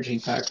of energy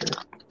factor.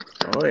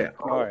 Oh, yeah.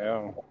 Oh,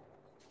 yeah.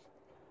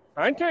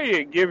 I tell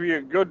you, give you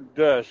a good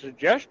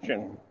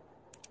suggestion.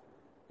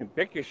 You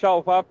pick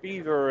yourself up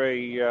either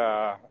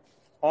a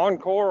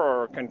Encore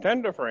or a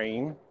Contender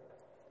frame,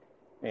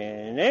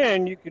 and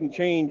then you can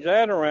change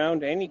that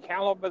around to any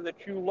caliber that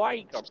you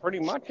like, or pretty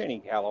much any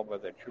caliber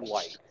that you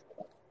like.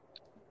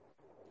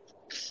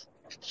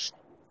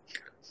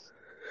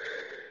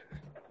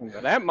 And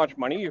for that much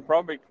money, you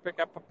probably could pick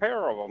up a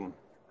pair of them.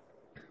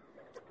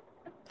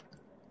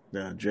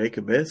 Now,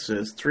 Jacob S.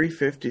 says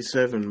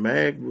 357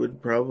 mag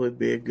would probably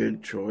be a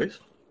good choice.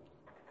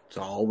 It's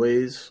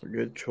always a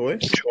good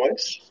choice.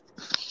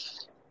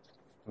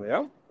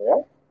 Yeah.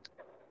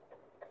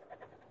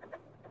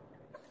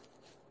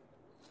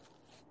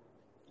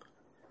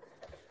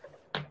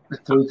 The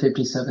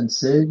 357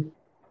 SIG.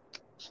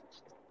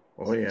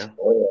 Oh, yeah.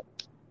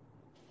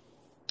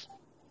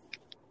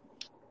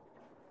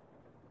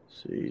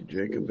 See,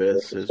 Jacob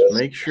S. says,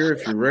 make sure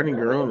if you're running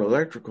your own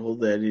electrical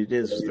that it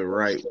is the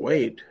right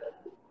weight.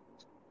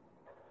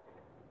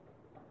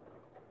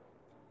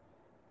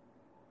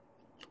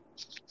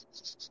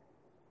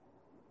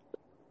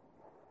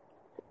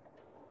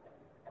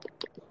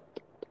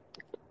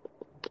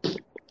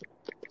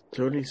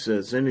 Tony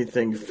says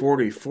anything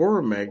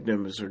 44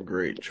 Magnum is a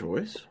great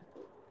choice.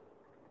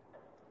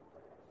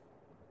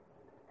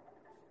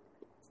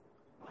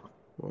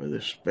 Boy,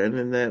 they're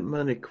spending that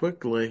money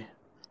quickly.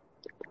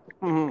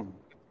 Mm-hmm.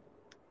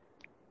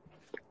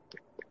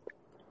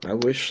 I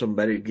wish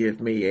somebody'd give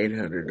me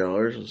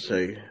 $800 and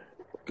say,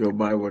 go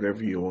buy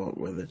whatever you want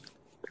with it.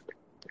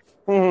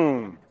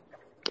 Mm-hmm.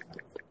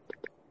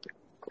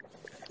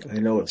 I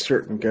know a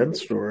certain gun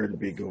store I'd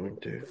be going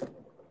to.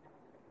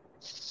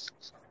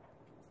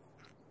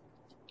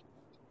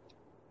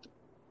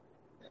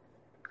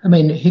 I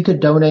mean, he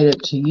could donate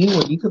it to you,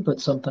 or you could put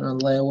something on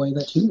layaway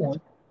that you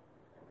want.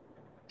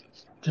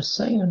 Just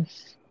saying.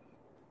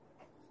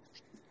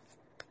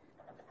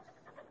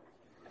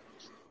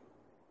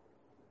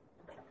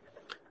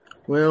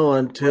 Well,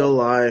 until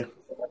I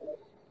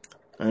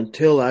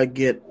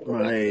get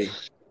my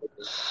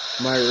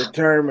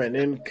retirement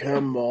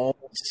income all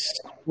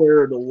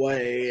squared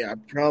away, I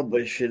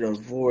probably should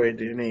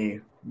avoid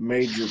any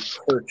major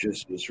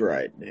purchases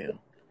right now.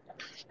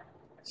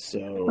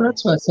 So Well,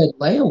 that's why I said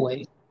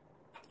layaway.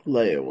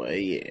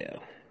 Layaway, yeah.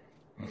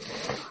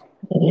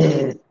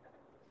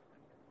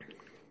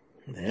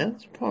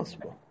 That's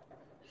possible.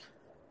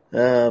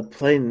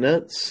 Plain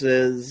Nuts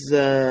says,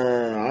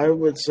 I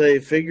would say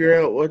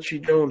figure out what you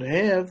don't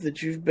have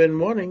that you've been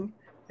wanting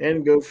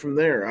and go from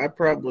there. I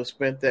probably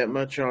spent that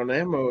much on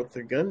ammo at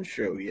the gun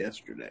show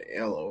yesterday.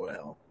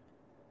 LOL.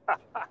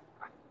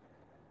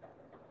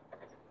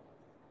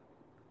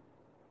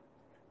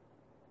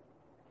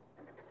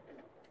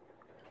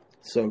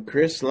 So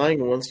Chris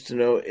Lang wants to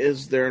know,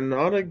 is there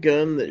not a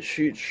gun that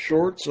shoots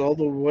shorts all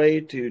the way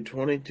to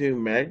 22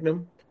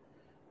 Magnum?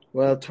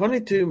 Well,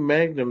 22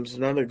 Magnum's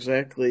not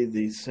exactly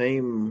the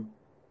same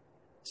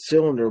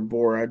cylinder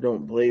bore, I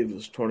don't believe,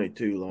 as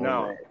 22 long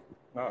range.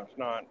 No, it's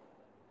not.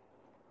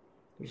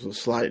 There's a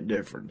slight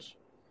difference.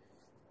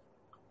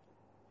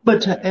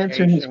 But to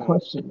answer his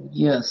question,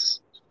 yes.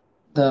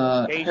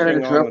 The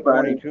Heritage Rough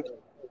Riders.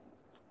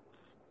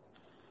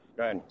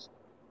 Go ahead.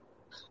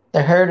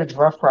 The Heritage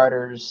Rough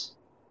Riders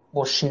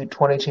will shoot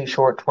 22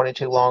 short,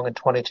 22 long, and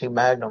 22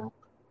 Magnum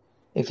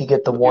if you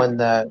get the one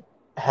that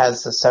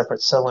has the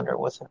separate cylinder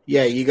with it.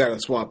 Yeah, you got to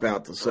swap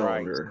out the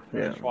cylinder.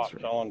 Right. Yeah, swap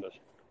cylinders.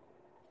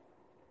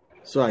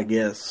 So I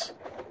guess.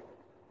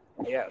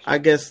 Yes. I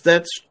guess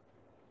that's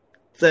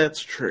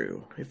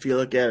true. If you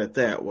look at it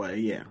that way,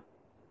 yeah.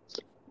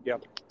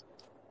 Yep.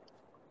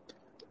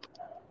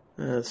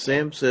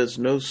 Sam says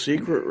no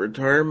secret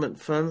retirement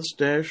fund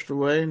stashed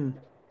away. And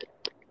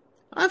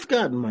I've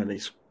got money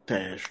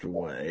stashed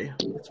away.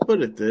 Let's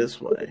put it this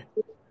way.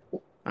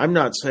 I'm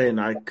not saying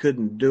I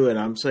couldn't do it.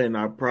 I'm saying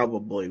I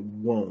probably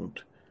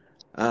won't.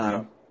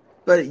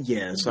 But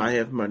yes, I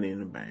have money in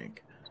the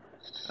bank.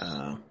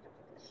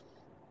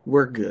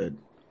 We're good.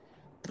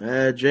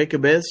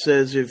 Jacob S.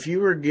 says, if you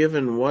were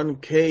given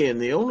 $1,000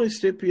 and the only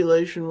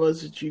stipulation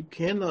was that you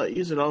cannot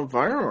use it on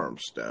firearm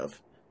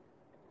stuff,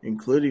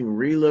 including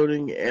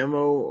reloading,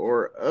 ammo,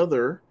 or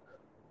other,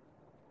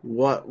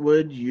 what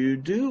would you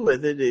do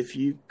with it if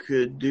you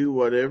could do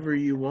whatever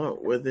you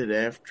want with it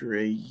after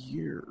a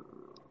year?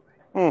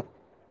 I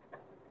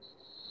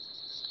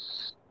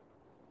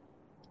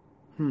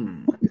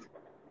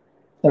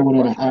went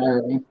in an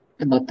IRA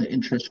and let the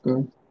interest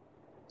grow.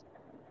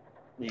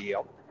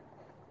 Yep.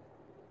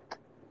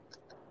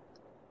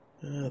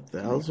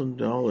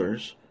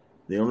 $1,000.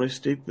 The only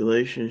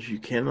stipulation is you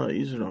cannot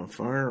use it on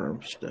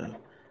firearm stuff.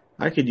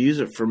 I could use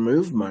it for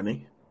move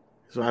money,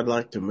 so I'd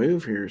like to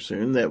move here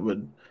soon. That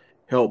would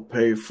help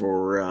pay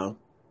for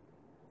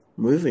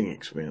moving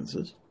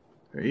expenses.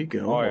 There you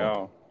go. Oh,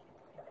 yeah.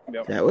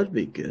 Yep. That would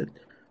be good.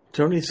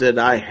 Tony said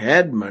I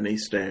had money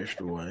stashed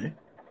away.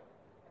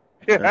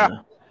 Yeah.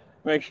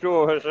 Make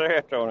sure it's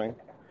there, Tony.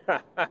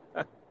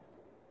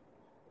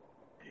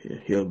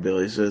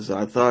 Hillbilly says,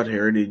 I thought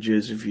Heritage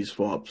is if you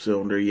swap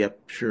cylinder.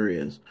 Yep, sure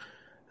is.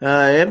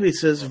 Abby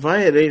says, if I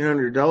had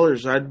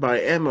 $800, I'd buy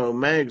ammo,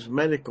 mags,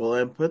 medical,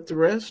 and put the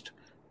rest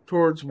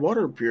towards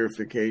water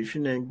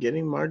purification and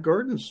getting my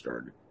garden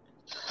started.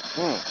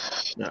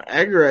 Now,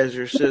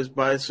 Agorizer says,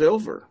 buy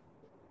silver.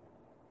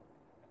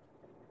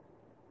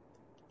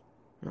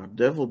 Now,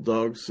 Devil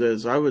Dog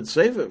says, I would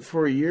save it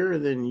for a year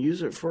and then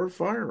use it for a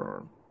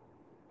firearm.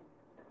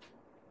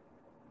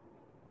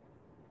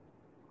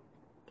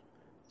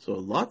 So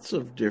lots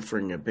of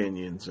differing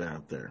opinions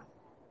out there.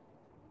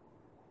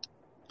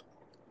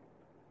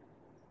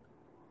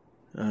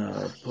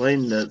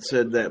 Plain Nut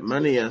said that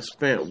money I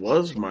spent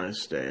was my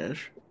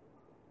stash.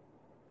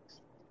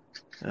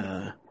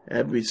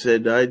 Abby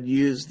said I'd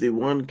use the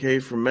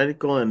 $1,000 for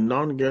medical and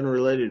non-gun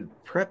related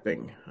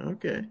prepping.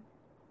 Okay.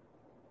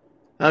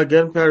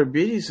 Gunpowder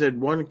Beauty said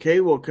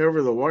 $1,000 will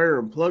cover the wire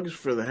and plugs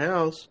for the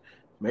house,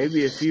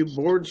 maybe a few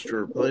boards to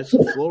replace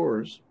the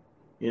floors.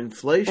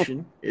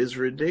 Inflation is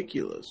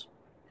ridiculous.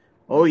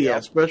 Oh, yeah,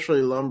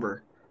 especially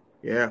lumber.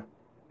 Yeah.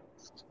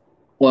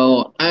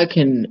 Well, I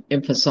can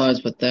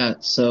emphasize with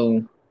that.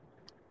 So,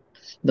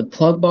 the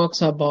plug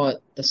box I bought,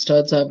 the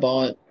studs I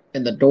bought,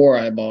 and the door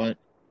I bought,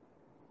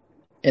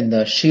 and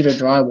the sheet of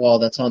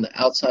drywall that's on the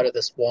outside of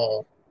this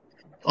wall,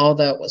 All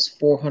that was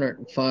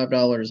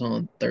 $405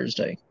 on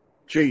Thursday.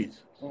 Jeez.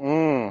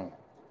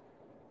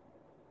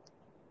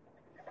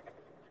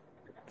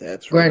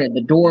 That's Granted,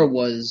 the door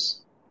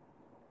was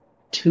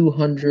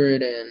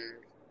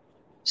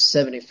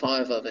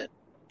 275 of it.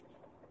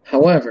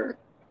 However,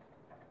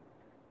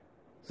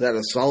 is that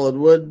a solid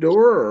wood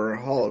door or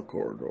a hollow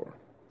core door?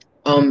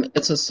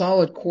 it's a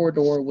solid core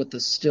door with a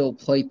steel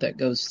plate that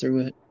goes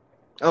through it.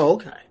 Oh,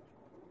 okay.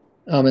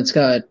 It's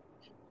got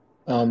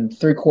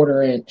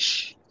 3/4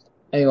 inch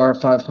AR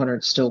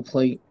 500 steel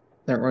plate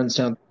that runs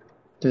down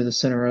through the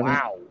center of it.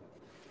 Wow.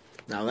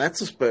 Now that's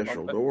a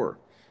special door.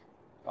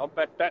 I'll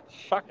bet that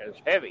sucker's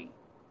heavy.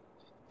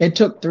 It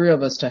took 3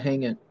 of us to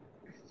hang it.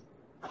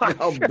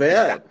 I'll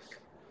bet.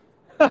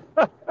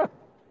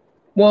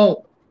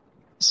 Well,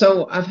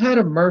 so I've had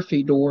a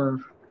Murphy door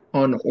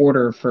on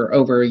order for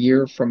over a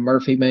year from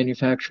Murphy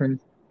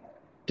Manufacturing.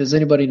 Does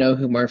anybody know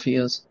who Murphy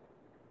is?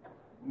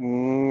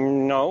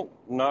 No,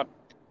 not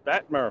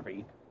that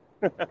Murphy.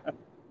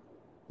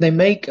 They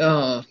make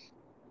gun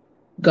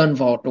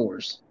vault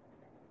doors,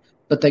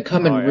 but they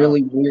come in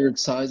really weird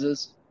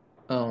sizes.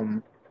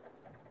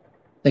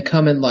 They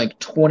come in like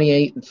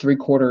 28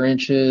 3/4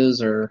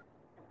 inches or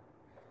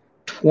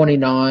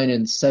 29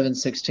 and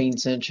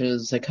 7/16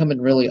 inches. They come in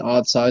really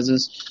odd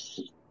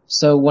sizes.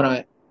 So when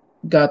I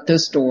got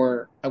this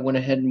door, I went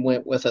ahead and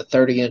went with a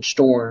 30-inch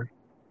door.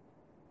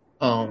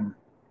 And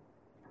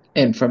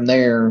from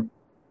there,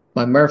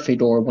 my Murphy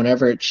door,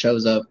 whenever it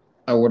shows up,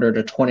 I ordered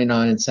a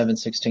 29 and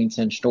 7/16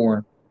 inch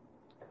door.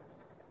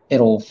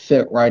 It'll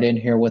fit right in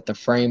here with the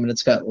frame, and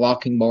it's got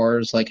locking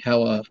bars like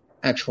how a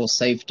actual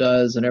safe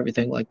does and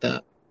everything like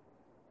that.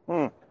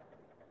 And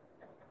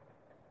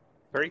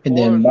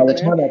then by the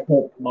time I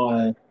put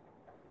my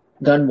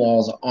gun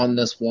walls on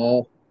this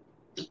wall,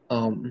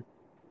 I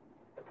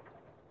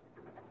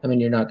mean,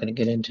 you're not going to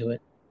get into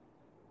it.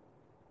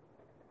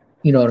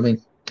 You know what I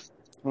mean?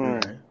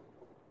 Right.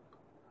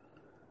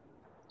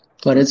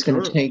 But it's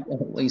going to take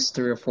at least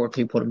 3 or 4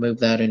 people to move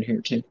that in here,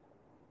 too.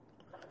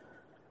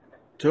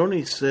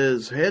 Tony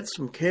says, had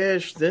some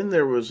cash, then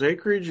there was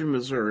acreage in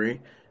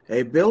Missouri,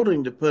 a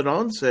building to put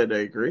on said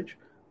acreage,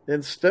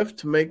 then stuff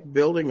to make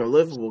building a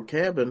livable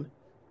cabin,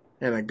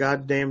 and a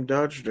goddamn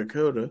Dodge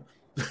Dakota.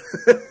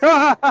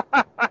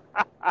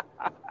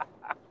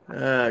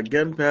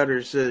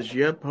 Gunpowder says,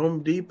 yep,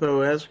 Home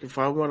Depot asked if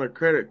I want a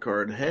credit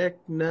card. Heck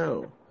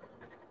no.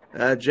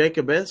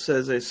 Jacob S.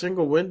 says, a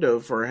single window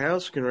for a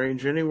house can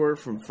range anywhere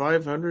from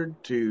 $500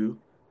 to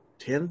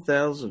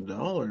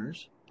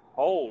 $10,000.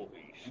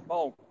 Holy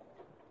smoke.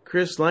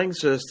 Chris Lang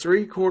says,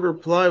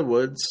 3/4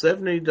 plywood,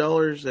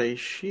 $70 a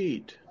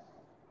sheet.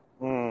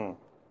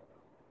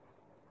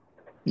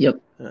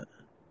 Yep.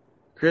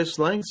 Chris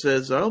Lang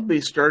says, I'll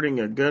be starting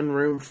a gun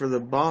room for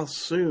the boss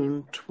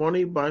soon,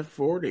 20 by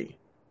 40.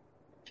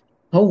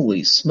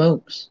 Holy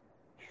smokes.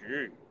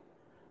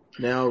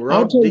 Now, I'll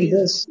Rob tell D. you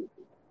this.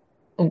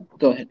 Oh,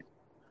 go ahead.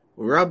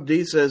 Rob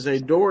D says, a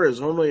door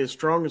is only as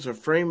strong as a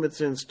frame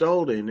it's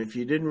installed in. If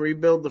you didn't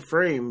rebuild the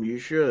frame, you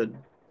should.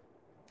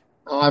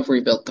 Oh, I've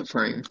rebuilt the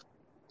frame.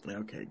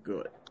 Okay,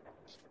 good.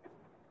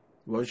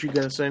 What was you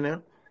going to say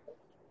now?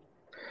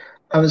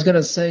 I was going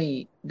to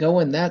say,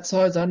 going that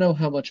size, I know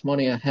how much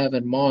money I have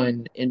in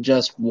mind in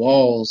just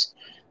walls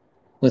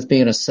with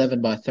being a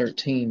 7 by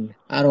 13.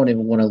 I don't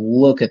even want to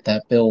look at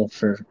that bill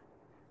for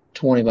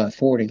 20 by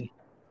 40.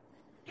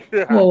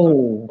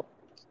 Whoa.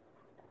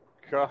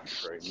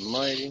 Gosh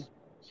almighty.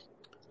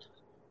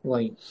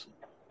 Like,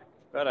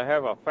 Better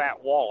have a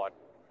fat wallet.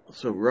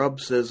 So Rob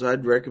says,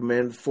 I'd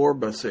recommend 4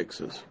 by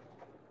 6s.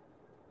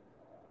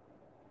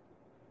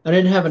 I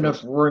didn't have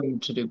enough room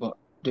to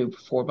do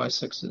 4 by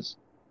 6s.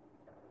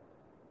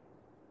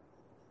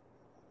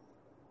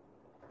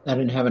 I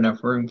didn't have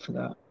enough room for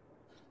that.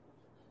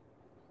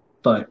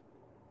 But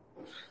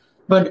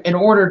in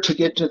order to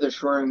get to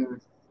this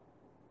room,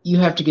 you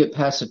have to get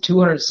past a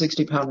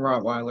 260-pound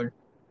Rottweiler.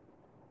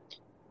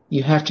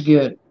 You have to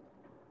get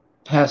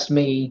past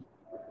me.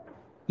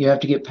 You have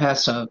to get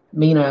past a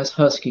mean-ass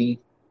Husky.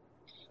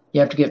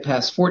 You have to get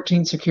past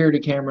 14 security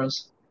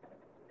cameras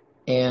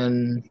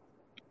and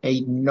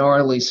a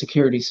gnarly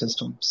security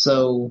system.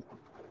 So,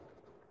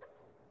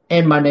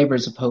 and my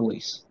neighbor's a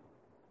police.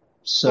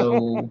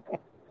 So,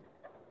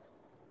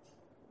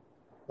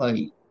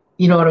 like,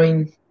 you know what I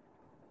mean?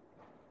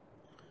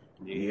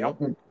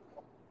 Yep.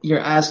 You're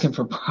asking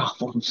for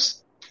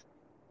problems.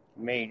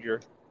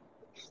 Major.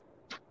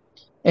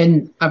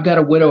 And I've got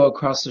a widow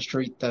across the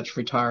street that's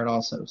retired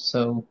also.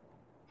 So,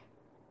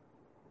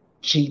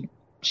 she's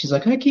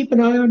like, I keep an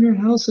eye on your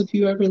house if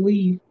you ever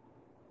leave.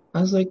 I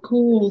was like,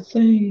 cool,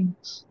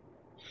 thanks.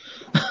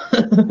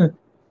 You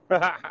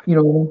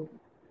know,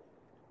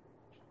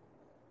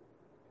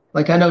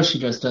 like, I know she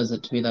just does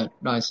it to be that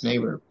nice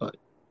neighbor, but.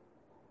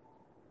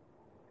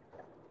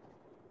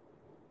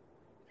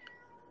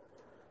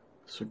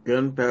 So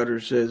Gunpowder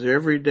says,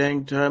 every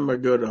dang time I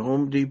go to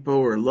Home Depot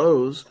or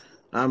Lowe's,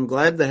 I'm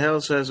glad the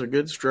house has a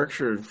good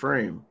structure and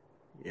frame.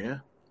 Yeah.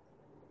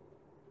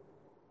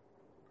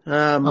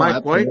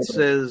 Mike White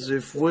absolutely. says,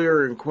 if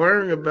we're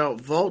inquiring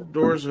about vault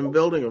doors and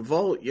building a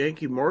vault,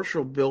 Yankee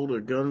Marshall built a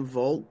gun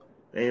vault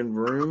and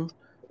room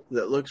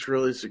that looks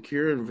really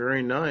secure and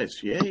very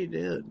nice. Yeah, he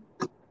did.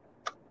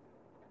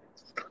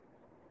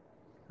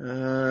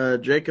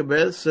 Jacob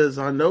S. says,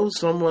 I know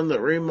someone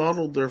that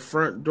remodeled their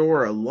front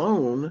door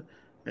alone,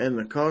 and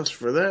the cost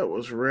for that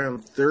was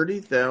around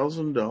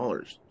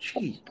 $30,000.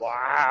 Gee.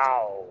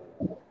 Wow.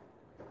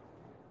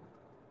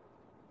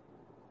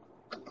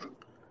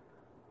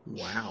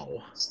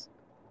 Wow.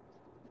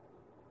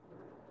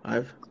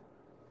 I've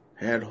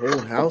had whole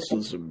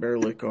houses that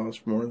barely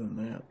cost more than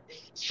that.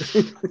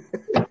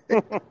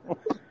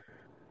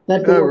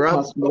 That door Rob,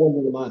 costs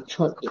more than my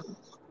truck did.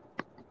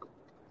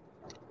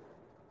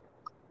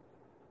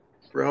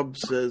 Rob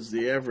says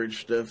the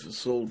average stuff is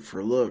sold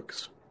for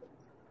looks.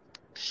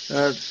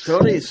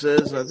 Tony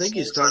says, I think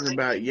he's talking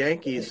about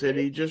Yankee, said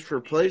he just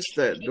replaced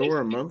that door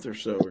a month or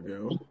so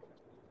ago.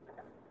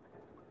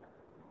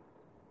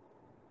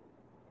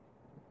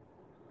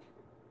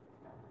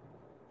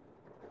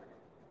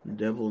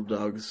 Devil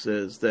Dog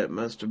says that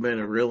must have been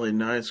a really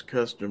nice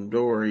custom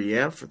door.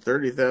 Yeah, for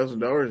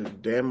 $30,000,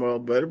 it damn well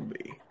better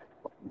be.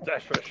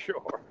 That's for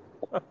sure.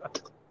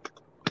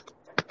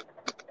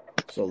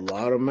 It's a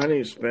lot of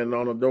money to spend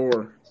on a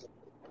door.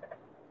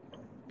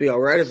 Be all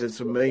right if it's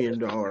 $1 million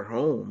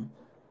home.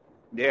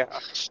 Yeah.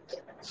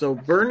 So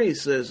Bernie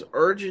says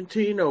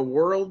Argentina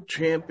world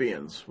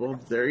champions. Well,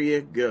 there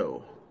you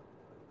go.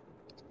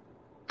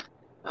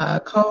 I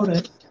called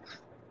it.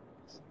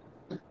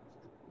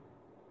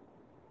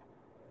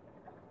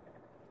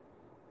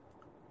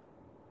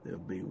 They'll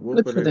be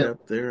whooping it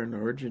up there in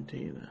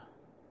Argentina.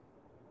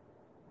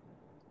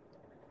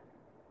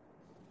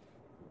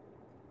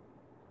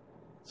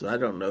 So I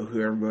don't know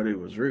who everybody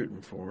was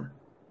rooting for.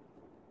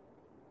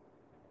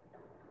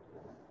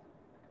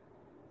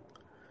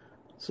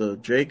 So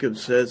Jacob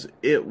says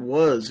it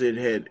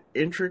had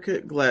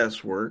intricate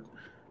glasswork.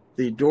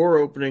 The door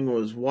opening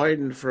was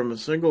widened from a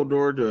single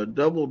door to a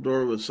double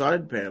door with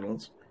side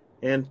panels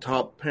and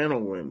top panel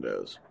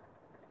windows.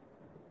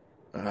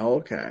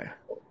 Okay.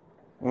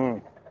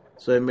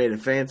 So they made a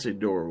fancy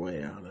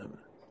doorway out of it.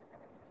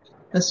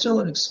 That's still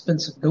an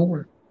expensive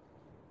door.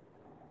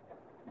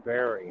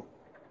 Very.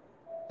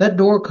 That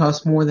door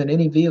costs more than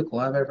any vehicle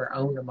I've ever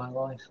owned in my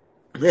life.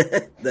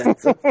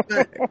 That's a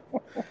fact.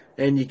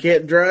 And you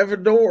can't drive a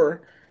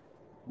door.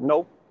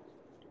 Nope.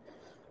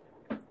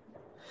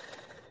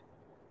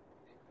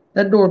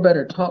 That door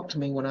better talk to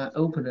me when I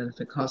open it if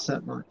it costs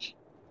that much.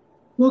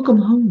 Welcome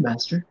home,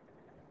 master.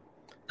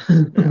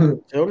 Now,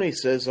 Tony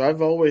says,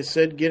 I've always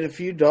said get a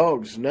few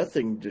dogs.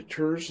 Nothing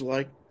deters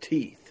like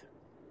teeth.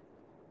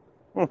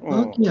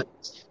 Fuck yeah.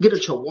 Get a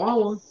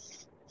chihuahua.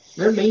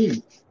 They're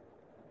mean.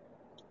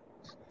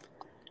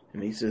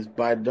 And he says,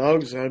 by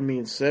dogs, I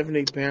mean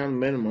 70-pound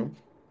minimum.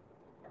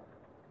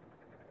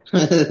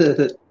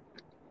 That's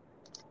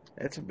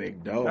a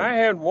big dog. I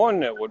had one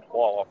that would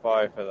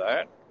qualify for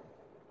that.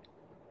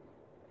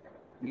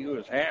 He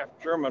was half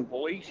German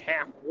police,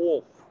 half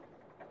wolf.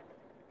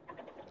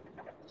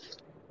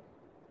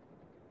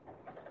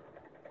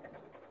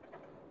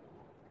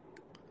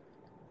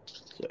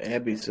 So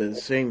Abby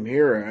says, same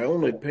here. I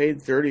only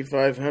paid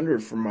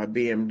 $3,500 for my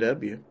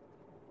BMW.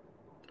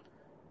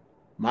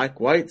 Mike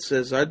White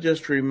says, I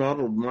just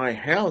remodeled my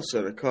house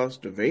at a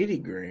cost of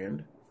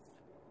 $80,000.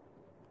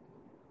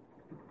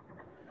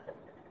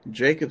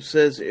 Jacob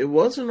says, it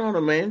wasn't on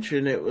a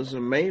mansion, it was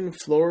a main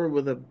floor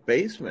with a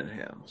basement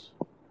house.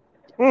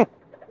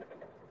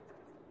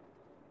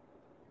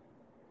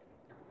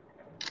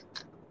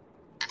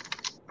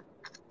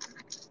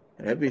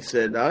 Abby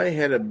said, I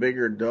had a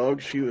bigger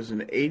dog. She was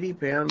an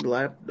 80-pound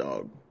lap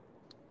dog.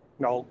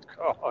 Oh,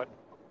 God.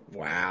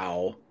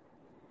 Wow.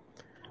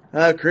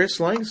 Chris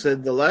Lang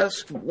said, the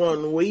last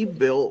one we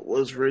built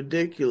was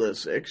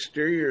ridiculous.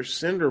 Exterior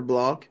cinder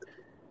block,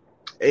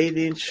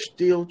 8-inch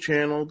steel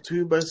channel,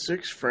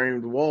 2x6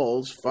 framed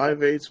walls,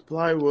 5/8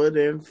 plywood,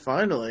 and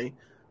finally,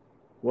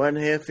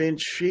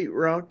 1/2-inch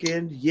sheetrock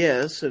and,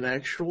 yes, an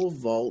actual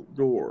vault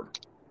door.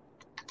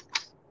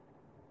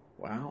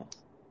 Wow.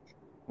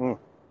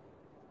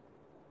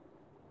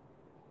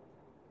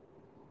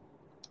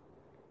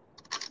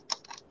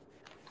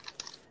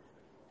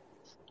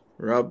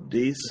 Rob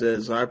D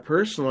says, I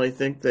personally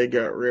think they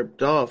got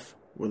ripped off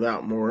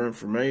without more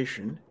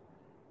information.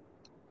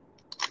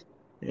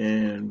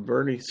 And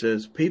Bernie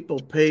says, people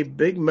pay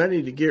big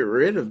money to get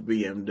rid of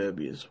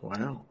BMWs.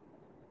 Wow.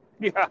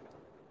 Yeah.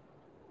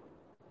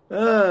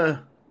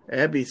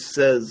 Abby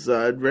says,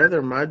 I'd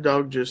rather my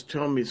dog just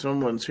tell me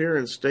someone's here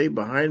and stay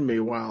behind me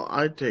while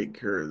I take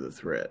care of the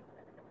threat.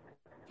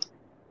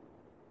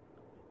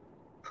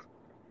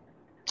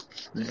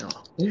 Now,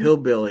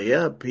 Hillbilly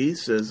Up, he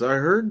says, I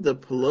heard the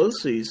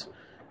Pelosi's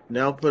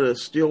now put a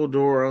steel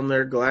door on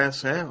their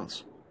glass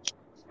house.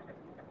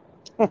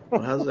 Well,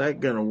 how's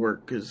that going to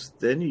work? Because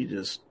then you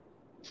just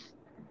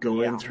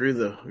go in through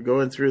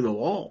the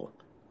wall.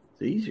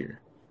 It's easier.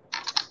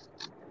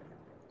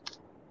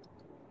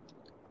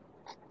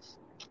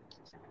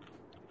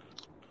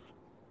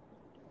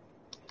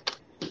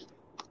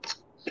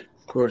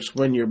 course,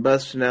 when you're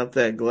busting out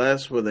that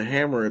glass with a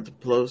hammer at the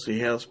Pelosi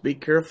house, be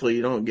careful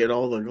you don't get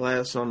all the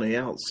glass on the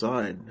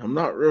outside. I'm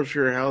not real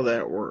sure how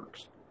that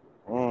works.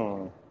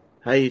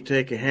 How you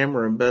take a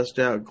hammer and bust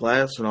out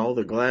glass and all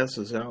the glass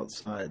is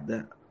outside.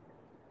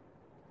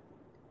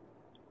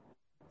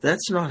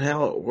 That's not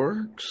how it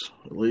works,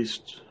 at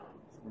least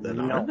that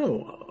I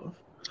know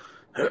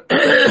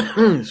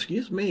of.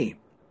 Excuse me.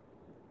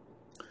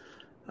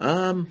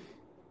 Maybe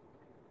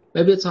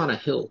it's on a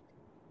hill.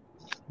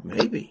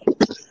 Maybe.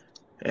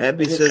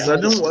 Abby says, I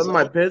don't want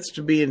my pets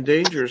to be in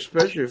danger,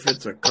 especially if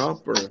it's a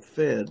cop or a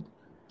fed.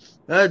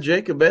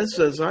 Jacob S.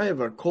 says, I have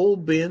a coal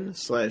bin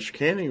 /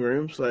 canning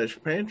room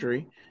 /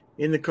 pantry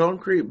in the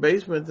concrete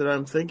basement that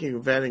I'm thinking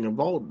of adding a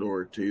vault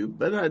door to,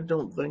 but I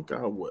don't think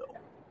I will.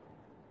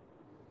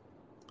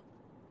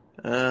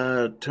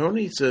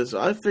 Tony says,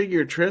 I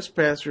figure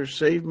trespassers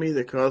saved me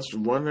the cost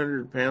of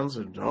 100 pounds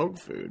of dog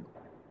food.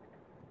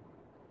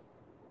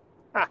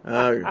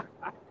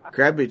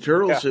 Krabby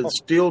Turtle said,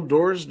 steel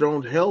doors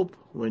don't help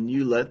when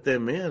you let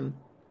them in.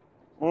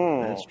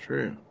 That's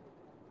true.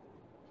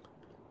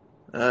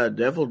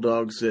 Devil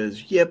Dog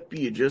says, yep,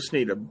 you just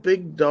need a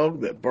big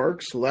dog that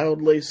barks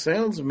loudly,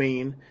 sounds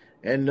mean,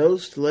 and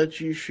knows to let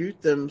you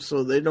shoot them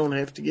so they don't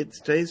have to get the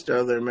taste out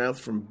of their mouth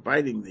from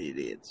biting the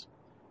idiots.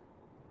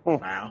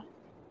 Wow.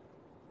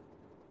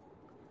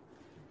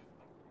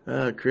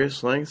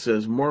 Chris Lang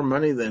says, more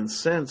money than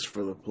sense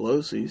for the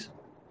Pelosi's.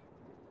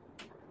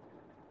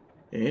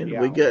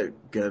 And we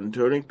got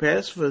gun-toting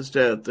pacifists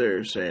out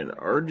there saying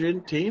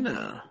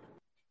Argentina.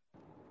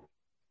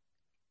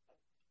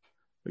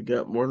 We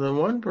got more than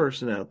one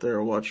person out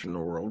there watching the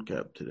World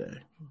Cup today.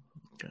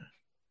 Okay.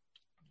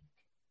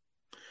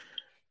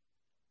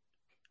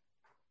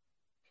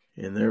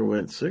 And there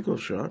went Sickle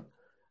Shot.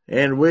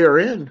 And we are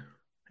in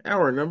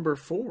hour number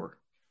 4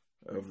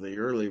 of the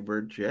Early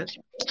Bird Chat.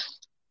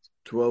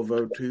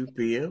 12:02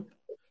 p.m.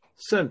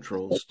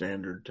 Central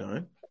Standard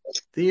Time.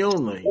 The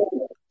only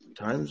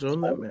time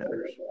zone that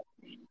matters.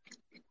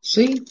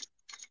 See?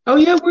 Oh,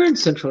 yeah, we're in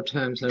Central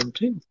Time Zone,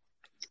 too.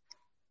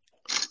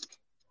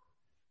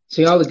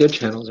 See, all the good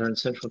channels are in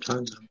Central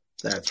Time Zone.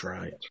 That's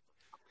right.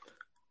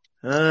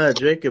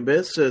 Jacob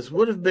S. says,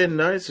 would have been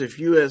nice if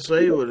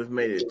USA would have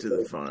made it to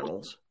the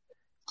finals.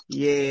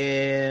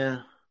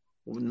 Yeah,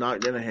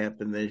 not going to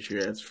happen this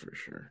year, that's for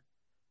sure.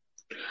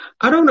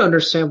 I don't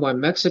understand why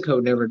Mexico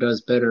never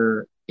does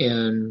better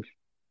in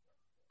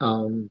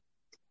the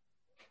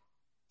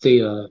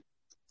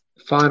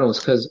finals,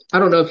 because I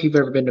don't know if you've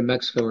ever been to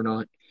Mexico or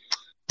not,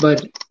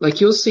 but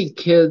like you'll see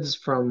kids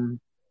from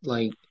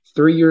like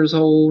 3 years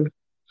old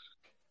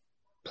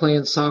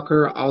playing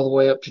soccer all the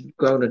way up to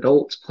grown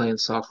adults playing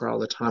soccer all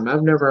the time.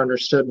 I've never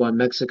understood why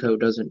Mexico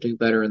doesn't do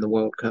better in the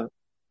World Cup.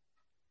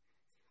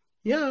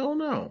 Yeah, I don't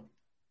know.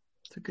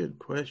 It's a good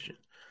question.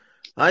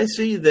 I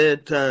see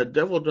that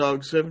Devil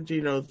Dog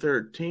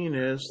 17013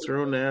 has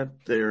thrown out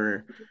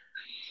their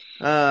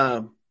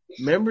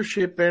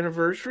membership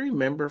anniversary,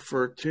 member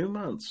for 2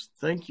 months.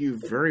 Thank you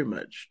very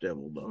much,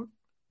 Devil Dog,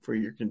 for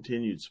your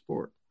continued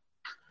support.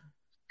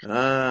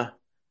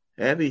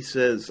 Abby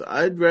says,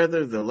 I'd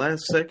rather the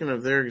last second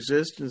of their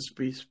existence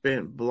be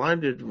spent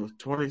blinded with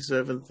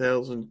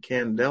 27,000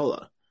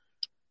 candela.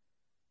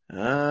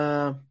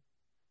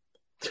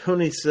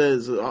 Tony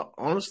says,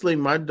 honestly,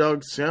 my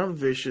dogs sound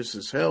vicious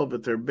as hell,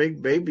 but they're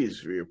big babies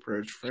if you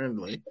approach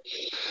friendly.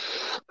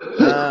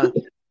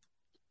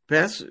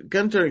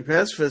 Gun-toting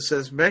Pacifist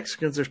says,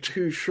 Mexicans are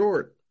too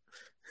short.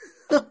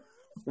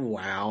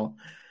 Wow.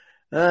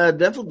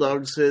 Devil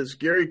Dog says,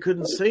 Gary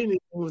couldn't say anything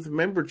with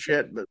member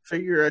chat, but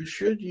figure I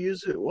should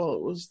use it while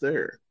it was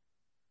there.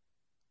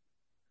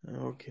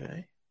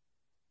 Okay.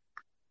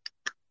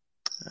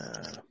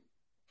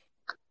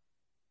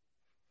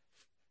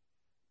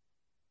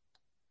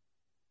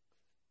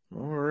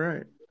 All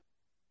right.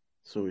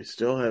 So we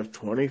still have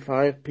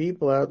 25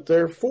 people out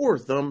there. 4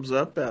 thumbs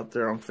up out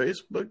there on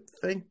Facebook.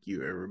 Thank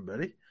you,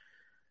 everybody.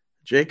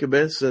 Jacob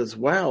S. says,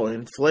 wow,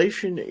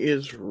 inflation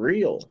is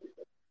real.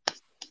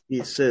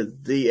 He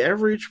said, the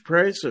average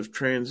price of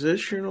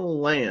transitional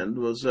land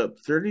was up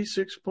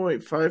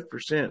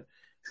 36.5%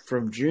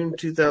 from June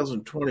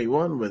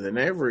 2021 with an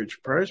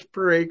average price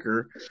per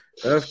acre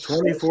of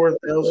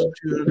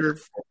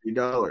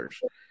 $24,240.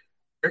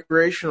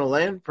 Recreational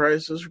land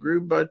prices grew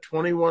by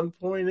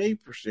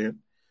 21.8%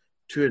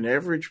 to an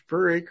average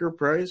per acre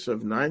price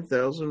of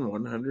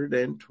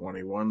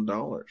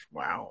 $9,121.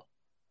 Wow.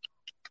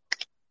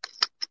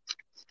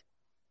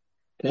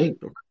 Dang.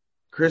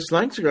 Chris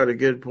Lang's got a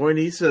good point.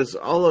 He says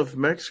all of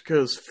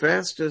Mexico's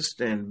fastest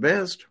and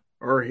best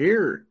are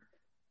here.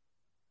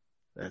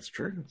 That's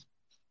true.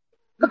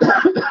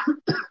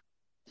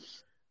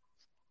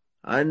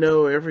 I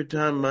know every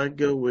time I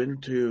go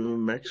into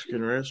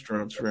Mexican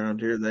restaurants around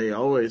here, they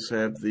always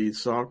have the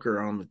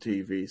soccer on the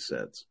TV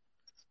sets.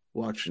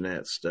 Watching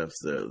that stuff,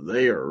 though,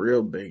 they are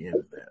real big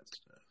into that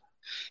stuff.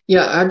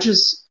 Yeah, it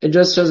just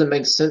doesn't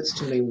make sense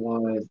to me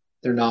why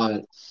they're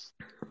not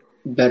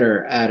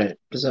better at it.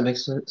 Does that make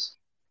sense?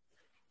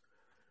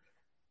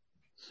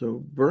 So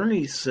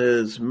Bernie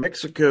says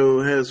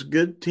Mexico has a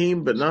good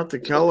team, but not the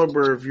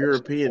caliber of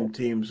European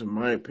teams, in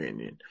my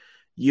opinion.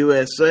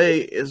 USA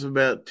is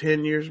about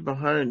 10 years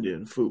behind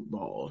in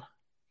football.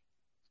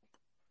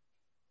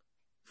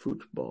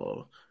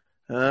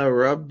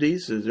 Rob D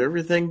says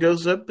everything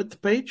goes up but the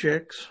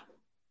paychecks.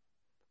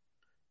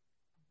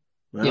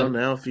 Well,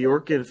 Now if you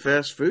work in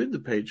fast food, the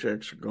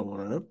paychecks are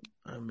going up.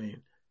 I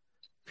mean,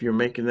 if you're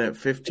making that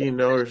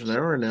 $15 an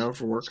hour now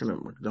for working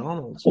at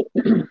McDonald's,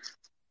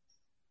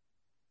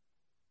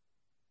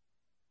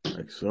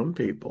 like some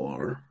people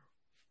are.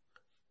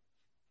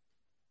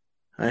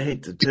 I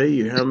hate to tell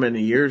you how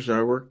many years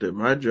I worked at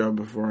my job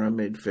before I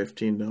made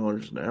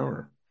 $15 an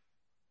hour.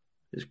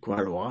 It's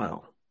quite a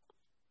while.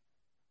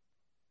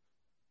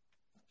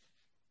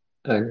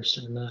 I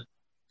understand that.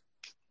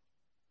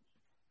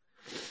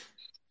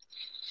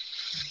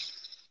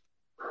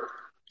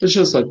 It's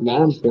just like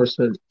law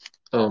enforcement,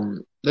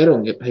 they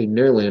don't get paid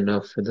nearly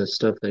enough for the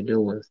stuff they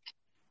deal with.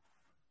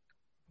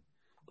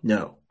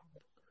 No.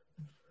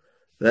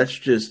 That's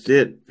just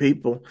it.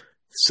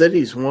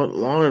 Cities want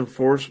law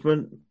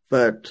enforcement,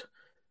 but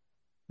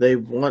they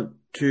want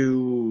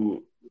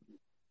to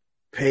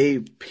pay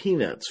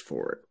peanuts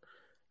for it.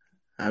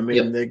 I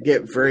mean, They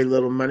get very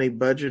little money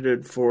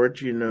budgeted for it,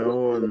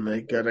 and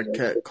they got to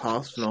cut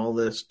costs and all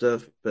this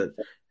stuff, but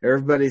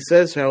everybody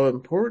says how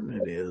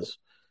important it is.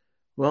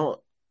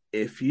 Well,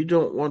 if you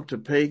don't want to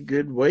pay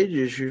good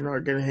wages, you're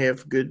not going to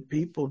have good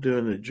people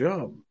doing the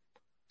job.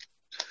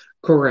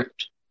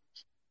 Correct.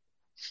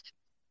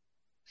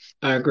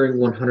 I agree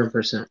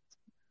 100%.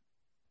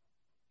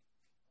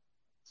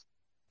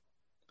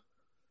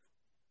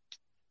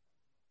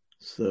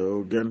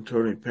 So, Gun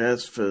Tony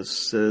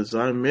Pacifist says,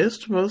 I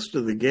missed most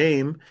of the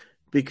game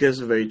because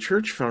of a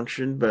church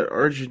function, but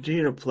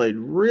Argentina played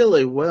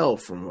really well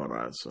from what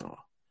I saw.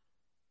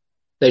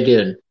 They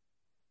did.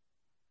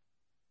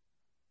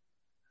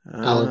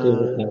 I'll agree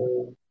with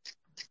that.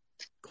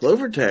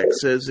 Clovertack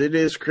says, it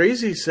is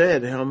crazy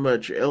sad how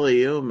much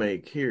LEO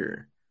make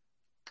here.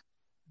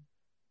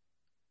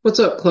 What's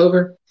up,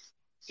 Clover?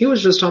 He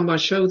was just on my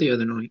show the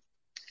other night.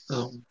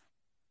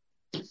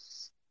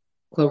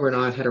 Clover and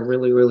I had a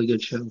really, really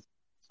good show.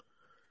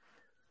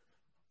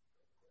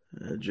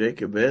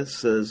 Jacob S.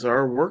 says,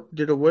 our work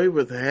did away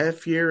with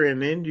half-year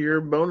and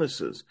end-year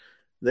bonuses.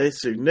 They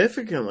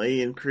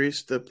significantly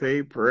increased the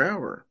pay per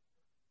hour.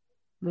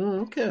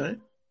 Oh, okay.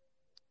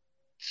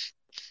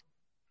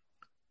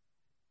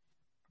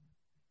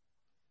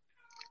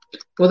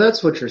 Well,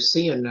 that's what you're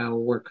seeing now,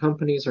 where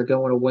companies are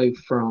going away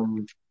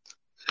from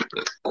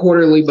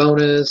quarterly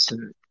bonus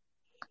and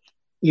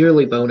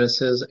yearly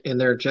bonuses, and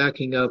they're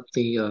jacking up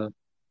the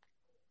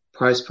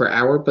price per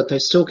hour, but they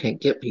still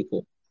can't get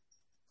people.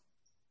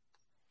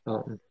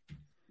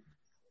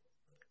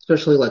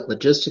 Especially like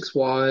logistics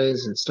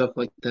wise and stuff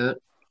like that.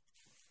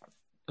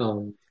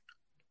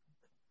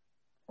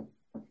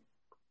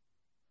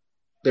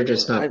 They're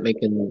just not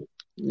making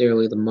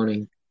nearly the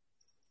money.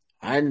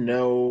 I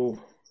know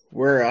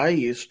where I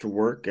used to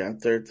work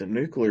out there at the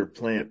nuclear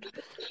plant,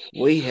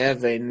 we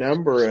have a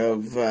number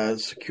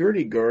of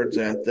security guards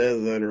out there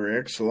that are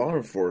ex-law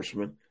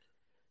enforcement.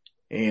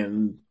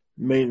 And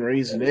main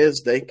reason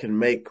is they can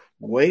make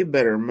way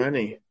better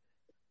money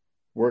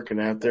working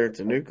out there at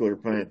the nuclear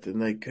plant than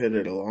they could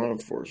at a law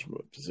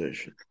enforcement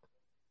position.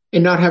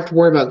 And not have to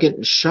worry about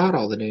getting shot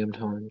all the damn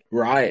time.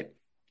 Right.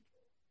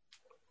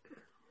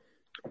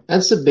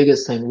 That's the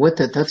biggest thing with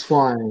it. That's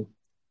why,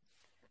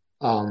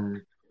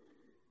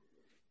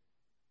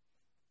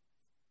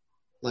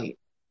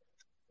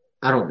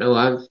 I don't know.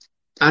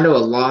 I know a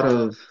lot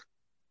of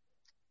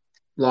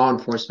law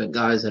enforcement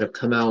guys that have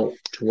come out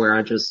to where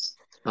I just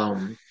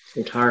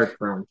retired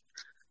from,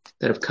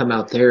 that have come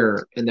out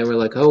there, and they were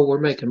like, "Oh, we're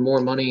making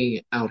more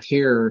money out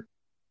here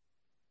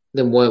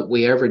than what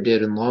we ever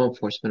did in law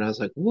enforcement." I was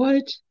like,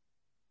 "What?"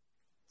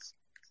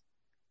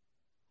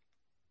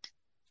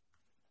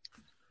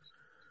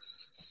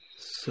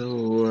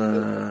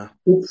 So,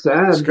 it's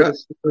sad.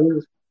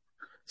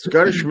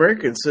 Scottish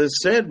American says,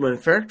 sad when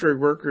factory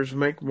workers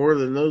make more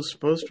than those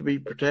supposed to be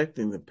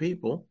protecting the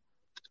people.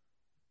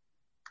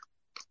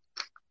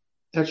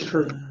 That's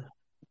true.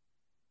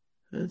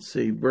 Let's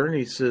see.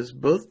 Bernie says,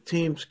 both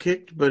teams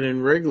kicked, but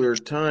in regular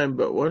time,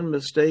 but one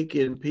mistake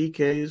in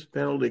PKs,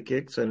 penalty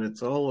kicks, and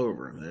it's all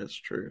over. That's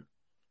true.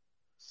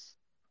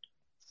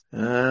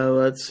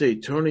 Let's see.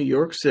 Tony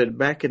York said,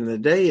 back in the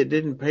day, it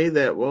didn't pay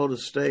that well to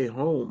stay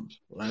home.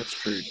 Well, that's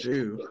true,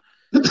 too.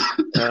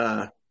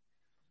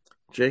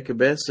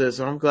 Jacob S. says,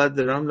 I'm glad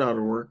that I'm not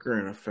a worker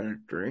in a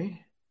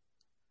factory.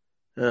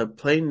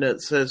 Plain Nut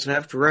says,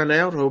 have to run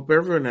out. Hope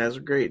everyone has a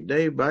great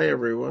day. Bye,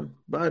 everyone.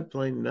 Bye,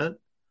 Plain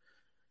Nut.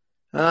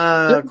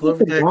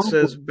 Clovertack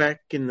says,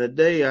 back in the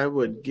day, I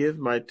would give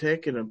my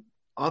tech an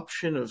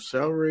option of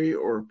salary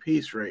or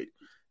piece rate.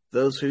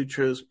 Those who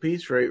chose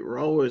piece rate were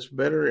always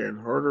better and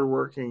harder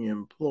working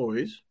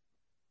employees.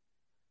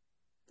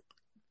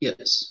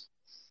 Yes.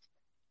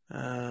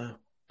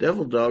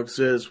 Devil Dog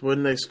says,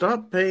 when they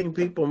stop paying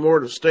people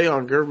more to stay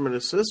on government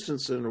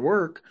assistance and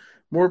work,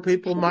 more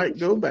people might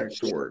go back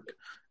to work.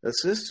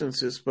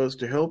 assistance is supposed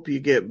to help you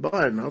get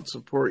by, not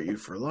support you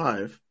for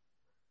life.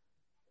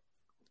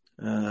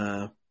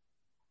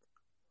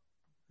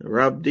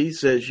 Rob D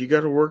says you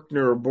got to work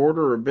near a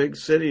border or a big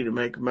city to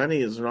make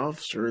money as an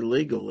officer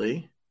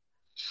legally.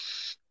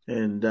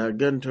 And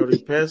Gun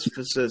Toady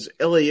Pacifist says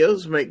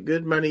LEOs make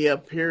good money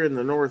up here in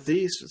the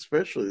Northeast,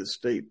 especially the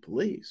state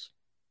police.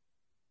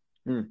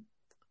 I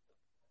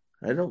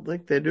don't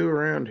think they do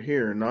around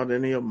here. Not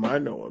any of them I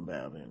know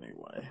about,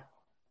 anyway.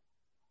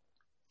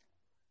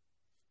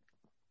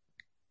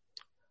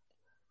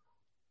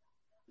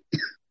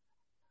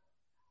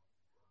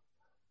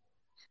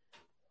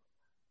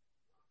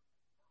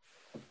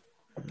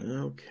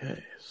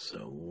 Okay,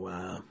 so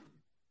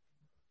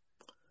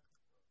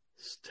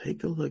let's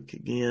take a look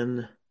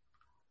again.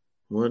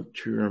 Want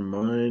to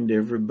remind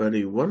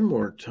everybody one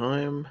more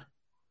time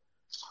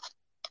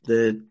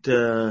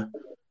that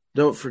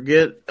don't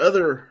forget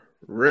other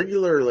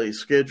regularly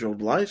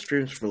scheduled live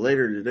streams for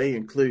later today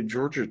include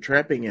Georgia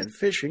Trapping and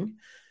Fishing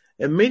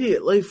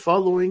immediately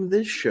following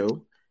this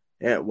show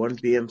at 1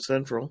 p.m.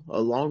 Central,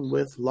 along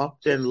with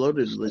Locked and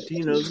Loaded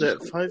Latinos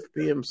at 5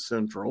 p.m.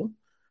 Central,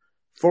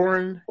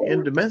 Foreign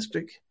and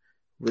Domestic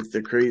with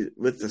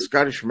the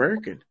Scottish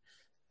American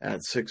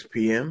at 6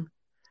 p.m.,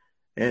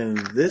 and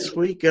This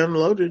Week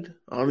Unloaded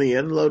on the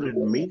Unloaded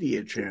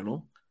Media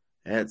channel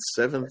at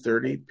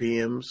 7:30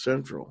 p.m.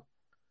 Central.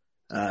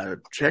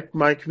 Check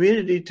my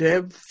community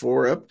tab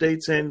for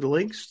updates and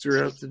links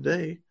throughout the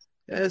day,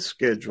 as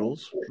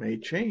schedules may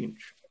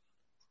change.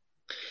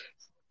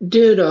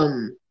 Did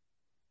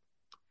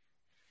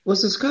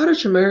was the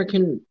Scottish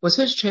American, was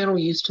his channel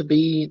used to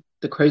be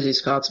the Crazy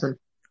Scotsman?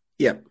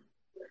 Yep.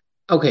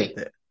 Okay.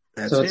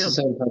 That's so it's him. the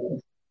same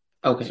person.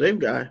 Okay. Same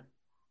guy.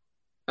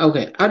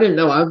 Okay. I didn't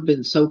know. I've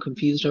been so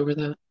confused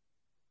over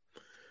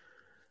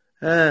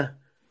that.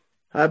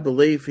 I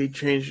believe he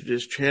changed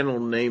his channel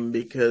name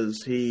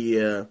because he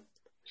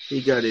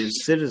got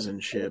his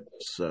citizenship,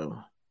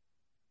 so.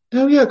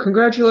 Oh yeah,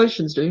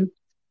 congratulations, dude.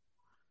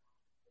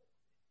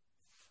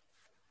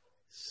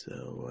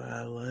 So,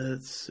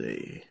 let's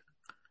see.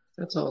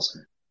 That's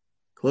awesome.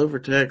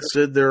 Clovertech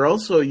said there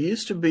also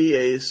used to be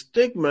a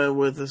stigma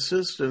with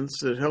assistance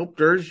that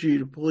helped urge you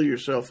to pull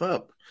yourself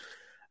up.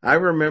 I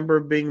remember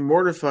being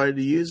mortified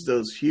to use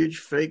those huge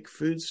fake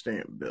food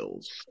stamp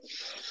bills.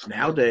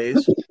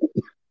 Nowadays,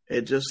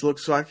 it just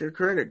looks like a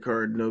credit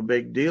card, no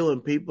big deal,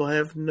 and people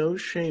have no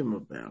shame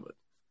about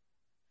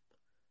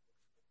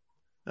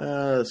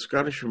it.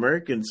 Scottish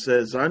American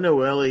says, I know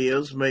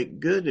LEOs make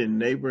good in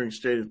neighboring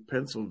state of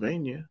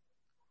Pennsylvania.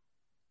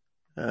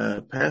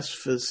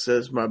 Pacifist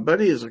says, my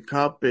buddy is a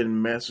cop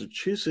in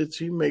Massachusetts.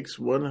 He makes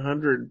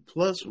 100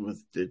 plus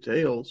with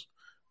details.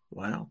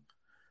 Wow.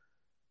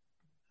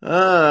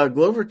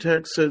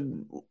 Clovertech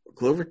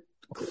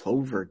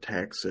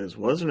says,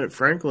 wasn't it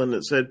Franklin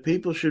that said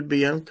people should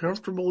be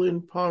uncomfortable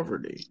in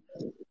poverty?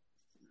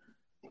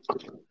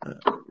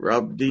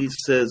 Rob D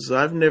says,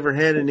 I've never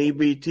had an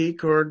EBT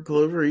card,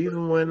 Clover,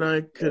 even when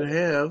I could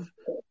have.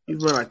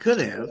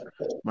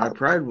 My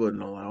pride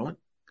wouldn't allow it.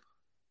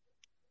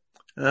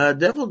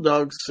 Devil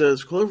Dog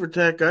says,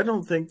 Clovertech, I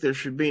don't think there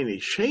should be any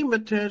shame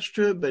attached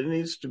to it, but it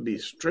needs to be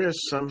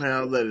stressed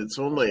somehow that it's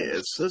only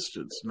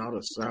assistance, not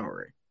a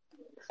salary.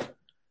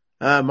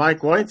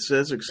 Mike White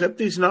says, except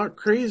he's not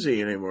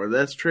crazy anymore.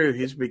 That's true.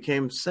 He's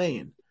became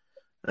sane.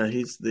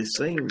 He's the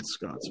sane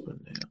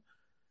Scotsman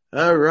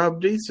now. Rob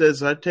D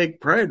says, I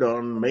take pride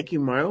on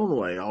making my own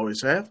way.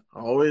 Always have,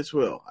 always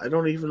will. I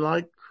don't even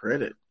like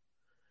credit.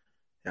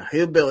 Now,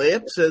 Hillbilly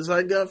Ip says,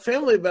 I got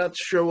family about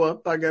to show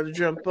up. I got to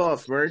jump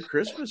off. Merry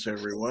Christmas,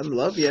 everyone.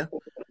 Love ya.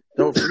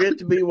 Don't forget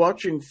to be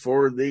watching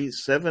for the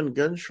 7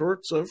 gun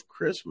shorts of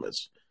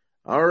Christmas.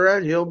 All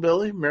right,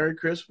 Hillbilly. Merry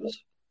Christmas.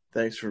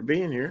 Thanks for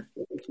being here.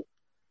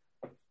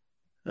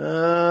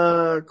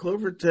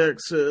 Clovertech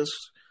says,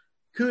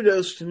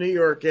 kudos to New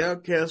York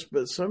Outcast,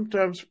 but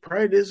sometimes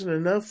pride isn't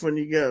enough when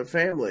you got a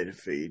family to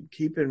feed.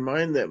 Keep in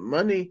mind that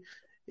money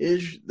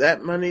is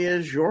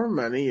your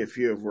money if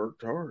you have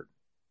worked hard.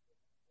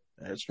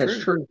 That's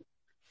true.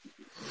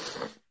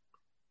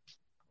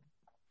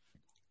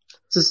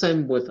 It's the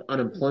same with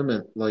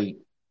unemployment. Like,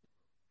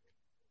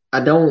 I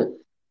don't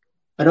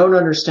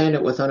understand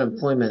it with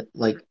unemployment,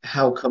 like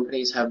how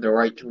companies have the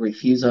right to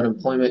refuse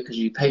unemployment because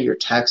you pay your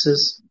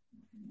taxes,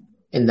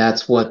 and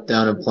that's what the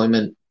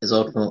unemployment is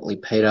ultimately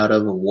paid out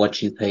of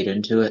what you paid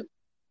into it.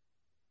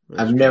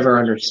 I've never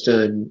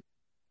understood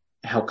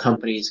how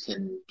companies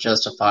can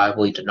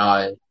justifiably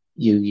deny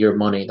you your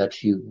money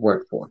that you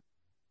worked for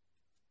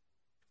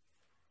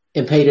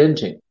and paid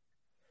into.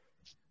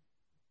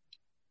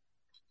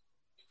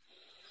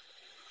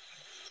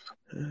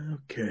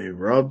 Okay,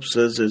 Rob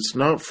says, it's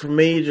not for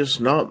me, just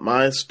not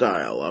my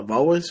style. I've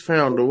always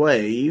found a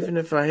way, even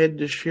if I had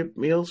to ship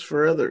meals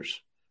for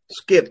others.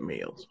 Skip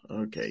meals.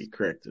 Okay, he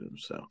corrected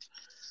himself.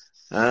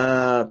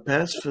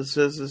 Pacifist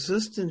says,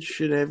 assistants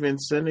should have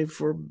incentive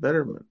for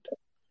betterment.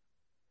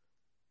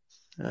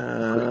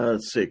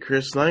 Let's see,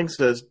 Chris Lang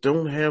says,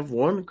 don't have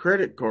one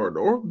credit card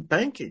or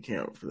bank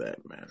account for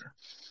that matter.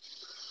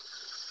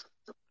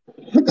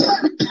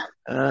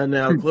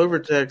 Now,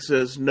 CloverTech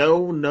says,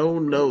 no.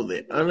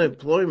 The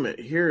unemployment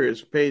here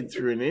is paid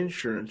through an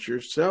insurance.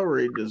 Your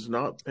salary does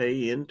not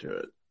pay into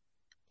it.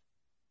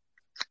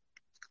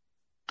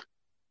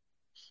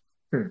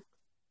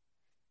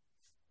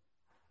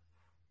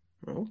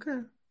 Okay.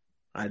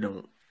 I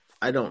don't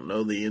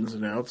know the ins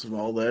and outs of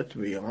all that, to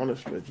be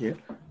honest with you.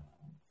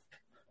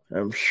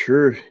 I'm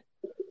sure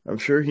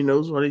he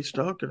knows what he's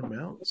talking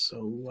about.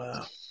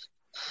 So,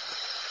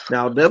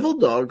 now Devil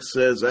Dog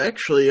says,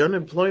 actually,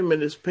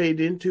 unemployment is paid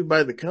into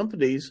by the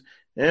companies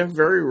and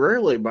very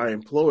rarely by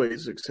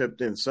employees,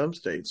 except in some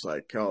states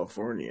like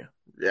California.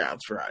 Yeah,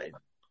 that's right.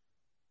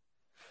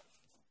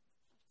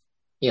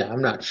 Yeah,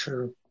 I'm not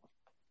sure.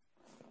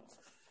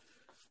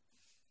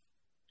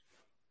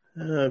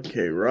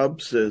 Okay,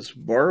 Rob says,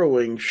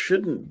 borrowing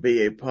shouldn't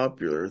be a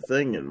popular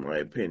thing, in my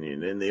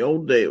opinion. In the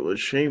old day, it was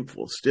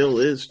shameful. Still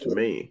is to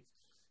me.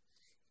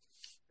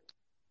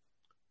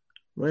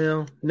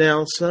 Well,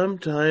 now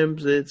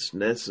sometimes it's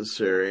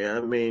necessary. I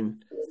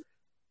mean,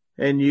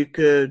 and we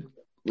could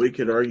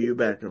argue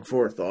back and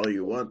forth all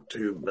you want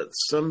to, but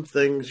some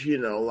things,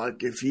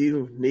 like if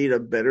you need a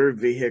better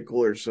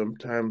vehicle or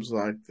sometimes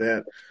like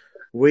that,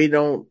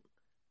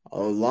 a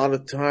lot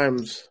of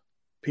times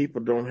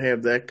people don't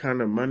have that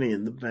kind of money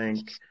in the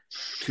bank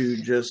to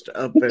just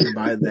up and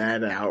buy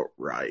that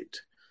outright.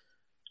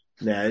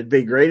 Now, it'd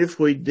be great if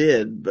we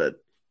did,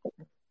 but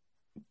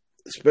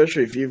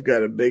especially if you've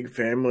got a big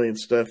family and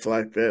stuff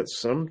like that,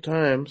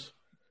 sometimes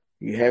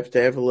you have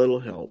to have a little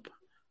help.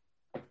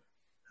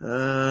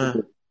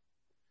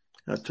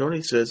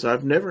 Tony says,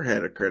 I've never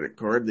had a credit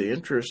card. The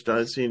interest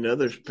I've seen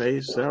others pay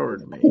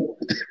soured me.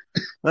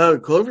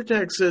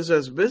 CloverTech says,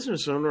 as a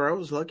business owner, I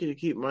was lucky to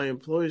keep my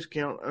employees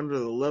count under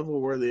the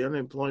level where the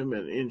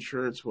unemployment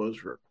insurance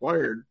was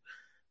required,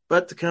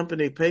 but the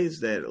company pays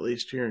that, at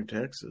least here in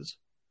Texas.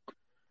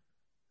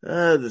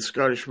 The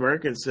Scottish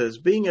American says,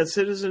 being a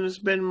citizen has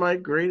been my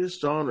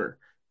greatest honor.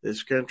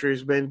 This country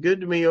has been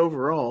good to me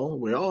overall.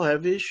 We all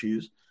have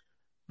issues,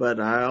 but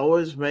I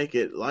always make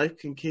it, life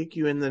can kick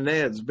you in the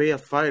nads. Be a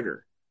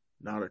fighter,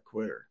 not a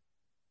quitter.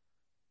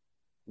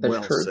 That's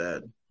well true.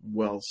 said.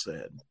 Well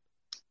said.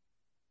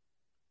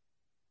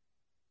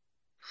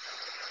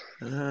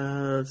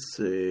 Let's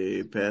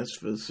see.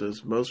 Pacifist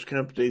says, most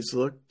companies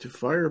look to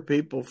fire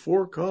people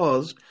for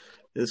cause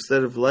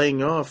instead of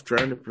laying off,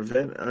 trying to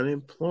prevent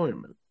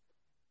unemployment.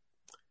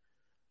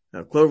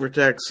 Now,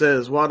 CloverTech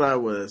says, what I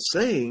was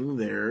saying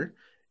there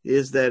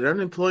is that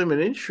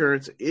unemployment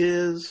insurance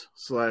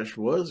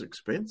was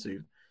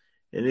expensive.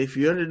 And if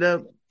you ended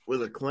up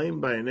with a claim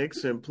by an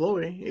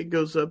ex-employee, it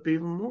goes up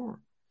even more.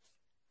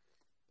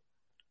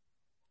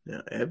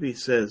 Now, Abby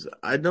says,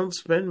 I don't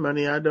spend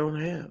money I don't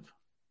have.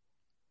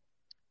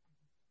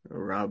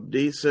 Rob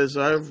D says,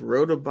 I've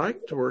rode a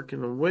bike to work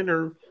in the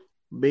winter,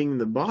 being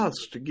the boss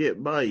to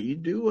get by. You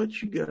do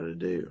what you got to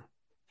do.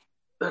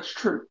 That's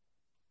true.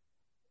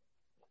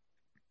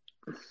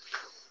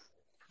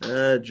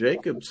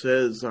 Jacob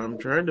says, I'm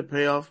trying to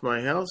pay off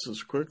my house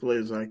as quickly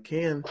as I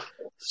can.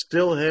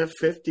 Still have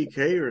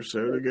 $50,000 or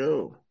so to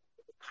go.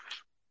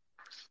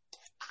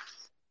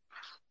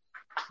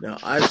 Now,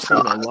 I've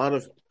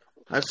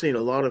seen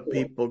a lot of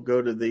people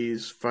go to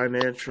these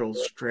financial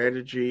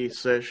strategy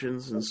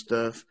sessions and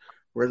stuff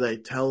where they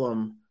tell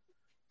them,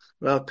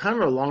 well,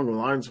 kind of along the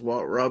lines of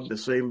what Rob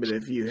is saying, but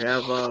if you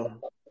have a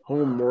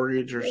home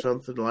mortgage or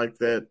something like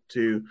that,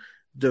 to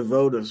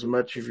devote as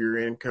much of your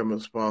income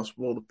as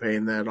possible to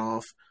paying that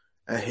off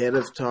ahead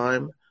of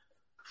time.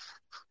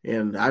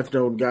 And I've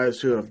known guys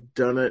who have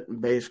done it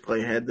and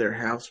basically had their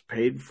house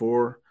paid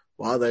for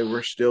while they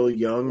were still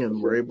young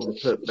and were able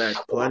to put back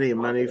plenty of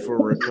money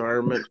for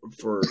retirement,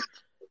 for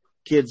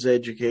kids'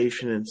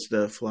 education and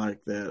stuff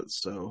like that.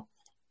 So,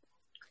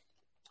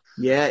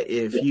 yeah,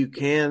 if you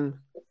can,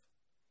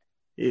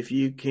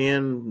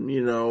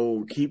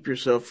 keep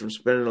yourself from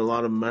spending a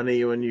lot of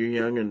money when you're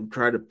young and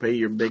try to pay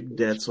your big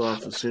debts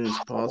off as soon as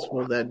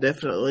possible, that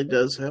definitely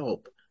does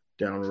help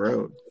down the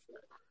road.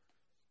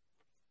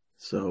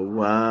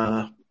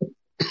 So,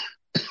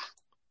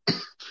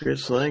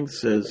 Chris Lang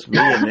says, me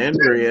and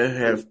Andrea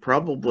have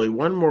probably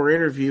one more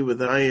interview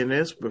with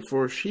INS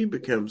before she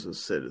becomes a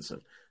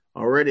citizen.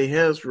 Already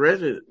has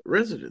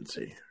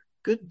residency.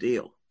 Good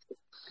deal.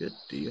 Good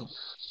deal.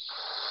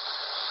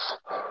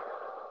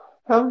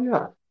 Oh,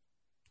 yeah.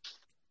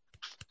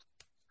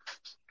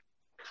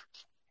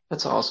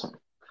 That's awesome.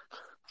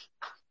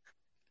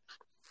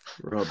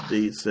 Rob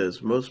D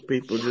says, most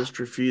people just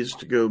refuse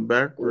to go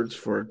backwards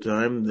for a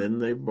time, then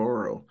they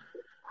borrow.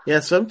 Yeah,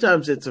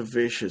 sometimes it's a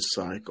vicious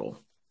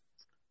cycle.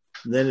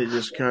 Then it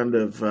just kind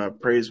of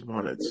preys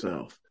upon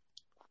itself.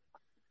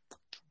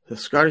 The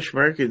Scottish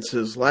American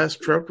says,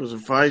 last truck was a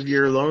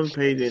 5-year loan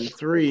paid in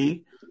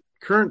 3.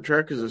 Current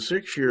truck is a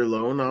 6-year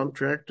loan on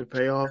track to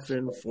pay off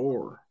in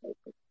 4.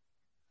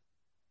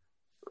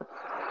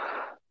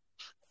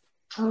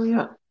 Oh,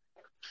 yeah.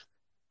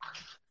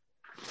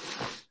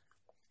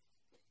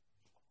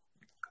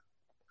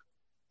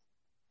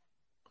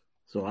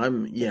 So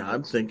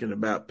I'm thinking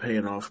about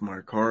paying off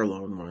my car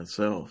loan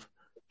myself.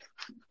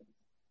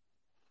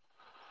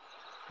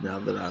 Now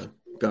that I've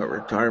got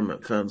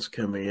retirement funds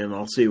coming in,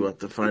 I'll see what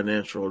the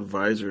financial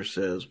advisor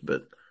says,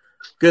 but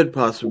good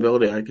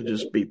possibility I could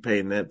just be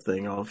paying that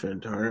thing off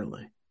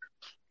entirely.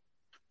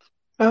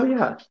 Oh,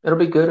 yeah. It'll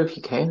be good if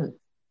you can.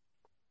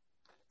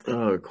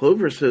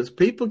 Clover says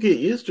people get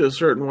used to a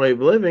certain way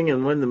of living,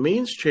 and when the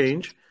means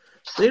change,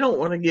 they don't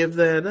want to give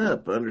that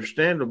up.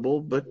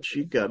 Understandable, but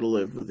you got to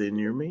live within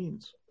your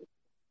means.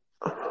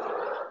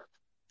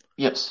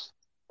 Yes,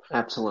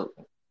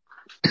 absolutely.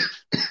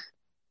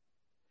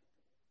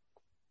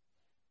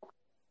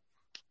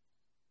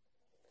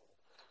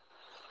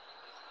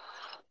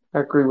 I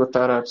agree with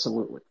that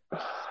absolutely.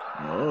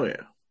 Oh,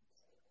 yeah.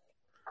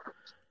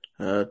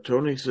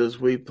 Tony says,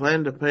 we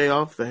plan to pay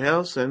off the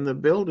house and the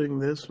building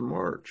this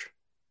March.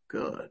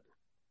 Good.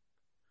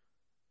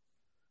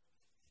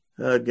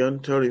 Gun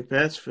Tony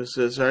Pacifist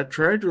says, I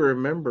try to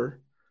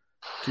remember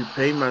to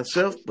pay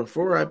myself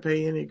before I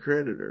pay any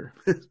creditor.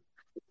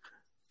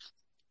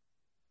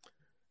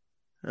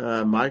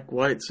 Mike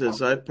White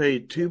says, I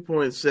paid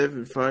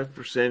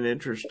 2.75%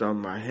 interest on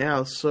my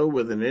house, so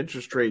with an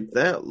interest rate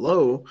that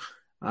low,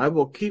 I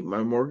will keep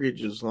my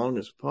mortgage as long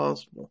as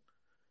possible.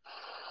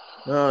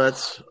 No,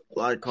 that's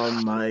like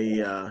on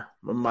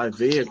my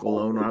vehicle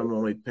loan, I'm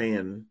only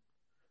paying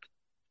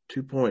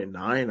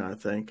 2.9, I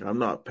think. I'm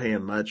not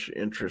paying much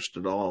interest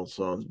at all,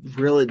 so it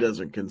really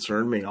doesn't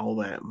concern me all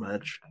that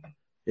much.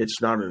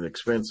 It's not an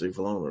expensive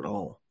loan at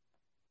all.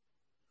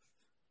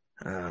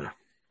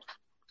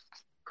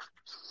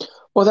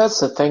 Well, that's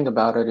the thing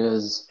about it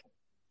is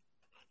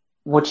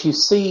what you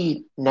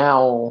see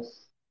now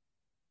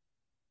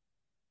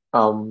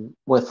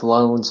with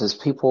loans is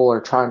people are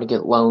trying to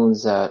get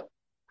loans that,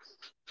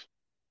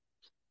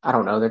 I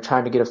don't know, they're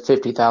trying to get a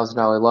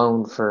 $50,000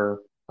 loan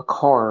for a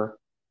car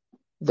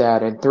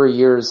that in 3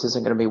 years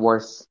isn't going to be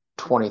worth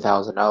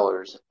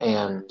 $20,000.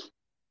 And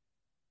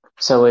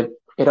so it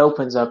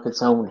opens up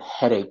its own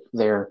headache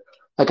there.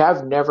 Like,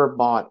 I've never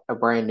bought a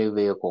brand new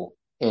vehicle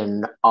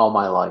in all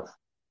my life,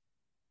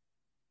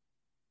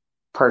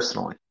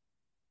 personally.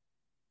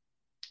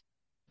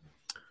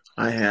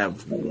 I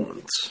have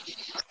once.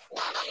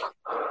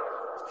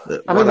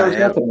 There's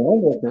nothing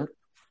wrong with it.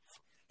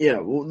 Yeah,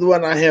 well, the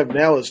one I have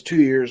now is 2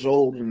 years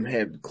old and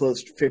had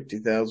close to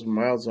 50,000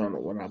 miles on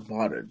it when I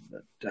bought it,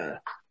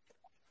 but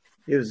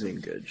it was in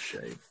good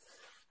shape.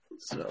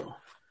 So,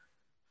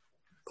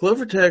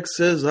 Clovertex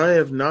says, I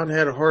have not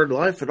had a hard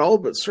life at all,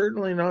 but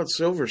certainly not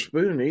silver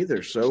spoon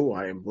either, so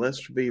I am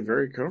blessed to be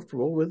very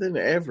comfortable with an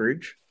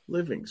average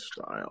living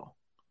style.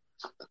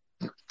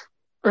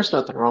 There's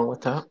nothing wrong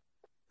with that.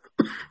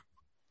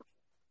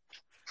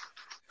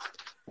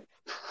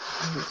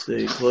 Let's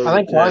see, I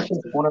think life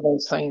is one of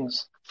those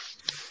things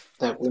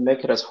that we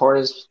make it as hard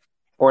as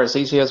or as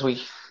easy as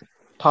we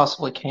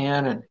possibly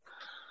can, and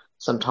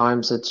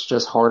sometimes it's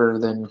just harder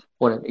than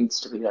what it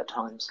needs to be at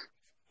times.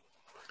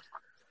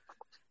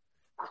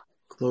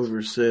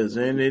 Clover says,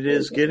 and it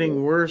is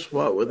getting worse,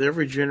 what with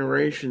every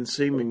generation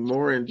seeming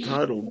more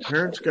entitled.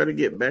 Parents got to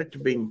get back to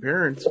being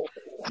parents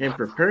and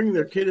preparing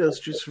their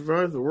kiddos to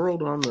survive the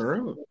world on their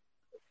own.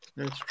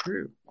 That's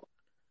true.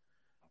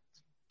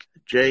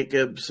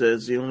 Jacob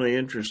says the only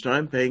interest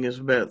I'm paying is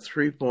about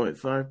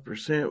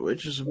 3.5%,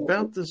 which is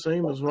about the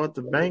same as what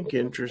the bank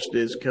interest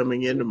is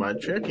coming into my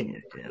checking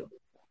account.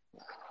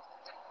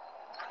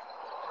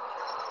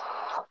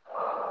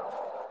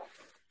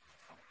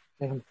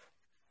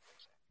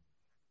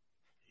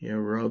 Yeah,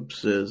 Rob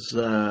says,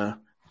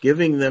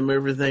 giving them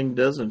everything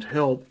doesn't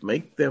help.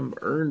 Make them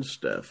earn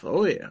stuff.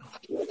 Oh, yeah.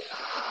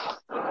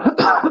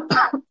 Of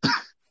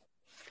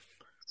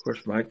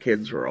course, my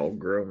kids are all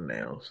grown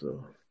now,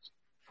 so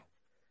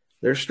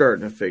they're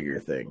starting to figure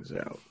things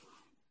out.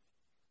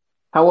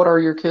 How old are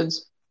your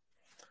kids?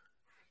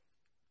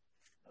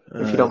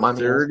 If you don't mind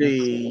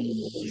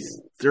me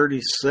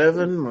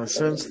 37. My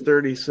son's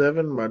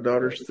 37. My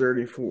daughter's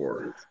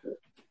 34.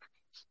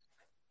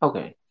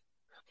 Okay.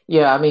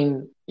 Yeah, I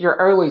mean, your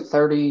early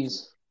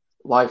 30s,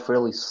 life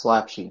really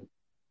slaps you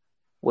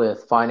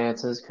with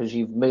finances because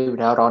you've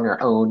moved out on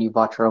your own, you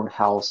bought your own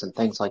house and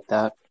things like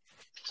that.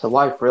 So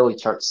life really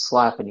starts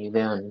slapping you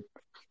then.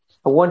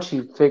 But once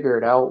you figure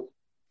it out,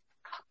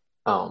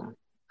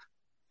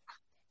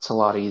 it's a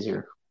lot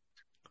easier.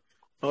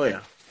 Oh,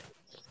 yeah.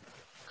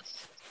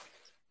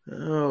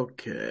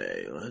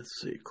 Okay,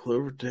 let's see.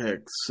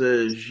 Clovertax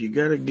says you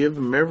got to give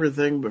them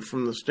everything, but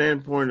from the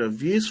standpoint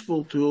of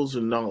useful tools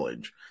and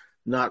knowledge,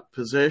 not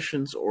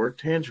possessions or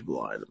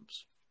tangible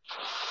items.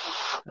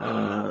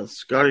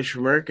 Scottish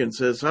American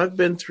says, I've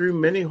been through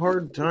many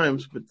hard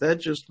times, but that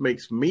just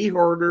makes me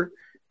harder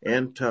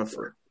and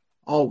tougher.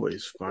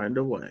 Always find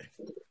a way.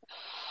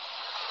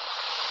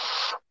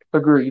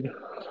 Agreed.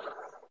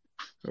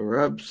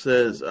 Rob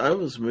says, I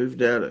was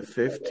moved out at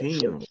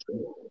 15.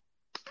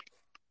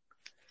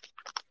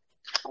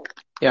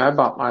 Yeah, I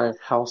bought my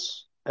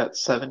house at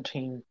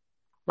 17.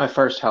 My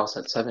first house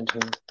at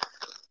 17. And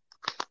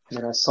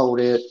then I sold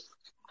it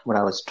when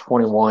I was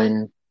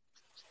 21.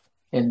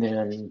 And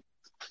then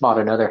bought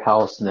another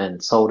house and then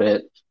sold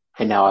it.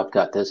 And now I've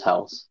got this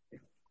house.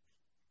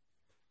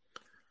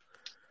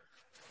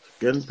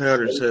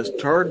 Gunpowder says,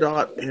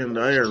 Tardot and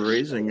I are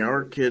raising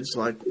our kids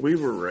like we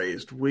were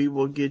raised. We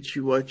will get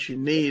you what you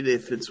need.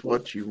 If it's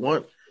what you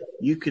want,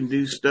 you can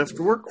do stuff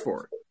to work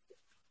for it.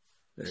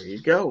 There you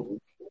go.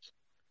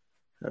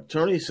 Now,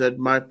 Tony said,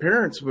 my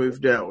parents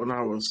moved out when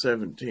I was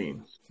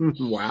 17.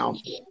 Wow.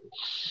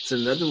 It's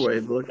another way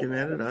of looking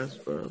at it, I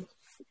suppose.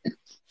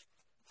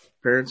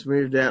 Parents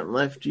moved out and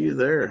left you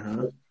there,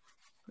 huh?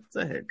 That's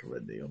a heck of a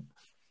deal.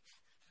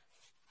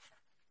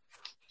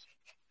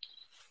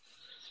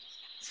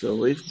 So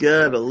we've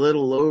got a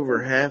little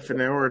over half an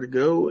hour to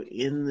go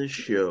in the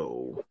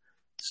show.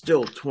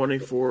 Still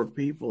 24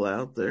 people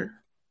out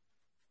there.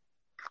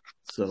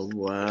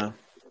 So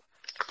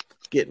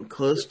getting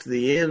close to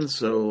the end,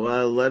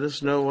 so let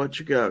us know what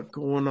you got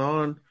going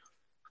on.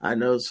 I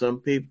know some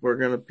people are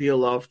going to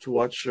peel off to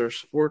watch their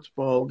sports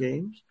ball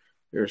games.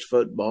 There's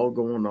football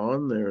going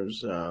on.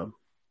 There's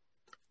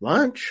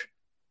lunch.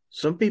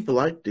 Some people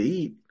like to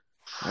eat.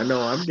 I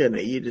know I'm going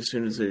to eat as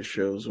soon as this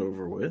show's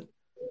over with.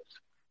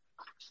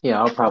 Yeah,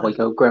 I'll probably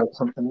go grab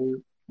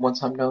something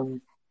once I'm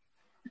done.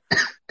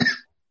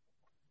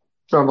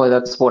 Normally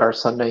that's what our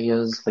Sunday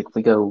is. Like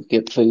we go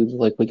get food,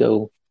 like we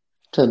go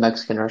to the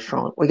Mexican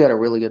restaurant. We got a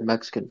really good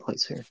Mexican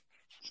place here.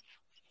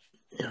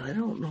 Yeah, I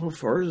don't know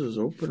if ours is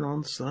open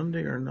on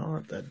Sunday or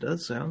not. That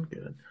does sound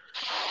good.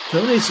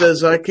 Tony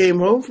says, I came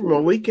home from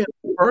a weekend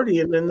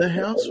party and then the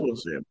house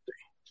was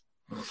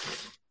empty.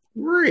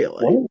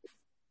 Really? What?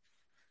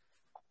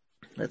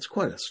 That's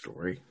quite a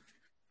story.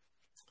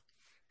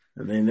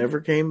 And they never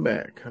came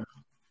back, huh?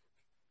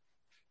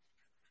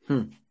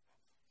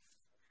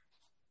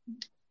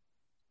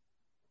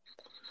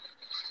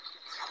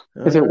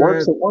 If it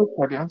works, it works,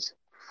 I guess.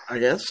 I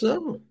guess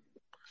so.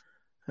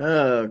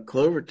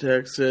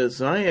 Clovertech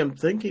says, I am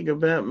thinking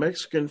about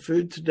Mexican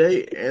food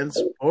today, and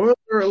spoiler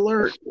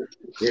alert,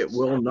 it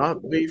will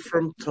not be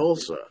from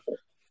Tulsa.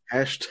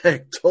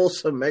 Hashtag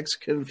Tulsa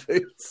Mexican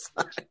food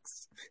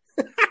sucks.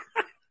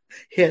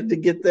 You had to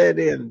get that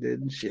in,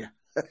 didn't you?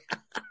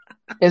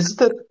 Is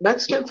the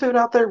Mexican food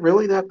out there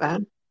really that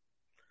bad?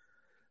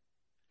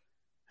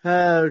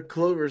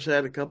 Clover's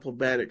had a couple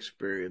bad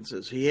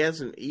experiences. He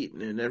hasn't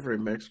eaten in every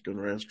Mexican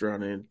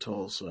restaurant in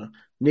Tulsa.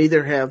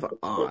 Neither have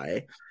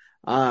I.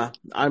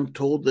 I'm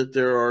told that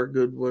there are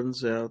good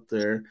ones out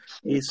there.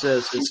 He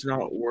says it's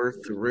not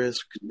worth the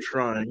risk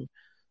trying.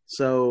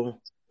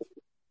 So,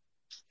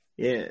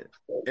 yeah,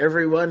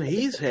 everyone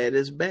he's had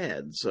is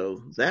bad.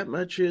 So that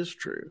much is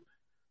true.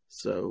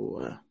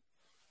 So,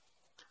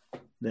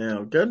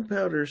 now,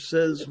 Gunpowder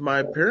says,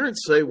 my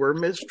parents say we're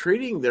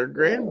mistreating their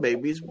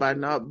grandbabies by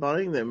not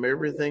buying them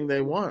everything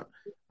they want.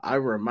 I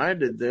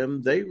reminded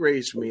them they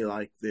raised me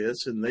like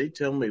this, and they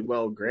tell me,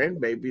 well,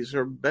 grandbabies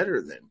are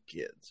better than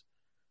kids.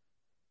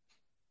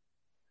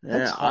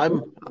 Yeah,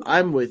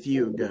 I'm with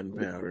you,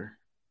 Gunpowder.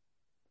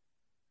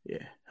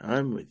 Yeah,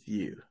 I'm with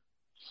you.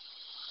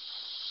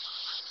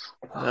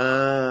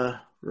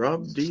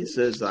 Rob D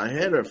says, I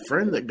had a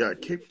friend that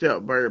got kicked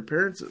out by her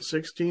parents at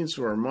 16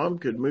 so her mom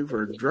could move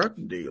her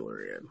drug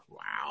dealer in.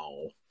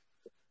 Wow.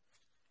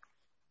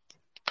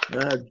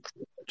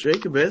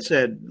 Jacob S.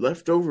 had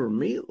leftover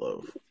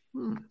meatloaf.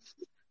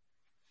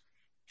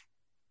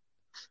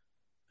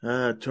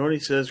 Tony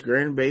says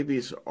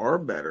grandbabies are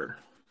better.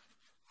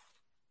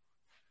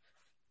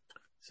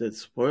 Said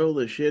spoil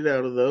the shit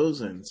out of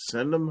those and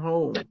send them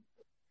home.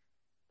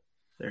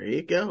 There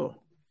you go.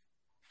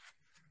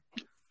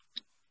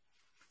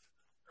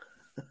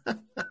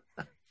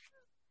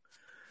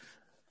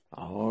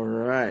 All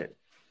right.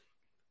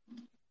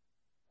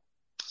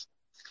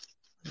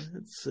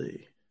 Let's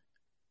see.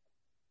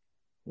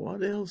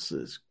 What else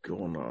is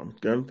going on?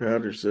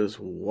 Gunpowder says,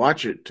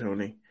 watch it,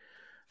 Tony.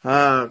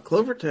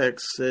 Clovertex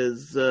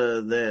says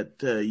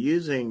that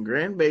using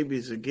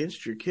grandbabies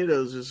against your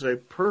kiddos is a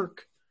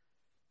perk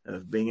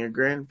of being a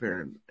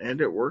grandparent,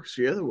 and it works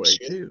the other way,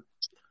 too.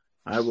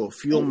 I will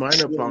fuel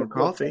mine up on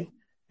coffee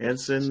and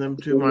send them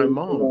to my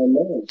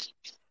mom.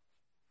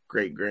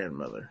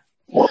 Great-grandmother.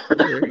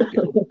 There you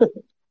go.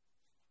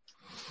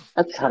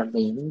 That's kind of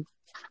mean,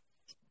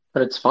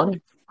 but it's funny.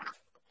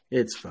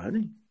 It's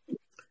funny.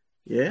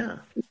 Yeah.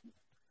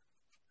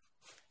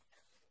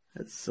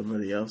 That's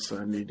somebody else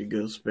I need to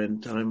go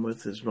spend time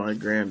with is my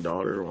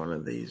granddaughter one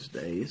of these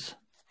days.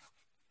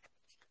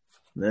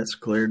 That's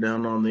clear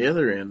down on the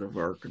other end of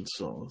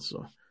Arkansas,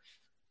 so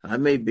I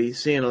may be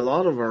seeing a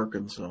lot of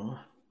Arkansas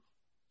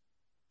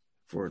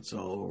before it's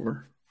all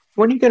over.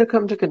 When are you going to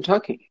come to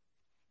Kentucky?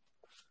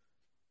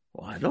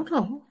 Well, I don't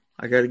know.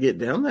 I got to get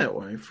down that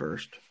way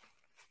first.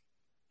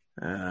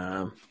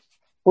 Well,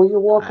 you're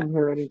welcome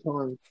here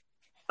anytime.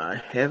 I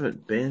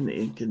haven't been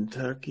in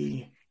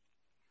Kentucky.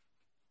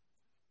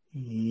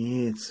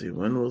 Let's see,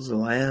 when was the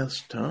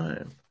last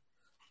time?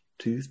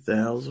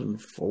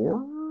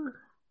 2004?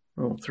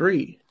 Oh,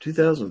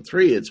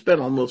 2003. It's been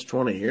almost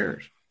 20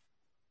 years.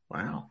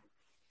 Wow.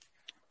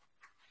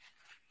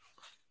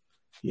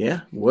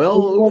 Yeah,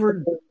 well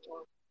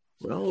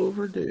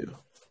overdue.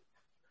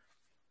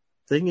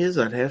 Thing is,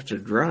 I'd have to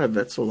drive.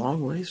 That's a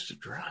long ways to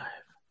drive.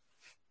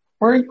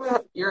 Where are you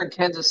at? You're in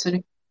Kansas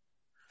City?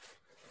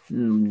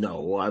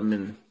 No, I'm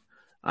in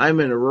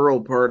a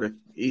rural part of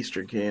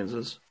eastern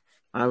Kansas.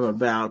 I'm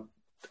about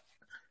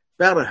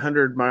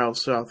 100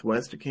 miles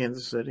southwest of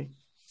Kansas City.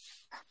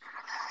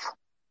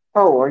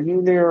 Oh, are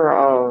you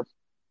near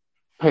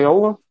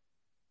Paola?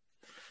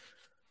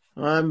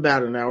 I'm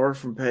about an hour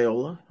from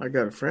Paola. I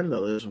got a friend that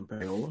lives in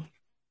Paola.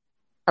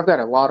 I've got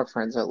a lot of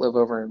friends that live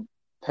over in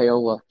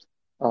Paola.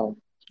 Not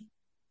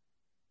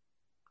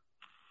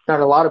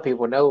a lot of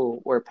people know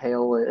where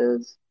Paola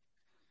is.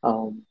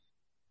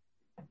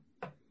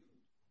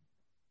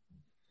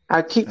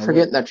 I keep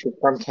forgetting that you're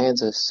from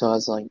Kansas, so I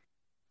was like,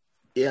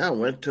 yeah, I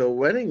went to a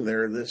wedding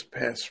there this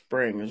past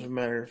spring, as a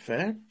matter of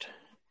fact.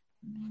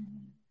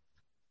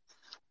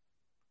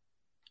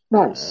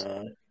 nice.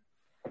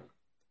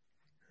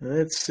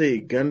 Let's see.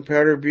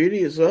 Gunpowder Beauty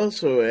is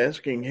also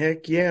asking,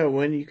 heck yeah,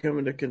 when you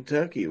coming to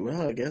Kentucky?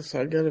 Well, I guess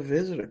I got to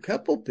visit a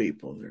couple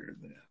people there.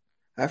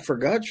 I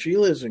forgot she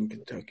lives in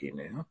Kentucky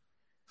now.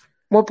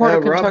 What part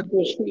of Rob, Kentucky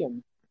is she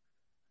in?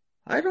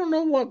 I don't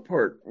know what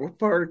part. What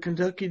part of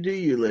Kentucky do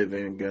you live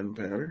in,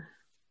 Gunpowder?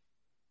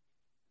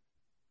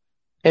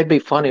 It'd be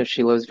funny if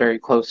she lives very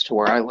close to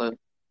where I live.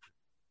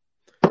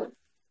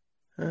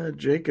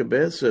 Jacob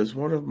S. says,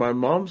 one of my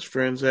mom's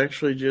friends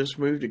actually just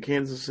moved to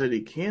Kansas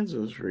City,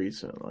 Kansas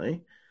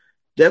recently.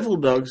 Devil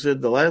Dog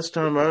said the last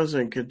time I was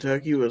in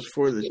Kentucky was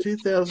for the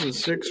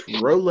 2006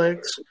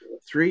 Rolex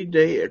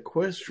 3-day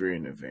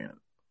equestrian event.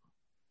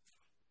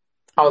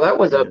 Oh, that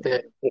was up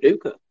in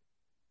Paducah.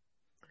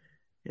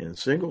 And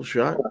Single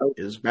Shot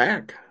is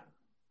back.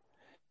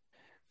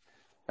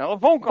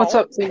 Telephone call. What's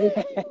up, Steve?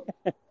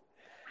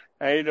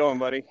 How you doing,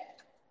 buddy?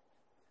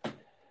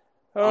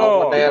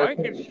 Oh,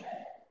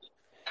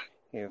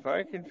 if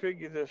I can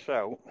figure this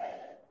out,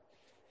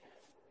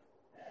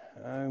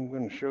 I'm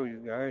going to show you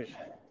guys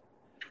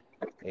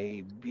a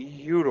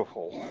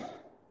beautiful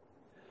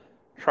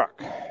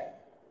truck.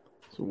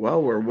 So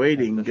while we're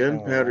waiting,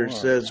 Gunpowder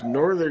says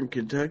northern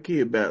Kentucky,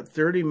 about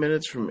 30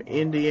 minutes from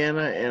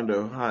Indiana and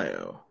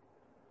Ohio.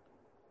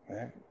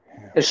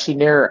 Is she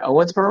near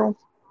Owensboro?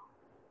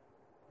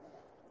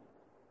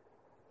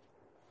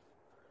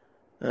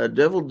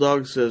 Devil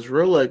Dog says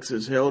Rolex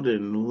is held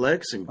in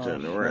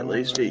Lexington, or at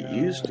least it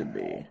used to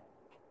be.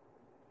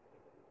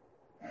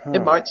 It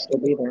might still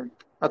be there.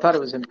 I thought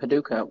it was in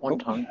Paducah at one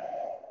time.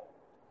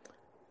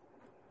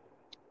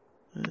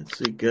 Let's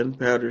see.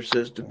 Gunpowder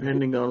says,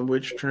 depending on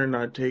which turn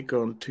I take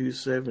on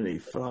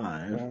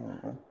 275.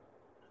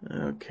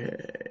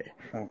 Okay.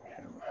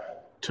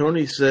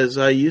 Tony says,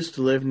 I used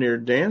to live near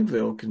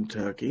Danville,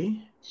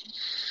 Kentucky.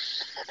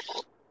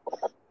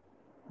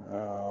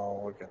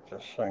 Oh, look at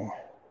this thing.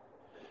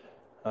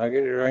 I'll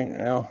get it right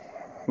now.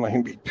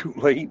 Might be too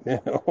late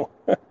now.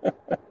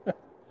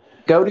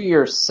 Go to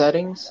your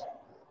settings,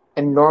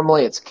 and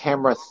normally it's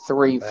camera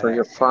 3 for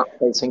your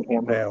front-facing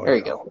camera. There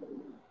you go.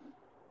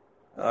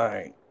 All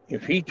right.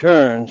 If he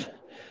turns,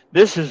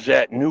 this is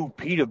that new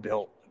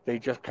Peterbilt they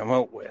just come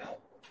out with.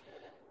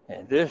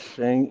 And this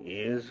thing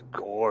is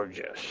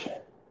gorgeous.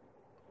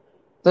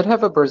 Does it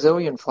have a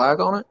Brazilian flag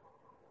on it?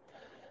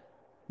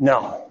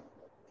 No.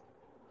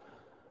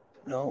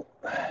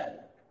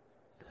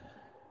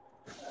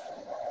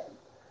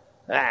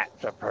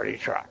 That's a pretty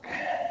truck.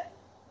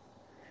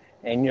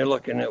 And you're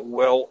looking at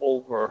well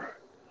over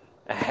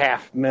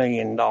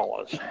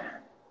 $500,000.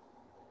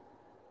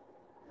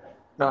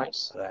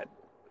 Nice.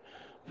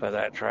 For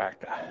that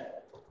tractor.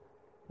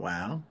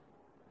 Wow.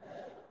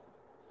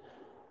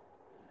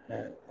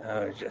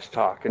 I was just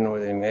talking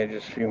with him there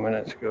just a few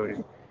minutes ago.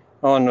 He's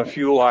on the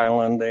fuel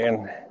island,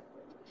 and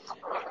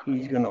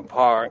he's going to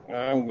park.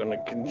 I'm going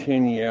to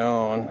continue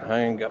on.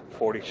 I ain't got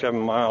 47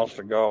 miles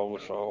to go,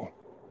 so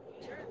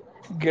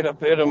get up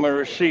there to my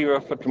receiver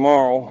for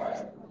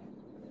tomorrow.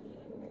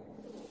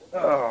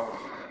 Oh.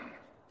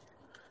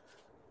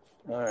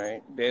 All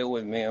right, bear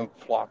with me. I'm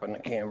flopping the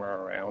camera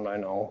around, I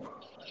know.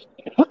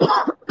 All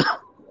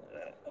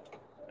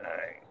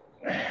right.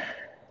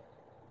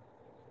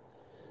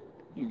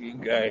 Give you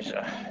guys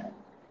a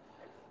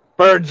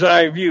bird's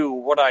eye view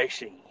of what I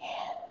see.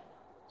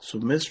 So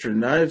Mr.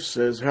 Knife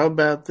says, how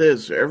about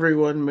this?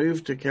 Everyone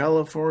move to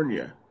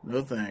California.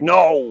 No thanks.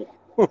 No.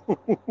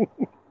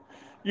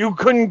 You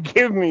couldn't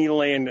give me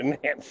land in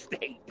that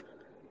state.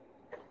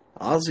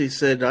 Ozzy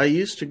said, I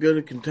used to go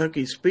to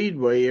Kentucky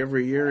Speedway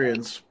every year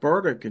in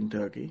Sparta,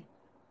 Kentucky.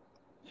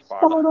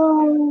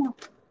 Sparta.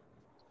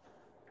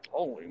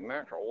 Holy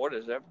mackerel, what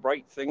is that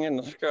bright thing in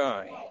the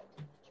sky?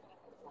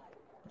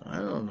 I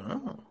don't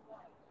know.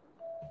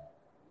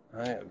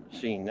 I haven't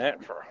seen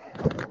that for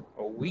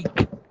a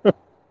week.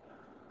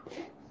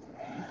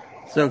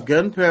 So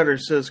Gunpowder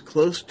says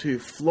close to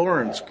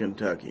Florence,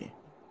 Kentucky.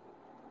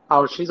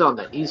 Oh, she's on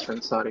the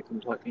eastern side of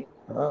Kentucky.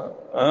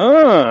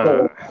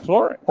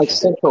 Florence. Like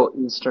central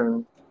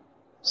eastern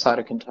side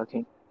of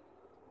Kentucky.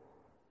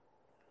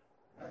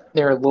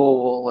 Near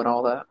Louisville and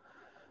all that.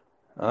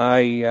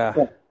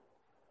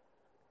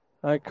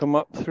 I come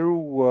up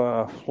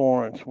through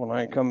Florence when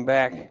I come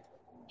back,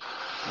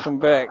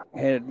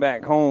 headed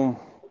back home.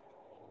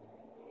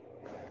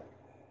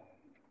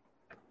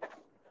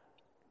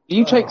 Do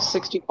you take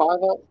 65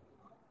 up?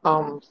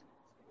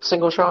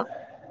 single shot?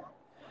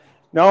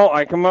 No,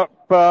 I come up.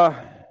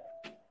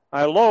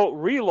 I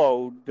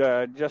reload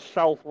just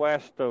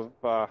southwest of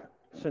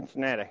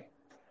Cincinnati,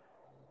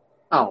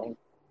 Oh,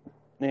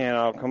 and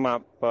I'll come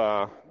up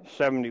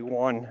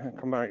 71 and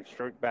come right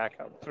straight back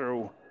up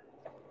through.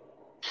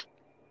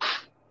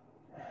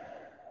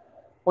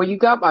 well, you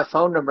got my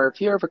phone number.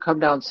 If you ever come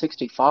down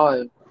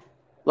 65,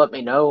 let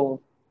me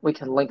know. We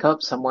can link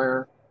up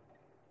somewhere,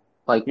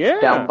 like down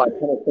Yeah. by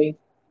Tennessee.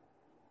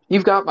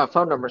 You've got my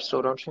phone number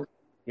still, don't you?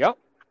 Yep.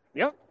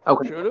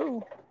 Okay. Sure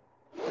do.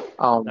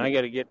 Um, I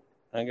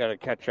gotta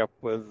catch up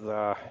with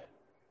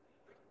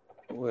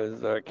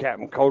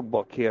Captain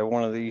Codebook here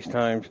one of these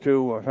times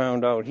too. I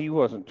found out he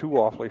wasn't too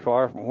awfully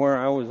far from where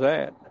I was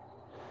at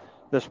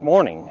this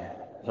morning,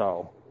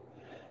 so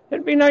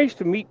it'd be nice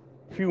to meet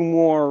a few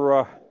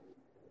more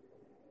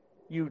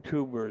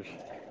YouTubers.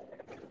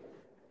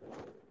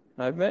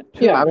 I've met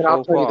two yeah, I mean,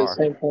 I'll so tell you the far.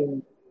 same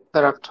thing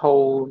that I've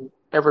told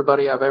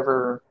everybody I've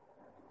ever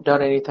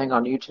done anything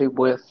on YouTube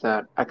with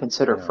that I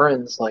consider Yeah.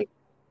 friends. Like,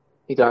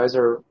 you guys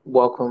are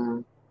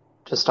welcome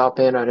to stop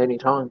in at any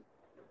time.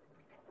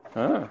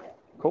 Ah,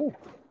 cool.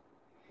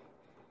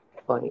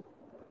 Like,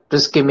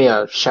 just give me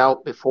a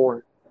shout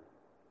before.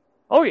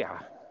 Oh yeah.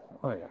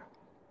 I'll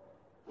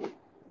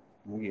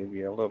give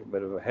you a little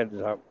bit of a heads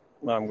up.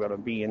 I'm gonna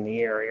be in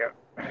the area.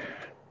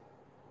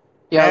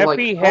 Yeah,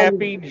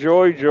 Happy,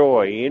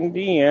 joy,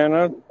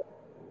 Indiana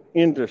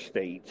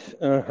interstates.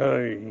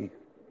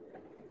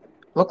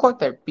 look like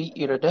they beat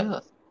you to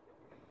death.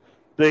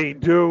 They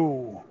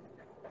do.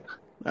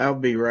 I'll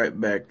be right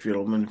back,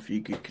 gentlemen. If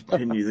you could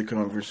continue the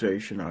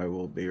conversation, I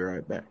will be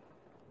right back.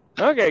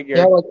 Okay, Gary.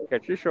 Yeah,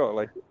 Catch you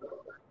shortly.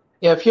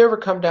 yeah, if you ever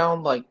come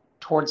down like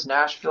towards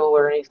Nashville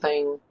or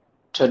anything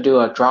to do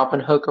a drop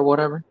and hook or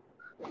whatever,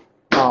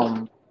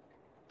 I'm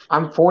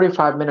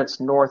 45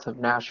 minutes north of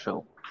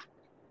Nashville.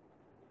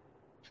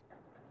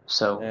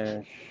 So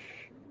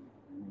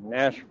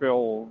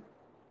Nashville,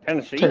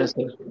 Tennessee?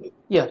 Tennessee.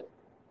 Yeah.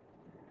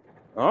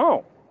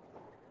 Oh.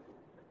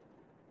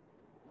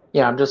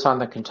 Yeah, I'm just on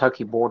the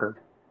Kentucky border.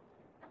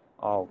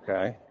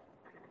 Okay.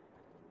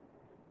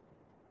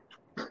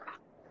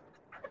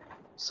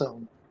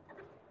 So,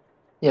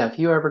 yeah, if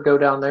you ever go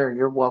down there,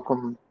 you're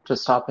welcome to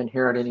stop in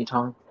here at any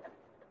time.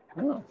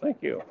 Oh, thank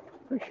you.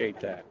 Appreciate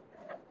that.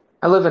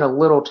 I live in a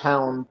little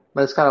town,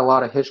 but it's got a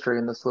lot of history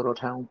in this little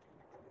town.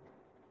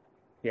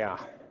 Yeah.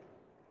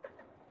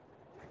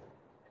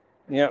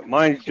 Yeah,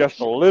 mine's just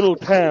a little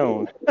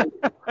town.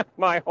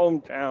 My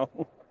hometown.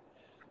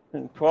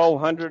 And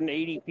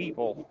 1,280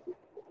 people.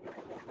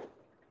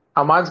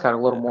 Oh, mine's got a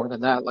little more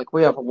than that. Like,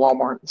 we have a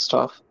Walmart and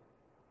stuff.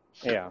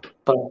 Yeah.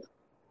 But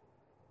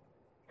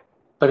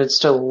it's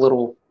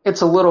still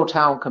it's a little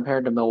town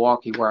compared to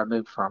Milwaukee, where I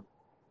moved from.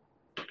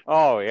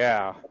 Oh,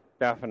 yeah,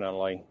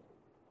 definitely.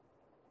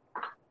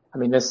 I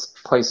mean, this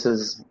place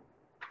is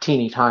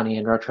teeny tiny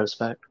in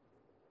retrospect.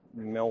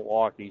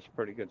 Milwaukee's a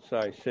pretty good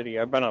sized city.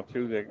 I've been up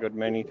through there a good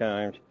many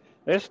times.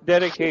 This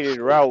dedicated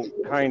route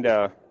kind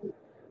of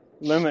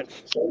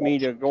limits me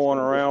to going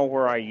around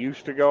where I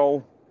used to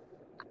go.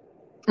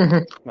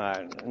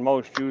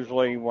 Most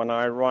usually when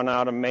I run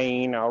out of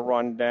Maine, I'll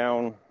run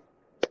down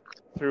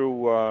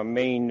through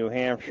Maine, New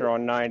Hampshire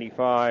on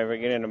 95. I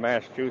get into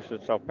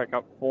Massachusetts, I'll pick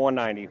up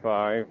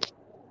 495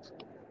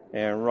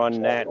 and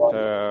run that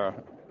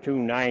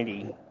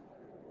 290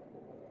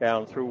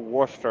 down through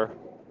Worcester.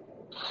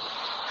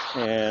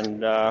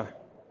 And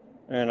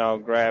I'll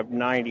grab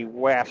 90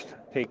 west,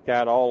 take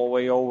that all the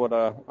way over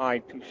to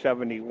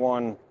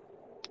I-271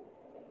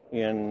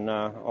 in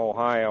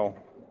Ohio,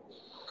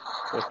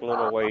 just a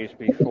little ways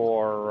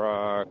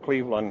before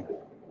Cleveland.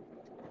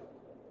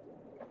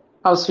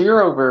 Oh, so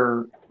you're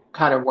over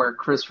kind of where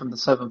Chris from the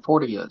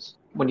 740 is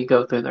when you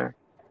go through there.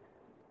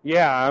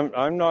 Yeah,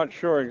 I'm not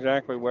sure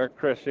exactly where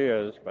Chris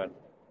is, but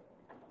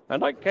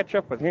I'd like to catch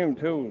up with him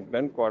too. It's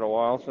been quite a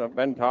while since I've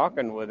been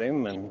talking with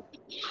him, and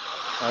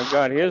I've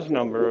got his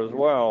number as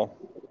well.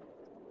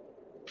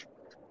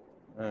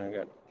 I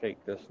got to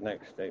take this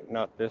next exit,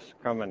 not this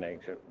coming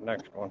exit,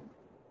 next one.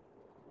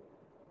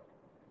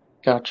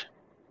 Gotcha.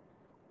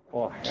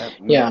 Oh,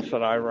 that mess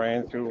that I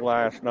ran through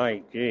last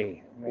night,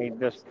 gee,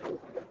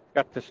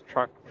 got this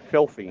truck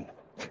filthy.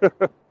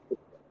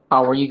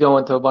 Oh, were you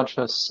going through a bunch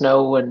of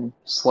snow and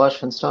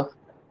slush and stuff?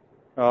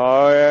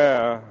 Oh,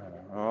 yeah.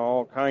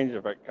 All kinds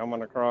of it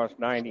coming across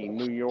 90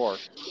 New York.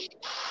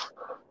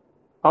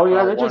 Oh,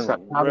 yeah, they just got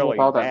pounded really with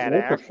all that bad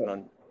lake accident.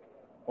 effect.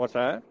 What's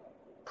that?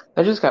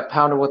 They just got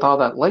pounded with all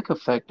that lake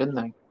effect, didn't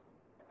they?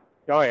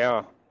 Oh,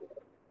 yeah.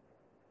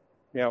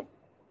 Yep.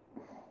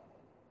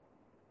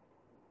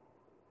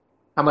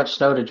 How much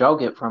snow did y'all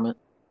get from it?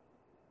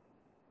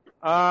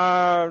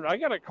 I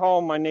got to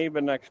call my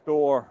neighbor next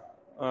door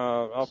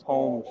up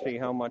home and see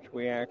how much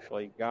we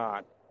actually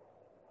got.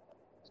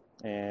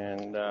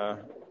 And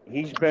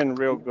he's been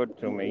real good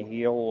to me.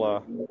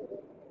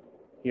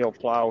 He'll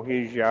plow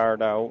his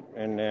yard out,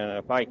 and then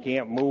if I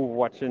can't move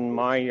what's in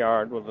my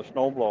yard with a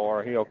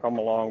snowblower, he'll come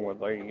along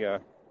with a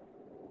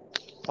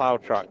plow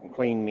truck and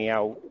clean me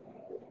out.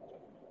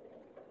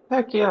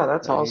 Heck yeah,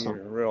 that's He's a awesome.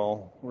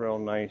 real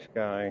nice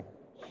guy.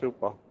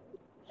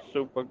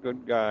 Super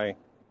good guy.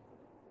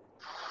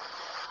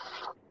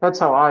 That's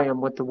how I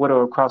am with the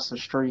widow across the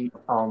street.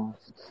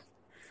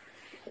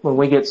 When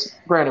we get,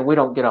 granted, we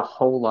don't get a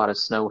whole lot of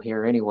snow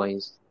here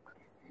anyways,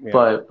 Yeah.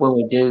 but when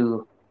we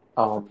do,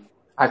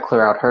 I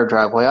clear out her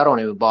driveway. I don't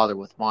even bother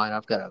with mine.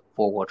 I've got a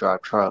 4-wheel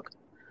drive truck.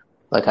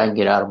 Like, I can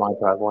get out of my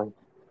driveway.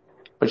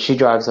 But she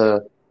drives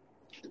a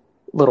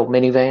little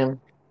minivan,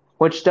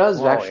 which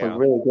does actually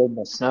really good in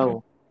the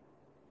snow.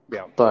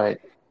 Yeah. But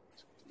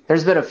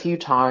there's been a few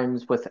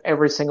times with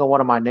every single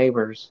one of my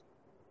neighbors,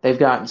 they've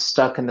gotten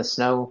stuck in the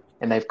snow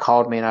and they've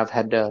called me and I've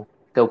had to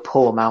go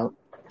pull them out.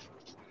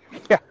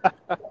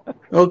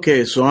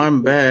 Okay, so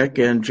I'm back,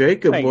 and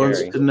Jacob Hey, wants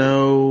Gary. to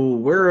know,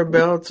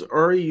 whereabouts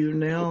are you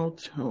now,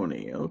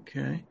 Tony?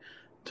 Okay.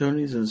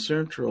 Tony's in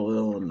central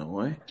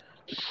Illinois.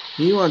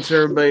 He wants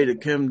everybody to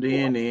come to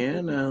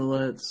Indiana.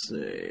 Let's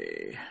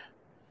see.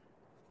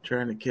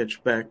 Trying to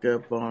catch back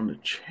up on the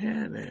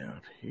chat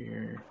out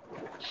here.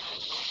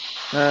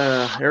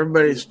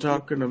 Everybody's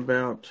talking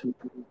about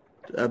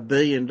 $1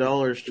 billion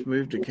to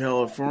move to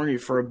California.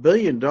 For $1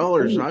 billion,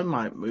 I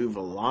might move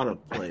a lot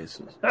of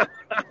places.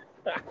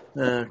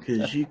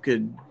 Because you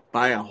could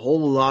buy a whole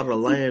lot of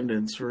land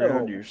and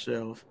surround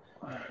yourself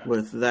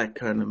with that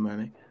kind of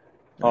money.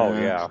 Oh,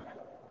 yeah.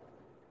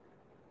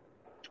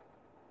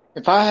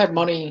 If I had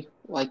money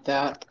like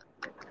that,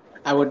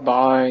 I would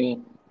buy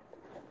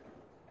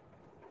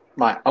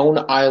my own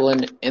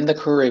island in the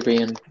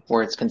Caribbean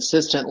where it's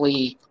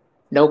consistently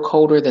no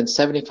colder than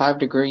 75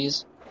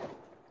 degrees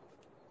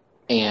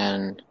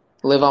and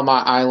live on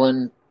my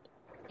island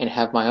and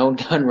have my own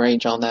gun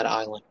range on that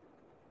island.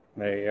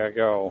 There you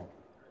go.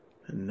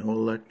 And no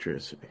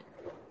electricity.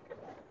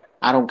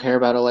 I don't care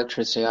about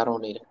electricity. I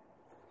don't need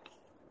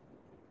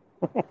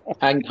it.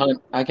 I can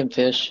hunt. I can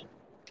fish.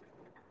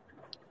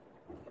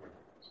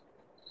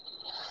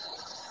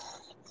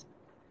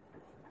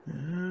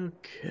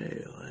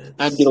 Okay, let's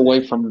I can get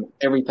away from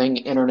everything,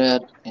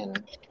 internet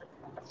and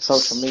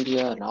social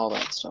media and all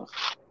that stuff.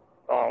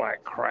 All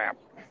that crap.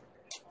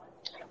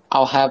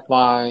 I'll have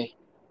my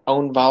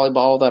own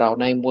volleyball that I'll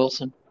name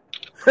Wilson.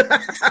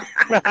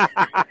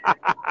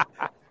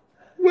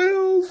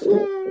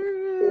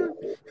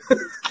 Wilson!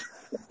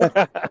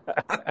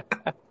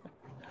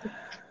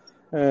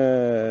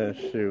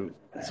 Shoot.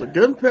 So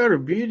Gunpowder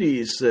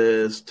Beauty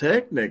says,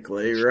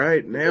 technically,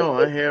 right now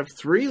I have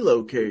 3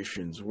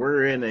 locations.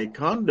 We're in a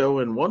condo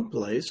in one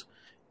place.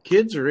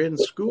 Kids are in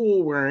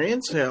school where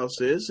Aunt's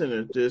house is in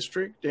a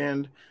district,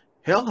 and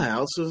Hell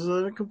House is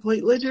in a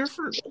completely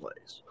different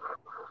place.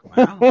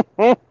 Wow.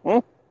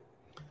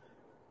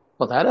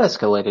 Well, that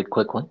escalated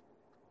quickly.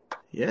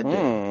 Yeah, it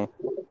did.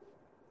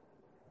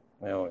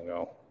 There we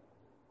go.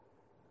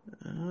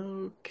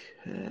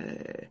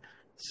 Okay.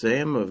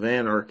 Sam of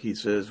Anarchy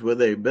says, with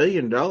 $1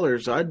 billion,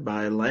 I'd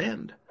buy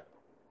land.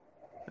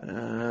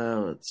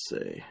 Let's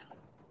see.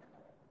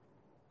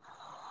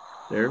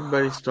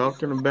 Everybody's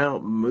talking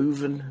about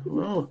moving.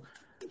 Well,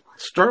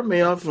 start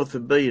me off with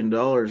 $1 billion,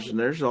 and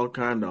there's all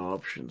kind of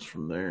options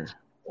from there.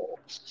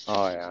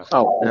 Oh, yeah.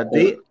 Now,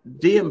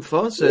 DM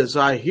Fuss says,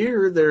 I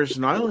hear there's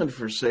an island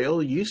for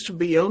sale. Used to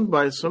be owned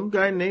by some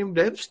guy named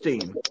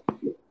Epstein.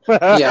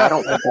 Yeah, I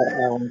don't want that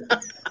island.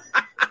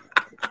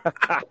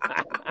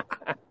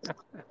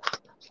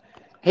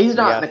 He's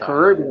not in the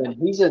Caribbean.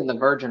 He's in the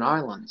Virgin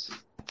Islands.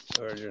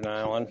 Virgin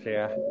Islands,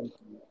 yeah.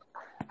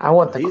 I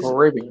want the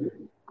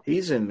Caribbean.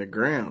 He's in the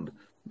ground,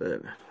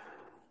 but...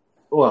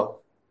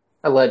 Well,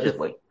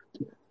 allegedly.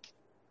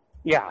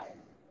 Yeah.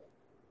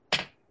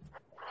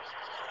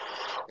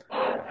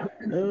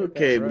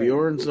 Okay, right.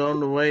 Bjorn's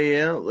on the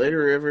way out.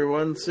 Later,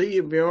 everyone. See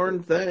you,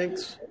 Bjorn.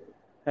 Thanks.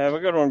 Have a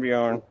good one,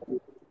 Bjorn.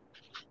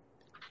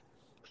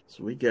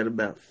 So we got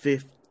about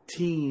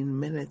 15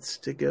 minutes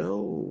to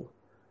go.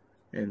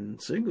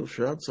 And single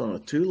shots on a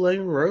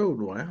 2-lane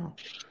road. Wow.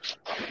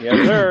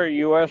 Yes, sir.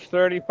 US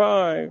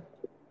 35.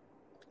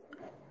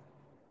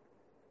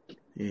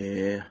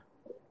 Yeah.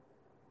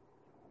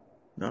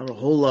 Not a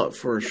whole lot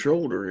for a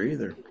shoulder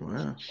either.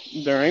 Wow.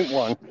 There ain't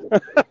one.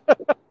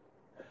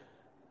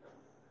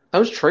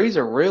 Those trees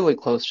are really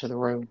close to the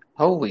road.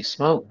 Holy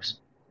smokes.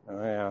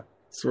 Oh, yeah.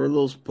 So are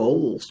those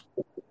poles.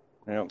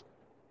 Yep.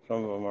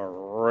 Some of them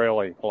are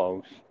really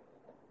close.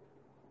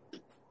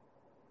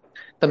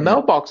 The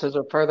mailboxes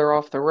are further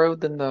off the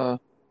road than the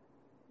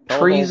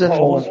trees and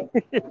poles.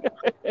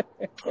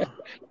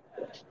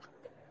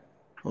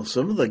 Well,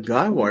 some of the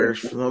guy wires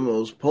from some of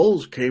those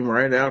poles came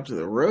right out to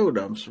the road.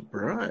 I'm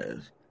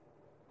surprised.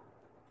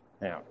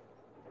 Yeah.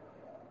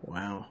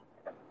 Wow.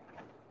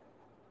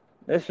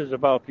 This is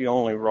about the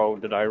only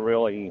road that I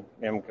really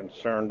am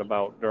concerned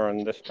about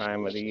during this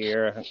time of the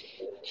year.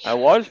 I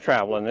was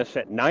traveling this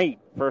at night,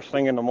 first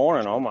thing in the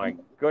morning. Oh, my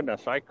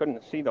goodness. I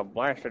couldn't see the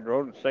blasted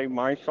road to save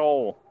my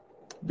soul.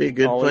 Be a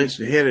good place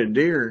to hit a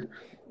deer.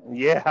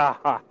 Yeah,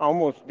 I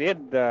almost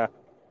did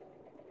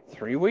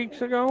 3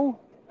 weeks ago.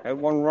 Had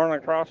one run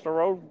across the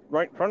road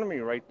right in front of me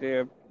right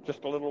there,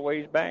 just a little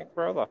ways back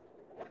further.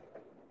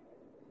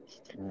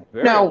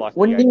 Very Now, lucky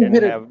when I you didn't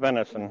hit have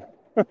venison.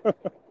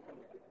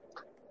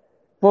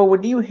 well,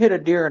 when you hit a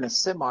deer in a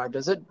semi,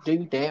 does it do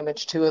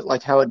damage to it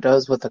like how it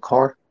does with the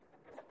car?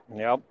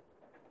 Yep,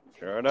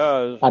 sure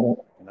does. I don't.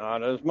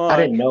 Not as I much,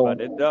 didn't know.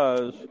 but it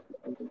does.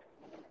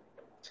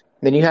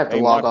 Then you have to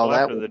Ain't log much all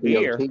left that of the with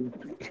deer.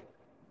 DOT.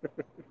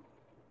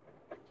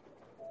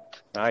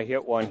 I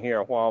hit one here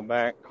a while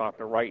back, caught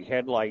the right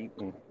headlight,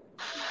 and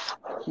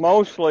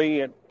mostly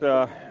it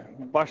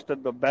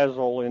busted the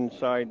bezel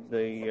inside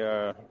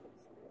the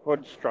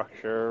hood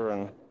structure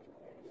and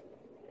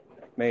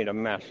made a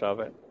mess of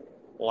it.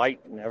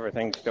 Light and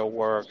everything still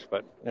works,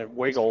 but it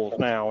wiggles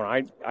now.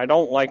 And I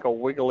don't like a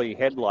wiggly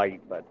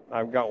headlight, but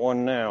I've got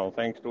one now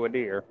thanks to a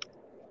deer.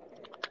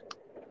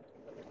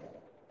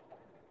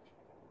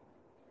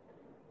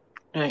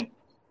 Dang.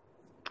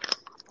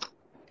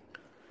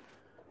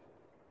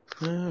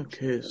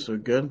 Okay, so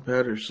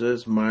Gunpowder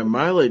says, my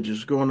mileage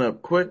is going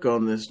up quick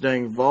on this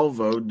dang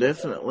Volvo,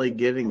 definitely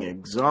getting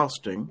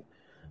exhausting.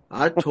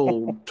 I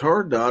told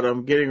Tardot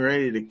I'm getting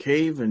ready to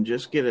cave and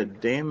just get a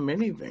damn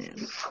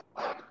minivan.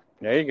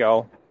 There you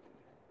go.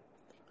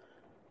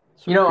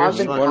 So I've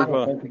Chris, been One kind of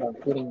for- thinking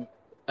about getting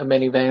a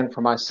minivan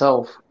for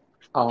myself.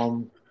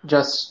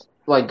 Just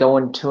like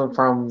going to and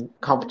from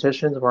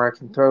competitions where I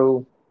can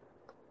throw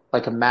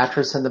like a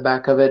mattress in the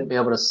back of it, be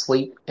able to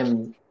sleep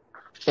in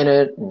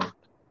it, and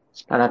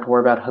not have to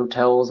worry about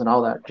hotels and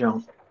all that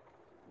junk.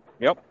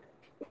 Yep.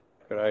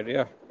 Good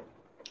idea.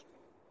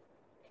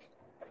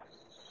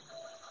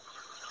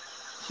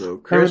 So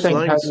Chris Everything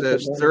Lang has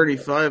says its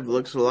 35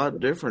 looks a lot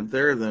different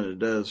there than it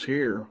does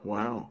here.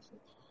 Wow.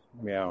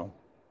 Yeah.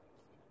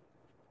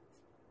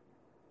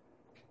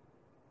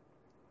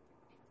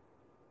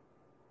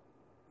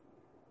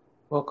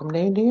 Welcome to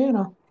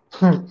Indiana.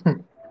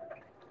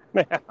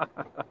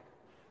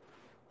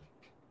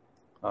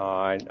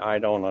 I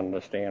don't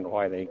understand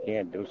why they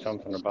can't do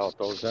something about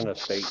those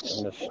interstates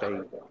in this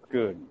state.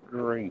 Good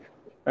grief.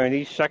 I mean,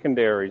 these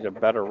secondaries are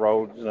better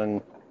roads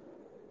than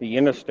the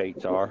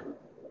interstates are.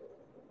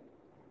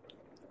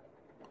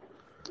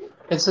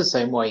 It's the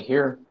same way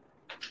here.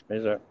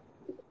 Is it?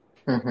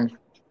 Mm-hmm.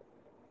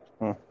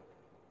 Hmm.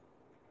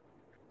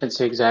 It's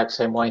the exact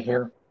same way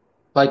here.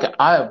 Like,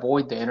 I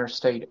avoid the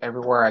interstate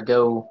everywhere I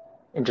go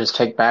and just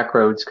take back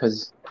roads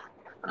because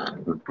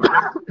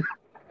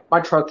my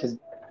truck is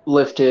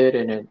lifted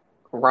and it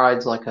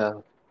rides like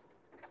a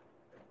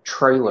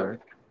trailer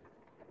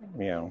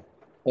Yeah.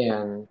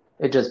 and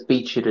it just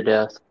beats you to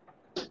death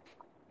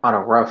on a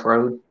rough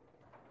road.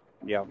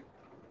 Yep.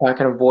 If I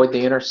can avoid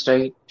the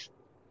interstate,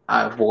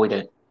 I avoid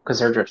it because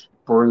they're just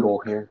brutal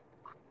here.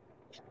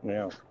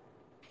 Yeah.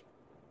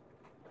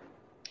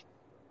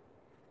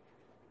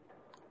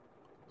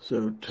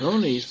 So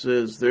Tony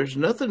says, there's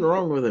nothing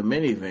wrong with a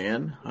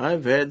minivan.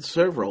 I've had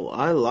several.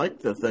 I like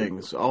the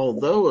things,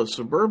 although a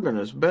Suburban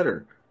is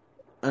better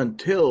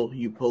until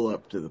you pull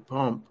up to the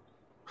pump.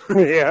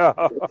 Yeah.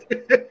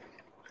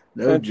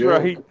 No That's joke.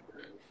 right.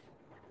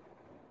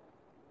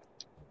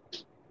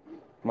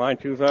 My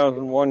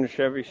 2001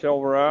 Chevy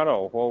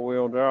Silverado,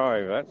 four-wheel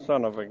drive, that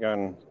son of a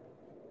gun.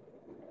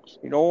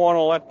 You don't want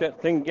to let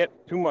that thing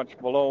get too much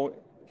below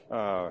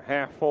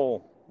half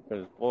full,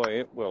 because, boy,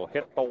 it will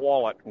hit the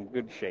wallet in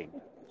good shape.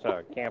 It's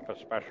a camper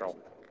special,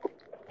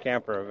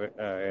 camper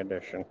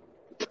edition.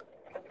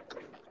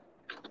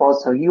 Well,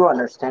 so you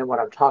understand what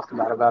I'm talking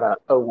about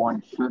a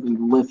 01 Chevy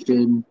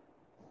lifted.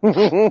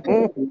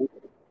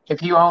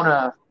 If you own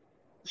a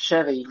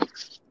Chevy,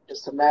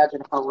 just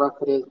imagine how rough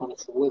it is when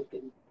it's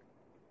lifted.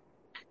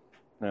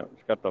 No,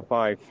 it's got the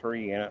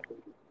 5.3 in it.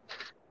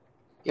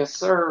 Yes,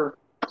 sir.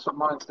 That's what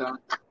mine's got.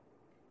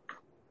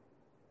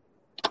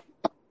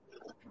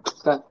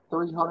 It's got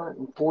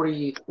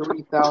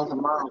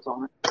 343,000 miles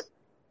on it.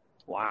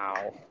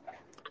 Wow.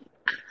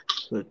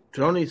 But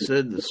Tony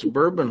said the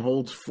Suburban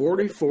holds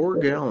 44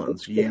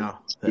 gallons. Yeah,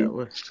 that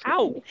was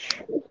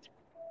Ouch!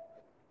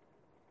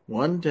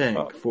 one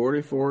tank,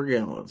 44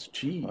 gallons.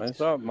 Jeez. I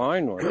thought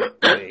mine was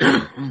big.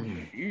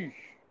 Sheesh.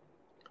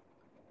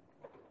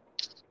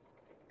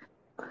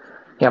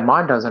 Yeah,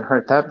 mine doesn't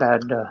hurt that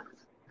bad.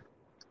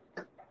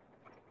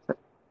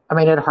 I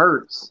mean, it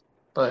hurts,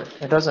 but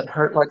it doesn't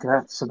hurt like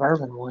that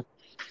Suburban would.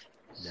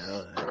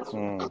 No, that's...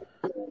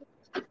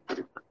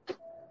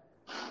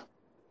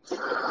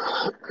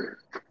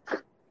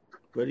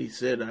 But he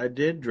said, I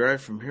did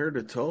drive from here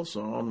to Tulsa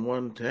on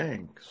one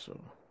tank, so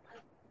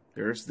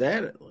there's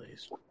that at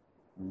least.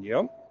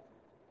 Yep.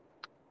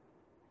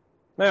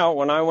 Now,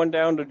 when I went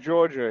down to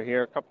Georgia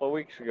here a couple of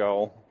weeks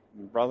ago,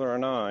 my brother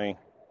and I,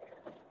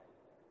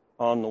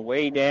 on the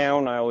way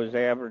down, I was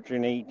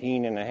averaging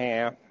 18 and a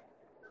half.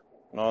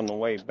 And on the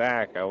way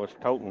back, I was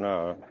toting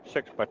a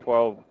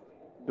 6x12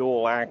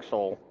 dual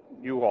axle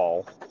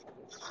U-Haul.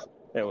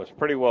 It was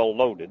pretty well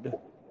loaded.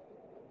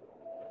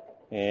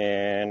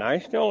 And I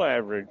still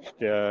averaged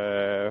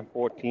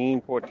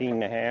 14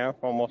 and a half,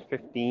 almost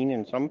 15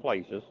 in some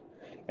places.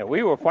 And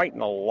we were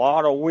fighting a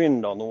lot of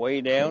wind on the way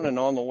down, and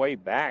on the way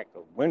back,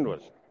 the wind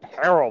was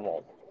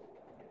terrible.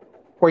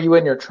 Were you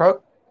in your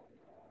truck?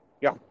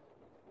 Yeah.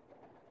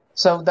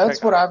 So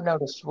that's what I've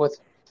noticed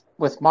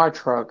with my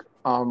truck.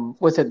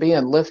 With it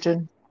being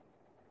lifted,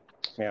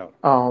 Yeah.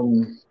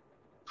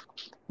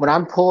 when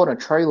I'm pulling a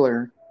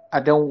trailer, I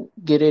don't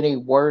get any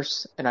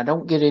worse and I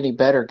don't get any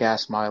better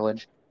gas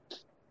mileage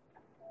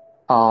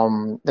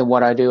than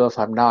what I do if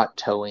I'm not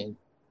towing.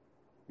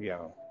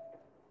 Yeah.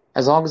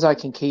 As long as I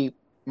can keep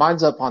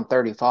mine's up on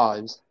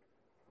 35s,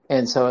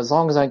 and so as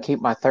long as I can keep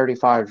my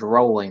 35s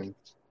rolling,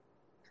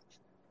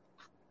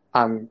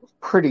 I'm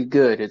pretty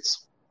good.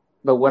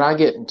 But when I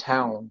get in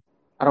town,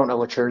 I don't know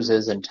what yours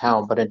is in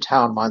town, but in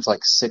town mine's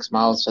like 6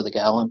 miles to the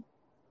gallon.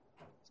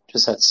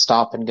 Just that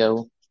stop and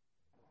go.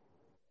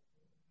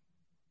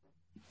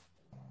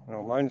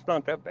 No, mine's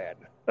not that bad.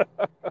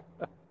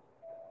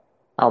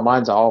 Oh,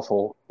 mine's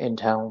awful in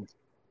town.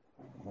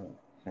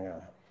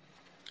 Yeah.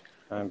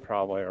 I'm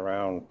probably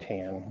around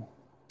 10,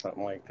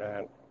 something like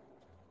that.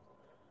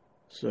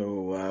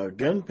 So,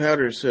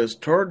 Gunpowder says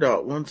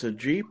Tardot wants a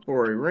Jeep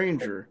or a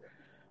Ranger.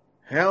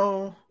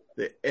 How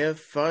the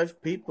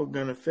F5 people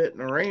gonna fit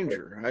in a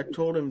Ranger? I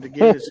told him to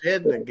get his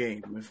head in the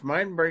game. If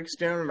mine breaks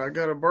down and I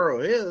gotta borrow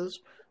his,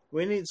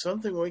 we need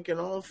something we can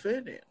all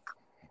fit in.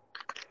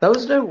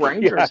 Those new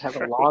Rangers have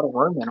a lot of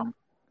room in them.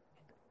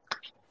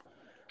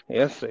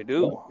 Yes, they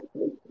do.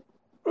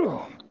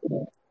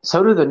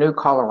 So do the new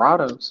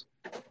Colorados.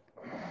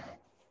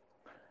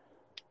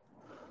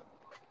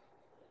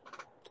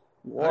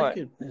 What I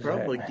could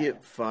probably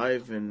get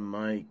 5 in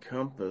my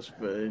Compass,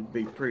 but it'd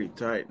be pretty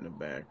tight in the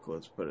back.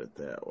 Let's put it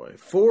that way.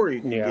 4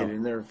 you can get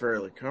in there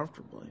fairly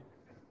comfortably.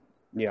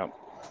 Yeah.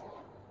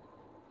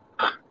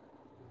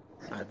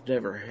 I've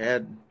never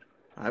had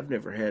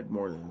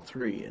more than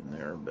 3 in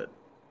there, but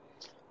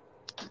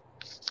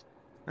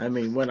I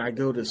mean, when I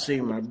go to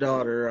see my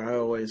daughter, I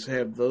always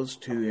have those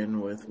 2 in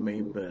with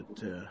me,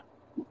 but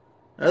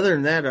other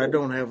than that, I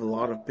don't have a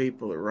lot of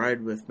people that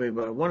ride with me,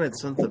 but I wanted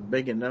something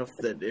big enough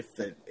that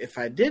if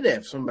I did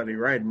have somebody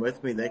riding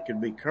with me, they could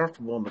be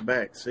comfortable in the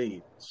back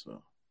seat.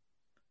 So,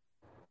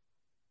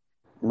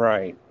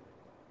 right.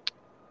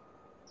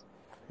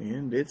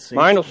 And it seems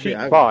mine will seat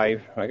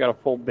 5. I got a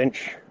full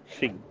bench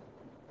seat.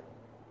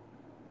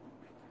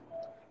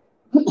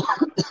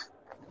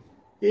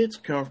 It's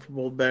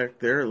comfortable back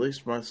there. At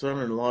least my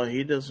son-in-law,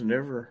 he doesn't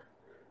ever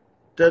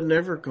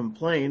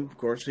complain. Of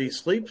course, he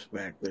sleeps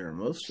back there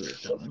most of the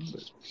time,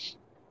 but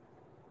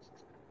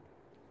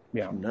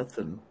yeah,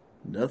 nothing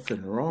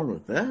wrong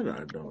with that,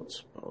 I don't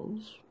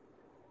suppose.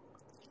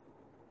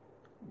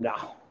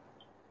 No.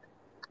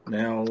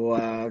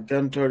 Now,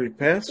 Gun-Toted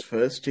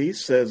Pacifist, he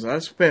says, I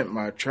spent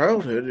my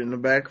childhood in the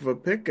back of a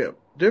pickup.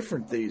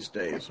 Different these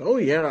days. Oh,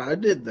 yeah, I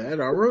did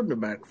that. I rode in the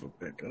back of a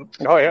pickup.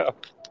 Oh, yeah.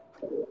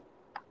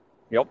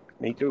 Yep,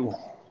 me too.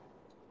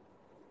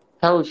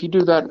 Hell, if you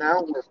do that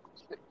now,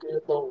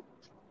 they'll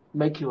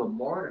make you a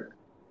martyr.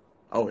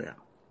 Oh, yeah.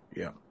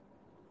 Yeah.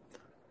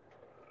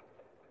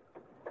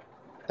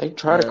 They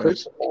try to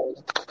crucify you.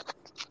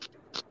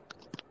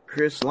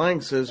 Chris Lang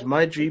says,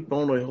 my Jeep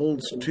only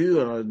holds 2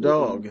 and a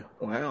dog.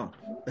 Wow.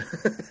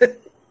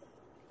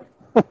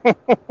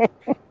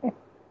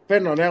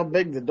 Depending on how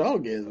big the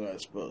dog is, I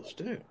suppose,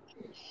 too.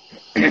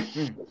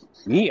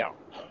 Yeah.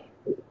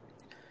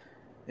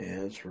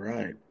 Yeah, that's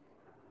right.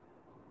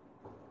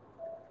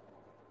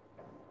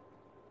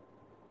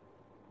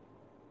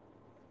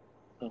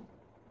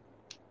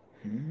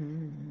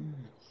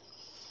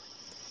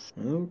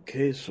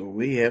 Okay, so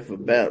we have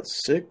about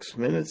 6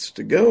 minutes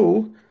to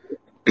go,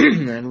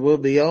 and we'll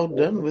be all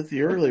done with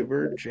the early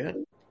bird chat.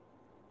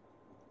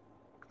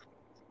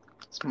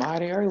 It's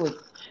mighty early.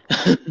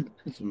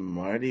 It's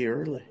mighty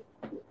early.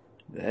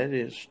 That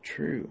is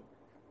true.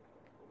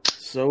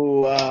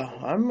 So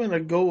I'm going to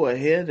go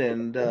ahead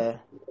and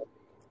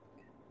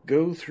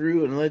go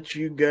through and let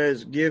you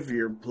guys give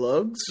your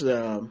plugs.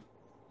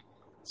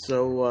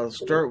 So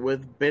start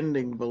with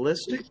Bending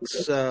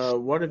Ballistics.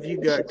 What have you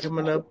got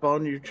coming up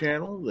on your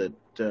channel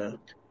that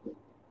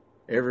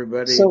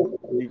everybody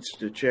needs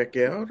to check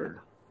out?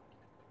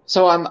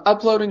 So I'm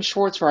uploading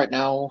shorts right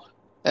now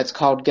that's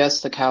called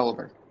Guess the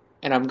Caliber.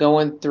 And I'm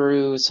going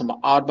through some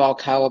oddball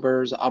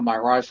calibers on my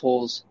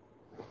rifles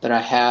that I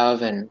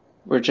have, and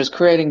we're just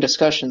creating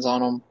discussions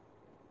on them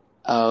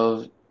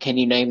of, can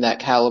you name that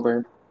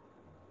caliber?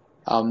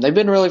 They've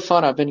been really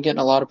fun. I've been getting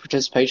a lot of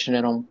participation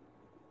in them.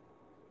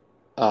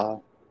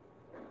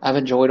 I've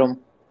enjoyed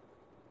them.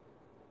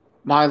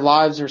 My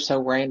lives are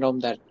so random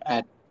that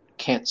I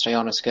can't stay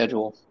on a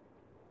schedule.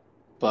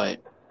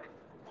 But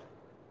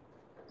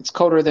it's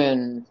colder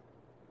than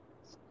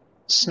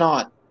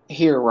snot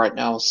here right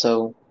now,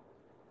 so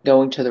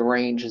going to the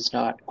range is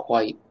not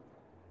quite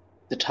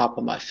the top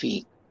of my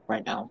feet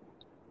right now.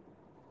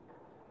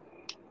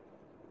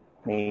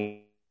 Yeah.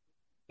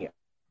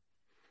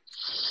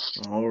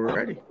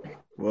 Alrighty.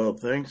 Well,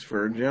 thanks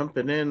for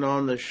jumping in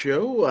on the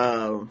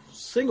show.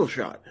 Single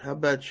Shot, how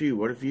about you?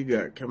 What have you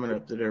got coming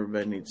up that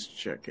everybody needs to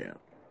check out?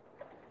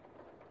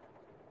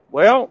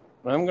 Well,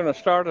 I'm going to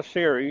start a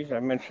series. I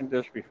mentioned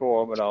this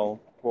before, but I'll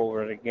go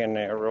over it again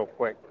there real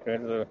quick.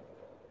 There's a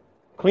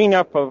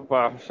cleanup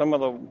of some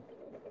of the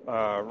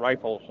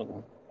rifles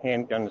and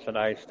handguns that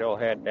I still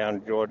had down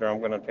in Georgia. I'm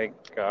going to take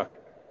a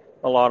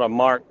lot of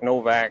Mark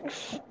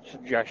Novak's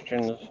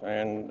suggestions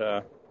and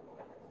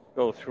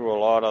go through a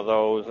lot of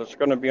those. It's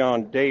going to be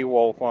on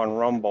Daywolf on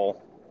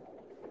Rumble,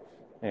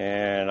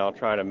 and I'll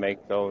try to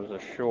make those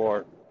as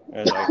short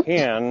as I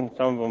can.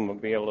 Some of them will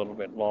be a little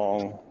bit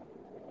long,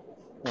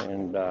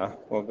 and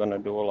we're going to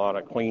do a lot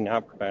of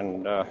cleanup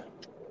and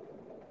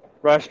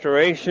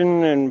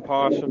restoration and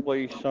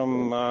possibly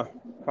some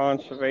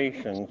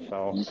conservation.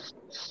 So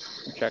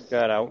check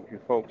that out if you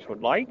folks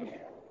would like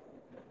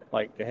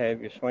to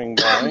have you swing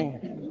by.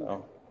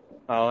 So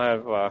I'll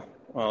have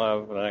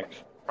the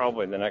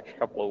next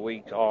couple of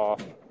weeks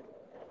off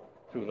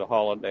through the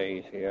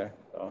holidays here.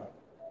 So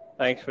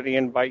thanks for the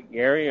invite,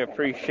 Gary. I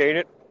appreciate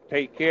it.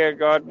 Take care.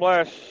 God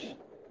bless.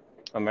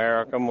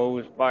 America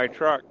moves by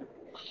truck.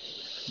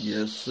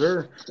 Yes,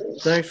 sir.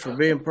 Thanks for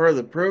being part of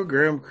the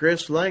program,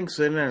 Chris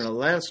Langston, and a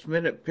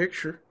last-minute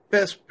picture.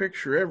 Best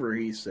picture ever,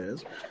 he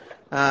says.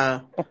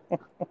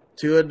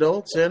 2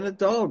 adults and a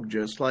dog,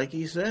 just like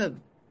he said.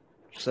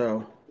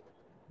 So,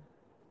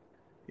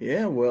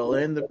 yeah, we'll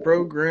end the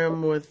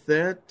program with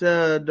that.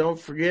 Don't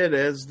forget,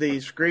 as the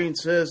screen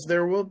says,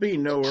 there will be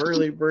no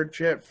early bird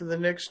chat for the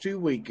next 2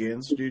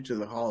 weekends due to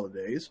the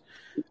holidays.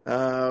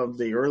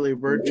 The early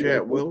bird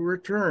chat will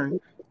return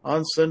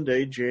on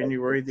Sunday,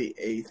 January the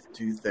 8th,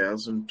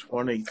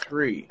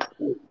 2023.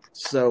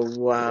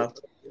 So,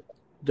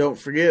 don't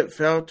forget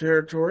Foul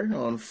Territory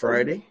on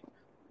Friday,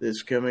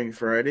 this coming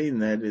Friday,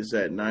 and that is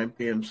at 9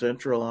 p.m.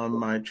 Central on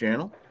my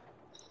channel.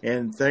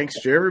 And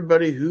thanks to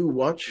everybody who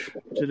watched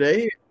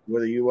today,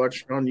 whether you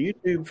watched on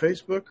YouTube,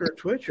 Facebook, or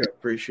Twitch. I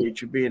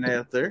appreciate you being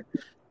out there.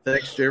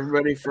 Thanks to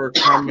everybody for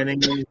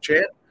commenting in the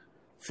chat,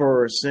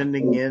 for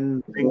sending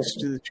in things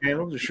to the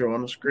channel to show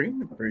on the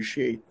screen.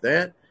 Appreciate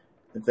that.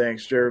 And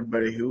thanks to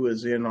everybody who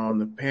was in on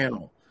the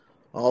panel.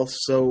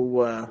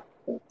 Also,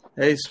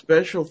 a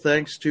special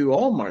thanks to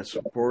all my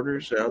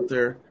supporters out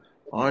there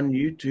on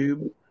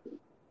YouTube,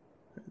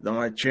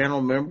 my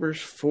channel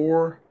members,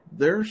 for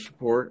their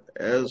support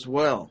as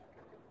well.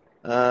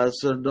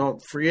 So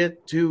don't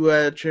forget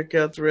to check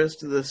out the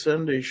rest of the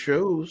Sunday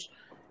shows.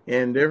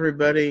 And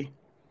everybody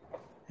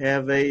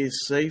have a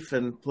safe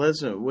and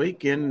pleasant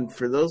weekend.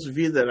 For those of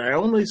you that I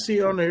only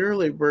see on the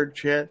early bird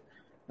chat,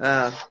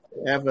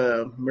 have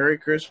a Merry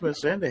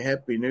Christmas and a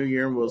Happy New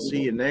Year, and we'll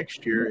see you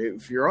next year.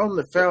 If you're on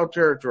the Foul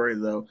Territory,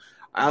 though,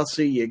 I'll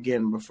see you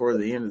again before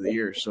the end of the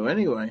year. So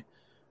anyway,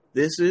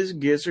 this is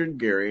Gizzard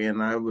Gary,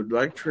 and I would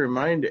like to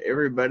remind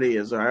everybody,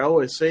 as I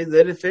always say,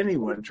 that if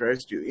anyone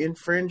tries to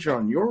infringe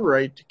on your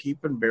right to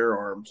keep and bear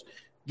arms,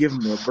 give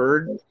them a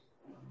bird.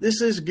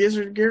 This is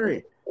Gizzard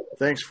Gary.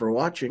 Thanks for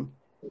watching,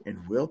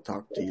 and we'll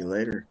talk to you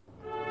later.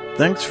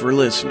 Thanks for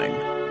listening.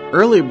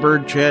 Early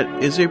Bird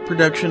Chat is a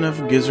production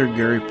of Gizzard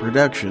Gary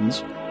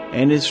Productions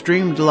and is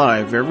streamed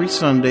live every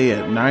Sunday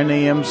at 9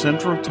 a.m.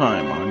 Central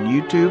Time on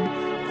YouTube,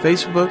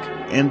 Facebook,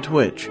 and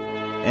Twitch,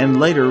 and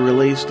later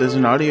released as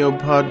an audio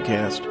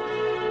podcast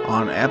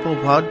on Apple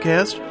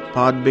Podcast,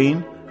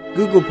 Podbean,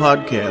 Google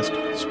Podcast,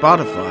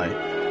 Spotify,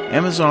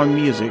 Amazon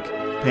Music,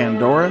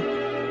 Pandora,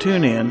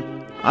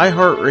 TuneIn,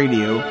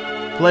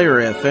 iHeartRadio, Player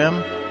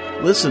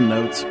FM, Listen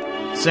Notes,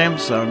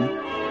 Samsung,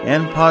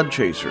 and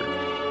Podchaser.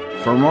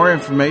 For more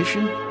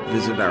information,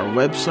 visit our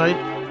website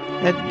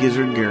at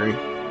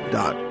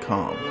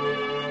gizzardgary.com.